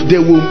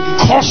will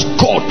curse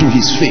God to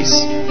his face.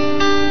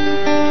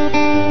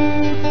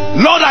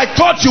 Lord, I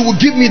thought you would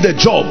give me the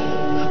job.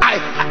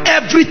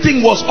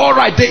 Everything was all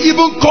right. They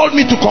even called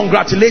me to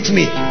congratulate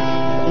me.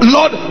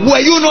 Lord, were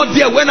you not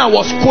there when I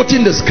was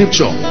quoting the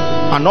scripture?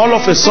 And all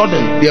of a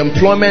sudden the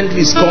employment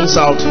list comes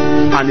out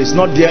and it's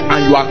not there,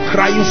 and you are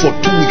crying for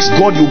 2 weeks.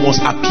 God, you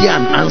must appear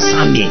and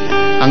answer me.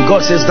 And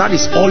God says, that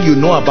is all you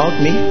know about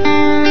me?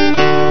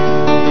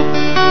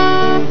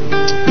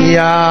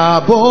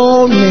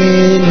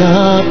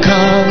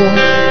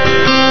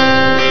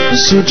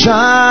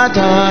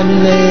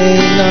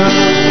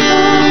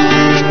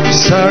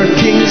 Sir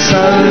King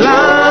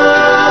Salama,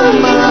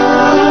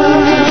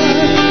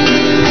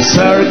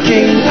 Sir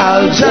King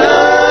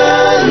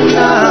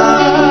Aljana,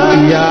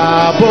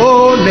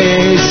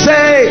 Yabone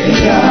say,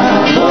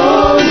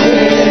 Yabone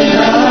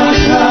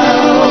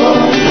nakao,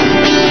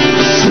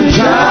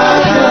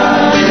 Sujana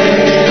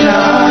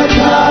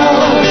nakao,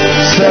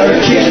 Sir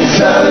King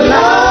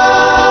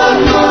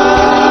Salama,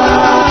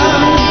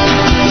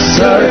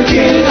 Sir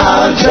King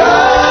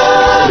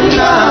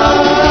Aljana,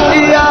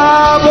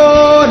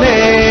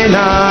 Yabone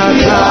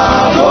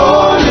nakao,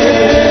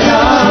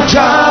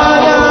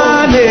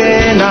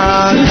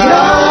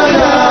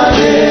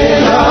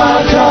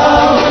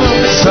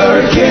 Sir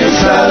King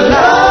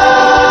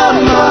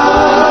Salama,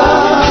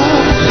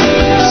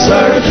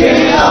 Sir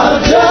King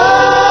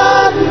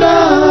Aljana.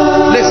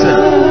 Listen,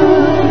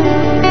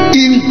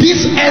 in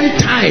this end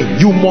time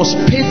you must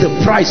pay the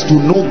price to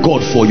know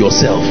God for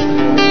yourself.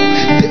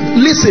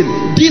 Listen,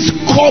 this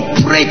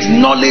corporate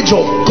knowledge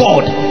of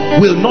God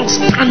will not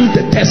stand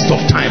the test of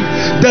time.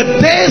 The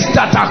days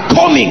that are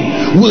coming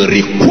will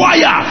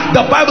require,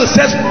 the Bible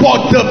says,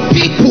 but the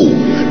people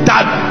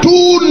that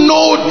do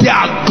know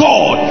their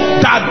God,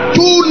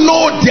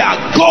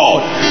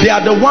 they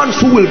are the ones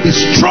who will be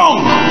strong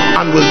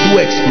and will do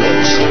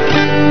exploits.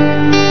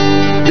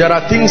 There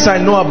are things I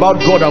know about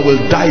God I will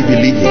die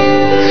believing.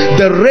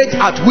 The rate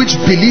at which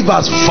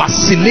believers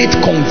vacillate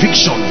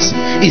convictions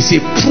is a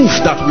proof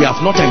that we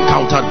have not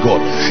encountered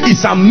God.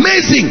 It's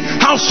amazing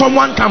how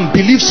someone can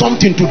believe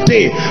something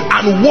today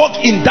and walk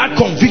in that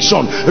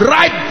conviction,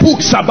 write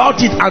books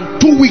about it,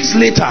 and 2 weeks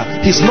later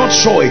he's not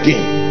sure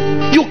again.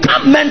 You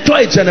can't mentor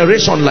a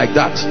generation like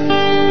that.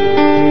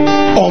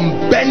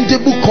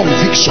 Unbendable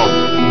conviction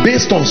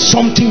based on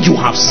something you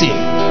have seen.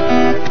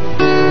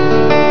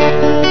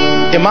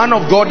 A man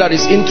of God that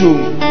is into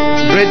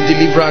great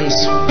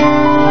deliverance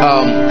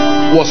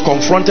was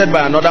confronted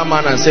by another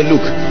man and said,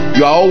 look,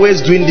 you are always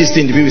doing this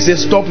thing. The people said,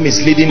 stop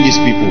misleading these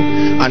people.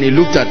 And he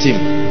looked at him.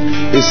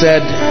 He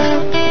said,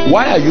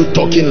 why are you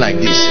talking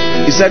like this?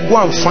 He said, go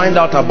and find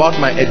out about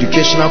my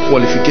educational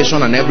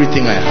qualification and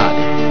everything I had.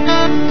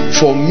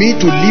 For me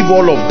to leave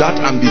all of that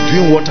and be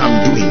doing what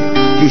I'm doing,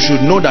 you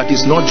should know that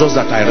it's not just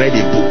that I read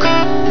a book.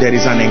 There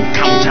is an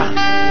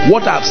encounter.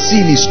 What I've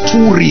seen is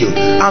too real.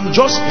 I'm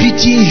just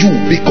pitying you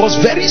because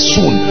very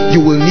soon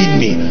you will need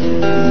me.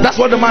 That's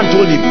what the man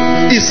told him.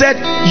 He said,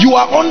 you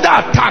are under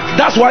attack.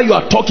 That's why you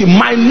are talking.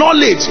 My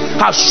knowledge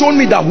has shown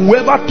me that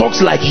whoever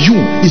talks like you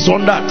is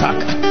under attack.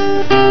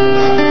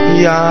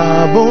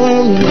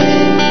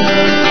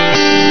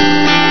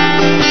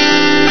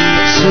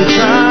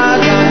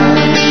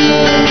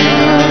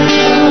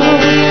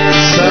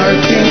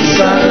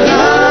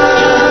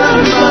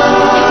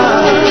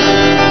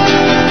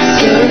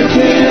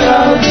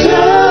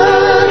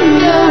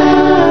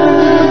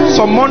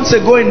 Some months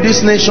ago in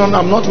this nation,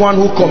 I'm not one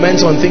who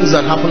comments on things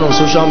that happen on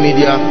social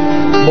media,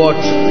 but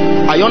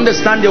I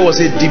understand there was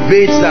a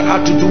debate that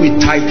had to do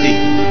with tithing.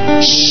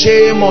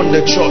 Shame on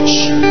the church,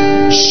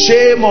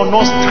 shame on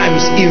us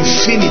times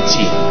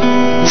infinity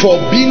for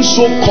being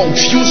so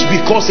confused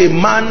because a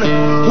man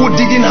who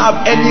didn't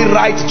have any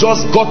right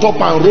just got up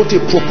and wrote a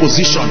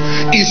proposition.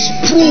 Is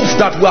proof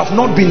that we have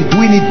not been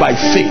doing it by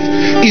faith.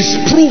 Is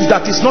proof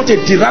that it's not a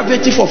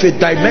derivative of a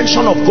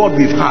dimension of God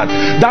we've had.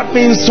 That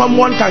means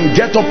someone can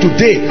get up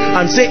today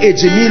and say,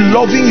 Ejimi,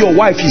 loving your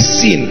wife is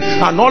sin,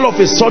 and all of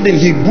a sudden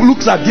he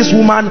looks at this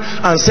woman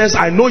and says,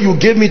 I know you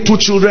gave me 2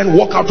 children,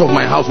 walk out of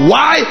my house.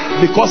 Why?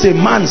 Because a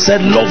man said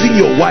loving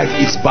your wife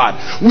is bad.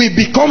 We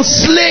become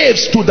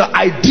slaves to the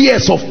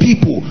ideas of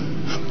people.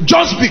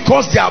 Just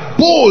because they are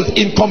bold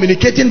in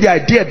communicating the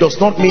idea does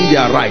not mean they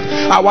are right.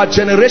 Our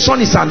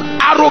generation is an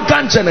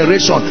arrogant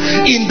generation.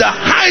 In the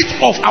height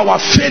of our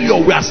failure,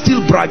 we are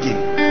still bragging.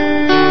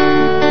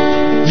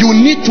 You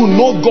need to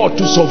know God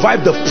to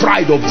survive the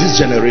pride of this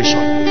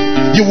generation.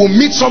 You will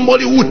meet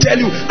somebody who will tell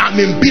you, I'm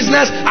in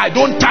business, I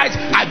don't tithe,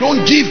 I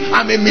don't give,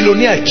 I'm a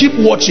millionaire. Keep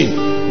watching.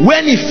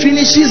 When he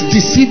finishes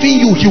deceiving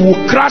you, he will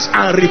crash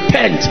and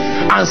repent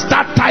and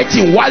start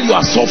tithing while you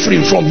are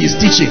suffering from his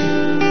teaching.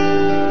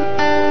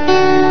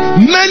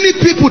 Many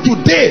people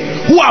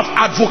today who have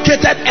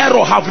advocated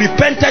error have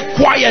repented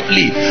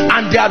quietly,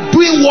 and they are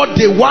doing what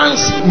they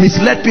once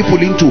misled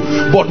people into,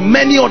 but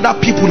many other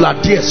people are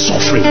there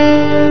suffering.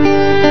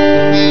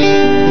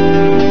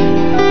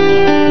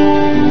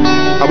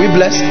 Are we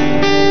blessed?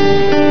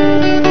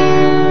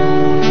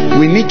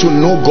 We need to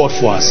know God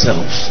for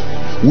ourselves.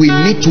 We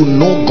need to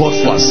know God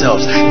for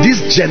ourselves.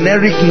 This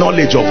generic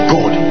knowledge of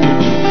God.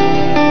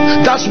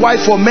 That's why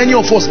for many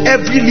of us,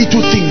 every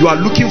little thing you are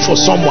looking for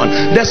someone.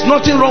 There's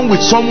nothing wrong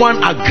with someone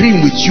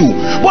agreeing with you,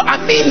 but I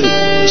mean,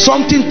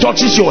 something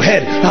touches your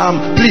head.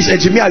 Please,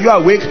 Ejimi, are you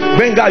awake?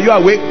 Benga, are you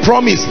awake?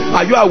 Promise,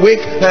 are you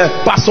awake?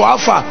 Pastor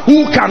Alpha,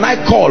 who can I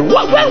call?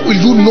 When will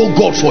you know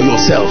God for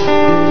yourself?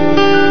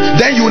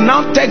 Then you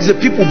now text the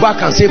people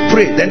back and say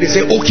pray. Then they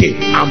say okay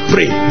and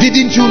pray.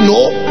 Didn't you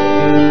know?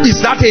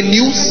 Is that a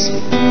news?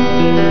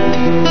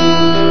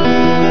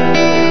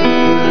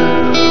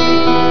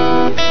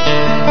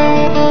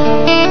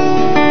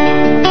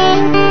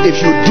 If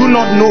you do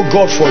not know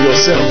God for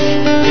yourself,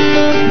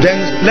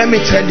 then let me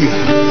tell you,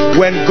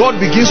 when God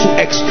begins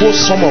to expose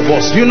some of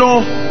us, you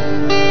know,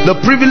 the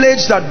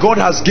privilege that God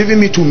has given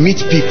me to meet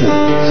people,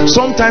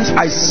 sometimes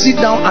I sit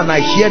down and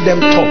I hear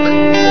them talk.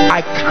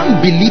 I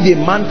can't believe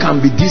a man can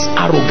be this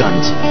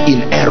arrogant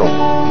in error.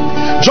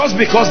 Just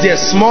because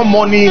there's small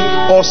money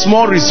or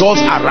small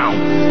results around,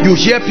 you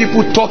hear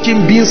people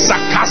talking, being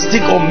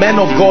sarcastic on men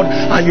of God,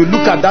 and you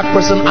look at that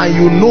person and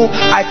you know,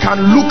 I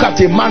can look at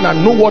a man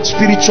and know what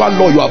spiritual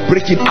law you are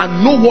breaking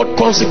and know what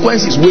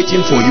consequence is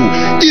waiting for you,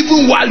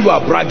 even while you are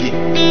bragging.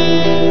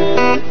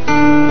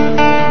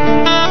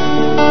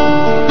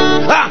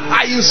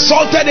 I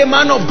insulted a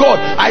man of God,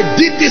 I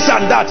did this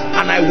and that,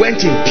 and I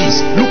went in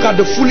peace. Look at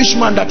the foolish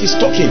man that is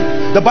talking.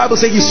 The Bible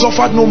says he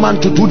suffered no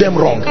man to do them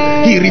wrong.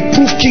 He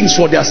reproved kings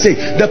for their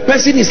sake. The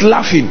person is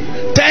laughing.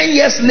 10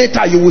 years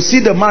later, you will see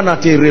the man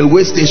at a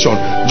railway station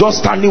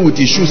just standing with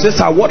his shoes.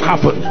 Says, what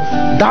happened?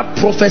 That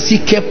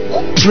prophecy kept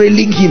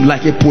trailing him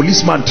like a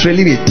policeman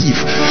trailing a thief,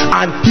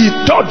 and he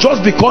thought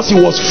just because he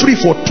was free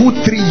for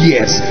 2-3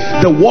 years,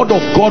 the word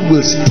of God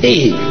will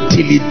stay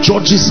till it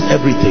judges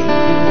everything.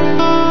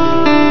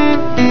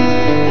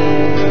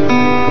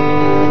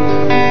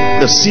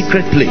 The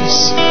secret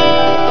place.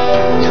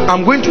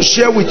 I'm going to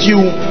share with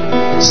you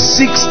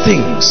 6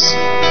 things,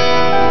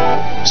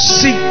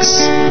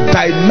 6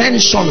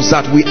 dimensions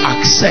that we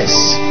access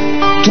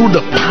through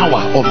the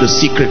power of the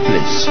secret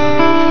place.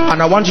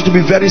 And I want you to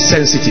be very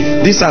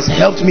sensitive. This has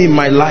helped me in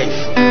my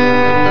life.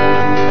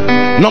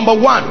 Number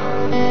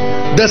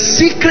 1, the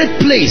secret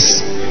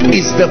place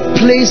is the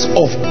place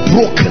of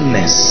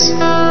brokenness.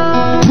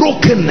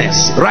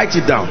 Brokenness. Write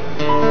it down.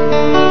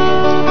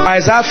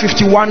 Isaiah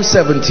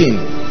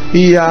 51:17.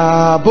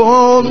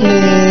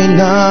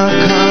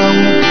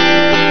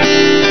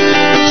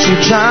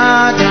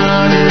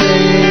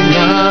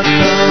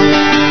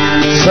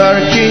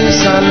 Sarking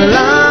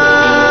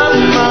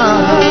salama,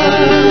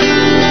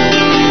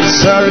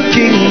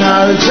 sarking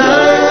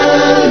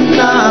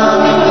aljana,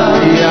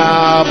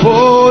 ya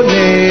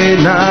bone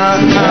na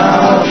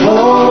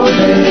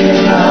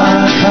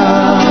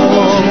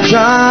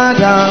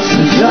jada,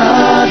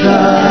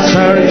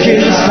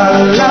 sarking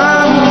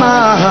salama,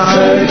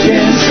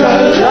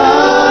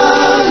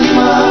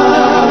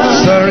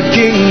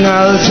 sarking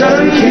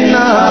aljana.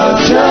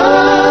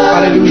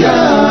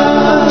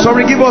 Hallelujah.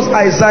 Sorry, give us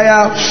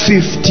Isaiah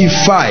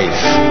 55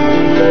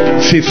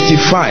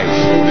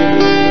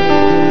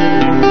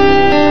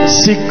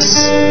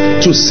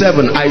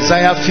 6-7.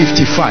 Isaiah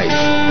 55.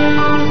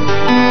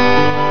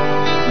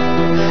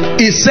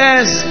 It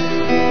says,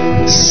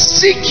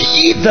 seek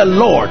ye the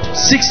Lord,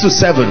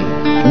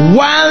 6-7,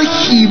 while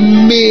he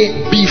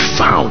may be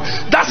found.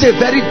 That's a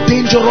very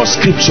dangerous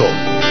scripture.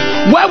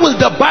 Where will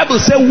the Bible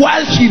say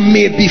while he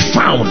may be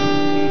found?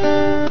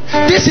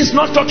 This is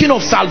not talking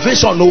of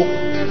salvation. No,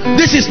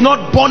 this is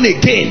not born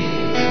again.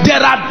 There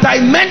are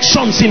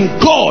dimensions in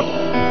God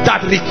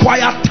that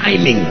require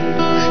timing.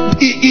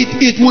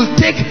 It will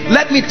take,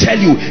 let me tell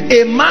you,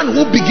 a man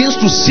who begins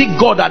to seek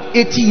God at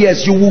 80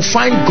 years, you will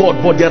find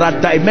God, but there are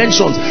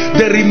dimensions.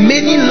 The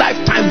remaining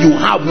lifetime you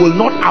have will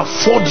not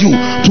afford you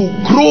to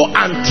grow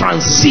and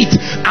transit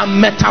and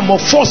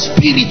metamorphose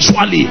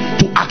spiritually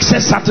to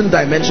access certain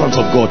dimensions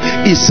of God.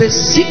 It says,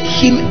 seek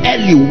him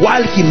early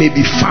while he may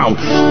be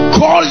found.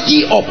 Call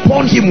ye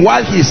upon him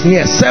while he is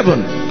near.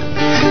 7.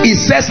 It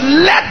says,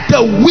 let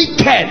the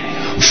wicked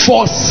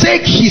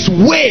forsake his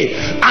way,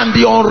 and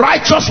the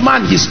unrighteous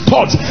man his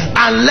thoughts,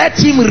 and let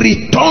him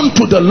return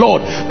to the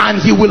Lord,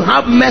 and he will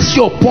have mercy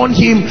upon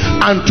him,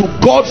 and to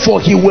God, for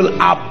he will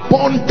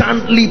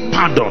abundantly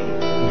pardon.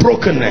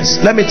 Brokenness.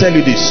 Let me tell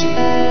you this.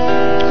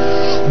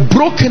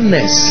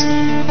 Brokenness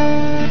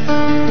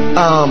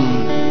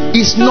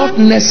is not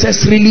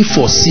necessarily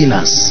for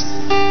sinners.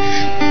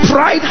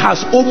 Pride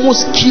has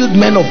almost killed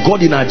men of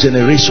God in our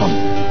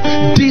generation.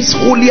 This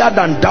holier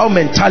than thou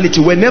mentality,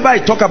 whenever I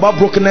talk about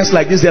brokenness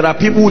like this, there are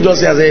people who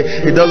just say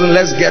it doesn't,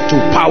 let's get to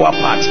power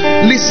part.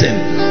 Listen,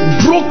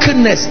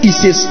 brokenness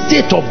is a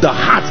state of the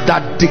heart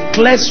that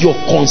declares your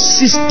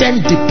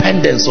consistent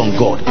dependence on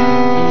God.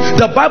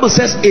 The Bible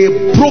says a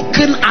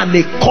broken and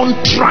a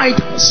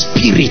contrite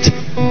spirit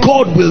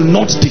God will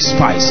not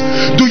despise.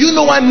 Do you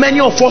know why many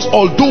of us,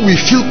 although we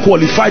feel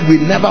qualified, we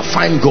never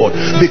find God?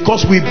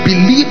 Because we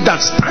believe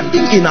that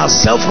standing in our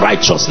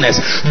self-righteousness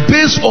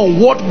based on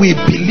what we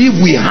believe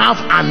we have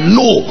and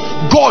know,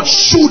 God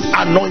should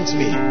anoint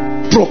me.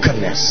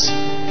 Brokenness.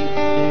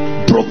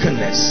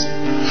 Brokenness.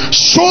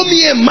 Show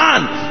me a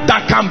man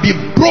that can be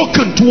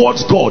broken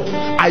towards God.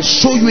 I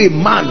show you a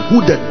man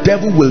who the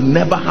devil will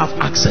never have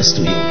access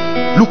to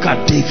him. Look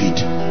at David.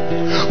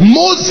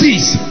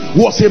 Moses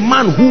was a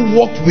man who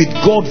walked with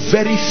God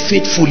very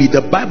faithfully.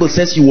 The Bible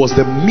says he was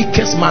the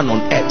meekest man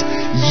on earth,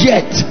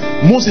 yet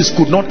Moses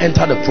could not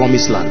enter the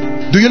promised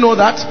land. Do you know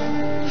that?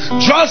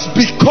 Just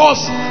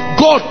because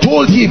God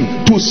told him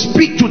to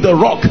speak to the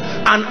rock,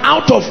 and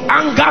out of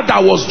anger that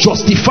was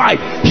justified,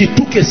 he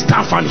took a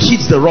staff and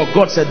hit the rock.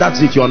 God said,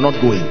 that's it, you are not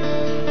going.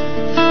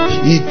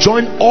 He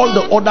joined all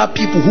the other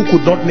people who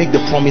could not make the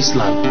promised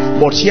land.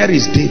 But here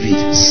is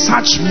David.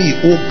 Search me,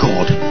 O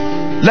God.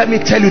 Let me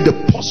tell you the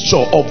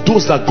posture of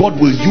those that God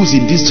will use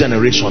in this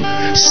generation.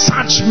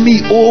 Search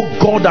me, O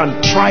God, and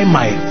try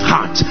my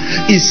heart.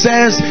 It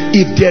says,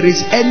 if there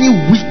is any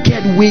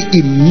wicked way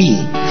in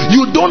me,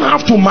 you don't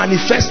have to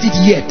manifest it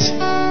yet.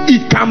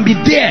 It can be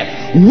there,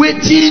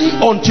 waiting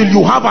until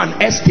you have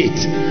an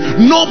estate.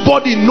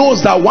 Nobody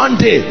knows that one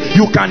day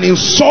you can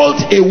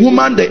insult a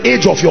woman the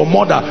age of your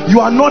mother.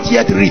 You are not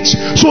yet rich,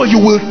 so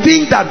you will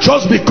think that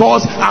just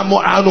because I'm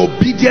an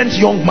obedient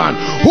young man.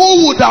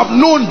 Who would have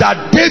known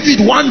that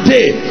David one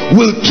day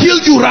will kill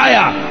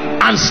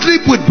Uriah and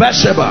sleep with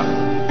Bathsheba?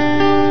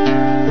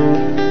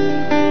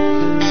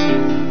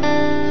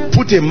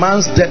 Put a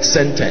man's death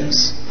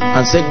sentence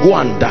and say, go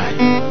and die.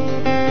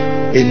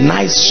 A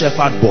nice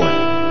shepherd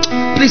boy.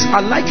 Please,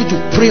 I'd like you to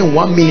pray in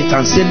 1 minute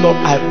and say, Lord,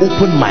 I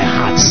open my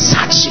heart.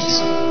 Search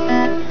it.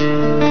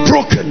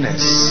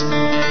 Brokenness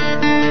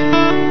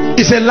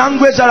is a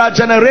language that our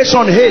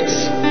generation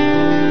hates,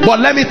 but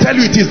let me tell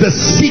you, it is the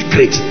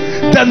secret.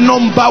 The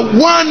number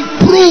one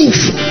proof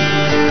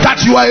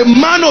that you are a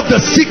man of the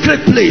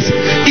secret place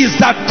is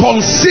that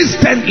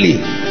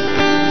consistently,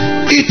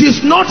 it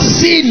is not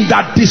sin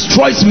that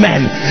destroys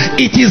men.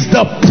 It is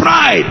the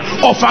pride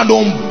of an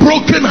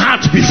unbroken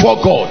heart before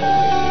God.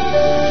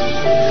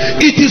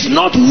 It is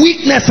not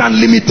weakness and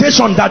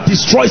limitation that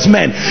destroys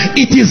men.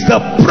 It is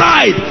the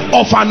pride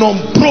of an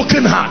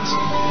unbroken heart.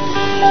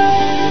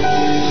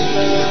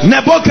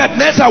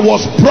 Nebuchadnezzar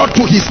was brought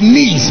to his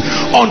knees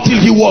until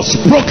he was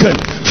broken.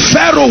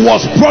 Pharaoh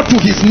was brought to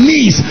his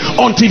knees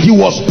until he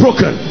was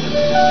broken.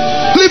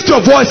 Lift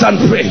your voice and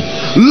pray.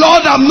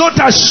 Lord, I'm not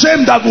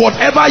ashamed of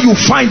whatever you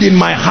find in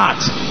my heart,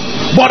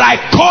 but I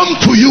come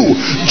to you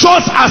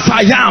just as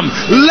I am.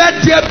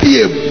 Let there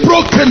be a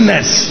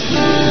brokenness.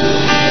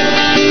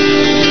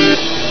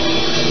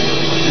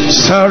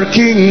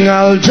 Searching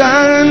al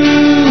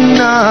Jannah,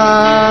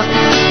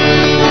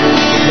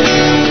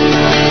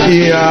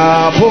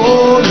 ya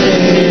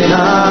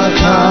bolena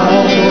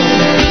kau,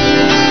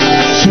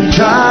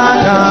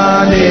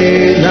 sujana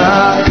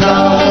nena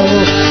kau,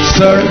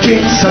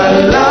 searching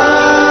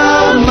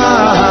salama,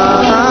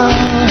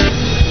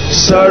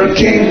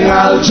 searching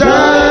al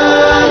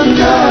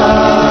Jannah,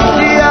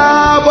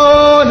 ya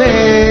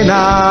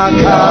bolena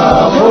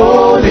kau,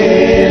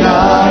 bolena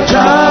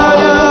kau.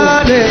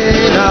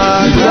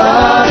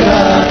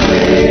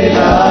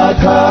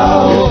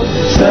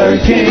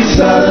 Searching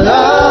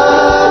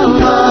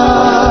Salama,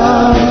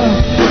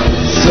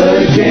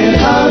 searching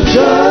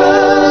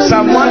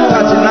Psalm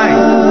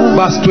 139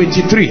 verse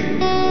 23.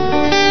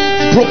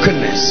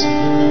 Brokenness.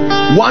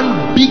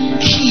 One big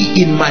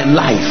key in my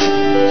life.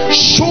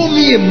 Show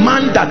me a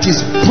man that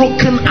is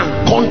broken and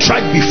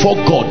contrite before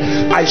God.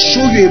 I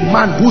show you a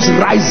man whose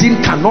rising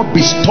cannot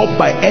be stopped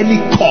by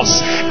any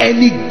cause,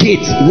 any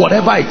gate,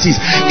 whatever it is.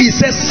 He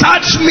says,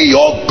 search me,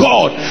 O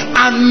God,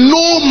 and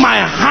know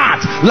my heart,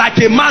 like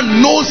a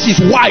man knows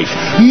his wife.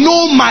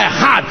 Know my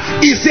heart.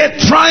 He said,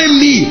 try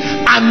me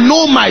and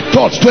know my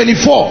thoughts.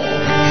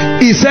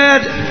 24. He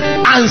said,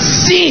 and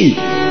see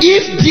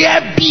if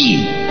there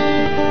be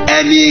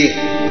any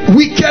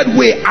wicked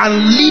way, and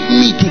lead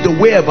me to the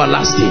way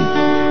everlasting.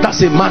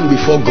 That's a man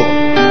before God.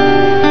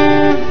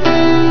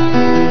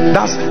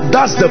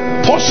 That's the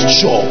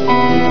posture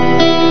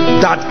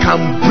that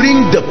can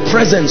bring the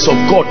presence of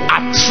God,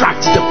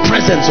 attract the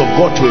presence of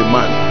God to a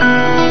man.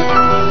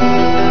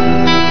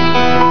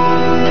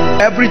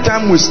 Every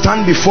time we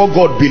stand before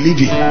God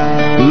believing,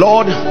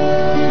 Lord,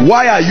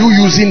 why are you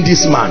using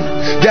this man?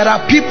 There are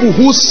people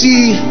who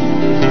see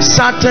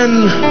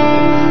certain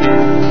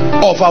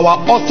of our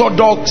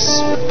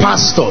orthodox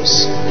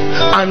pastors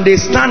and they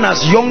stand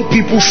as young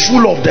people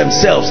full of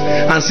themselves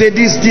and say,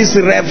 this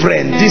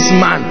reverend, this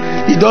man,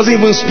 he doesn't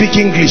even speak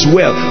English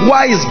well.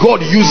 Why is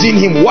God using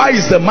him? Why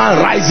is the man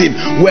rising?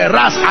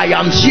 Whereas I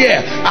am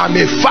here, I'm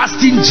a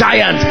fasting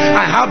giant,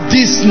 I have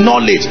this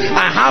knowledge,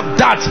 I have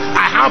that,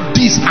 I have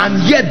this,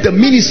 and yet the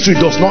ministry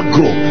does not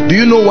grow. Do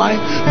you know why?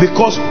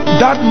 Because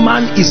that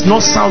man is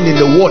not sound in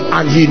the word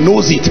and he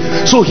knows it.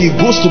 So he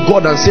goes to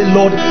God and say,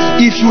 Lord,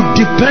 if you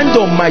depend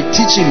on my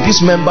teaching,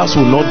 these members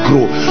will not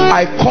grow.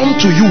 I come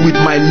to you with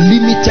my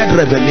limited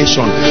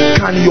revelation.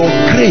 Can your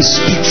grace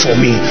speak for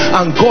me?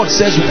 And God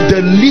says,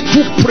 the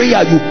little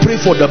prayer you pray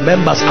for the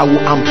members, I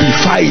will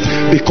amplify it,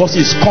 because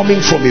it's coming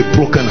from a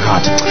broken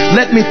heart.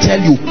 Let me tell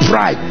you,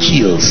 pride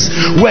kills.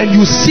 When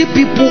you see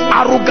people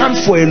arrogant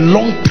for a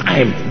long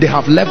time, they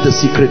have left the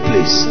secret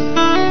place.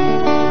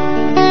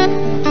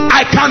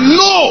 I can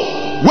know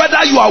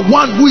whether you are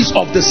one who is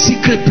of the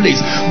secret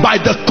place by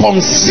the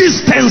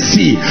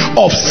consistency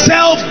of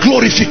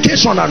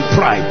self-glorification and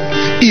pride.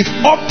 If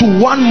up to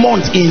 1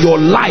 month in your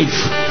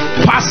life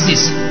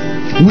passes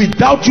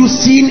without you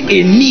seeing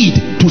a need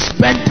to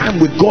spend time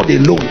with God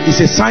alone, it's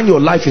a sign your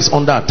life is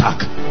under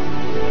attack.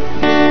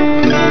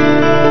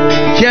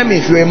 Hear me,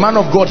 if you're a man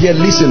of God here,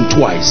 listen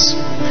twice.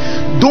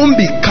 Don't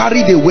be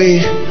carried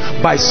away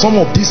by some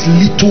of these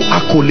little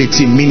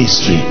accolades in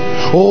ministry.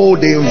 Oh,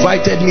 they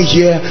invited me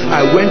here,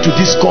 I went to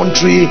this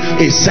country,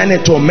 a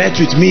senator met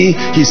with me,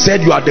 he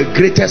said you are the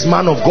greatest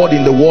man of God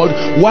in the world.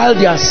 While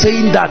they are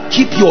saying that,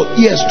 keep your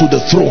ears to the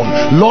throne.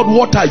 Lord,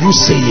 what are you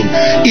saying?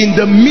 In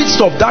the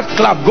midst of that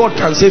clap, God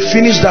can say,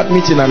 finish that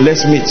meeting and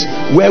let's meet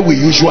where we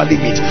usually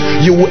meet.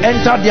 You will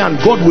enter there and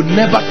God will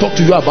never talk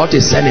to you about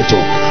a senator.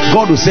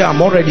 God will say,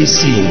 I'm already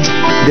seeing.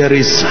 There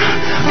is,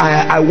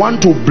 I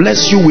want to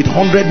bless you with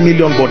 100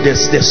 million, but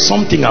there's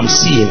something I'm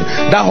seeing.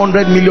 That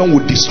 100 million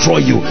would destroy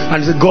you.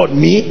 And say, God,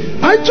 me?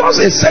 I just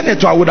a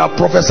senator, I would have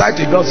prophesied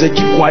to God, say,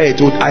 keep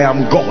quiet, I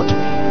am God.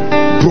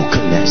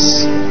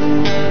 Brokenness.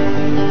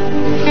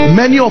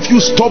 Many of you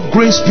stopped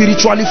growing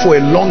spiritually for a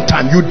long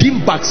time. You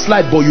didn't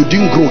backslide, but you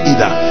didn't grow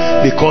either,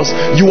 because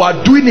you are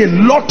doing a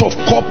lot of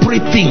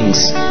corporate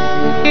things.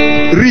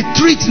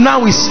 Retreat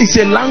now is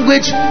a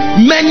language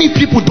many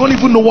people don't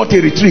even know what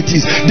a retreat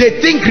is. They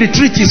think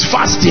retreat is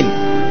fasting,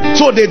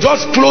 so they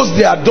just close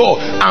their door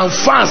and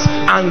fast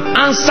and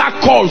answer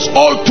calls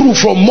all through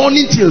from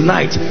morning till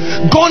night.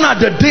 Gone are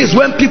the days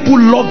when people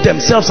lock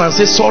themselves and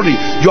say, sorry,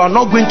 you are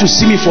not going to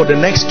see me for the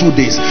next 2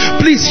 days.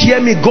 Please hear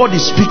me, God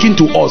is speaking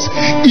to us.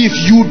 If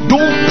you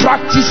don't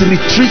practice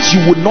retreat, you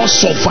will not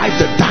survive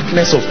the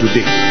darkness of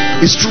today.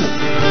 It's true.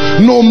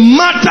 No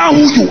matter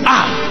who you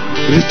are,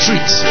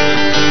 retreat.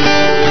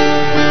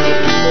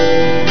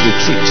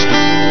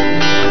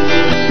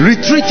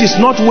 Retreat is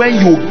not when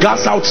you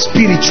gas out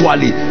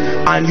spiritually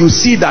and you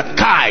see that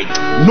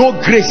no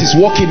grace is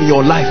working in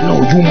your life.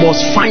 No, you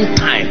must find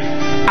time.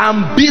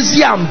 I'm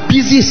busy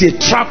is a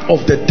trap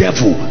of the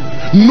devil.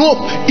 No,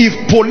 if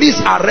police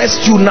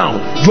arrest you now,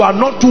 you are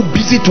not too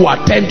busy to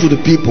attend to the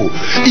people.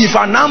 If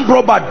an armed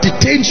robber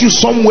detains you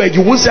somewhere,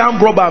 you will say,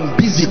 armed robber, I'm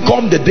busy,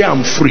 come the day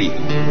I'm free.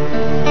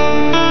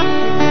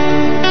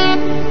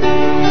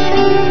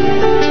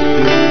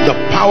 The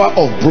power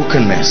of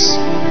brokenness.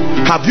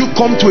 Have you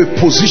come to a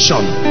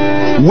position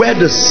where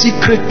the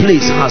secret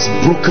place has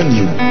broken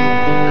you?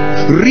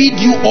 Rid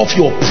you of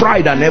your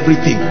pride and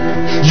everything.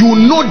 You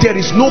know there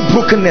is no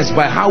brokenness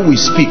by how we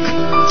speak.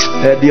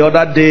 The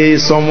other day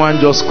someone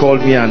just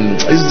called me, and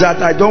it's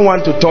that I don't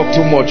want to talk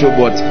too much,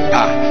 but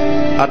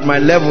at my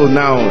level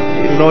now,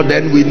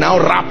 then we now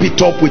wrap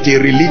it up with a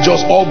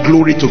religious all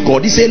glory to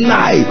God. It's a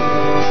lie.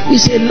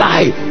 It's a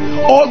lie.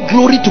 All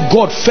glory to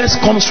God first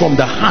comes from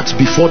the heart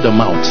before the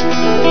mouth.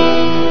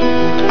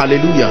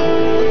 Hallelujah.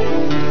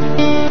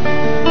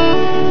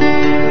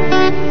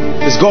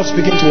 Is God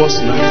speaking to us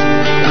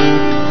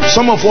now?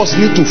 Some of us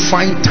need to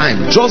find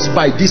time just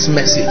by this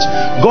message.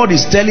 God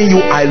is telling you,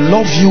 I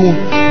love you,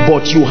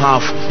 but you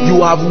have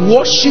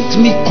worshipped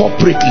me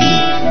corporately,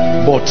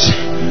 but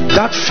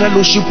that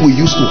fellowship we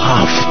used to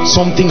have,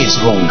 something is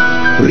wrong.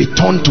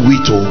 Return to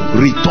it.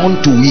 Return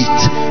to it.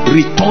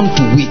 Return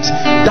to it.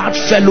 That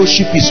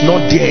fellowship is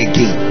not there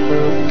again.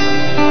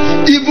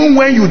 Even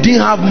when you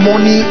didn't have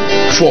money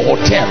for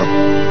hotel,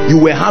 you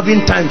were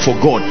having time for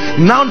God.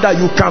 Now that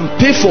you can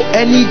pay for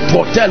any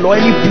hotel or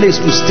any place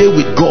to stay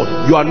with God,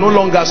 you are no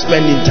longer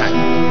spending time.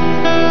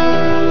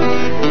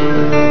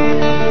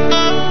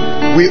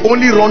 We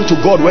only run to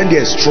God when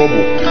there is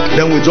trouble.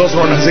 Then we just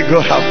run and say,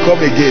 God, I've come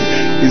again.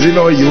 Is it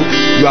not you?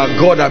 You are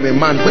God, I'm a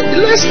man. But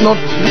let's not.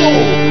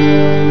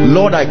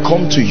 No. Lord, I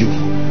come to you.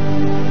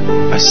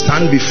 I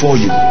stand before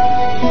you.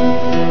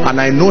 And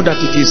I know that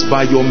it is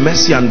by your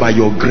mercy and by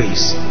your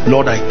grace.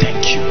 Lord, I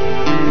thank you.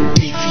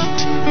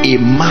 David, a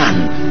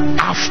man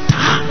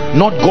after,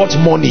 not God's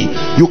money.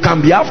 You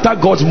can be after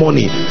God's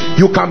money.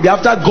 You can be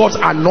after God's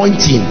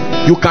anointing.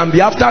 You can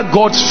be after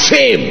God's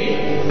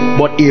fame.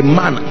 But a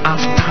man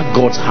after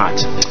God's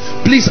heart.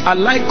 Please, I'd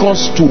like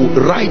us to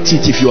write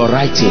it. If you are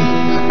writing,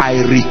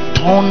 I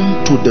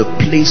return to the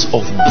place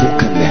of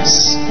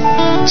brokenness.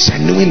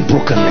 Genuine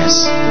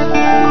brokenness.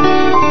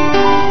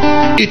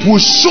 It will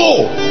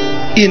show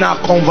in our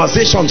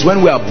conversations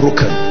when we are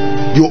broken.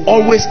 you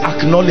always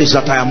acknowledge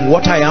that I am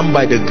what I am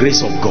by the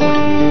grace of God.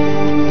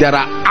 There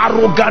are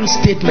arrogant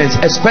statements,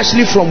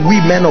 especially from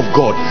we men of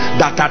God,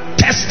 that are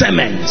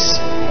testaments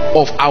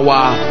of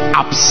our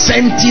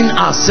absenting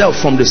ourselves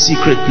from the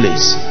secret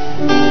place.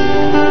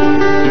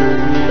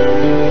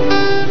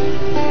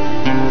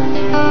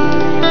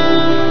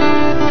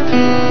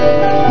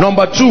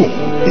 Number 2,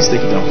 please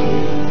take it down for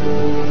me.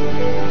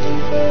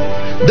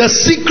 The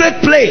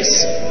secret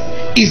place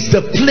is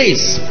the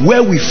place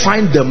where we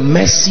find the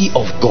mercy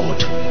of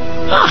God.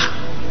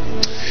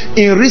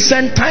 In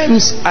recent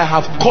times, I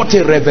have caught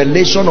a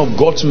revelation of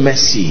God's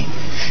mercy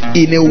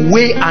in a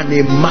way and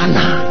a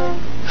manner.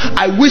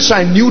 I wish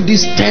I knew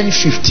this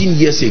 10-15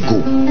 years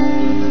ago.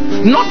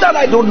 Not that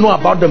I don't know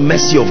about the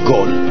mercy of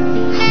God,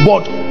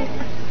 but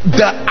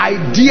the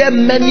idea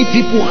many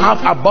people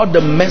have about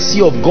the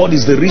mercy of God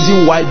is the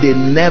reason why they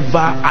never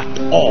at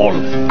all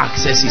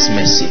access his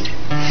mercy.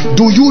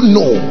 Do you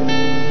know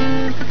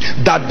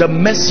that the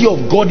mercy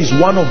of God is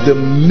one of the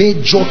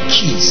major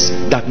keys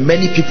that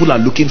many people are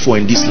looking for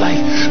in this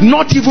life?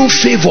 Not even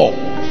favor,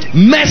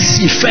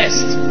 mercy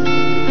first.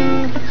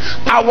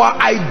 Our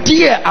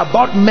idea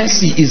about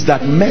mercy is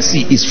that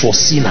mercy is for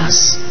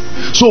sinners.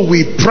 So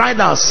we pride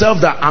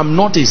ourselves that I'm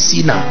not a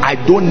sinner, I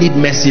don't need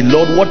mercy.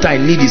 Lord, what I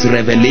need is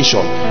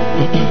revelation.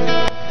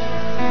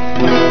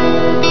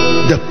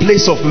 The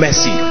place of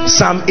mercy.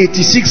 Psalm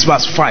 86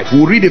 verse 5.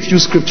 We'll read a few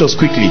scriptures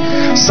quickly.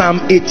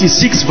 Psalm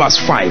 86 verse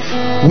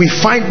 5. We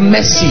find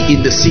mercy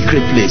in the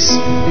secret place.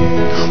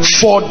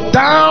 For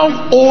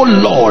thou, O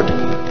Lord,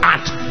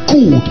 art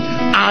good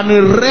and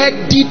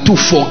ready to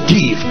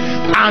forgive,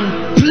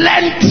 and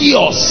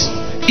plenteous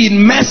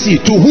in mercy.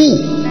 To who?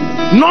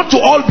 Not to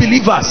all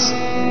believers.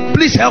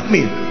 Please help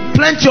me.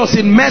 Plenteous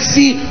in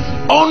mercy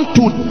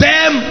unto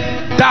them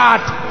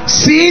that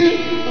sin,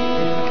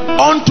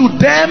 unto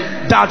them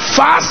that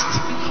fast,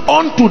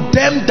 unto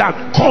them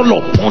that call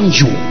upon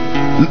you.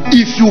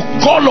 If you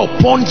call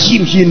upon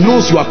him, he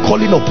knows you are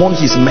calling upon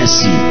his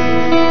mercy.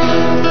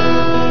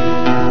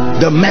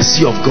 The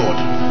mercy of God.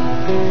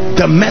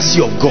 The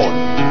mercy of God.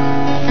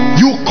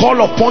 You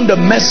call upon the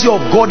mercy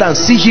of God and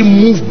see him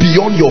move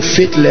beyond your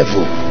faith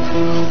level.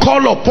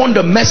 Call upon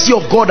the mercy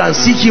of God and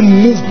see him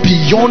move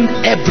beyond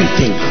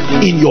everything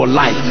in your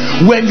life.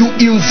 When you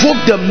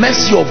invoke the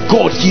mercy of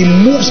God, he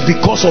moves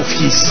because of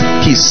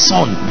his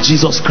son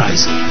Jesus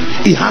Christ.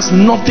 It has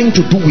nothing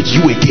to do with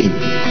you again.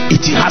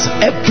 It has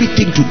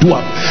everything to do.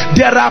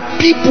 There are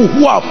people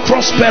who are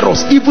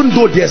prosperous even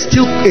though there's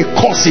still a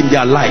curse in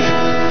their life.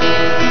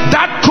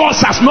 That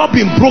curse has not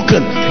been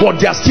broken, but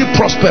they are still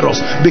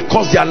prosperous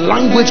because their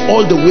language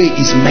all the way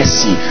is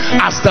mercy.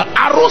 As the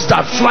arrows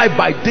that fly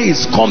by day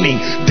is coming,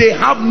 they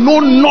have no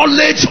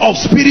knowledge of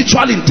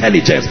spiritual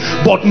intelligence,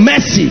 but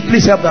mercy.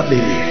 Please help that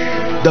lady.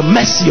 The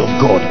mercy of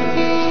God.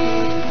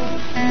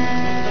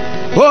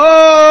 Oh,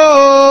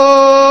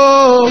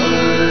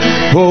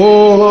 oh, oh,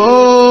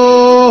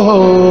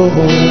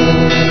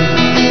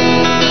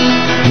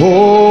 oh, oh.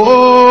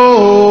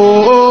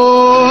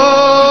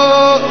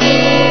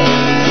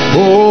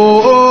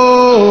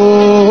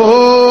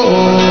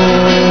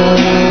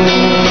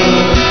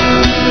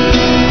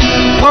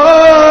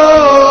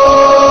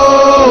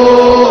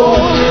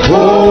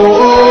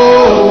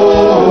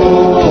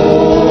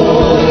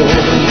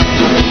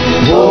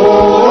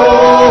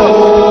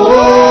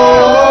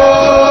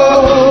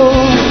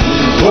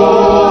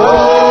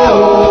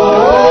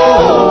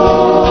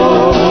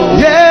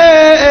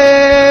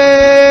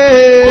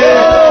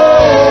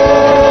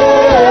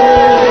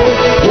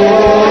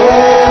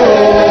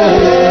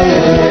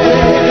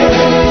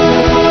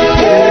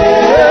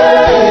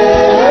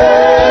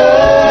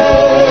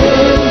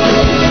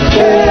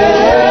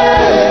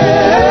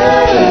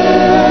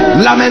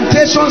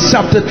 Lamentations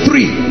chapter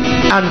 3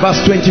 and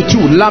verse 22.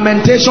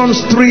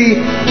 Lamentations 3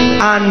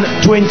 and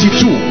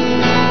 22.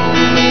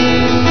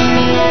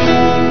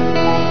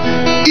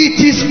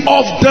 It is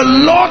of the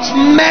Lord's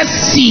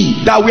mercy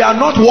that we are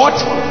not what?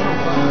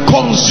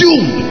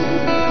 Consumed.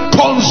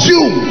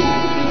 Consumed.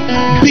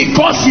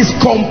 Because his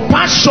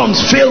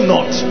compassions fail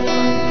not.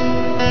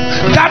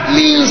 That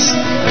means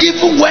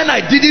even when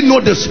I didn't know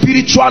the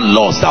spiritual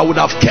laws that would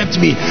have kept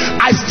me,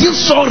 I still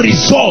saw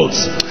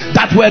results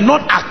that were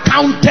not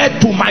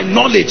accounted to my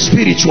knowledge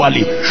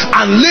spiritually.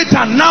 And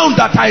later, now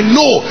that I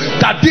know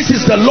that this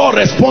is the law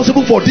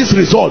responsible for this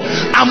result,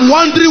 I'm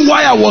wondering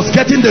why I was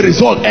getting the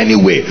result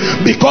anyway.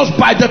 Because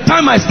by the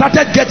time I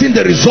started getting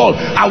the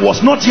result, I was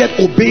not yet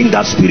obeying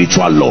that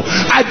spiritual law.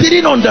 I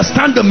didn't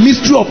understand the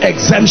mystery of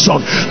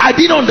exemption. I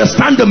didn't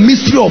understand the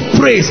mystery of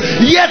praise.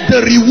 Yet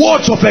the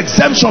rewards of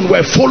exemption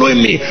were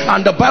following me.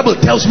 And the Bible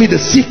tells me the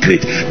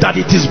secret, that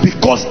it is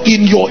because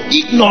in your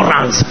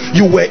ignorance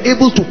you were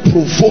able to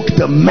provoke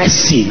the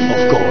mercy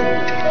of God.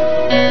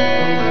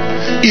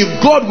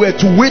 If God were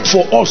to wait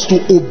for us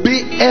to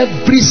obey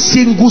every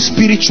single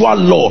spiritual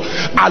law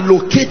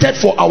allocated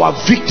for our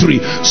victory,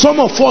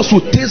 some of us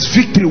will taste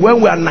victory when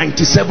we are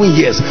 97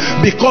 years,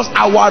 because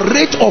our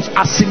rate of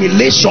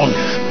assimilation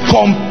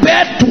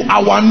compared to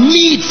our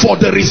need for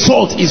the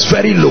result is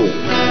very low.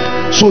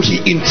 So he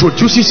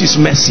introduces his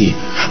mercy.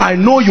 I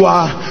know you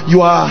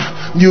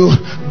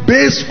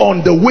based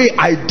on the way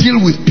I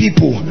deal with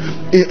people,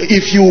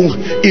 if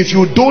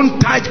you don't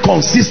tithe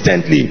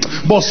consistently,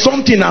 but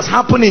something has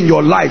happened in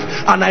your life,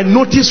 and I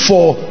notice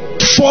for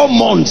 4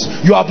 months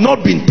you have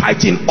not been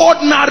tithing,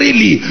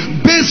 ordinarily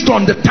based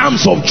on the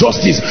terms of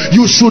justice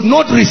you should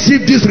not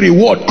receive this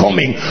reward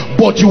coming,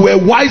 but you were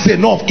wise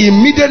enough,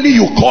 immediately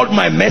you called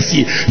my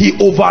mercy. He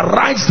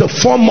overrides the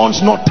 4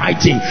 months not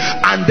tithing,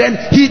 and then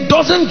he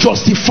doesn't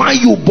justify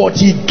you, but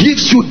he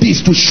gives you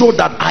this to show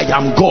that I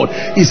am God.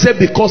 He said,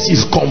 because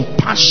his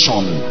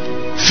compassion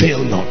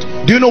fail not.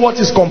 Do you know what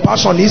his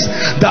compassion is?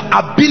 The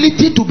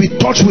ability to be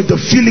touched with the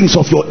feelings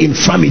of your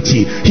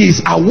infirmity. He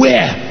is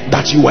aware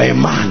that you are a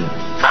man.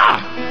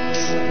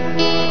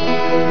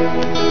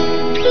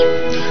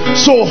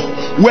 So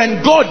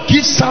when God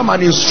gives Sam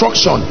an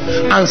instruction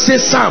and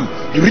says, Sam,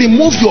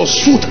 remove your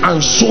suit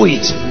and sew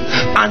it,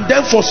 and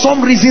then for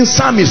some reason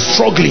Sam is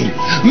struggling,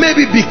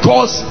 maybe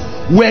because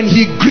when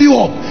he grew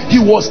up he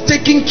was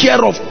taking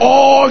care of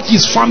all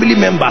his family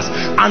members,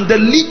 and the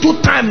little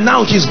time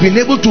now he's been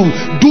able to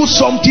do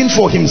something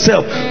for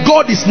himself,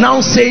 God is now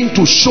saying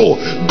to show,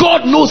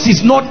 God knows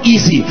it's not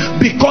easy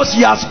because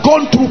he has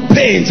gone through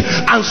pains.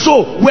 And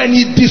so when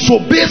he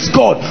disobeys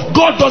God,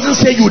 God doesn't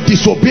say, you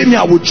disobey me,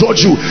 I will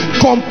judge you.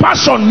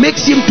 Compassion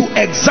makes him to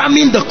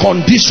examine the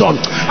condition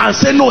and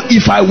say, no,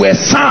 if I were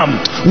Sam,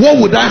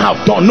 what would I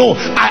have done? No,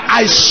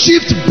 I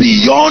shift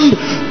beyond.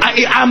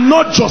 I'm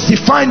not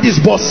justifying this,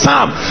 but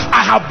Sam,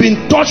 I have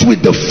been touched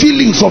with the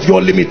feelings of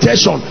your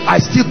limitation. I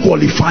still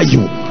qualify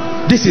you.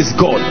 This is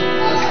God.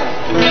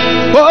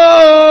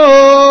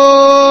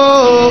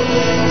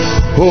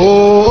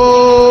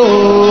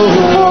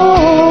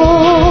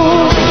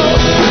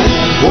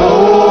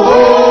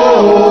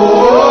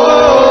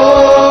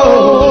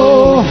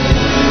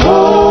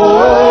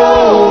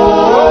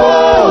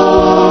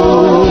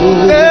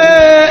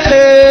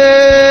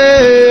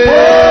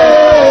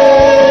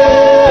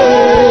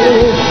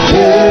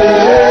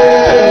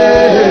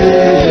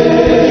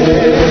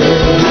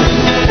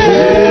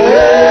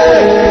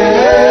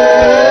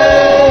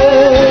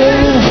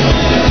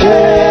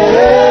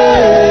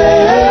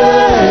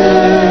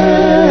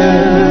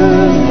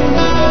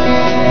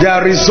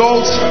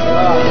 Results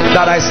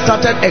that I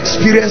started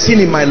experiencing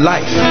in my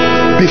life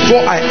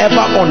before I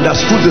ever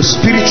understood the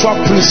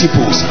spiritual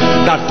principles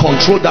that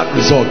control that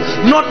result.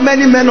 Not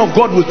many men of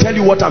God will tell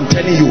you what I'm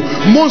telling you.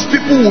 Most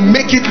people will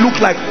make it look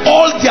like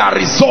all their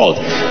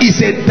result is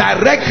a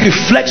direct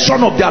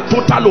reflection of their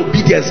total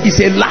obedience.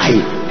 It's a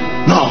lie.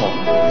 No.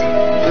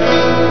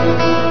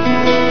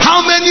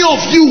 How many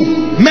of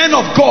you men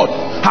of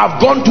God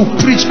have gone to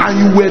preach and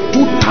you were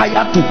too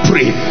tired to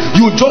pray?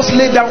 You just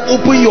lay down,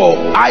 open your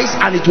eyes,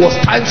 and it was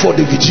time for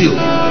the vigil.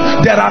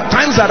 There are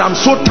times that I'm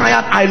so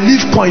tired, I leave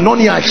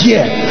koinonia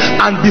here,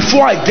 and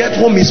before I get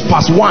home it's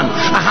past 1.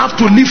 I have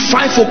to leave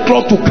 5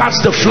 o'clock to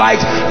catch the flight.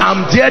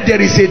 I'm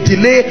there is a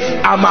delay,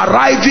 I'm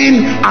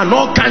arriving, and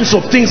all kinds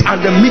of things,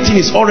 and the meeting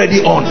is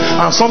already on.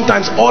 And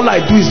sometimes all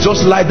I do is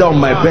just lie down on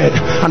my bed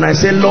and I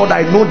say, Lord,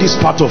 I know this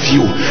part of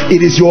you.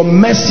 It is your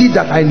mercy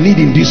that I need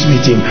in this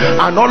meeting.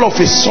 And all of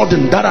a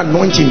sudden that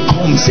anointing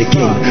comes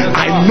again.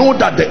 I know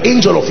that the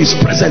angel of his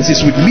presence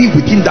is with me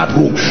within that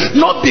room.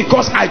 Not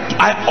because I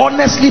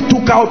honestly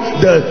took out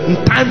the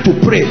time to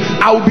pray.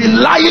 I will be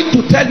lying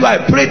to tell you I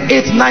prayed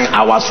 8-9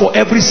 hours for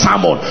every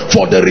sermon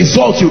for the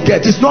results you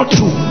get. It's not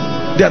true.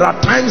 There are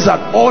times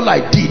that all I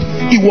did,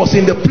 it was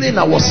in the plane,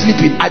 I was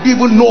sleeping, I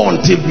didn't even know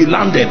until we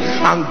landed,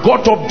 and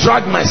got up,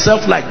 dragged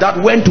myself like that,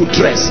 went to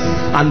dress,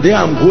 and there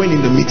I'm going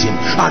in the meeting,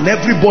 and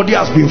everybody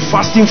has been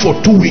fasting for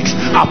 2 weeks.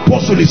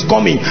 Apostle is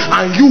coming,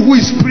 and you who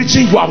is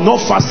preaching, you have not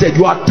fasted,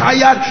 you are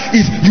tired,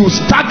 you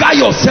stagger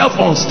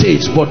yourself on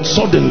stage, but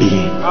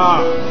suddenly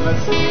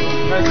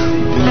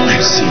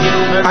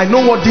I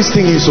know what this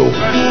thing is.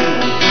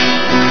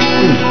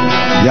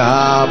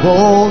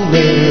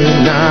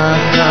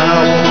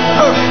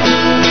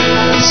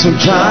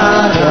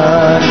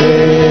 Sujara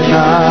de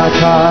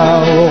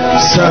nakao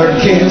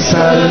sarkin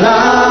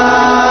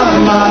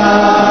salama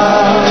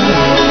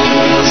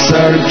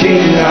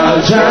sarkin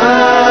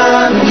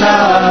aljana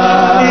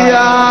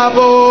ya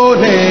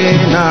bone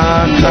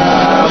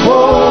nakao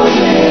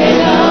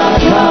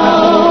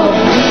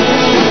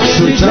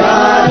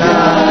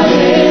Sujara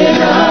de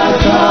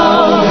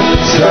nakao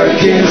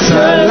sarkin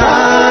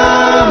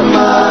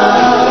salama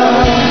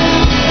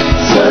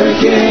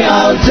sarkin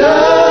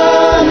aljana.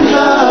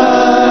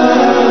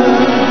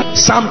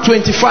 Psalm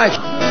 25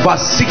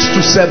 verse 6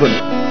 to 7.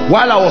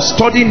 While I was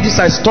studying this,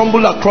 I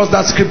stumbled across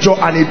that scripture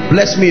and it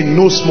blessed me in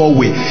no small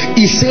way.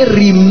 He said,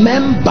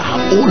 remember,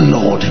 O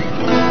Lord,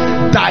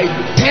 thy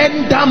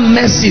tender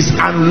mercies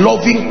and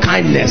loving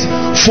kindness,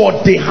 for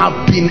they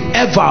have been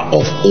ever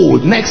of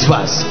old. Next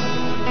verse.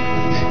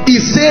 He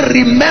said,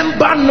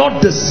 remember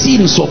not the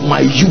sins of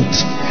my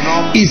youth.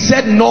 He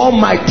said, nor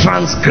my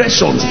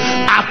transgressions.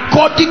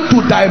 According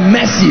to thy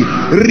mercy,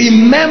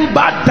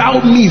 remember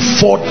thou me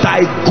for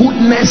thy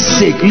goodness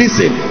sake.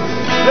 Listen,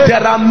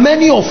 there are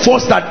many of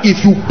us that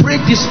if you pray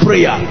this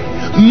prayer,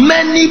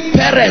 Many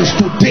parents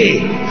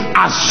today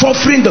are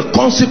suffering the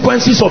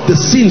consequences of the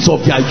sins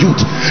of their youth.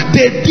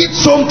 They did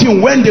something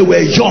when they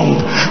were young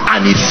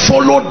and it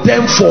followed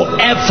them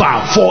forever,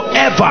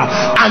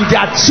 and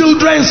their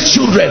children's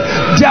children,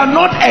 they are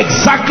not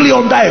exactly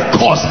under a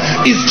curse.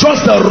 It's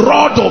just the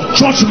rod of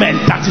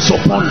judgment that is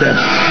upon them.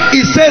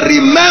 He said,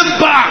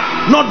 remember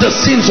not the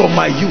sins of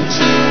my youth.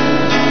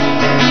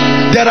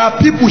 There are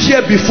people here,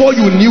 before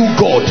you knew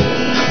God,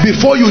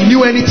 before you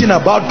knew anything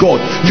about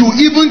God, you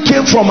even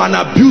came from an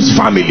abused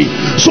family,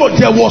 so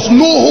there was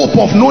no hope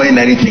of knowing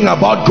anything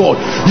about God.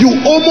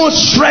 You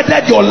almost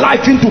shredded your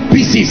life into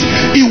pieces.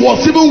 It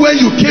was even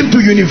when you came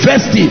to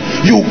university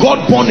you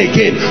got born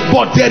again.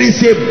 But there is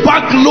a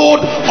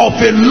backload of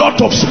a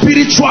lot of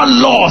spiritual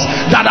laws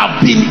that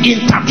have been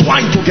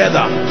intertwined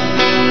together.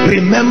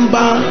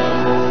 Remember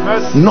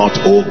not,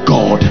 oh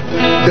God,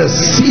 the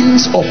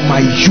sins of my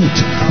youth,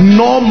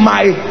 nor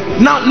my...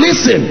 Now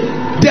listen,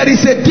 there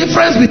is a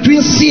difference between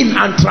sin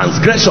and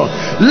transgression.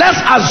 Let's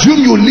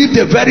assume you lived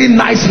a very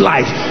nice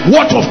life.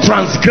 What of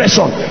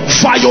transgression?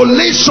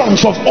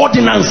 Violations of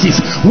ordinances,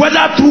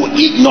 whether through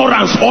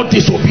ignorance or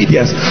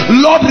disobedience.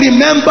 Lord,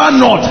 remember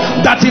not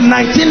that in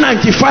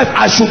 1995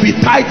 I should be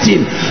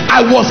tithing.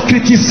 I was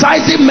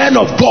criticizing men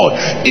of God.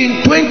 In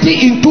 2000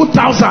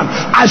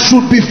 I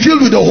should be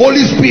filled with the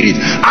Holy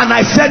Spirit, and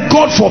I said,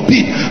 God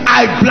forbid,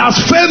 I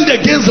blasphemed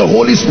against the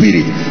Holy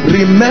Spirit.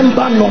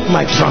 Remember not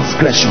my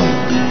transgression.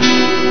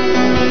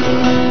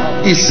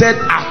 He said,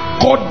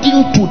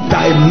 according to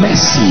thy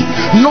mercy,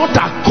 not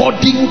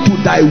according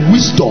to thy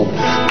wisdom,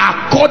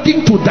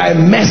 according to thy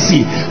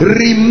mercy,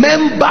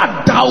 remember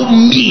thou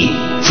me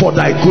for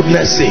thy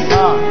goodness sake.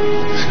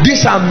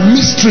 These are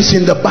mysteries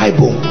in the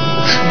Bible.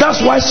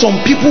 That's why some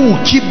people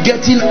will keep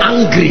getting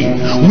angry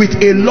with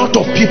a lot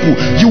of people.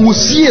 You will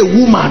see a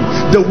woman,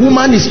 the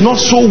woman is not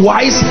so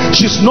wise,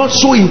 she's not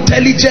so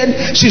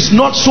intelligent, she's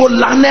not so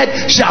learned,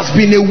 she has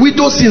been a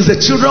widow since the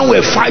children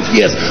were 5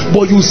 years,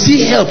 but you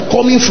see help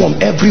coming from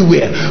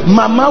everywhere.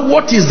 Mama,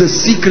 what is the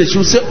secret?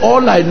 She'll say,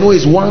 all I know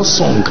is one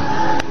song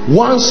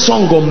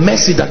of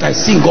mercy that I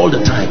sing all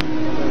the time.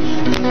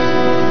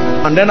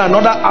 And then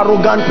another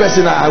arrogant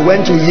person, I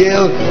went to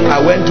Yale,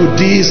 I went to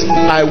this,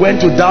 I went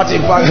to that.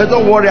 In fact,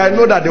 don't worry, I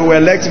know that they will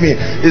elect me.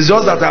 It's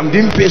just that I'm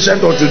being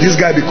patient until this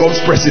guy becomes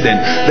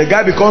president. The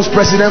guy becomes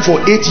president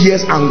for 8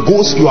 years and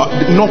goes, you are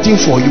nothing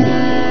for you.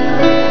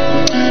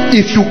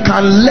 If you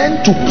can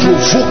learn to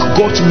provoke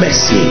God's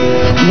mercy.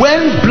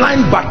 When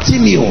blind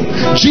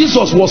Bartimaeus,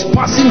 Jesus was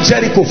passing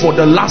Jericho for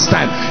the last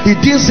time, he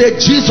didn't say,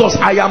 Jesus,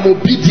 I am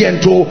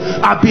obedient, oh,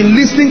 I've been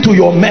listening to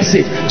your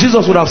message.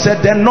 Jesus would have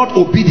said, then not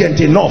obedient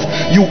enough.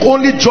 You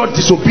only judge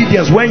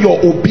disobedience when your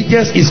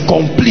obedience is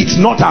complete,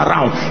 not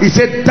around. He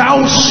said,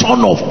 thou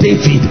son of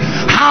David,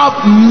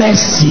 have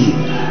mercy.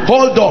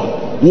 Hold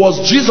on, was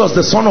Jesus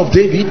the son of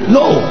David?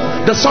 No,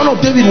 the son of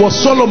David was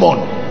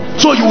Solomon.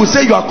 So you will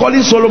say, you are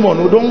calling Solomon.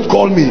 No, don't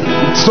call me.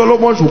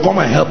 Solomon will come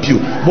and help you.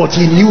 But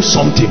he knew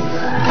something.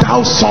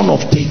 Thou son of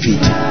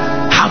David,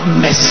 have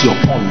mercy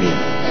upon me.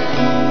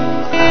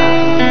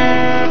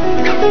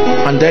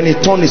 And then he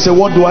turned, he said,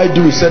 what do I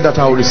do? He said that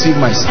I will receive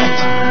my sight.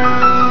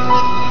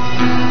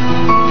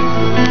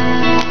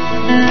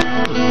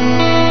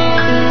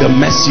 The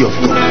mercy of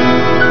God.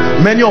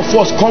 Many of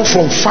us come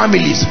from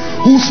families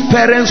whose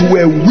parents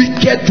were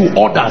wicked to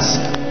others.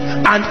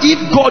 And if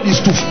God is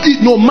to,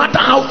 no matter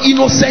how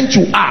innocent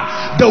you are,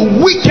 the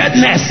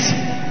wickedness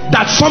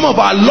that some of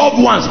our loved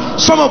ones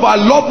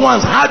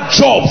had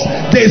jobs,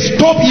 they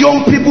stop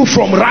young people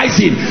from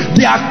rising.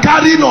 They are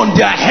carrying on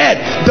their head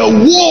the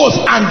woes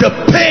and the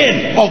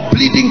pain of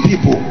bleeding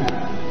people.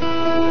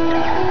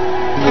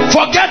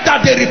 Forget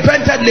that they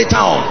repented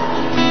later on.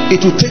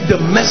 It will take the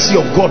mercy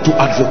of God to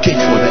advocate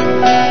for them.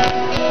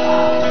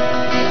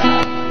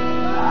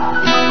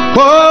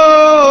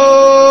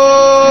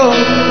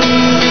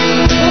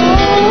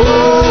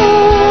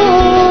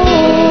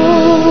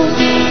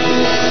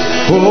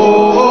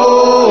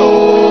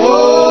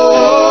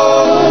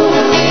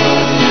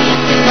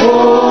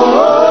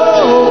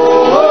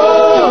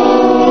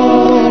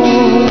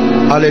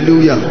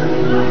 Hallelujah.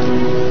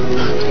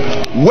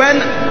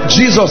 When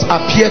Jesus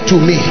appeared to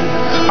me,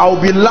 I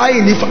would be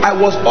lying if I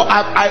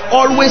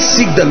always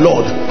seek the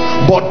Lord,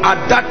 but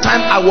at that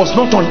time I was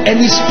not on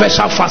any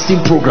special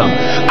fasting program.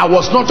 I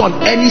was not on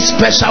any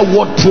special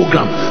word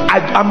program.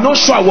 I'm not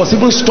sure I was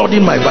even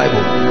studying my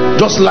Bible,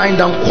 just lying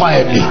down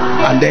quietly.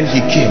 And then he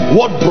came.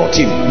 What brought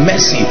him?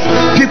 Mercy.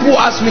 People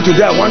ask me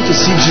today, I want to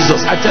see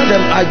Jesus. I tell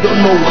them, I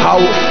don't know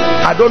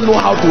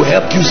how to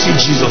help you see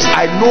Jesus.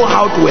 I know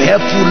how to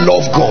help you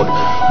love God,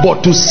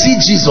 but to see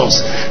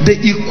Jesus, the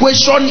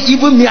equation,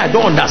 even me, I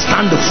don't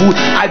understand the full.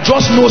 I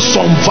just know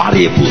some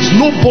variables.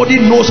 Nobody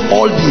knows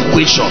all the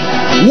equation.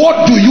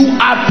 What do you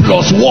add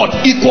plus what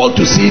equal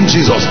to seeing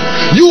Jesus?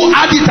 You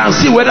add it and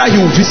see whether he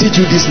will visit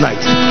you this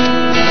night.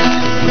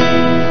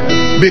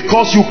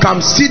 Because you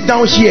can sit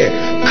down here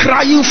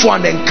crying for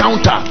an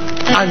encounter,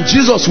 and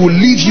Jesus will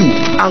leave you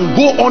and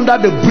go under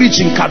the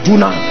bridge in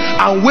Kaduna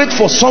and wait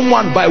for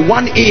someone by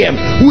 1 a.m.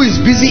 who is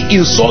busy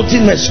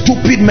insulting the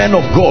stupid men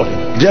of God.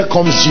 There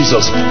comes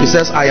Jesus. He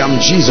says, I am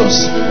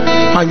Jesus.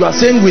 And you are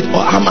saying,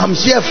 I'm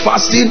here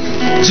fasting.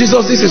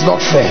 Jesus, this is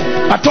not fair.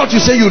 I thought you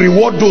say you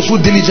reward those who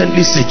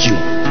diligently seek you.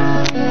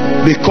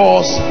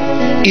 Because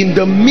in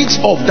the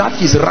midst of that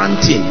he's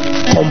ranting,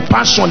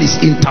 compassion is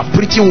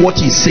interpreting what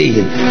he's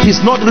saying.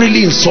 He's not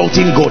really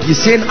insulting God.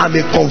 He's saying, I'm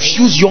a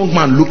confused young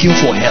man looking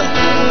for help.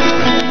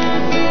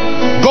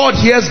 God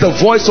hears the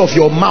voice of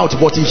your mouth,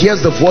 but he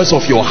hears the voice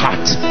of your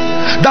heart.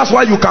 That's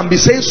why you can be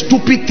saying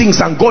stupid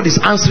things and God is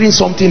answering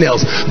something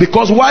else.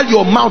 Because while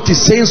your mouth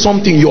is saying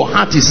something, your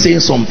heart is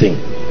saying something.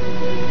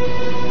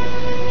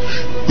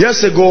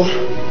 Years ago,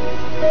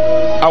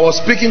 I was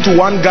speaking to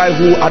one guy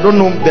who, I don't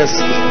know,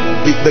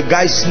 the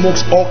guy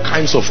smokes all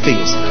kinds of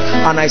things.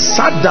 And I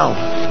sat down.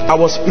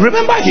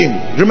 Remember him?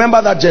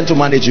 Remember that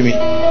gentleman, Jimmy?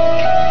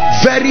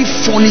 Very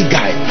funny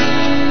guy.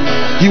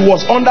 He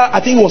was under, I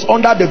think he was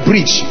under the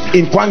bridge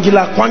in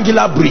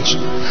Kwangila Bridge.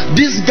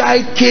 This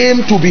guy came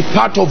to be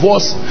part of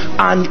us,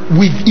 and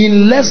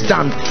within less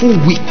than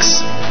 2 weeks,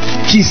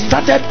 he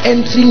started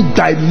entering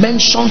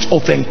dimensions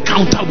of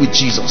encounter with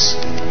Jesus.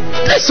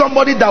 There's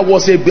somebody that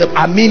was you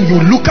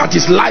look at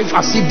his life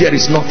as if there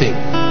is nothing.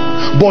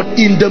 But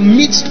in the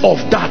midst of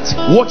that,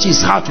 what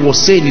his heart was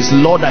saying is,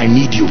 Lord, I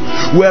need you.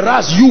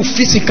 Whereas you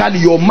physically,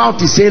 your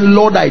mouth is saying,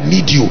 Lord, I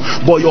need you,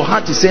 but your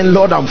heart is saying,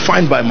 Lord, I'm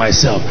fine by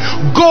myself.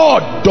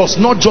 God does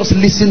not just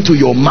listen to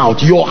your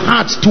mouth. Your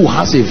heart too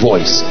has a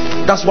voice.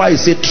 That's why he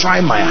said,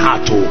 try my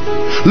heart. Oh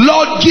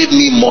Lord, give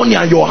me money.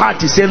 And your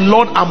heart is saying,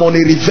 Lord, I'm on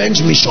a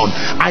revenge mission.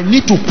 I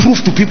need to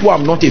prove to people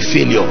I'm not a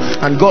failure.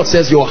 And God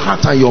says your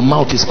heart and your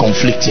mouth is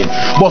conflicting.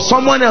 But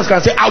someone else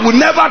can say, I will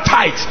never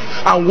tithe.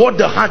 And what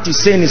the heart is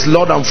saying is,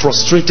 Lord, I'm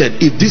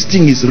frustrated. If this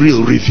thing is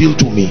real, reveal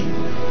to me.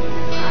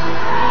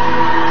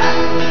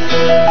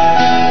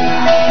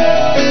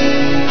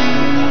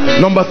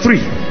 Number 3.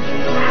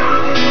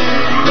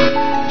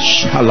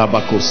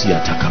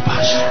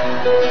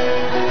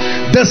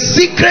 The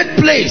secret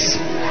place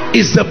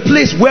is the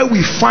place where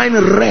we find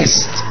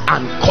rest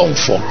and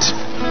comfort.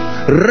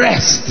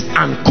 Rest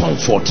and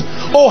comfort.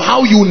 Oh,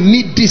 how you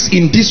need this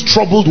in this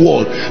troubled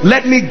world.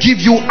 Let me give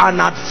you an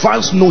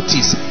advance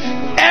notice.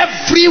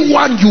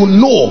 Everyone you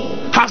know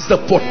has the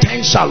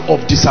potential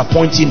of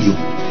disappointing you.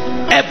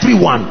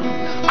 Everyone.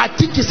 I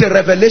think it's a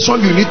revelation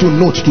you need to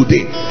note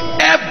today.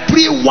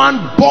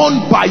 Everyone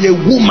born by a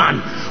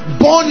woman,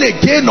 born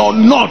again or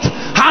not,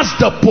 has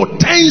the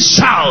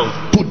potential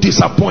to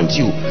disappoint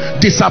you.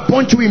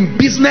 Disappoint you in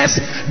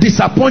business,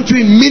 disappoint you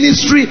in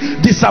ministry,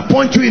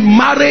 disappoint you in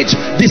marriage,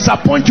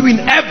 disappoint you in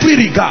every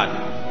regard.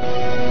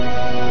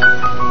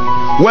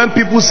 When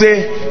people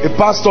say, a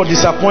pastor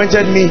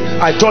disappointed me,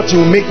 I thought he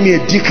would make me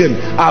a deacon.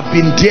 I've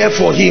been there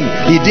for him,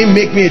 he didn't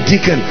make me a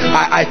deacon.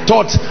 I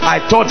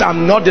thought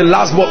I'm not the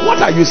last. But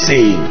what are you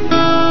saying?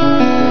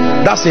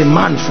 That's a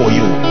man for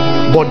you.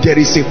 But there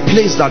is a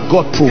place that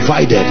God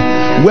provided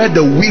where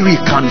the weary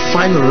can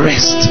find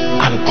rest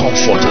and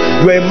comfort.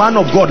 You're a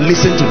man of God,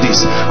 listen to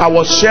this. I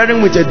was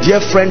sharing with a dear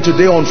friend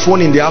today on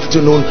phone in the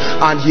afternoon,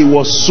 and he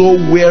was so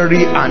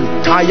weary and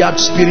tired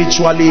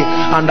spiritually,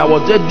 and I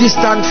was a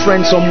distant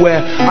friend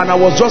somewhere, and I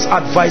was just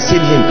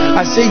advising him.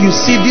 I say, you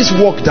see this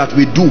work that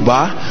we do,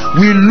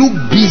 we look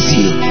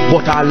busy,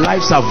 but our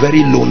lives are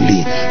very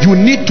lonely. You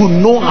need to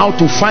know how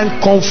to find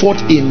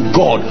comfort in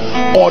God.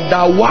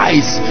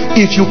 Otherwise,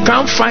 if you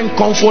can't find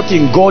comfort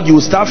in God, you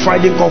will start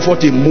finding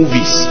comfort in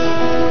movies.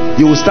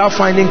 You will start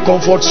finding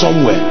comfort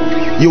somewhere.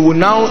 You will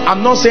now,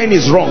 I'm not saying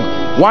it's wrong.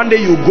 One day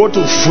you go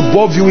to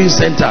football viewing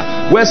center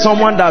where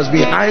someone that's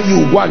behind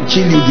you will go and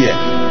kill you there.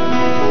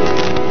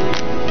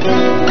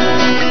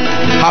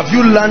 Have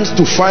you learned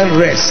to find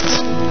rest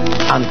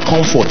and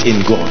comfort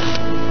in God?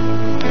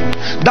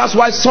 That's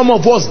why some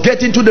of us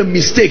get into the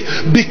mistake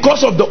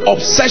because of the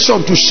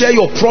obsession to share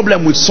your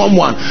problem with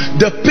someone.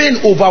 The pain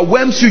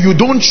overwhelms you. You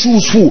don't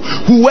choose who.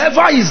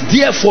 Whoever is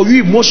there for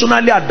you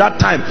emotionally at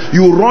that time,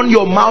 you run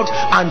your mouth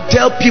and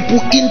tell people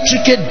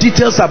intricate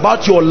details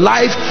about your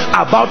life,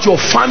 about your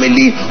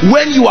family.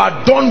 When you are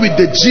done with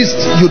the gist,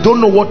 you don't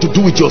know what to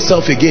do with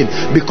yourself again,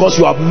 because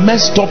you have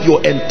messed up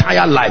your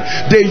entire life.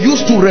 They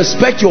used to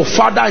respect your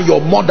father and your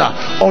mother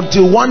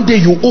until one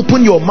day you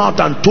open your mouth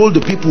and told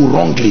the people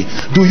wrongly.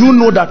 Do you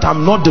know that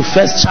I'm not the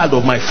first child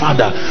of my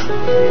father?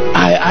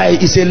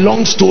 It's a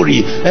long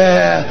story.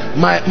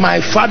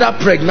 My father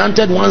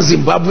pregnanted one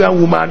Zimbabwean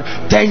woman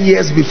 10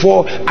 years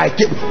before I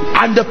came,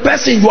 and the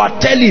person you are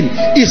telling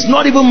is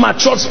not even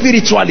matured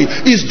spiritually.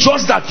 It's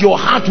just that your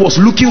heart was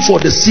looking for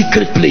the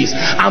secret place,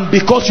 and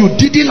because you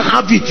didn't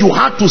have it, you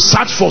had to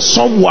search for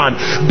someone.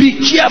 Be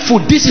careful.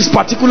 This is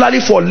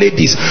particularly for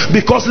ladies,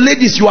 because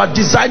ladies, you are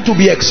designed to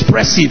be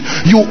expressive.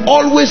 You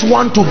always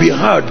want to be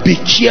heard. Be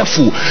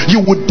careful. You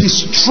would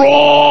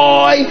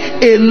destroy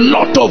a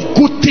lot of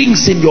good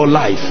things in your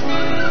life.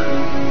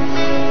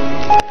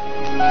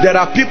 There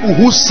are people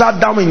who sat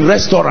down in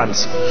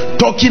restaurants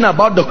talking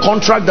about the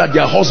contract that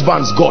their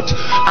husbands got,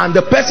 and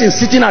the person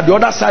sitting at the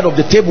other side of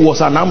the table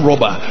was an armed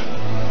robber.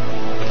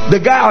 The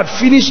guy had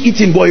finished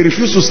eating, but he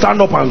refused to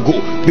stand up and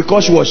go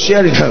because she was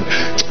sharing him.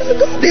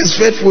 God is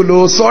faithful.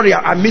 Oh, sorry,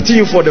 I'm meeting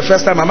you for the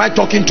first time. Am I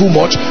talking too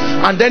much?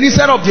 And then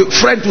instead of the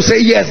friend to say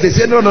yes, they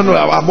say no,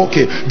 I'm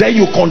okay. Then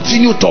you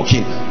continue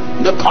talking.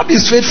 God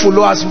is faithful.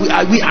 Oh, as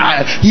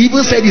he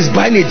even said he's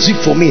buying a Jeep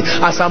for me.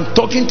 As I'm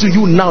talking to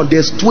you now,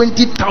 there's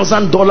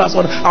 $20,000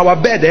 on our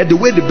bed. The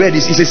way the bed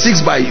is a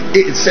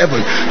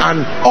 6x7,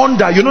 and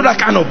under, you know that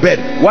kind of bed.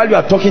 While you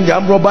are talking, the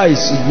arm robber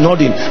is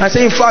nodding. I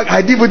say, in fact,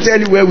 I didn't even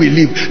tell you where we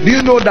live. Do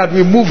you know that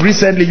we moved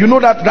recently? You know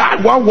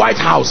that one white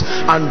house,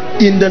 and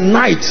in the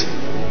night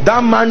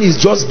that man is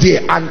just there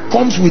and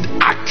comes with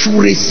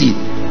accuracy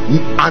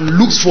and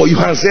looks for you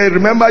and say,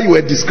 remember you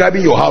were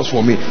describing your house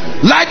for me,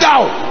 lie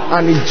down,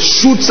 and he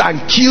shoots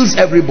and kills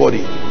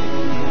everybody.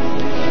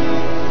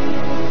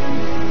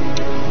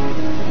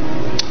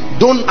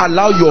 Don't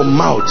allow your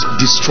mouth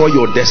destroy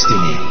your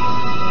destiny.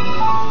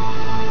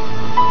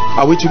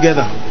 Are we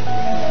together?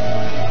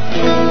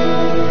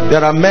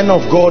 There are men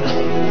of God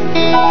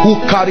who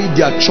carried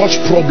their church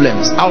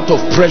problems out of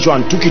pressure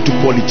and took it to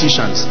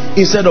politicians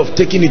instead of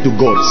taking it to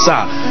God.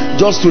 Sir,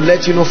 just to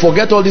let you know,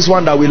 forget all this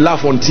one that we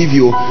laugh on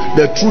TV.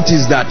 The truth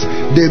is that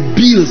the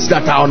bills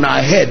that are on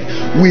our head,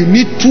 we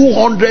need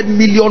 200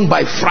 million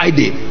by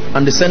Friday,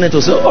 and the senator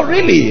said, oh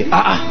really?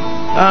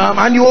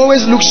 And you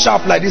always look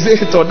sharp like this.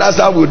 That's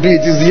how we do it.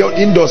 It's the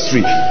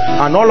industry.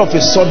 And all of a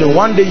sudden,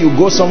 one day you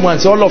go somewhere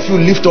and say, all of you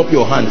lift up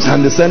your hands,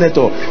 and the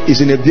senator is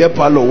in a beer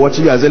parlor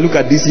watching you and say, look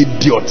at these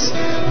idiots.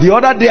 The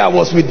other day I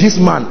was with this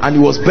man and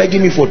he was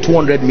begging me for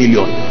 200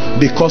 million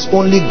because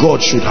only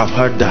God should have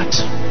heard that.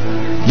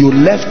 You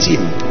left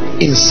him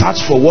in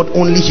search for what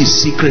only his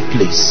secret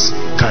place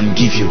can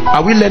give you.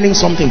 Are we learning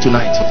something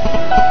tonight?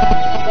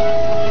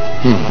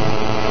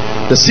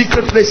 The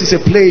secret place is a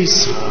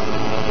place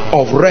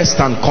of rest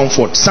and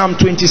comfort. Psalm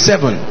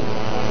 27,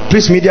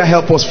 please media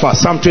help us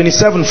fast. Psalm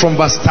 27 from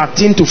verse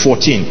 13 to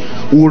 14.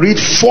 We'll read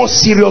 4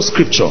 serious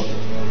scripture.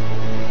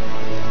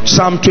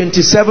 Psalm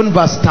 27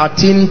 verse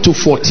 13 to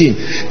 14.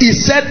 He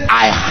said,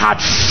 I had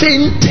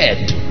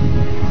fainted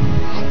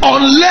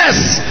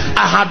unless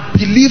I had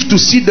believed to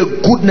see the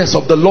goodness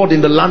of the Lord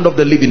in the land of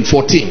the living.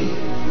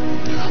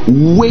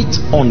 14. Wait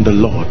on the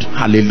Lord.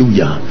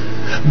 Hallelujah.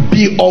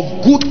 Be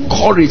of good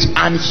courage,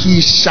 and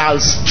he shall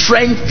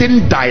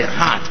strengthen thy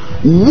heart.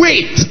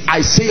 Wait,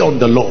 I say, on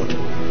the Lord.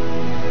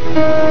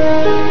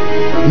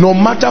 No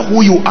matter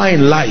who you are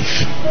in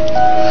life,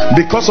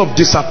 because of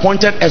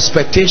disappointed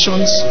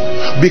expectations,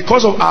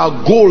 because of our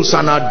goals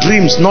and our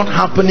dreams not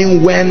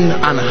happening when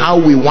and how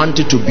we want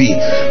it to be,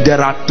 there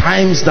are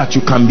times that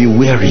you can be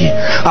weary.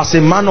 As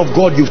a man of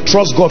God, you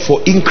trust God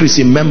for increase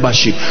in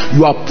membership.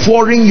 You are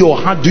pouring your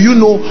heart. Do you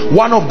know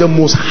one of the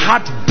most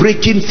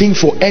heartbreaking things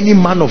for any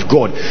man of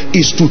God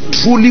is to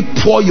truly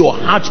pour your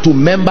heart to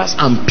members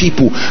and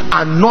people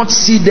and not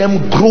see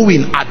them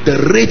growing at the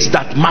rate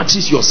that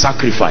matches your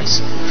sacrifice?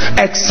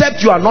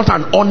 Except you are not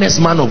an honest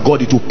man of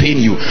God, it will pain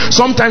you.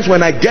 Sometimes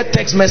when I get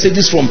text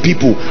messages from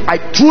people, I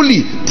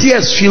truly,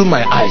 tears fill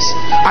my eyes.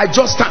 I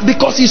just can't,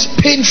 because it's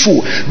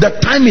painful, the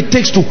time it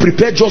takes to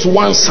prepare just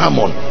one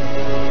sermon.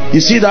 You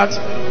see that?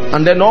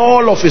 And then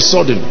all of a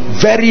sudden,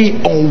 very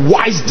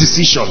unwise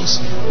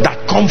decisions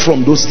that come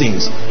from those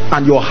things,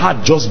 and your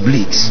heart just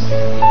bleeds.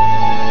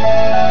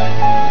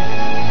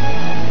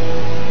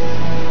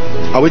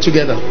 Are we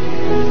together?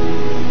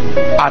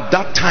 At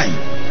that time,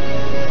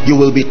 you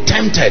will be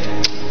tempted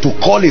to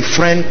call a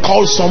friend,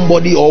 call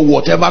somebody, or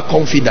whatever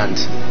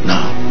confidant.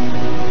 Now,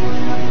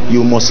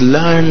 you must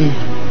learn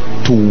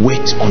to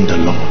wait on the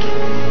Lord.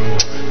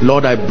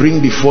 Lord, I bring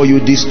before you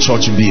these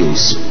church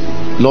bills.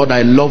 Lord,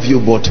 I love you,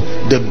 but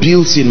the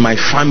bills in my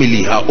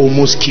family are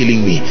almost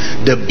killing me.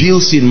 The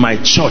bills in my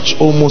church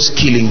almost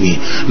killing me.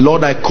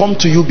 Lord, I come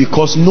to you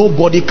because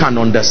nobody can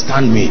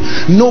understand me.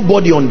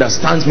 Nobody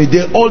understands me.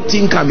 They all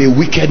think I'm a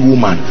wicked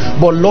woman.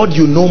 But Lord,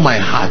 you know my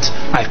heart.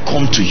 I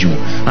come to you.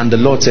 And the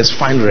Lord says,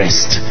 find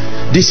rest.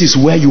 This is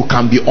where you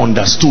can be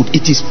understood.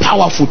 It is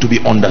powerful to be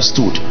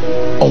understood.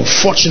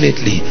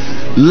 Unfortunately,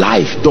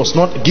 life does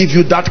not give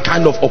you that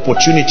kind of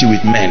opportunity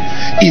with men.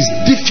 It's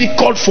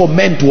difficult for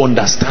men to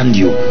understand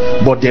you.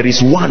 But there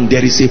is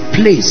a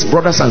place,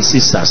 brothers and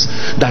sisters,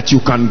 that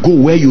you can go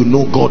where you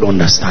know God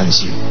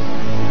understands you.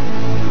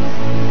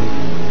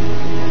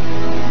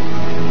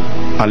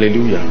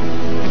 Hallelujah.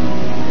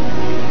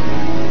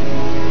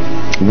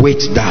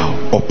 Wait thou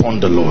upon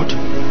the Lord.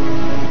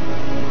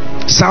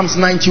 Psalms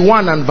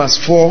 91 and verse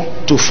 4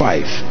 to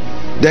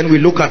 5. Then we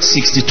look at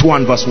 62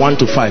 and verse 1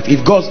 to 5.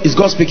 Is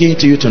God speaking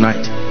to you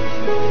tonight?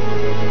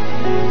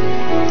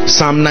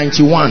 Psalm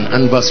 91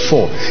 and verse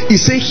 4. He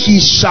says, he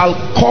shall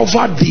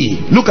cover thee.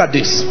 Look at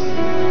this.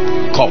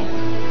 Come.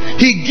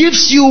 He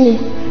gives you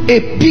a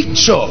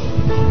picture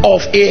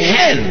of a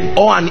hen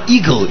or an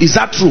eagle. Is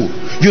that true?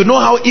 You know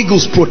how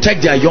eagles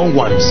protect their young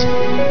ones?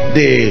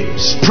 They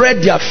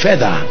spread their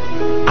feather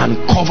and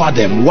cover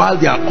them while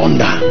they are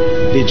under.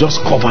 They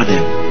just cover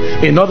them.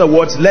 In other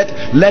words,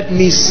 let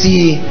me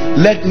see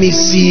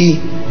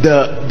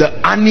the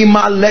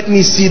animal. Let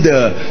me see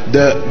the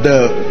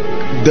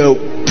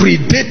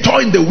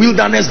predator in the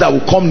wilderness that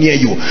will come near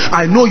you.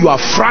 I know you are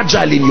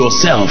fragile in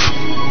yourself,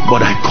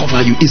 but I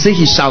cover you. He said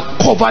he shall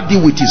cover thee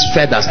with his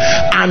feathers,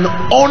 and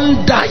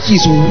under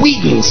his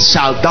wings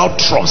shalt thou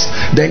trust.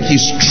 Then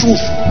his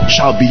truth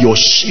shall be your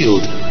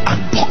shield and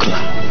buckler.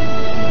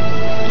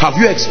 Have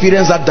you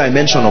experienced that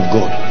dimension of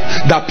God?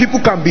 That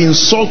people can be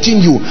insulting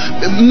you.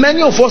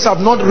 Many of us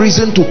have not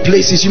risen to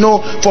places. You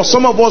know, for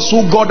some of us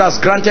who God has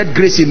granted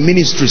grace in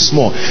ministry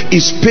small,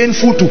 it's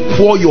painful to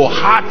pour your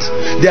heart.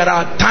 There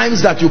are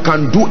times that you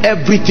can do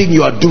everything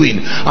you are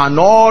doing, and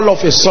all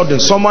of a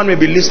sudden someone may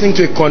be listening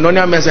to a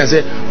koinonia message and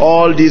say,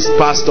 all these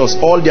pastors,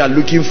 all they are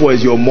looking for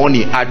is your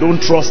money. I don't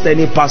trust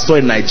any pastor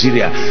in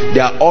Nigeria. They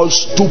are all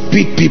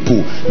stupid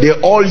people. They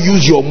all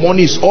use your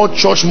money. It's all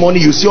church money.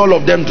 You see all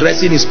of them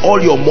dressing, it's all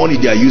your money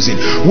they are using.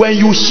 When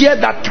you hear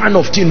that kind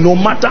of thing, no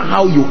matter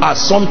how you are,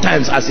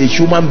 sometimes as a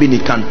human being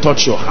it can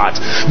touch your heart,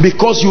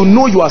 because you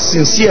know you are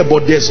sincere,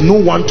 but there's no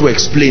one to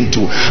explain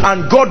to,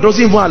 and God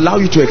doesn't even allow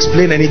you to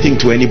explain anything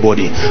to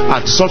anybody.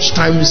 At such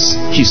times,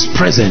 his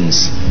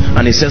presence,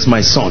 and he says,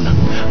 my son,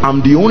 I'm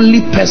the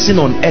only person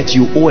on earth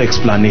you owe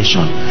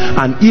explanation,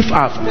 and if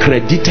I've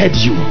credited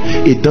you,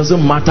 it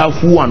doesn't matter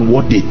who and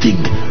what they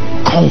think.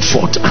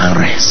 Comfort and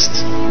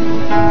rest.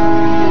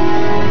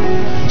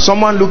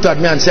 Someone looked at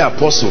me and said,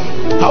 Apostle,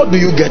 how do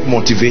you get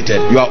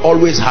motivated? You are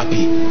always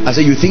happy. I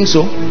said, you think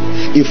so?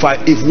 If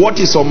what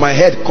is on my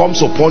head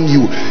comes upon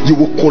you, you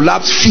will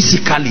collapse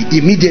physically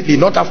immediately,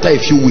 not after a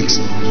few weeks.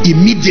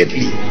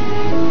 Immediately.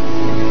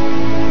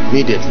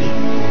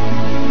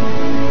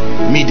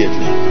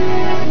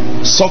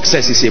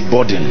 Success is a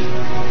burden.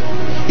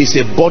 It's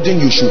a burden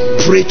you should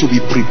pray to be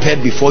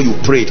prepared before you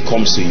pray it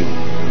comes to you.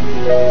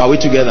 Are we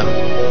together?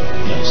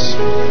 Yes.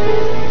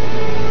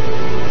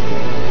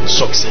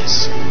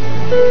 Success.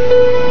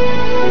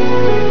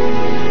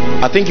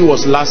 I think it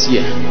was last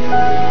year.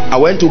 I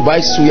went to buy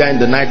suya in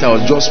the night. I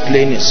was just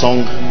playing a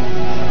song,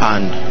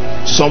 and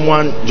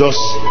someone just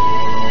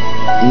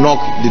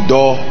knocked the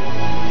door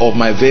of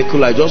my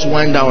vehicle. I just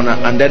went down,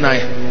 and then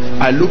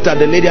I looked at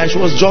the lady, and she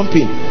was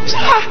jumping. She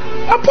said,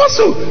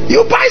 Apostle,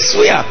 you buy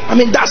suya? I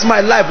mean, that's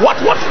my life.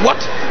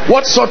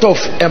 What sort of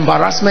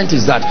embarrassment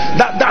is that?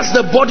 That's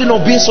the burden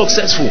of being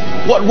successful.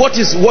 What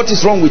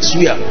is wrong with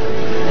suya?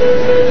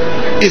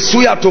 Is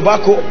suya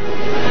tobacco?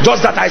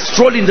 Just that I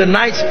stroll in the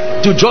night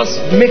to just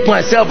make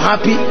myself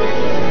happy?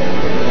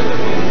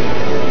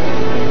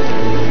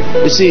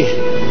 You see,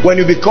 when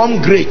you become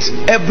great,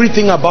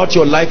 everything about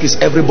your life is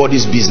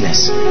everybody's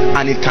business,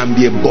 and it can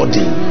be a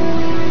burden.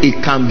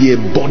 It can be a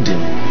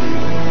burden.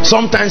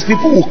 Sometimes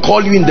people will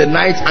call you in the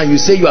night and you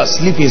say you are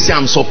sleeping. Say,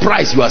 I'm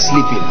surprised you are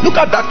sleeping. Look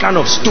at that kind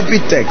of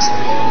stupid text.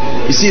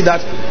 You see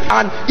that?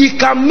 And it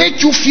can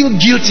make you feel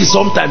guilty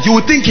sometimes. You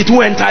will think it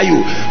will enter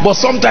you, but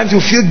sometimes you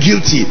feel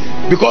guilty,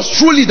 because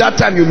truly that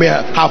time you may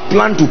have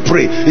planned to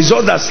pray. It's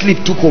just that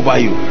sleep took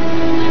over you.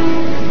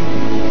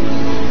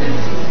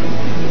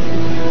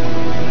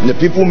 The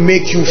people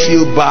make you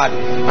feel bad,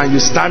 and you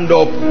stand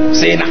up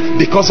saying,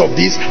 because of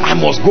this I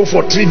must go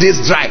for 3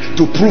 days dry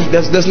to prove.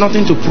 There's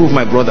nothing to prove,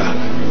 my brother.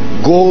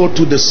 Go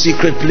to the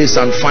secret place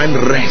and find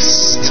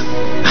rest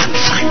and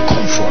find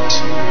comfort.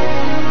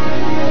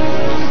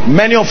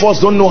 Many of us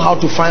don't know how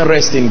to find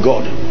rest in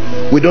God.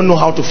 We don't know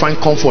how to find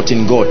comfort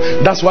in God.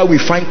 That's why we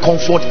find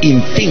comfort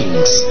in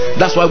things.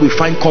 That's why we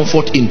find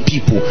comfort in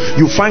people.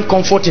 You find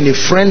comfort in a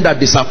friend that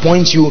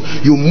disappoints you.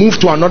 You move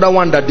to another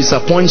one that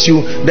disappoints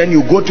you. Then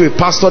you go to a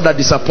pastor that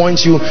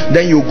disappoints you.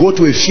 Then you go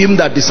to a film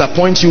that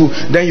disappoints you.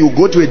 Then you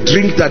go to a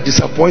drink that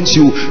disappoints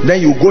you.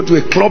 Then you go to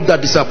a club that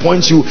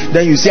disappoints you.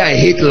 Then you say, I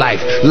hate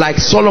life. Like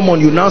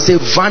Solomon, you now say,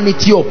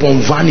 vanity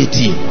upon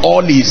vanity.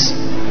 All is.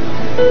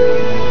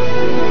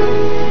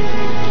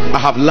 I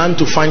have learned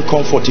to find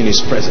comfort in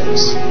his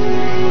presence.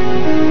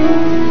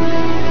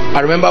 I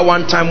remember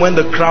one time when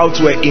the crowds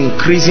were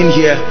increasing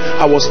here,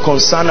 I was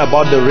concerned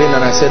about the rain,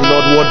 and I said,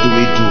 Lord, what do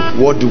we do?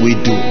 What do we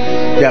do?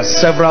 There are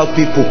several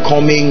people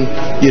coming,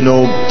 you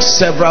know,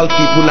 several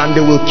people, and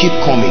they will keep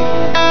coming.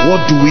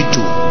 What do we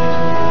do?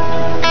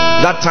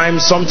 That time,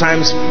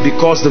 sometimes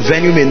because the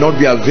venue may not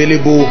be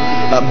available,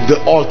 the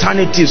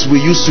alternatives we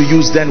used to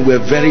use then were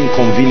very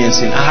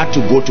inconveniencing. I had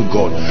to go to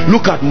God.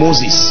 Look at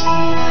Moses.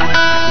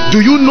 Do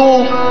you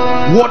know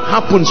what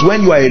happens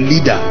when you are a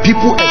leader?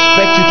 People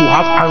expect you to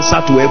have answer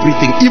to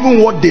everything,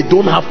 even what they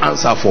don't have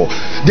answer for.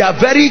 They are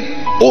very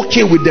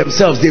okay with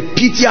themselves. They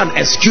pity and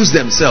excuse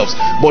themselves,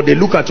 but they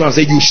look at you and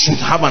say, you should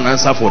have an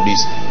answer for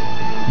this.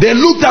 They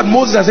looked at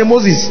Moses and said,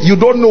 Moses, you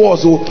don't know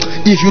us. So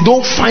if you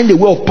don't find a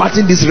way of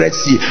parting this Red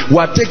Sea,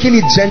 we are taking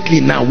it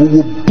gently now. We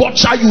will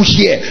butcher you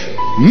here,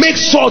 make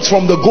swords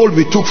from the gold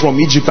we took from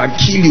Egypt, and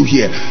kill you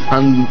here,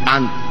 and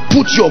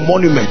put your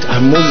monument.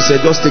 And Moses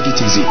said, just take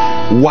it easy.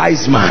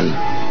 Wise man,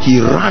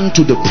 he ran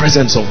to the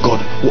presence of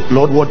God.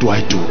 Lord, what do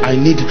I do? I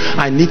need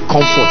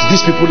comfort.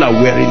 These people are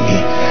wearing me.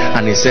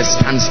 And he said,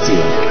 stand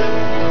still.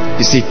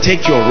 He said,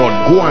 take your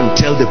rod, go and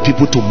tell the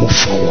people to move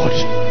forward.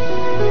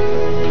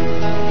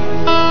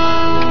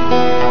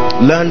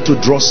 Learn to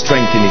draw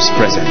strength in his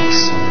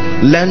presence.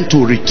 Learn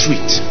to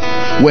retreat.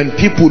 When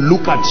people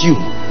look at you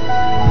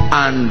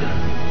and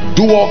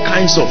do all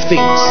kinds of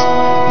things.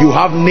 You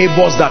have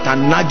neighbors that are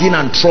nagging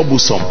and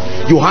troublesome.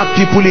 You have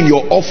people in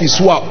your office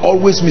who are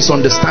always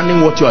misunderstanding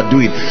what you are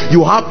doing.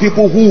 You have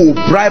people who will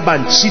bribe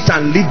and cheat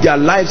and live their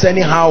lives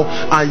anyhow,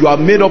 and you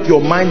have made up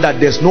your mind that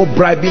there's no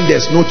bribing,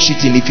 there's no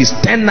cheating. If it's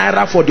 10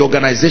 naira for the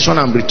organization,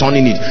 I'm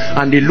returning it.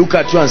 And they look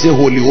at you and say,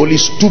 holy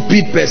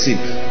stupid person.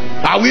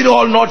 Are we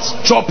all not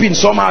chopping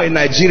somehow in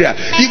Nigeria?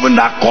 Even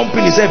that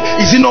company said,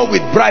 is it not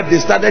with bribe they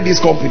started this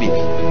company?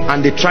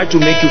 And they try to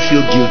make you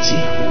feel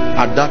guilty.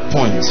 At that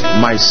point,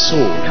 my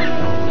soul,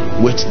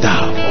 wait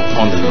thou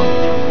upon the Lord.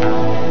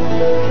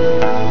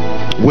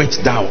 Wait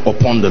thou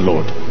upon the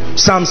Lord.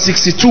 Psalm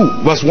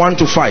 62 verse 1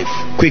 to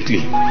 5.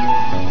 Quickly,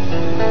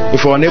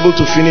 if we're unable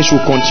to finish,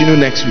 we'll continue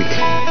next week.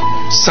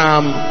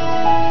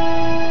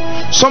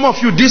 Some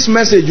of you, this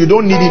message, you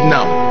don't need it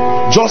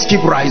now. Just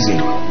keep rising.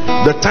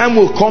 The time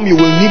will come you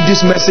will need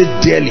this message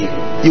dearly.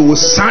 You will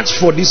search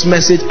for this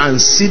message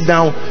and sit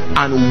down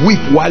and weep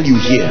while you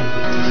hear.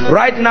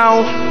 Right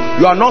now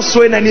you are not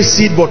sowing any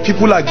seed, but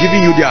people are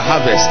giving you their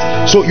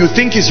harvest. So you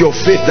think it's your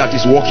faith that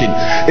is working.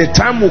 A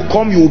time will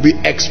come you will be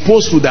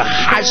exposed to the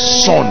harsh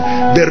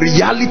sun, the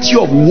reality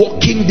of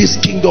walking these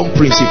kingdom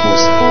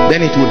principles.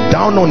 Then it will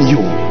down on you.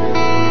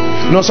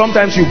 You know,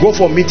 sometimes you go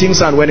for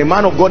meetings, and when a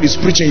man of God is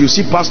preaching, you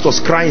see pastors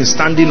crying,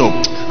 standing up,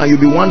 and you'll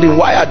be wondering,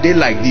 why are they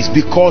like this?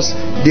 Because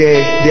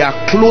they are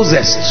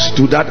closest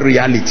to that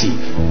reality.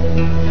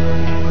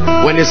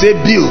 When they say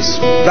bills,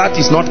 that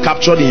is not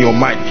captured in your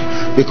mind,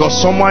 because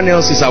someone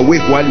else is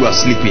awake while you are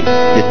sleeping.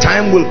 The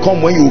time will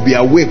come when you will be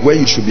awake where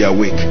you should be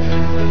awake.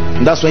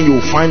 And that's when you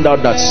will find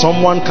out that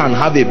someone can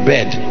have a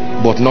bed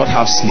but not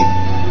have sleep.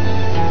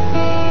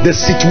 The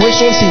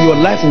situations in your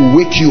life will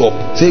wake you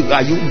up. Say,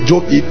 are you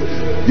joking?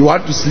 You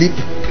want to sleep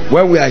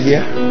when we are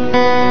here?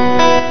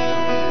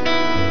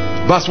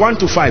 Verse 1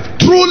 to 5.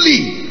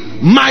 Truly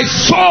my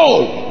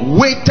soul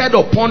waited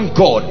upon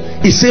God.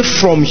 He said,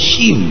 from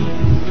him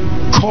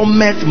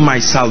cometh my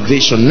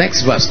salvation.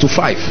 Next verse to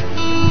 5.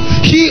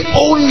 He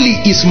only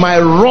is my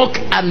rock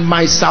and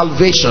my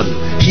salvation.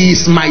 He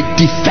is my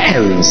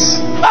defense.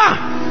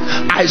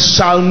 I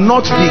shall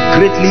not be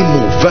greatly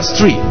moved. Verse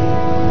 3.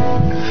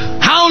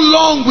 How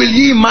long will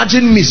ye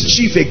imagine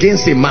mischief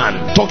against a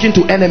man? Talking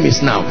to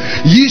enemies now.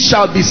 Ye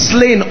shall be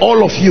slain,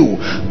 all of you.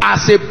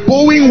 As a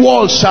bowing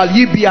wall shall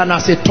ye be, and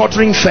as a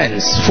tottering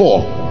fence.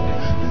 4.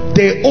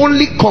 They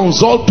only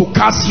consult to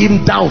cast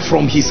him down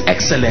from his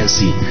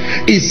excellency.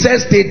 It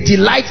says they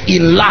delight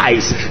in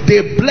lies.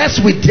 They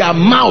bless with their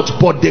mouth,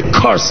 but they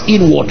curse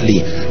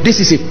inwardly. This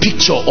is a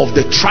picture of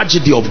the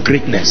tragedy of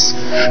greatness.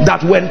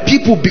 That when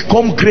people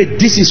become great,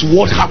 this is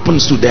what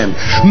happens to them.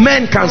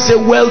 Men can say,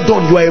 well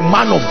done, you are a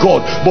man of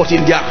God, but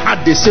in their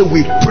heart they say,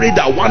 we pray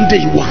that one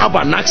day you will have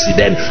an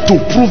accident to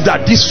prove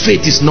that this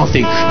faith is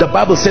nothing. The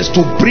Bible says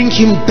to bring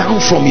him down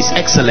from his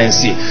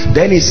excellency.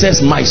 Then it says,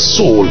 my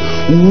soul,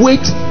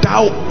 wait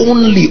thou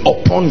only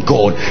upon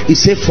God. He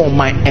said, for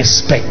my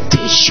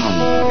expectation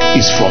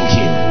is from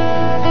him.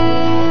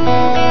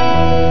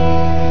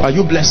 Are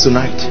you blessed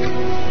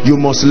tonight? You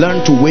must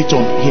learn to wait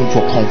on him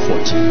for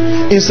comfort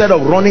instead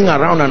of running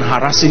around and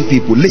harassing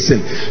people.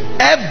 Listen,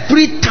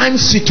 every time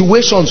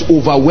situations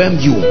overwhelm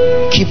you,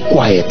 keep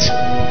quiet.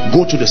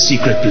 Go to the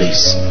secret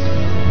place.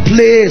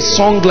 Play a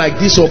song like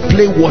this or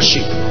play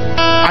worship.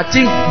 I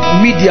think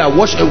media,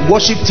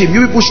 worship team,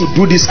 you people should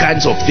do these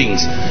kinds of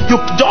things. You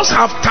just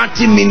have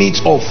 30 minutes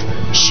of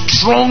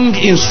strong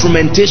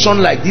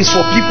instrumentation like this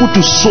for people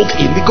to soak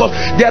in, because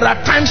there are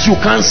times you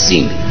can't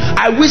sing.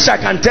 I wish I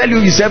can tell you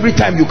it's every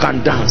time you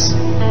can dance.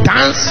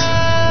 Dance?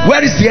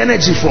 Where is the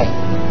energy from?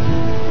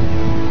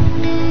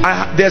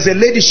 There's a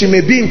lady, she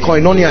may be in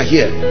Koinonia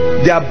here.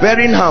 They are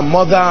burying her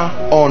mother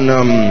on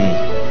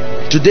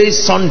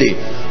today's Sunday,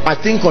 I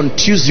think on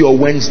Tuesday or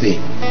Wednesday.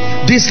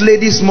 This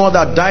lady's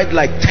mother died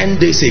like 10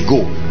 days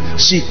ago.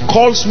 She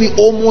calls me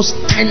almost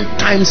 10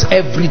 times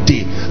every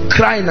day,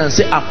 crying and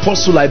say,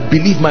 Apostle, I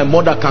believe my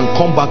mother can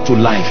come back to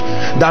life.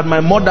 That my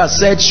mother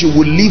said she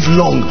will live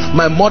long.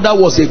 My mother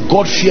was a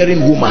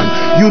God-fearing woman.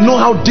 You know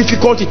how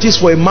difficult it is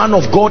for a man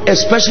of God,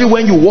 especially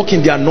when you walk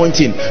in the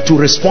anointing, to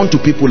respond to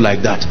people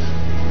like that.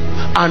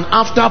 And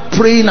after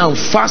praying and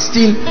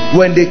fasting,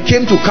 when they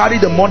came to carry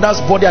the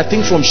mother's body, I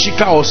think from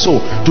Shika or so,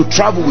 to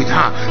travel with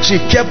her, she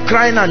kept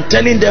crying and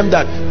telling them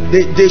that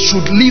they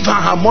should leave her.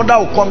 Her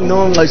mother will come.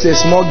 No, it's a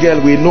small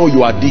girl, we know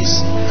you are this.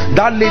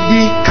 That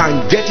lady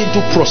can get into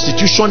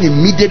prostitution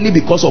immediately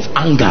because of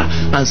anger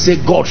and say,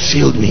 God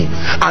failed me.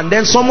 And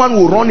then someone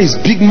will run his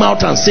big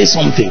mouth and say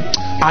something.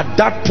 At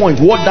that point,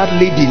 what that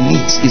lady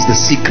needs is the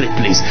secret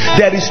place.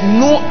 There is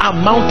no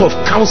amount of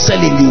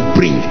counseling you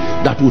bring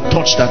that will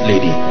touch that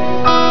lady.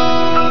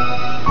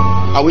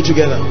 Are we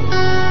together?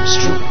 It's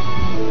true.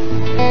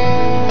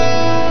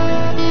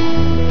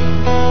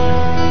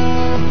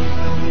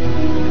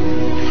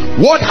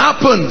 What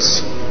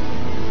happens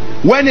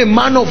when a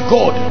man of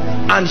God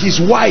and his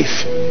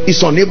wife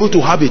is unable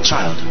to have a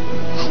child?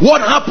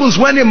 What happens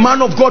when a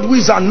man of God who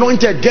is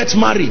anointed gets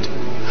married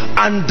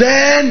and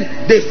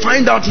then they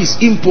find out he's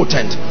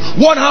impotent.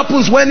 What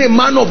happens when a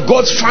man of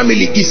God's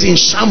family is in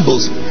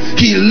shambles?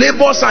 He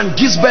labors and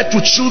gives birth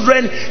to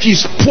children.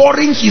 He's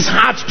pouring his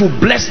heart to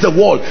bless the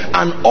world,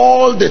 and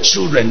all the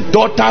children,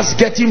 daughters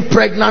getting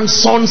pregnant,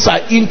 sons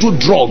are into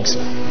drugs.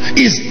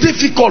 It's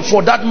difficult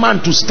for that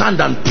man to stand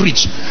and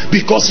preach,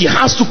 because he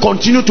has to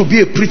continue to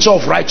be a preacher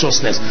of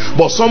righteousness.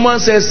 But someone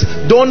says,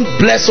 don't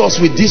bless us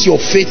with this your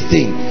faith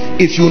thing.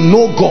 If you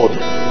know God,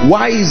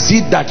 why is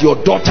it that your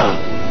daughter,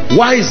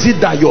 why is it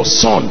that your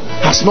son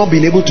has not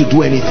been able to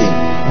do anything?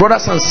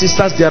 Brothers and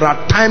sisters, there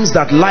are times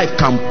that life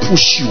can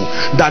push you,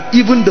 that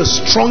even the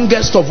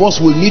strongest of us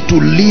will need to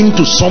lean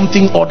to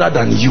something other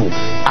than you.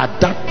 At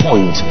that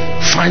point,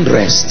 find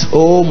rest.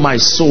 Oh my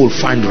soul,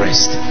 find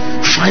rest.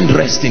 Find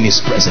rest in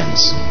his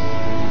presence.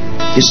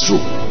 It's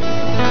true.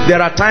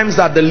 There are times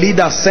that the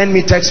leaders send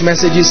me text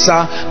messages,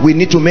 sir, we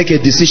need to make a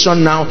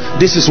decision now.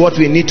 This is what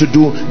we need to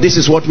do. This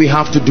is what we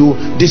have to do.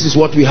 This is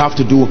what we have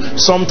to do.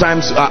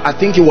 Sometimes, I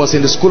think it was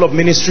in the school of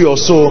ministry or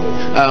so,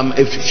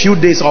 a few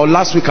days or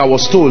last week, I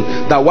was told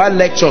that while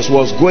lectures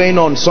was going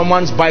on,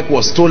 someone's bike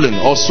was stolen.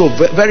 Also,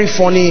 very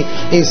funny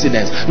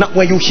incidents. Now,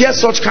 when you hear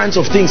such kinds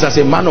of things as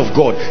a man of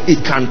God,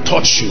 it can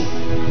touch you.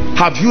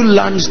 Have you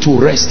learned to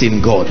rest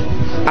in God?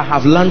 I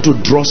have learned to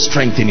draw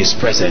strength in his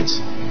presence.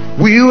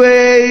 We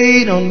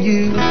wait on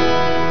you,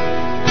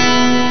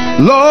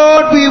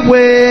 Lord, we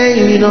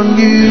wait on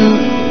you.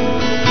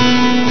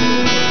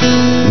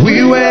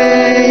 We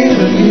wait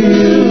on you,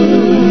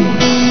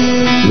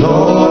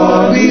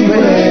 Lord, we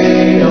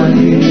wait on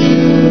you.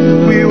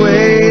 We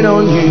wait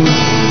on you,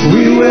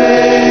 we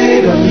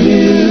wait on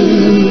you,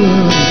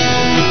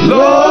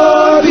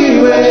 Lord,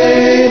 we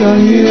wait on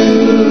you.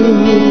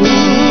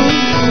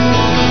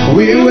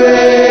 We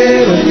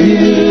wait on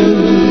you,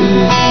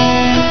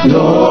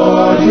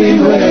 Lord, we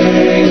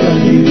wait on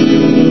you.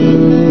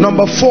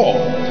 Number 4,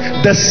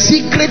 the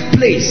secret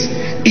place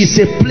is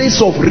a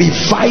place of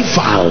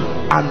revival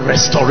and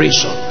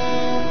restoration.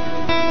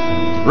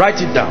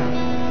 Write it down.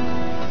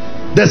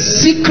 The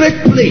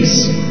secret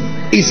place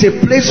is a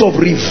place of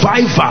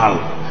revival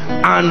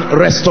and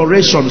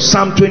restoration.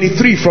 Psalm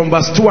 23 from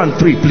verse 2 and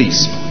 3,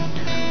 please.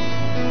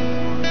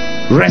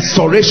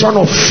 Restoration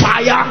of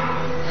fire,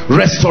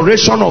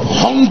 restoration of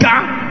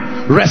hunger,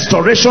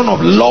 restoration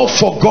of love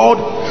for God,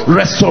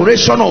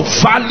 restoration of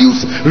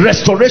values,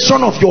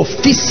 restoration of your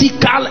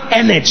physical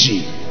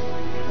energy.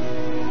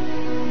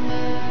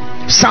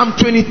 Psalm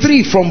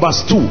 23 from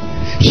verse 2.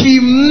 He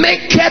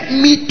maketh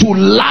me to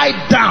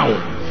lie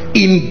down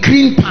in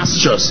green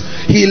pastures.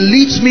 He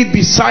leads me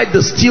beside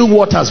the still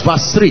waters.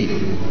 Verse 3.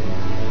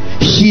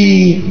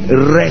 He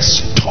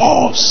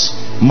restores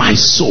my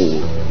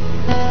soul.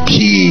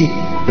 He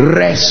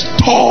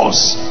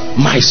restores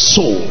my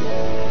soul.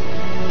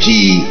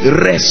 He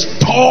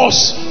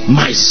restores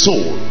my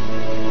soul.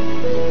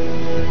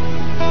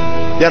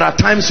 There are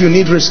times you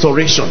need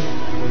restoration.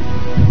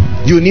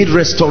 You need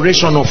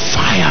restoration of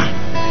fire.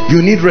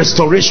 You need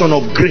restoration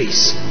of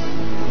grace.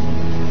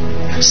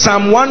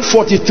 Psalm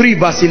 143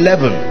 verse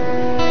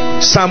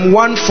 11. Psalm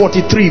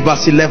 143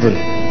 verse 11.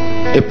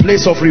 A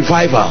place of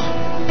revival.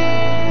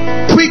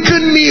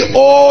 Quicken me,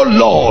 O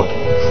Lord,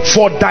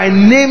 for thy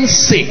name's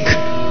sake,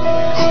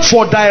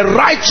 for thy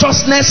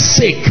righteousness'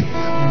 sake,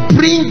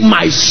 bring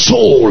my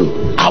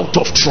soul out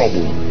of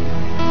trouble.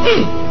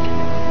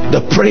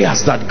 The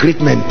prayers that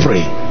great men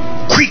pray.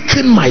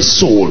 Quicken my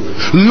soul,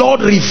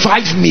 Lord,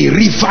 revive me,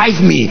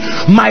 revive me.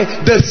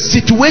 The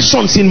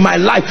situations in my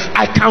life,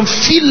 I can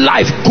feel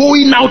life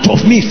going out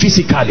of me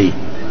physically.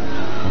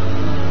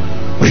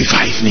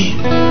 Revive me,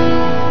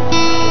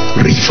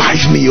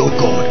 revive me, oh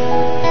God,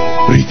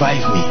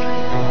 revive me.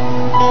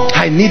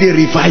 I need a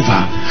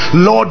revival.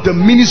 Lord, the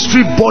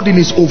ministry burden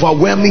is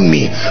overwhelming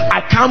me. I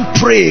can't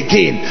pray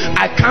again.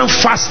 I can't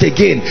fast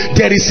again.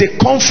 There is a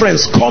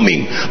conference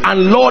coming,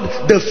 and Lord,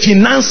 the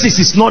finances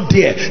is not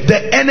there.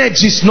 The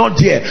energy is not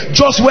there.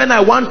 Just when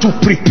I want to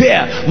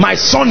prepare, my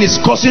son is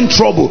causing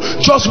trouble.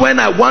 Just when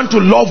I want to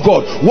love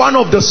God, one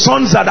of the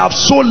sons that I've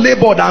so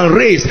labored and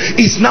raised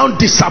is now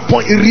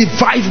disappointed.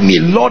 Revive me,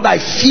 Lord. I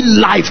feel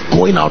life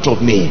going out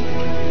of me.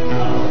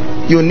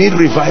 You need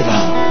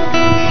revival.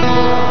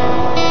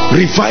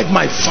 Revive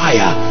my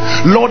fire.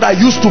 Lord, I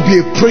used to be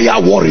a prayer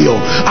warrior.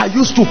 I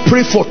used to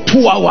pray for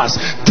 2 hours,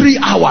 3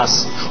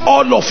 hours.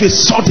 All of a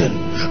sudden,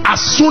 as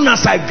soon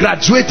as I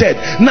graduated,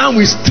 now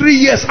it's 3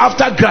 years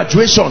after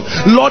graduation,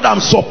 Lord,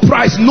 I'm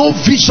surprised. No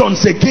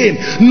visions again,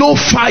 no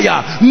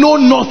fire, no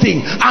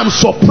nothing. I'm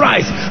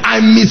surprised. I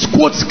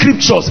misquote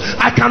scriptures.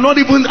 I cannot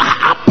even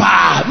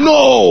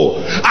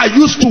no. I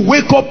used to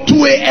wake up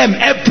 2 a.m.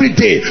 every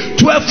day,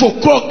 12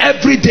 o'clock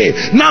every day.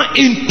 Now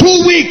in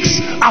 2 weeks,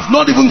 I've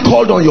not even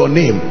called on your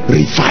name.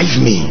 Revive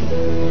me.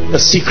 The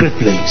secret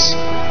place.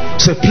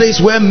 It's a place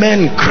where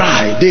men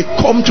cry. They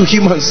come to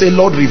him and say,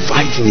 Lord,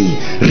 revive me,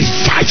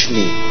 revive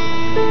me.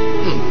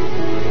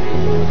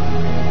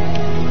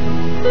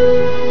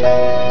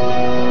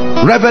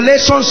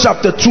 Revelation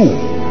chapter 2,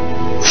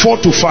 4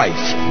 to 5.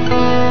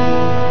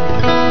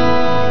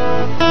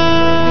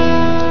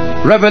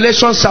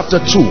 Revelation chapter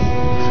 2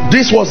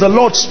 This was the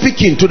Lord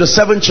speaking to the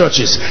 7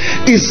 churches.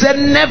 He said,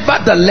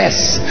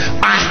 nevertheless,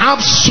 I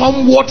have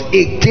somewhat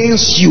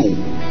against you.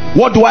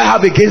 What do I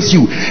have against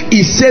you?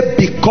 He said,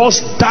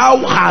 because thou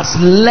hast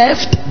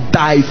left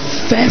thy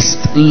first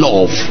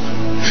love.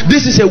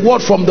 This is a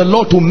word from the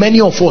Lord to many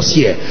of us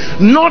here.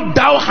 Not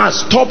thou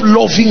hast stopped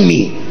loving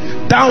me,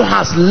 thou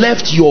hast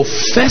left your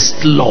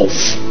first love.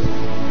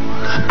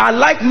 I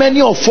like many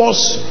of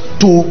us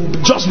to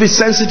just be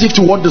sensitive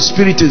to what the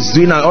Spirit is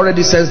doing. I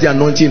already sense the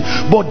anointing,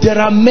 but there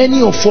are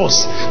many of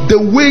us,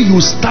 the way you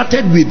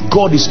started with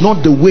God is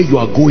not the way you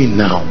are going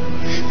now.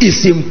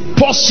 It's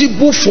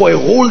impossible for a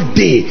whole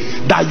day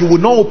that you will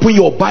not open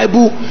your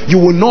Bible, you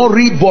will not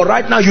read, but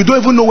right now you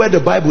don't even know where the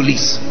Bible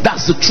is.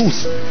 That's the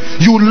truth.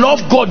 You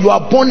love God, you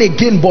are born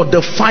again, but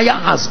the fire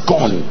has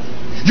gone.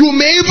 You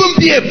may even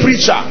be a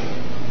preacher.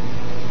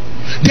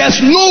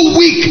 There's no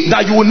week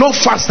that you will not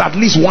fast at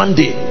least one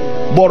day,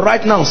 but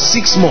right now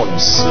 6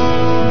 months,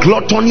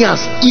 gluttony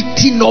has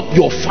eaten up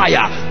your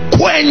fire.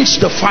 Quench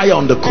the fire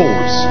on the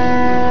coals,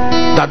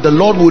 that the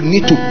Lord will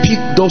need to pick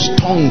those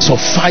tongues of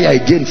fire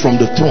again from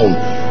the throne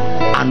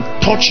and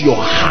touch your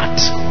heart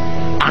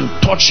and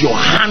touch your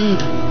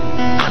hand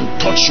and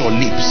touch your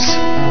lips.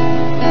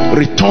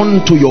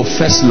 Return to your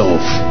first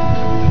love.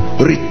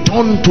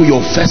 Return to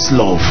your first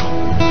love.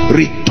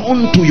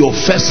 Return to your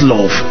first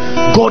love.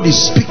 God is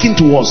speaking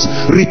to us.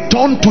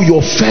 Return to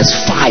your first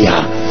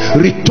fire.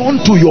 Return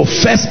to your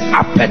first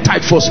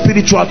appetite for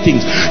spiritual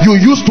things. You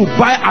used to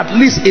buy at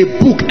least a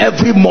book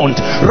every month.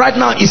 Right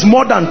now it's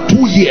more than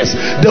 2 years.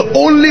 The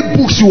only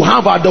books you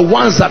have are the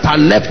ones that are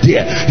left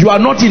there. You are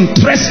not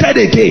interested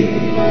again.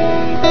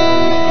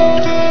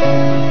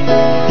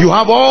 You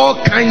have all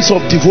kinds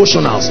of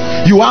devotionals.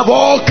 You have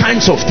all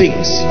kinds of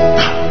things.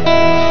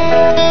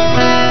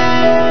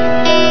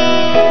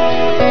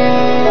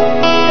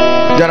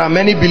 There are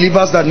many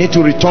believers that need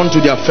to return to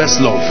their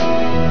first love.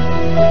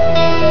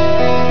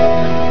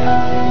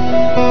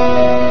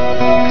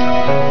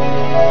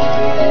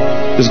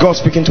 Is God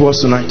speaking to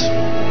us tonight?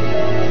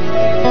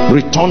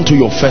 Return to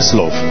your first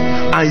love.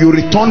 And you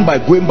return by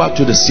going back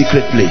to the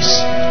secret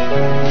place.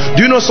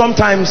 Do you know,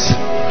 sometimes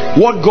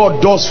what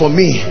God does for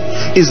me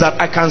is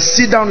that I can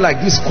sit down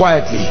like this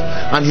quietly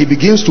and he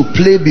begins to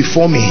play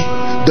before me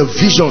the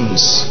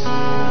visions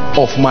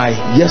of my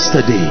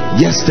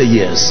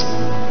yesteryears.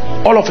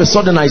 All of a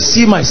sudden I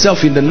see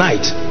myself in the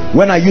night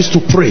when I used to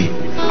pray.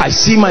 I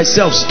see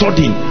myself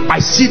studying. I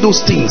see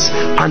those things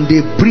and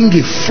they bring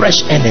a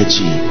fresh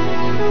energy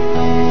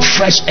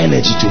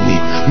to me.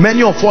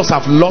 Many of us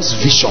have lost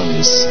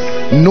visions.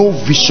 No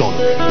vision.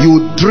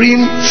 You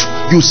dream,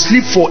 you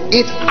sleep for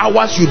 8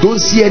 hours, you don't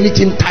see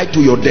anything tied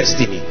to your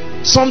destiny.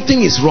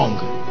 Something is wrong.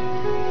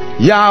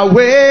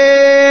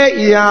 Yahweh,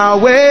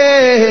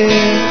 Yahweh,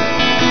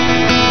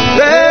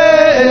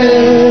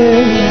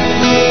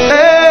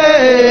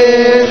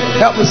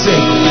 help me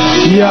sing.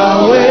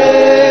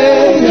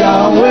 Yahweh,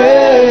 Yahweh,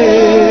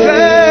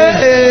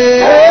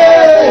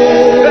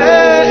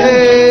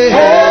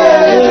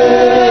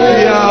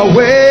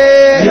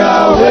 Yahweh,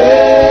 Yahweh,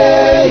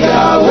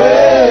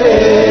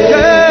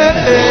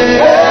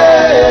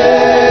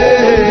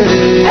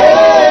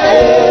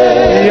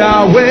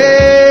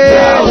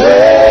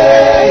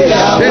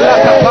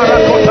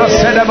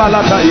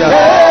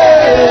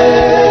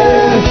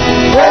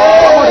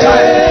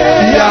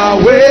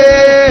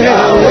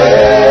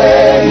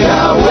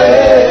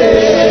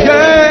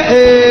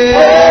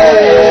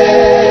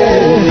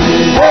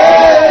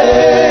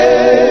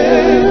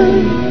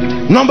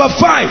 Number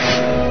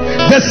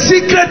 5, the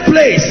secret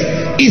place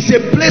is a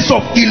place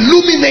of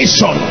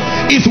illumination.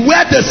 It's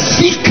where the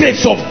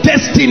secrets of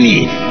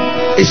destiny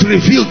is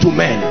revealed to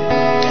men.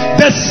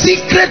 The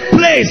secret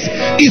place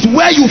is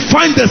where you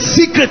find the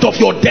secret of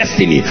your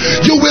destiny.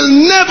 You will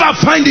never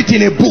find it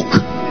in a book.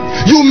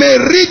 You may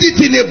read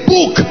it in a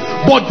book,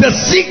 but the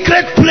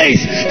secret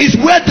place is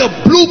where the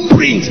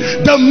blueprints,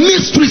 the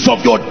mysteries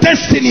of your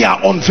destiny are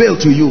unveiled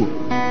to you.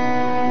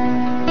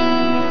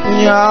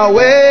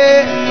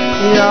 Yahweh,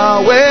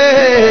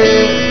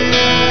 Yahweh,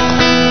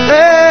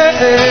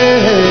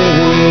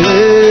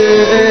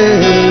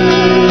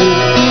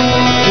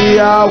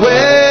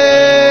 Yahweh,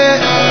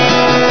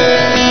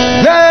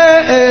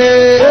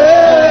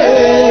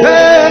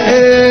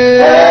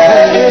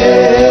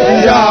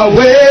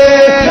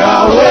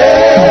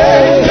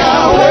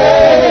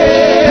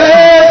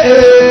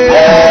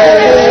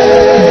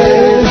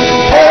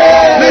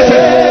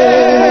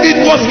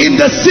 in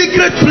the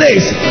secret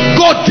place,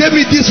 God gave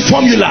me this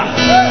formula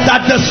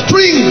that the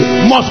string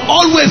must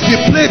always be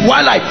played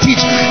while I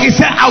teach. He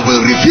said, I will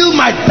reveal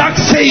my dark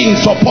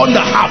sayings upon the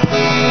harp.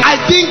 I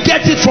didn't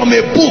get it from a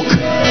book.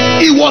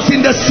 It was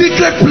in the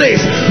secret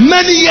place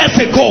many years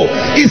ago.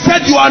 He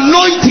said, your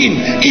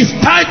anointing is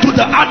tied to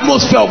the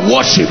atmosphere of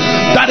worship,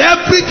 that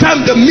every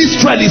time the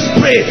minstrel is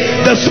prayed,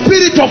 the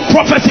spirit of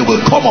prophecy will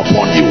come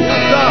upon you.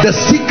 The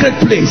secret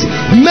place.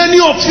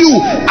 Many of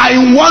you are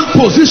in one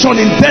position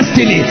in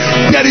destiny.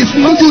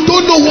 You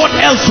don't know what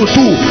else to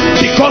do,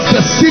 because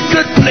the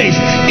secret place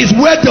is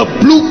where the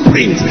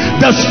blueprint,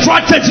 the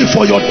strategy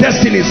for your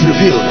destiny is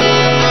revealed.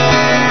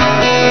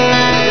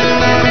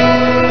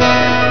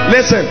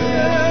 Listen,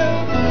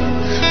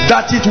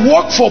 that it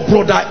worked for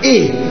brother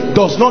A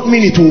does not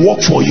mean it will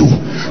work for you.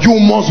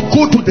 You must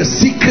go to the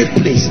secret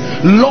place.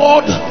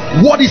 Lord,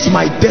 what is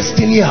my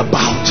destiny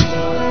about?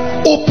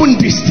 Open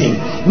this thing.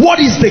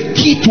 What is the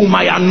key to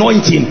my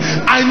anointing?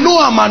 I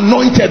know I'm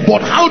anointed,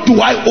 but how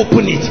do I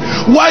open it?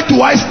 Why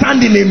do I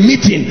stand in a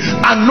meeting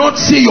and not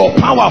see your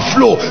power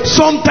flow?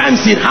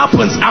 Sometimes it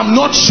happens, I'm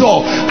not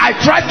sure. I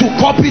try to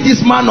copy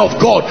this man of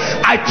God.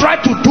 I try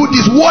to do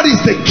this. What is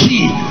the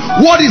key?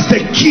 What is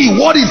the key?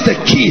 What is the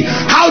key?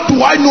 How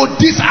do I know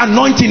this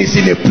anointing is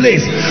in a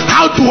place?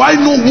 How do I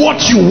know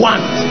what you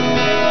want?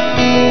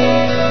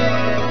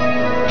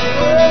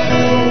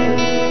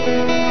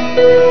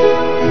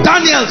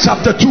 Daniel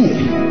chapter 2.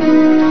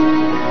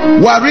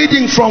 We are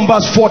reading from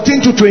verse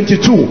 14 to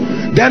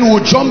 22. Then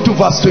we'll jump to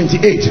verse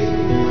 28.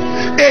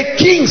 A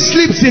king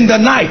sleeps in the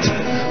night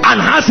and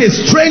has a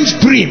strange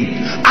dream,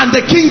 and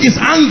the king is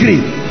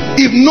angry.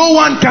 If no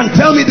one can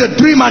tell me the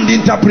dream and the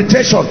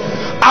interpretation,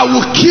 I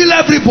will kill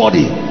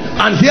everybody.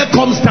 And here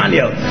comes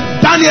Daniel.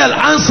 Daniel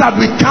answered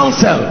with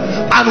counsel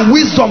and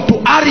wisdom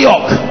to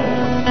Arioch,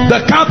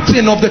 the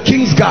captain of the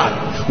king's guard,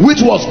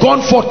 which was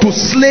gone forth to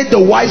slay the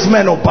wise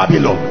men of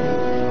Babylon.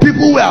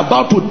 People were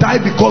about to die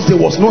because there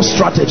was no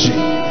strategy.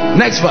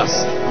 Next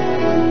verse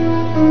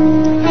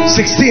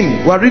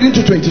 16. We are reading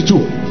to 22.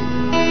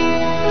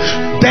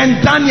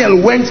 Then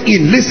Daniel went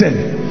in, listen,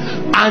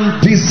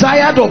 and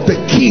desired of the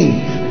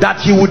king that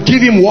he would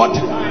give him what?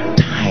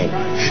 Time.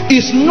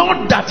 It's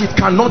not that it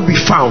cannot be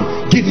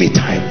found. Give me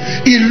time.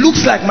 It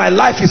looks like my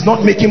life is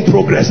not making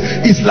progress.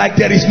 It's like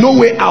there is no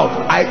way out.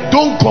 I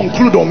don't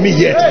conclude on me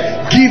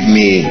yet. Give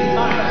me.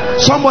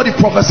 Somebody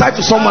prophesy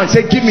to someone,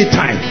 say, give me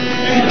time.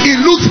 It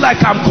looks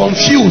like I'm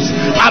confused.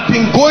 I've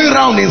been going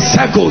around in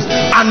circles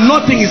and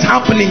nothing is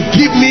happening.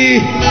 Give me.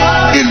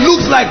 It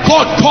looks like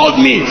God called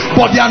me,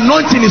 but the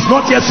anointing is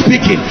not yet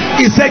speaking.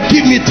 He said,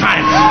 give me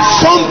time.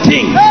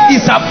 Something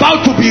is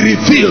about to be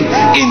revealed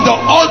in the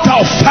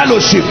altar of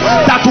fellowship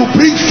that will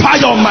bring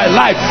fire on my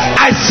life.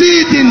 I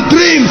see it in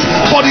dreams,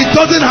 but it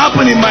doesn't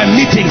happen in my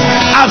meetings.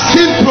 I've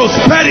seen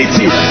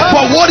prosperity,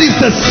 but what is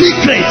the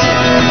secret?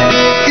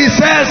 He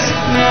says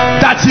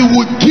that he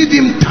would give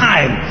him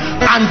time,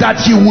 and that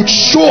he would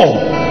show,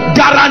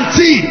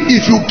 guarantee,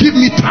 if you give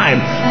me time,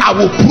 I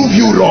will prove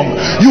you wrong.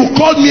 You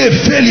called me a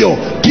failure,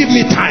 give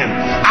me time,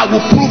 I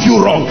will prove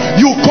you wrong.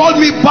 You called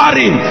me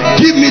barren,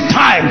 give me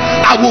time,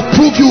 I will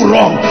prove you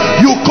wrong.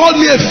 You called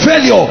me a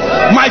failure,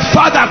 my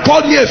father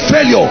called me a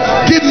failure,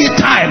 give me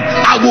time,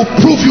 I will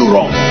prove you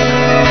wrong.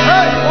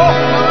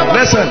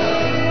 Listen,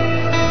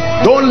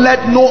 don't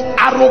let no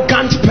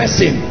arrogant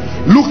person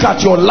look at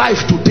your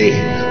life today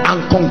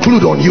and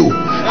conclude on you.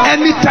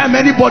 Anytime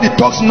anybody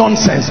talks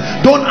nonsense,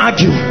 don't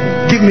argue.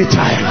 Give me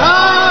time.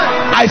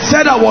 I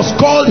said I was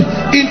called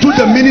into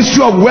the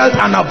ministry of wealth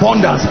and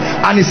abundance,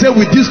 and he said,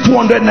 with this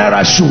 200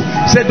 naira shoe,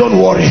 he said, don't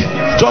worry,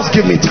 just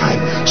give me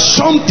time.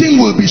 Something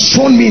will be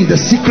shown me in the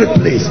secret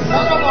place.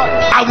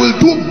 I will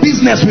do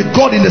business with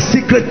God in the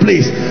secret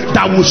place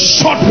that will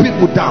shut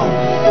people down.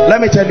 Let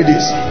me tell you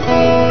this.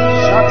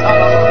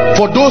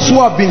 For those who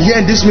have been here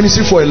in this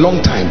ministry for a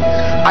long time,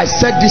 I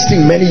said this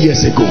thing many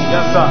years ago.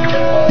 Yes,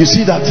 sir. You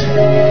see that?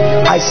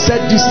 I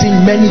said this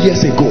thing many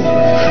years ago.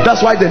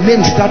 That's why the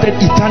name started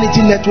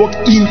Eternity Network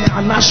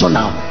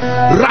International.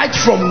 Right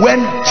from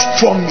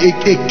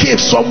a cave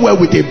somewhere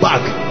with a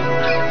bag.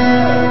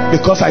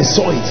 Because I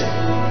saw it.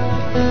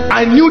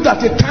 I knew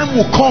that a time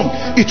will come,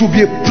 it will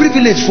be a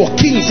privilege for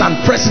kings and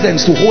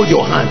presidents to hold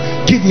your hand.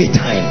 Give me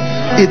time.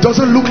 It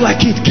doesn't look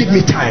like it. Give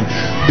me time.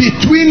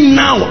 Between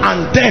now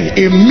and then,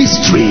 a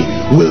mystery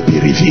will be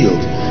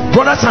revealed.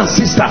 Brothers and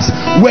sisters,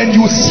 when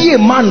you see a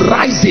man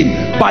rising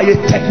by a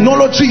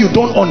technology you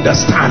don't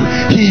understand,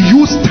 he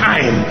used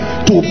time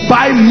to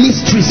buy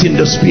mysteries in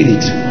the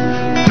spirit.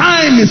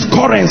 Time is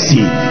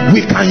currency.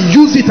 We can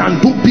use it and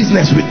do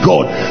business with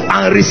God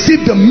and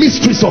receive the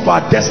mysteries of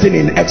our destiny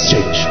in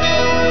exchange.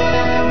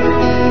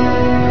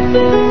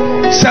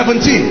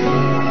 17.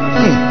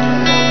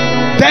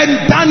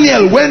 Then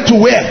Daniel went to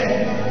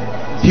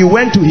where? He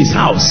went to his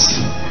house,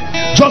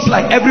 just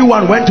like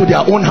everyone went to their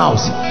own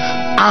house,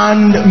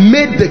 and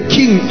made the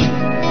king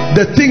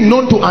the thing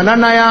known to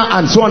Ananiah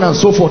and so on and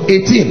so forth.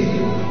 18.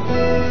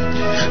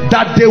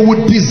 That they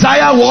would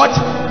desire what?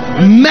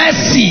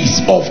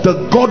 Mercies of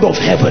the God of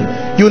heaven.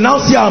 You now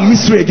see our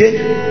mystery again.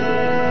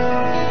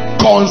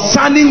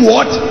 Concerning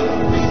what?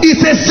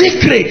 It's a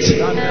secret.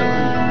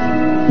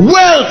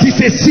 Wealth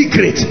is a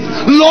secret.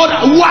 Lord,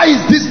 why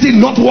is this thing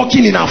not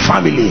working in our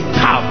family?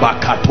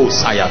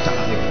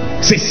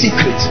 It's a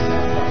secret.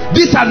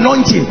 This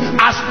anointing,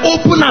 as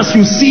open as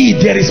you see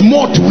it, there is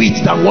more to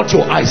it than what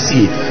your eyes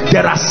see.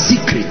 There are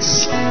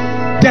secrets.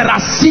 There are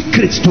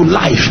secrets to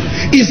life.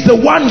 It's the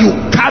one you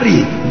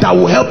carry that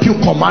will help you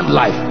command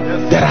life.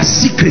 There are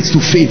secrets to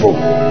favor.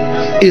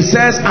 It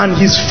says, and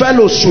his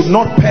fellows should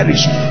not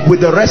perish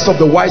with the rest of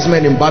the wise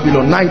men in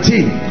Babylon.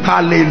 19.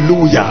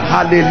 Hallelujah,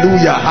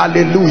 hallelujah,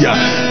 hallelujah.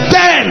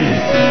 Then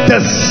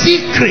the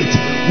secret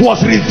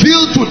was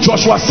revealed to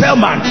Joshua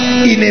Selman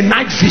in a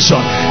night vision.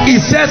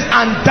 It says,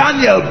 and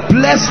Daniel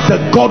blessed the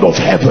God of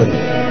heaven.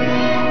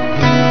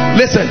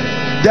 Listen,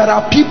 there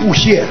are people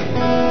here,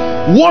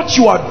 what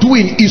you are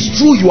doing is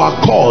true, you are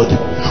called,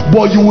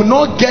 but you will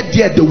not get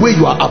there the way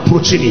you are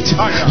approaching it.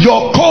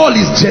 Your call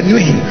is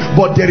genuine,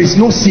 but there is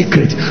no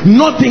secret.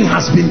 Nothing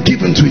has been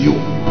given to you.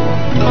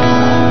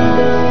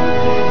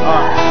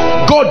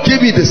 God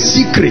gave me the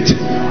secret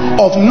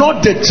of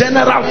not the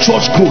general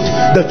church growth,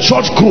 the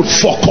church growth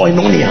for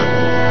koinonia.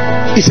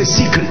 It's a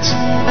secret.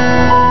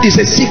 It's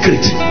a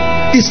secret.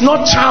 It's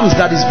not charms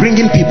that is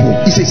bringing people.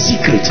 It's a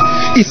secret.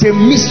 It's a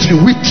mystery.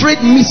 We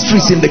trade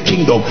mysteries in the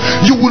kingdom.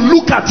 You will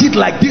look at it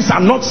like this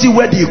and not see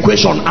where the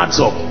equation adds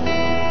up.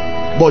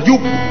 But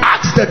you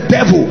ask the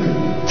devil,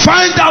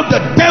 find out the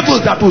devil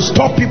that will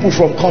stop people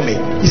from coming.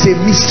 It's a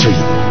mystery.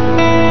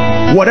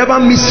 Whatever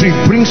mystery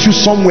brings you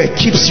somewhere,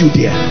 keeps you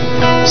there.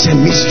 It's a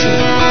mystery.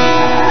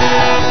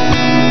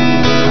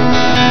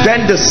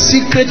 Then the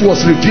secret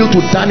was revealed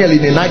to Daniel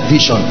in a night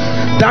vision.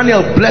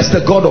 Daniel blessed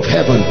the God of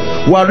heaven.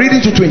 We are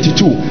reading to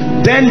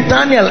 22. Then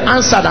Daniel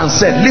answered and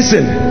said,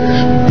 listen,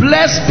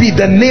 blessed be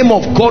the name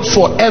of God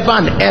forever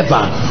and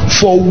ever,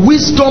 for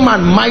wisdom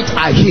and might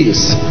are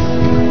his,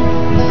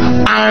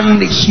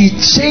 and he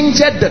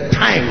changed the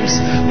times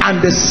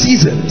and the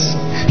seasons.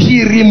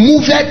 He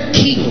removed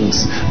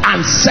kings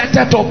and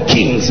setteth up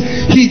kings.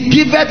 He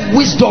giveth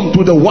wisdom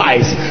to the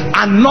wise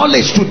and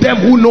knowledge to them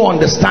who know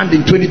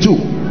understanding.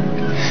 22.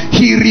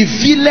 He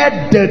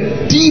revealed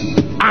the deep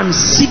and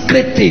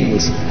secret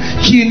things.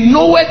 He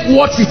knoweth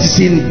what it is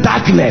in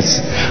darkness,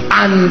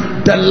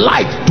 and the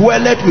light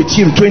dwelleth with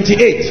him.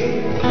 28.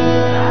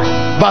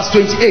 Verse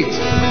 28.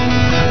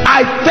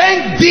 I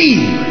thank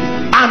thee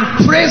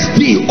and praise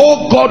thee,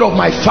 O God of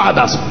my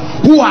fathers,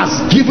 who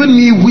has given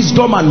me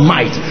wisdom and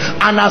might,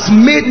 and has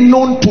made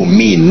known to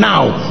me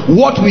now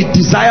what we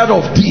desired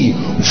of thee,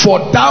 for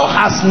thou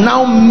hast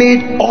now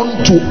made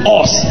unto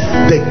us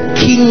the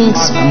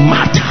king's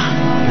matter,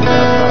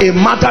 a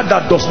matter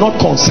that does not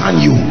concern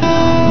you,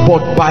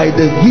 but by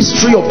the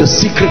mystery of the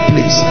secret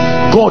place,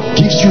 God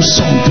gives you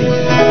something.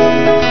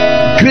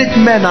 Great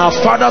men, our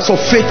fathers of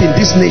faith in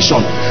this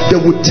nation, they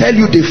would tell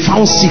you they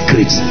found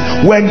secrets.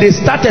 When they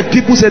started,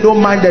 people said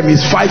don't mind them,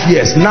 it's 5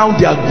 years. Now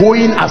they are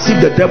going as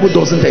if the devil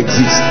doesn't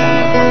exist.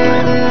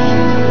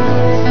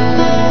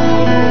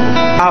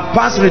 I've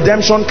passed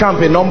redemption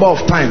camp a number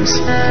of times,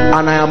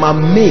 and I am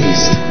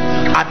amazed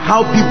at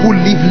how people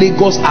leave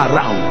Lagos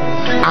around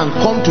and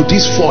come to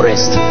this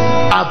forest.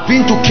 I've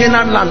been to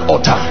Canaan land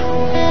altar.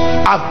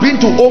 I've been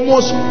to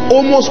almost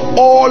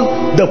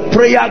all the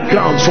prayer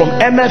grounds, from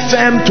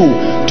MFM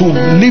to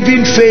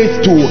Living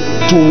Faith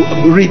to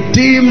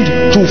Redeemed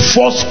to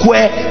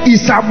Foursquare.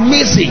 It's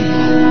amazing.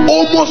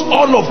 Almost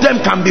all of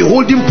them can be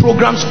holding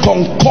programs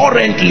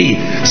concurrently,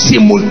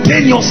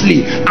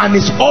 simultaneously, and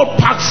it's all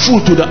packed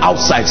full to the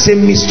outside.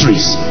 Same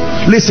mysteries.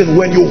 Listen,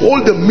 when you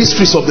hold the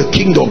mysteries of the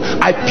kingdom,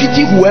 I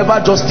pity whoever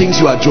just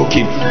thinks you are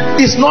joking.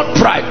 It's not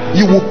pride.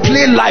 You will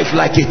play life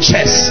like a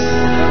chess.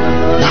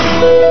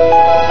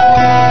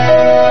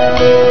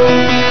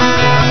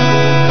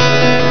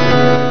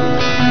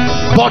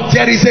 But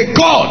there is a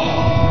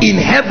God in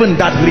heaven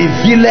that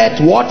revealeth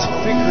what?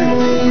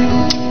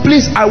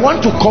 Please, I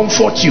want to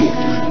comfort you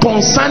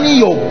concerning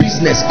your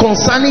business,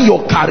 concerning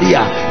your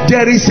career.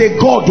 There is a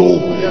God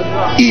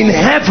in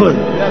heaven,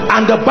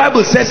 and the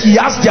Bible says he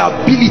has the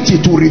ability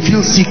to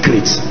reveal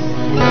secrets.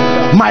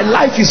 My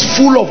life is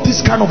full of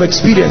this kind of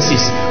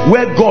experiences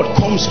where God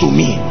comes to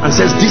me and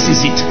says, this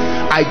is it.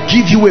 I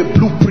give you a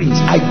blueprint.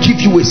 I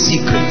give you a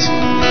secret.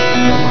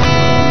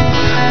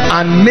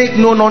 And make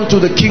known unto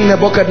the king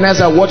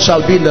Nebuchadnezzar what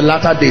shall be in the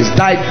latter days.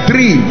 Thy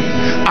dream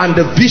and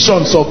the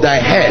visions of thy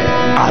head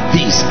are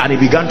these. And he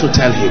began to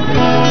tell him.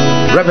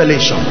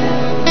 Revelation.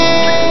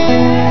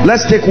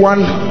 Let's take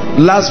one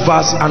last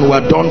verse and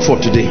we're done for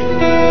today.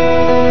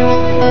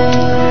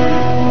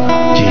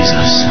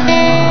 Jesus.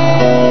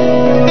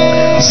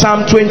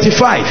 Psalm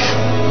 25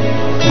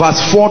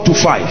 verse 4 to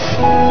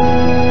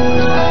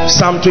 5.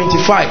 Psalm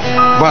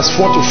 25 verse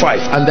 4 to 5,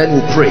 and then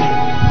we'll pray.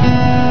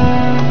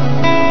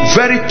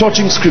 Very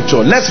touching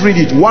scripture. Let's read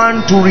it.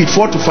 1, 2, read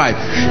 4 to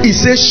 5. It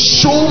says,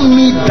 show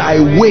me thy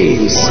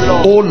ways,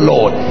 O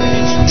Lord,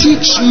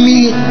 teach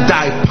me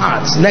thy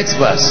paths. Next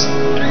verse.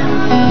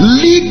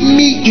 Lead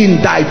me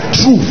in thy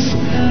truth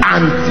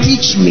and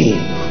teach me,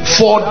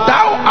 for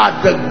thou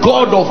art the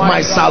God of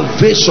my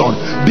salvation.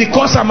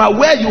 Because I'm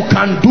aware you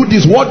can do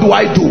this, what do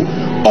I do?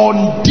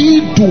 On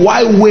thee do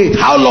I wait.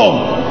 How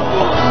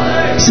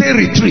long? Say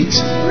retreat.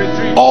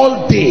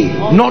 All day,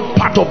 not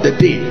part of the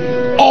day.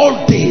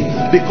 All day,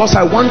 because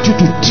I want you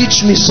to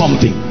teach me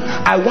something.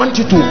 I want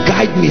you to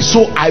guide me,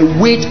 so I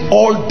wait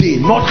all day,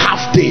 not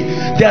half day.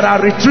 There are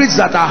retreats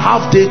that are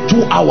half day,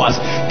 2 hours.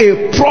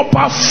 A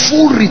proper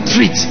full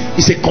retreat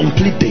is a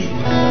complete day.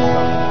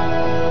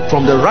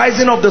 From the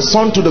rising of the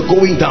sun to the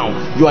going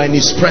down, you are in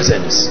his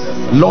presence.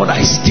 Lord,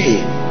 I stay.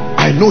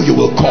 I know you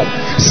will come.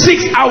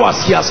 6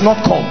 hours he has not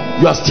come,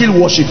 you are still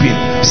worshiping,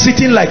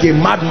 sitting like a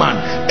madman.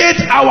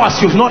 8 hours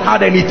you've not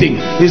had anything.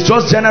 It's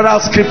just general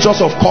scriptures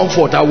of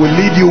comfort. I will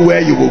lead you where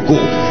you will go.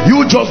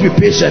 You just be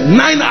patient.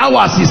 9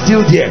 hours he's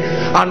still there,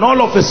 and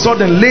all of a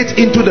sudden late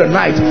into the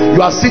night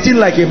you are sitting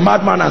like a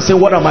madman and say,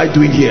 what am I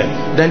doing here?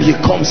 Then he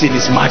comes in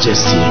his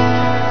majesty.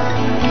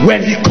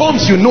 When he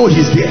comes, you know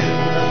he's there.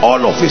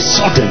 All of a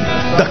sudden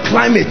the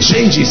climate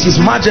changes. His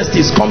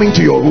majesty is coming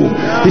to your room.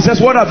 He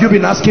says, what have you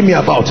been asking me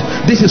about?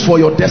 This is for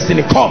your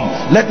destiny. Come,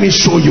 let me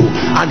show you.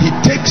 And he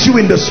takes you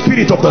in the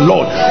spirit of the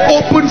Lord,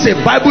 opens a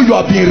Bible you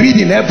have been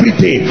reading every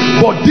day,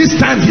 but this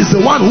time he's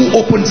the one who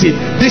opens it.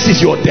 This is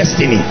your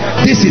destiny.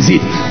 This is it.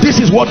 This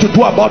is what to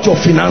do about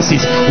your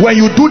finances. When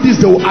you do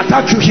this, they will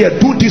attack you here.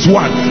 Do this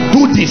one,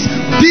 do this.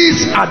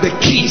 These are the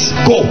keys.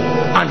 Go.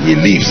 And he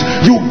leaves.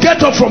 You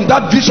get up from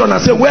that vision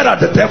and say, where are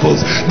the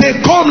devils? They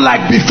come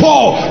like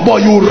before,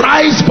 but you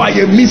rise by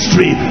a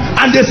mystery,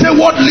 and they say,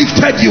 what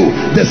lifted you?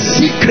 The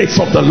secrets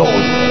of the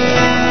Lord.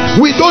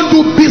 We don't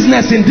do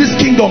business in this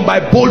kingdom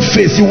by bold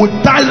face. You will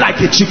die like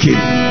a chicken.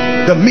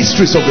 The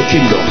mysteries of the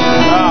kingdom.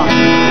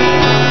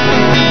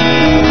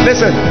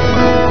 Listen,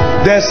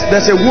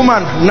 there's a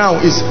woman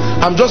now.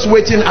 I'm just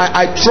waiting.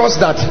 I trust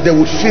that they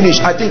would finish.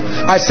 I think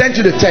I sent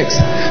you the text.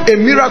 A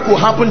miracle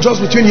happened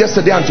just between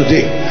yesterday and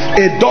today.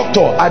 A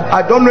doctor,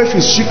 I don't know if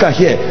it's Shika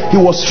here, he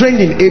was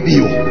trained in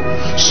ABU.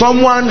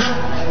 Someone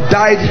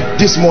died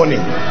this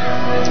morning.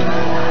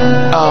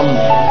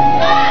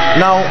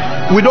 Now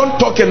we don't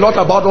talk a lot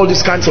about all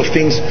these kinds of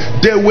things.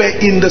 They were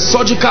in the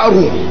surgical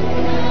room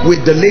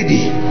with the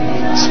lady,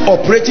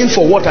 operating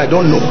for what I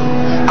don't know,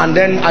 and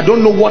then I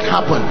don't know what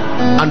happened,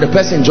 and the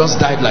person just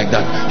died like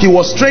that. He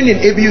was trained in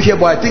ABU here,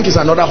 but I think it's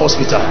another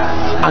hospital,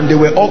 and they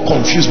were all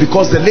confused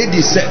because the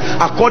lady said,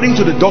 according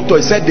to the doctor,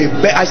 he said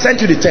I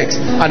sent you the text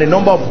and a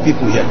number of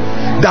people here,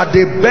 that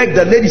they begged.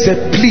 The lady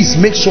said, please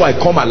make sure I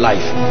come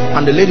alive,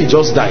 and the lady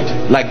just died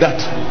like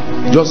that,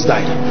 just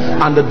died.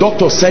 And the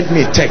doctor sent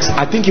me a text,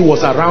 I think it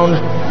was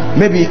around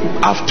maybe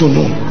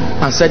afternoon,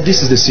 and said,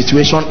 this is the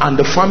situation, and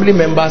the family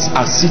members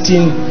are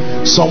sitting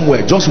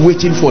somewhere just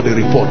waiting for the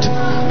report.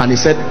 And he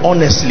said,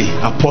 honestly,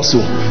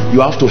 Apostle,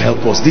 you have to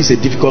help us. This is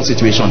a difficult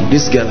situation.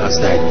 This girl has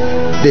died.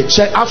 They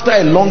checked. After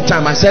a long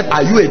time, I said,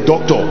 are you a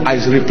doctor? I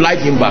replied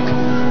him back,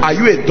 are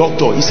you a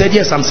doctor? He said,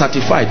 yes, I'm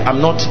certified.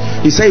 I'm not.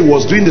 He said he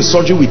was doing the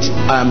surgery with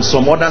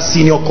some other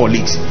senior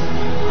colleagues.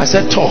 I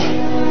said,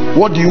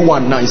 what do you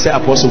want now? He said,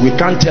 Apostle, we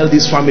can't tell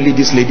this family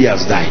this lady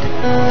has died.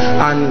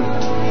 And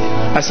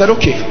I said,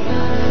 okay.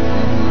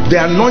 The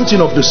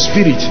anointing of the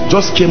Spirit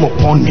just came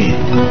upon me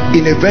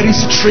in a very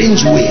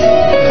strange way,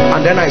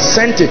 and then I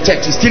sent a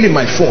text. It's still in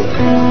my phone.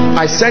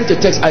 I sent a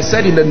text. I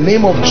said, in the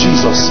name of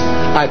Jesus,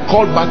 I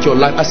called back your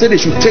life. I said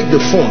they should take the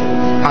phone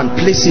and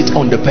place it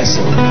on the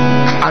person,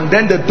 and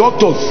then the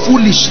doctor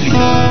foolishly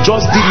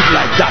just did it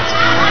like that.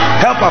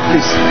 Help her,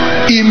 please.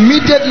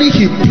 Immediately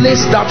he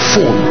placed that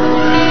phone.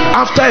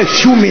 After a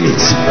few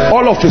minutes,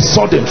 all of a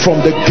sudden,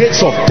 from the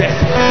gates of death,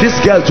 this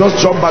girl just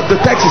jumped back.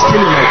 The text is still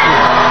in my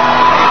phone.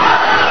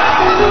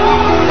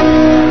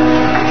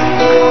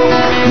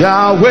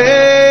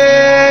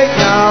 Yahweh,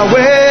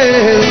 Yahweh,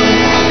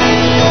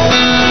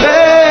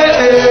 hey,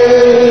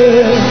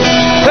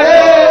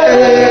 hey,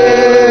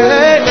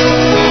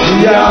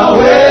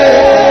 Yahweh,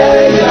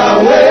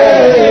 Yahweh,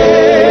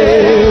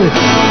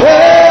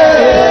 hey,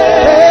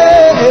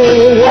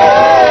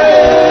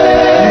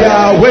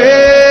 Yahweh.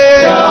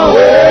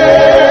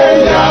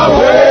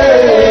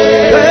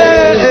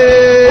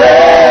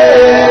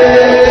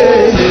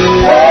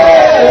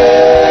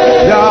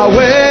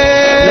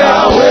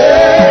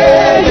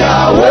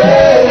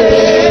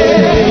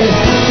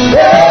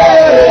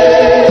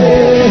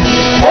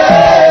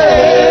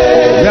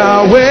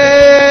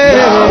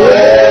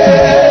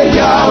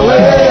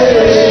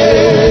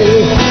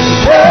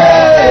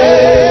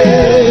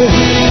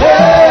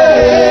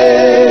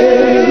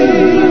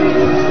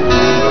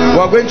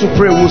 To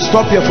pray. We'll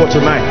stop here for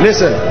tonight.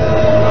 Listen,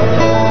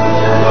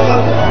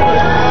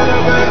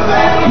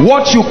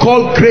 what you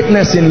call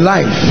greatness in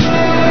life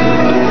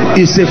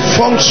is a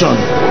function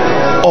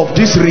of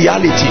these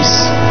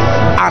realities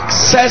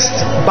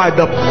accessed by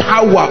the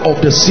power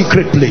of the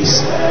secret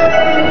place.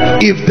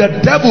 If the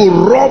devil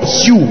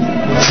robs you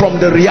from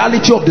the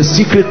reality of the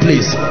secret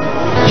place,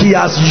 he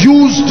has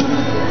used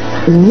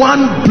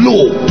one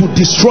blow to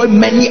destroy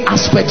many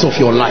aspects of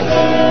your life.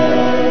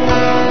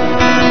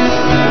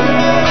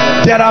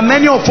 There are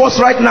many of us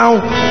right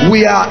now,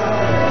 we are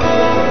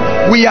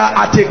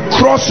at a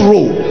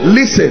crossroad.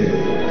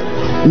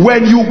 Listen,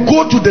 when you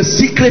go to the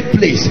secret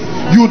place,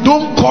 you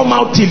don't come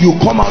out till you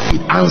come out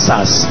with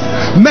answers.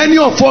 Many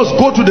of us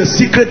go to the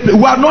secret place.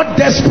 We are not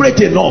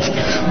desperate enough.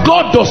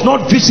 God does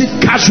not visit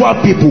casual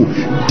people.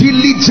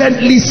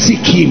 Diligently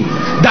seek him,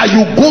 that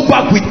you go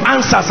back with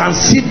answers and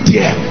sit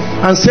there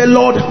and say,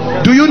 Lord,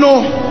 do you know,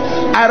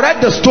 I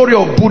read the story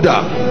of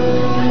Buddha.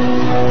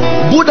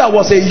 Buddha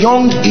was a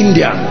young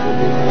Indian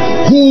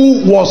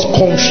who was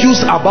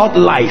confused about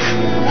life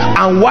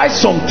and why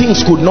some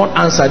things could not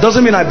answer. It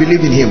doesn't mean I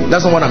believe in him.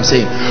 That's not what I'm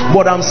saying.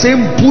 But I'm saying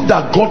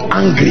Buddha got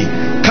angry,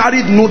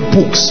 carried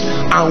notebooks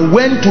and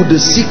went to the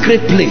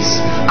secret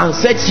place and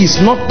said he's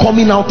not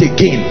coming out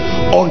again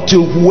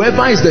until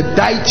whoever is the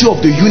deity of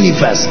the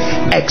universe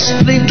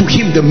explained to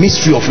him the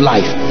mystery of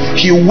life.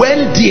 He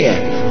went there,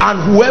 and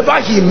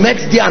whoever he met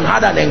there and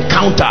had an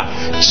encounter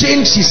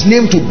changed his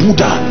name to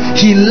Buddha.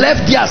 He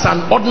left there as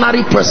an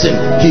ordinary person.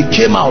 He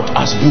came out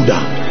as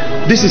Buddha.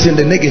 This is in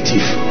the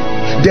negative.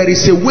 There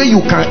is a way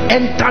you can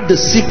enter the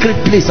secret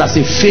place as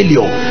a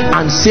failure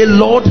and say,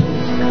 Lord,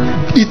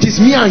 it is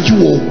me and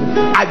you.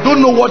 I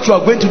don't know what you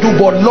are going to do,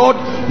 but Lord,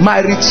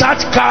 my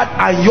recharge card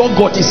and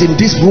yogurt is in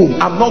this room.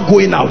 I'm not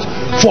going out.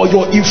 For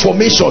your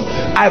information,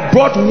 I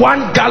brought 1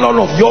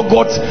 gallon of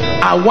yogurt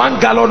and 1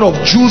 gallon of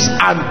juice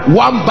and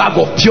 1 bag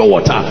of pure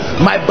water.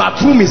 My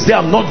bathroom is there.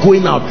 I'm not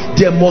going out.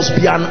 There must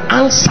be an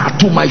answer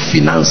to my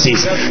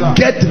finances.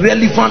 Get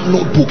relevant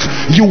notebooks.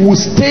 You will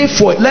stay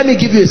for, let me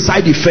give you a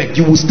side effect,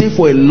 you will stay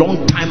for a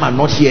long time and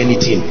not hear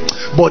anything.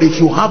 But if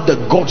you have the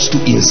guts to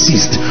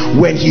insist,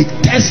 when he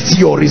tests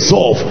your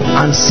resolve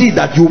and see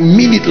that you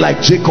mean it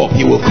like Jacob,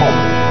 he will come.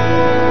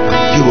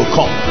 He will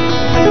come.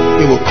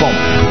 He will come.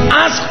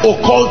 Ask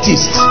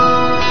occultists.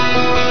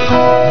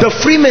 The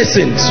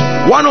Freemasons,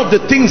 one of the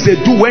things they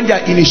do when they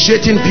are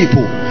initiating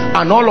people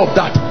and all of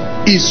that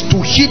is to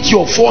hit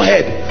your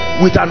forehead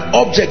with an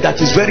object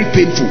that is very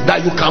painful,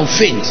 that you can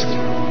faint.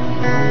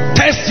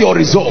 Test your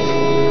resolve.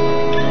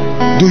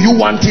 Do you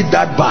want it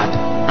that bad?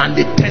 And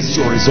they test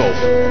your resolve.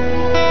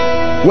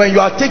 When you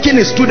are taking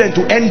a student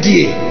to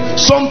NDA,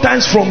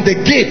 sometimes from the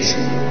gate,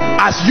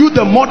 as you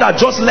the mother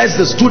just lets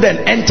the student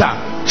enter,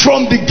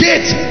 from the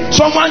gate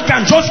someone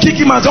can just kick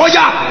him and say, oh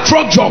yeah,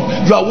 frog jump.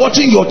 You are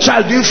watching your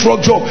child doing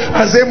frog jump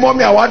and say,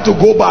 mommy, I want to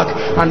go back.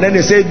 And then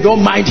they say,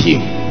 don't mind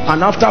him.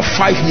 And after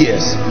 5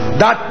 years,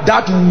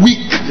 that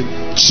weak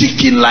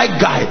chicken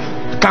like guy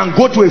can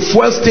go to a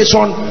fuel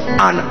station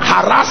and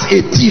harass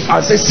a thief and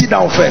say, sit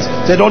down first.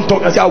 Say, don't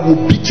talk. I say, I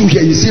will beat you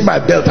here. You see my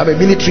belt, I'm a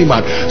military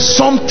man.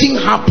 Something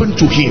happened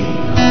to him.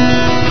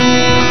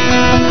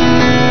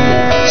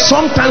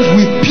 Sometimes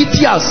we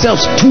pity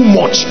ourselves too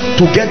much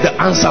to get the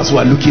answers we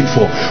are looking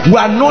for. We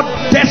are not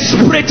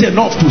desperate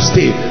enough to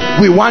stay.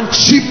 We want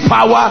cheap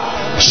power,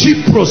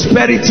 cheap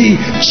prosperity,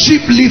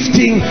 cheap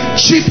lifting,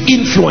 cheap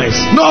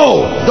influence.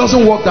 No, it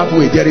doesn't work that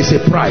way. There is a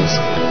price.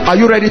 Are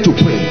you ready to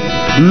pray?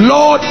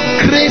 Lord,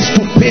 grace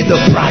to pay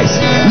the price.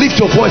 Lift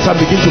your voice and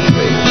begin to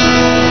pray.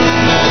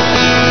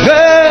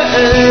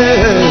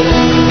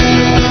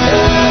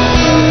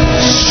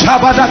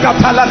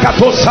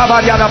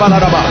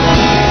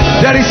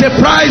 There is a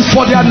price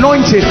for the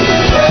anointing.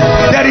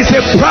 There is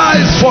a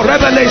price for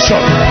revelation.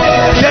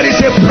 There is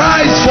a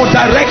price for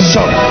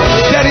direction.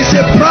 There is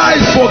a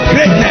price for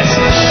greatness.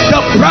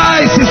 The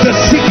price is the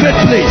secret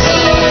place,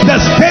 the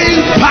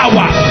staying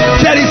power.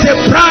 There is a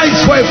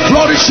price for a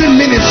flourishing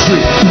ministry.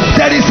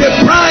 There is a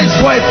price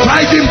for a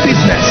thriving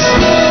business.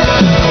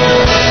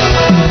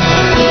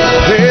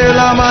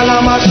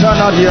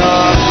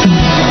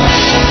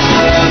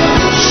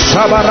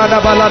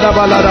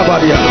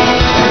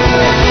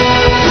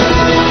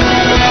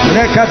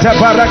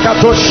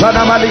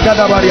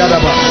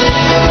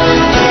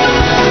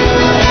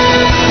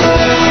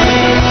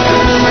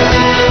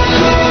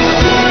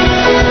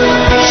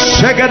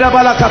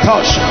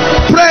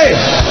 Pray,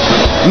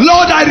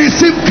 Lord, I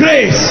receive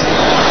grace,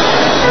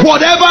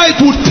 whatever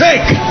it would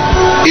take,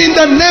 in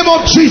the name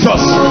of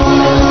Jesus.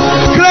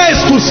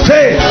 Grace to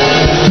stay.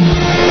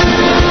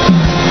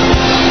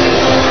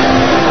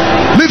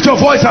 Lift your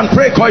voice and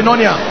pray,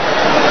 Koinonia.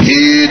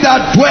 He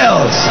that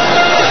dwells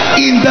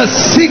in the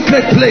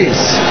secret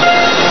place,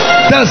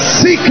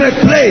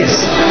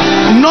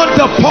 not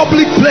the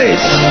public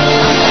place.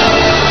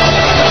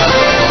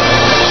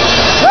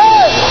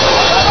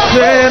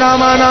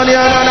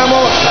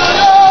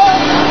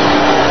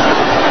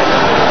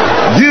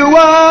 You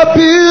are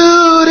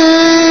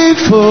beautiful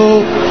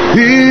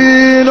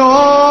in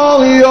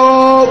all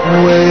your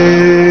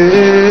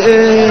ways.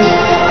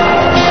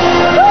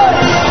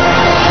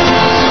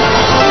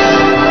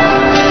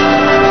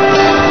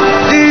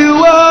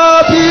 You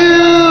are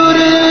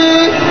beautiful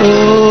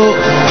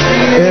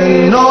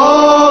in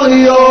all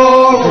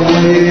your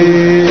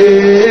ways.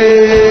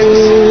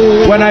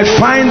 When I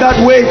find that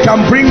way, it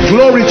can bring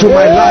glory to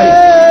my life.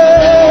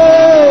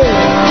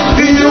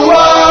 You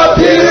are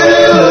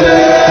beautiful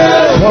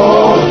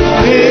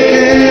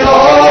in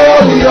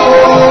all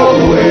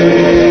your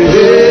ways.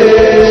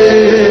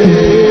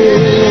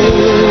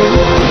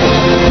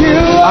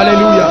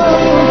 Hallelujah.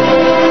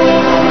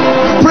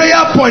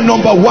 Prayer point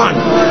number 1.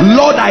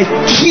 Lord, I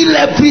kill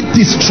every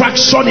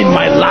distraction in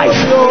my life,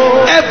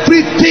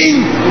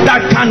 everything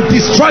that can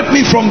distract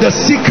me from the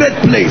secret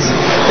place,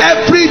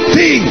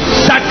 everything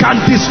that can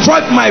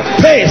distract my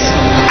pace.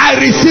 I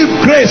receive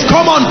grace.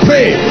 Come on,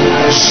 pray.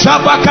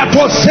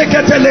 Shabakato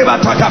sekete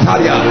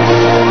levatakaparia.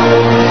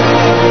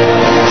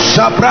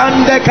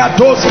 Shabrande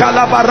katos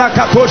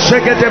kalabarakato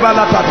sekete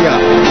balatadia.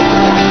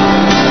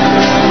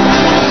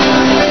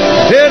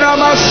 Tena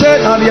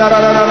masena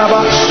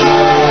niarararaba.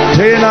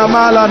 Tena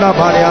malana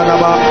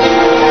barianaba.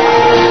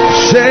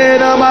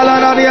 Sena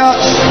malana nia.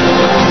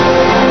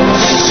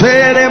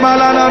 Sene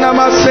malana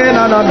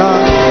namasena nana.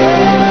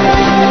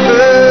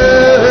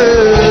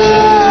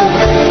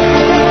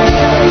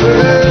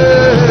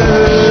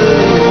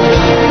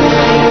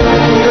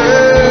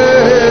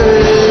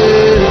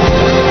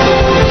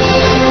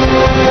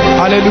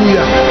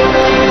 Hallelujah.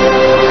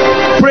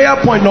 Prayer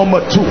point number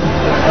 2.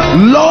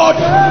 Lord,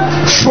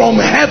 from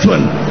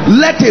heaven,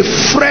 let a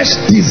fresh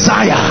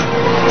desire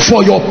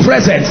for your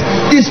presence.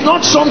 It's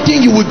not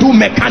something you will do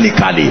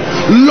mechanically.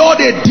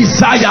 Lord, a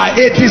desire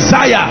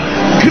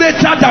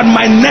greater than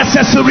my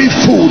necessary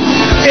food,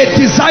 a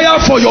desire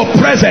for your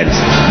presence,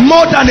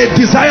 more than a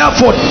desire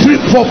for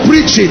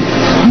preaching,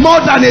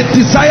 more than a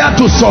desire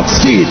to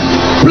succeed.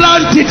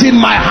 Plant it in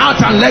my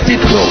heart and let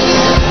it grow.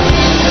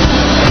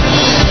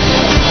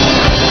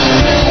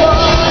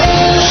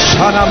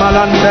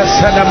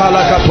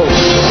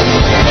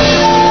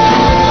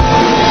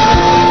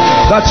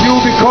 That you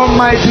become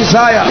my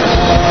desire.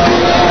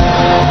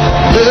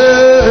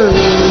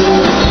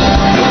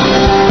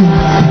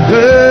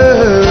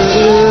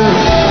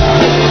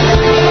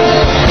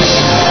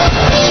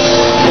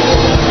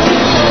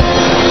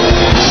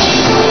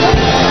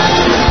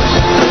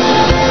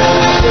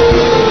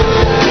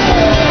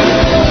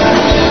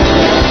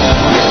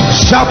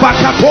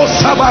 Shabakato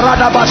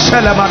sabarada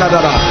bashele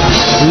manadara.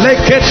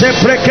 Lekete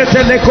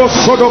brekete leko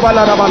sodo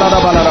balada balada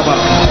balada.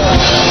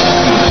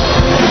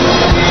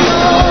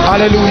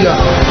 Hallelujah.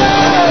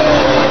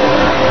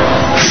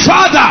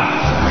 Father,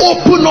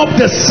 open up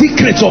the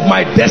secrets of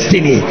my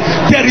destiny.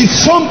 There is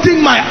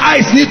something my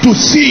eyes need to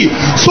see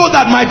so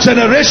that my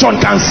generation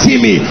can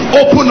see me.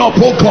 Open up,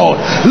 oh God.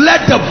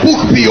 Let the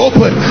book be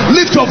open.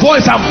 Lift your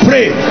voice and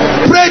pray.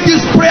 Pray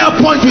this prayer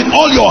point with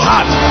all your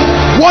heart.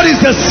 What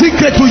is the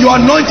secret to your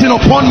anointing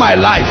upon my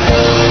life?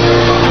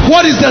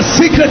 What is the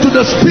secret to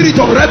the spirit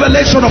of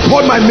revelation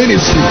upon my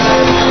ministry?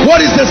 What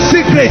is the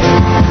secret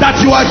that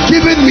you are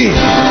giving me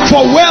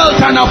for wealth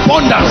and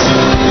abundance?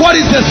 What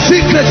is the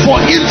secret for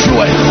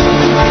influence?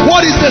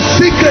 What is the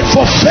secret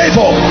for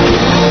favor?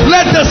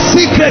 Let the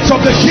secrets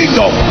of the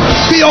kingdom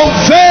be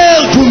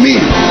unveiled to me.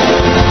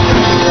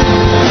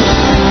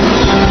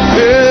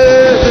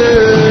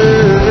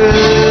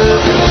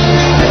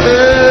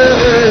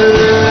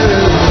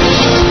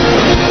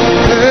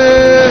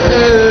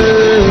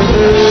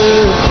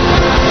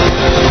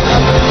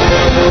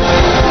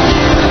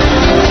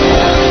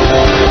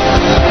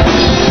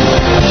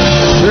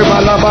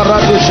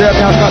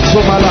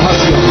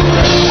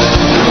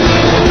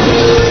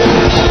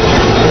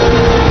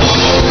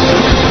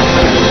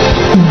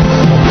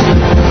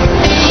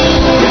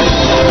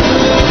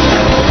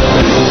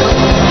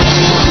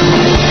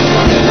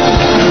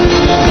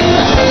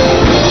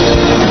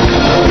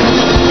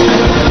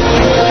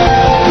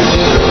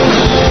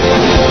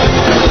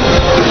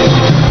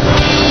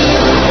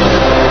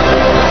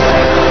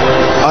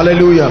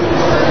 Hallelujah.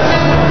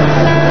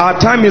 Our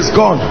time is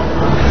gone,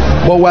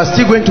 but we are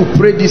still going to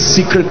pray this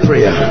secret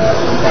prayer.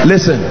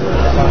 Listen,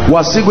 we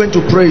are still going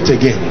to pray it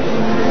again.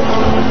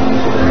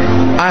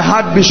 I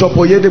heard Bishop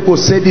Oyedepo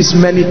say this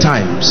many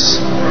times,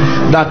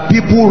 that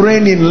people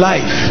reign in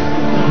life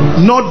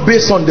not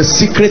based on the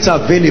secrets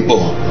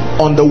available,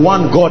 on the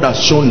one God has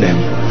shown them.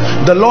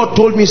 The Lord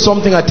told me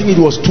something, I think it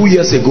was 2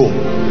 years ago.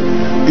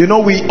 You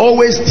know, we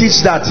always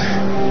teach that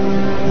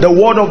the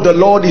word of the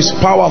Lord is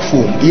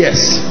powerful,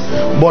 yes,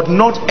 but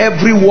not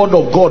every word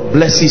of God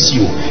blesses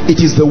you. It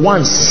is the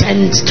one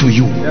sent to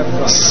you.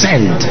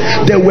 Sent.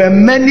 There were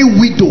many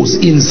widows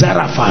in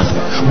Zarephath,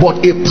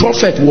 but a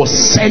prophet was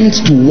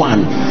sent to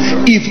one.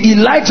 If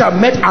Elijah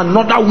met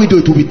another widow,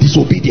 it would be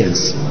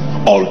disobedience,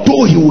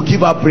 although he will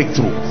give her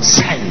breakthrough.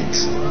 Sent.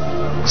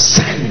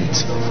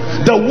 Sent.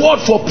 The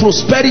word for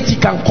prosperity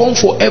can come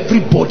for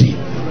everybody,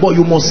 but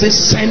you must say,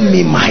 send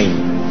me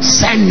mine.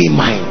 Send me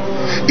mine.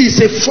 It's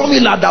a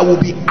formula that will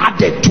be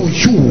added to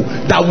you,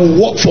 that will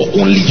work for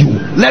only you.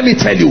 Let me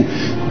tell you,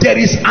 there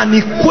is an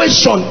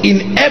equation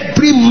in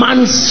every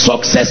man's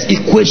success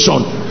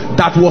equation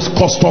that was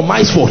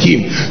customized for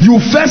him. You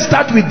first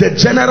start with the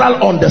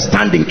general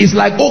understanding. It's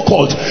like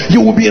occult.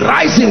 You will be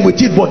rising with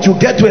it, but you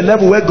get to a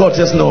level where God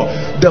says, no,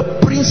 the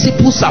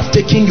principles have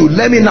taken you.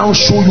 Let me now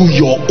show you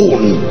your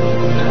own.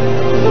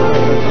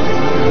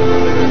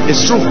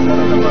 It's true.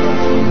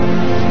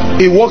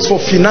 It works for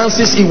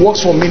finances, it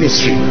works for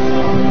ministry.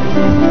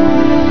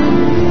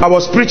 I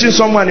was preaching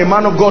somewhere and a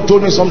man of God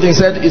told me something. He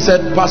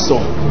said, Pastor,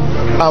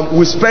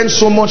 we spend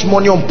so much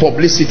money on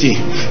publicity.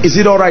 Is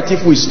it all right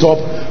if we stop?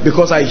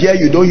 Because I hear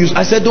you don't use.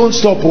 I said, don't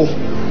stop. Oh.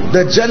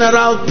 The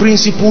general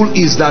principle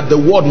is that the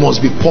word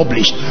must be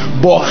published,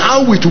 but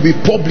how it will be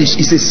published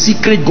is a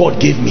secret God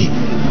gave me.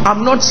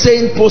 I'm not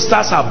saying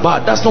posters are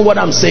bad. That's not what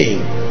I'm saying.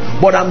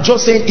 But I'm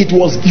just saying, it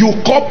was, you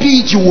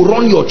copy it, you will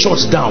run your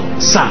church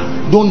down. Sir,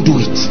 don't do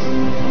it.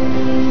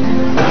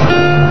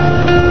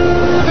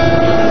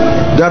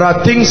 There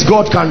are things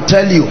God can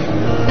tell you.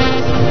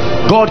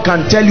 God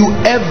can tell you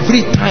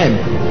every time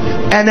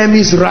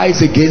enemies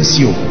rise against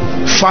you.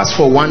 fast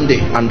for one day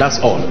and that's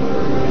all.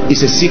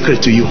 It's a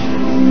secret to you.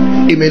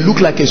 It may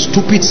look like a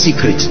stupid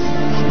secret,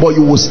 but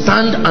you will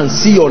stand and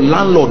see your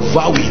landlord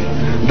vowing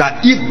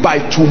that if by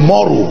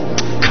tomorrow,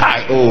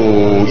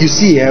 you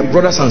see here,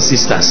 brothers and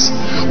sisters,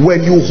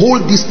 when you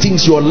hold these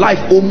things, your life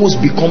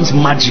almost becomes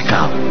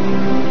magical.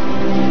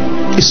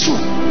 It's true.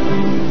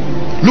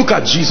 Look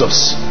at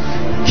Jesus.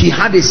 He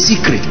had a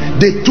secret.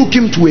 They took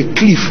him to a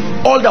cliff.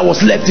 All that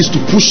was left is to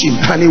push him,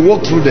 and he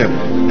walked through them.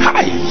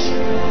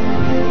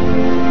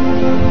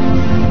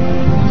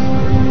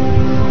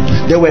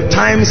 There were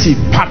times he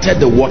parted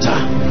the water,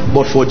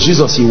 but for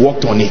Jesus he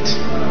walked on it.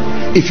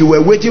 If you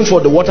were waiting for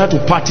the water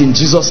to part in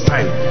Jesus'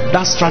 time,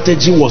 that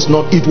strategy was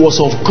not, it was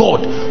of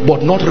God,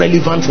 but not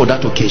relevant for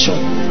that occasion.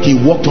 He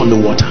walked on the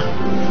water,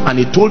 and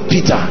he told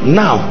Peter,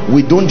 now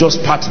we don't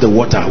just part the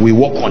water, we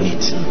walk on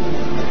it.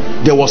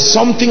 There was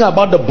something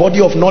about the body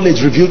of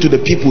knowledge revealed to the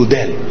people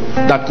then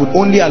that could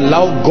only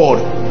allow God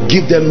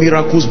give them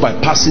miracles by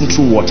passing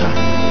through water.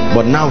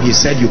 But now he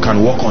said you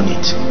can walk on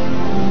it.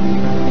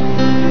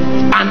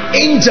 An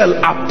angel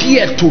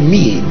appeared to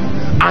me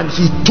and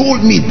he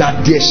told me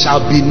that there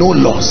shall be no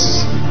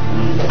loss.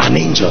 An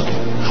angel.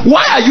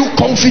 Why are you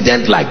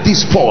confident like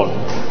this, Paul?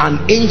 An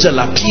angel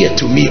appeared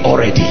to me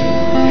already.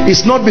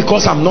 It's not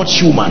because I'm not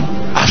human.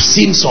 I've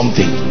seen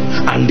something.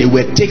 And they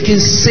were taken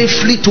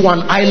safely to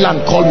an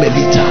island called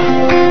Melita.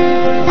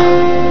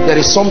 There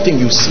is something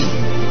you see.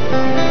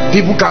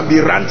 People can be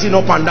ranting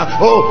up and down.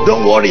 Oh,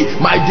 don't worry,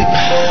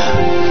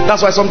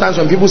 that's why sometimes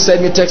when people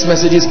send me text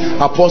messages,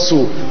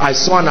 Apostle, I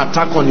saw an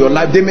attack on your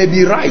life. They may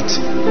be right,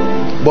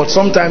 but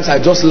sometimes I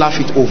just laugh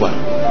it over.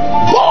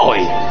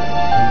 Boy,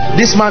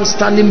 this man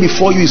standing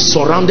before you is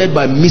surrounded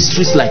by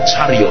mysteries like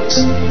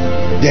chariots.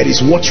 There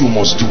is what you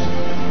must do.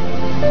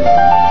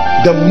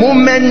 The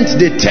moment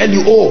they tell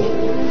you, oh,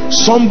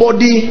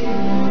 somebody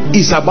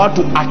is about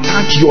to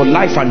attack your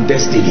life and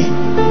destiny,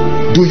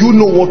 do you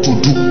know what to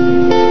do?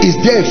 Is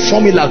there a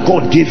formula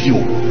God gave you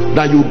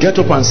that you get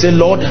up and say,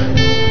 Lord,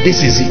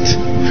 this is it,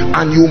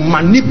 and you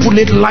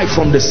manipulate life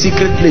from the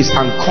secret place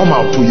and come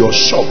out to your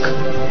shock?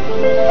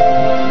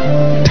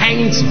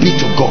 Thanks be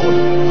to God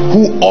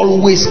who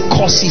always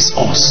causes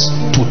us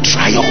to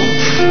triumph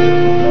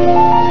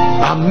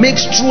and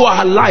makes through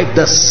our life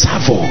the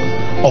savor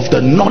of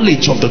the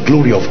knowledge of the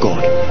glory of God.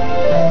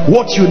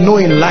 What you know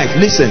in life,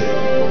 listen,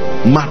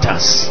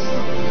 matters.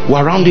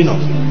 We're rounding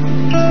up.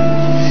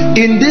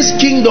 In this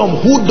kingdom,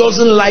 who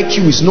doesn't like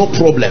you is no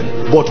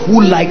problem, but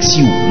who likes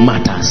you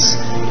matters.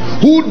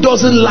 Who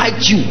doesn't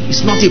like you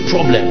is not a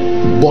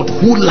problem, but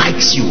who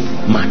likes you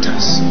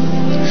matters.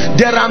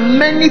 There are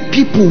many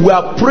people who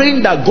are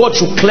praying that God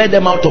should clear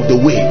them out of the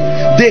way.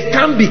 They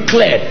can't be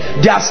cleared.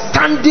 They are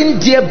standing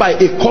there by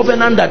a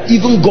covenant that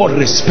even God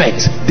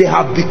respects. They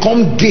have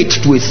become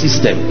gate to a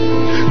system.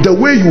 The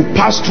way you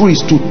pass through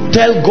is to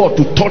tell God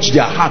to touch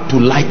their heart to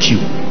like you.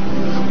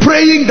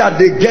 Praying that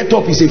they get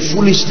up is a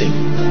foolish thing.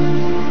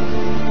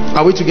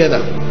 Are we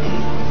together?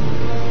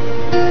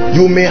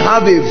 You may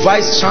have a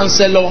vice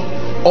chancellor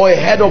or a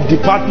head of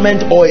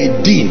department or a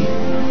dean.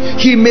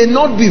 He may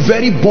not be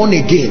very born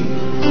again,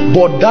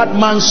 but that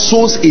man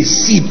sows a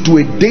seed to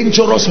a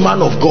dangerous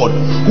man of God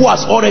who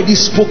has already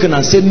spoken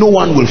and said no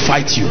one will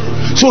fight you.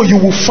 So you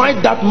will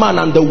fight that man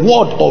and the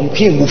word on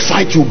him will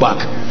fight you back.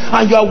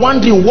 And you are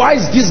wondering, why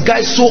is this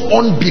guy so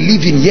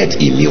unbelieving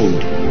yet immune?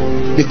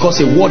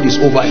 Because a word is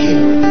over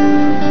him.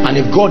 And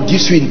if God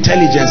gives you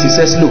intelligence, he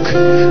says, look,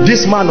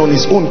 this man on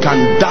his own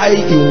can die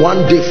in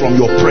one day from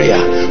your prayer,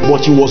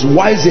 but he was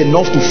wise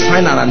enough to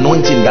find an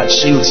anointing that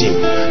shields him.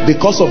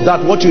 Because of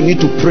that, what you need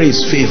to pray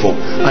is favor.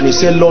 And he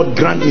said, Lord,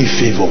 grant me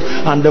favor.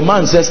 And the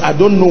man says, I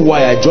don't know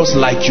why, I just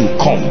like you,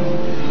 come.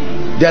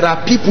 There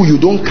are people you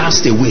don't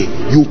cast away.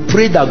 You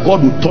pray that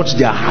God will touch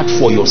their heart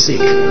for your sake.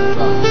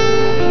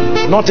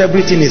 Not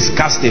everything is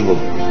castable.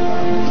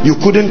 You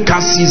couldn't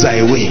cast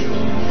Caesar away.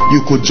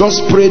 You could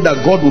just pray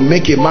that God will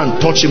make a man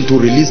touch him to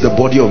release the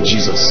body of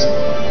Jesus.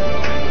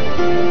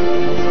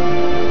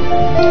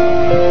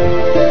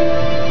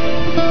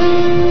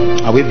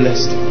 Are we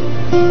blessed?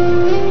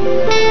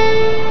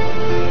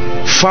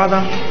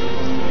 Father,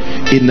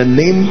 in the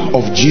name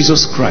of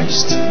Jesus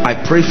Christ, I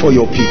pray for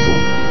your people.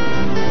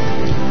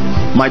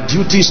 My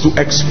duty is to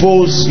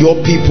expose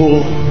your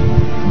people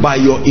by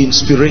your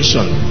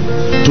inspiration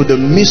to the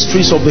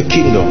mysteries of the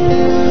kingdom,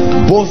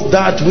 both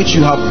that which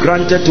you have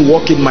granted to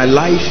work in my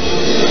life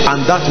and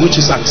that which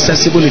is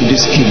accessible in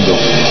this kingdom.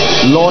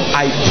 Lord,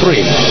 I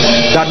pray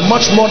that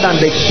much more than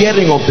the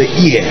hearing of the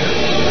ear,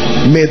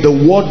 may the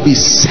word be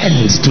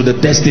sent to the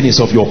destinies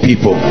of your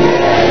people.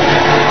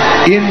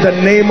 In the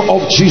name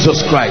of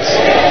Jesus Christ,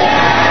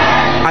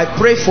 I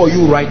pray for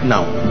you right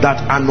now that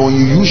an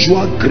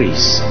unusual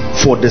grace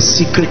for the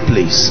secret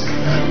place,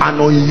 an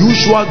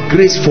unusual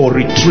grace for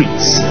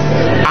retreats,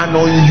 an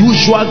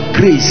unusual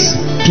grace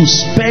to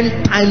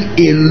spend time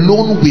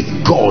alone with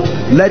God,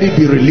 let it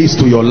be released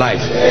to your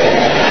life.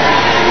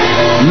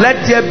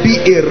 Let there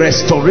be a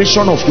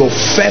restoration of your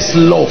first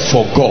love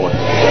for God,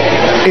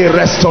 a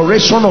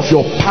restoration of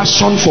your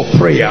passion for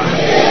prayer,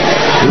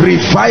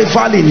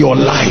 revival in your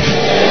life.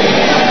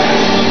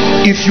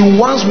 If you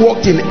once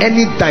walked in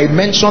any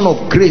dimension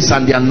of grace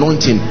and the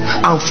anointing,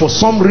 and for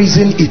some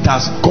reason it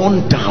has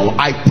gone down,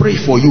 I pray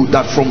for you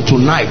that from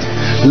tonight,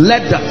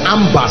 let the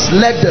ambers,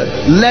 let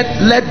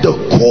the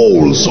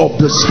coals of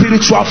the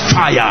spiritual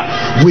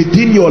fire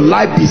within your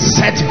life be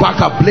set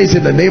back ablaze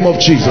in the name of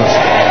Jesus.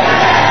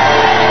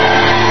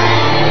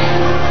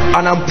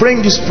 And I'm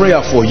praying this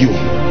prayer for you,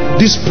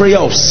 this prayer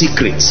of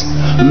secrets.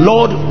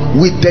 Lord,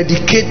 we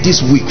dedicate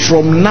this week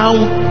from now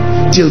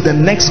till the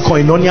next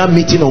koinonia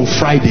meeting on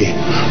Friday.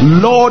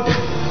 Lord,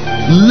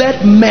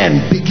 let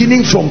men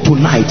beginning from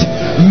tonight,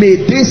 may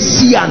they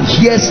see and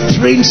hear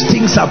strange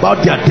things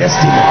about their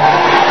destiny.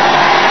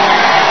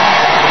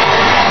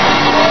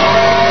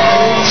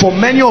 For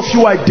many of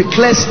you, I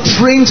declare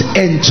strange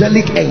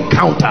angelic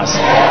encounters.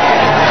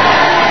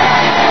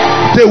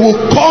 They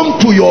will come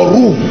to your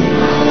room,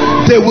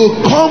 they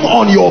will come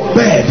on your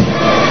bed,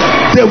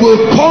 they will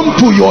come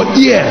to your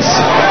ears.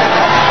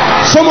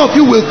 Some of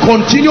you will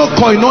continue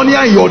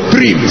koinonia in your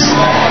dreams.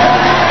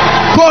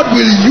 God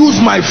will use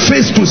my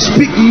face to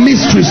speak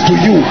mysteries to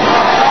you,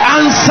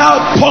 answer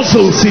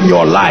puzzles in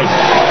your life.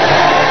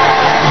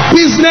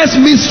 Business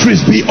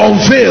mysteries be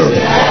unveiled,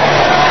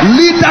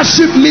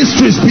 leadership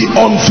mysteries be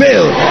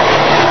unveiled,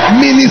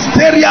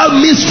 ministerial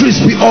mysteries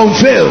be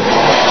unveiled.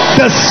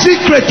 The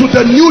secret to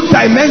the new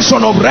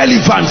dimension of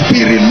relevance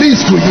be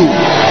released to you.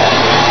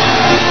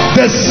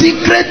 The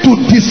secret to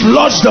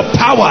dislodge the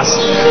powers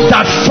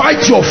that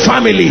fight your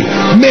family,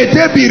 may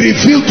they be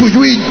revealed to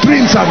you in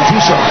dreams and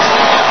visions.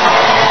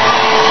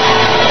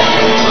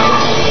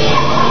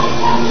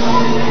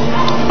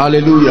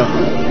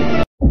 Hallelujah.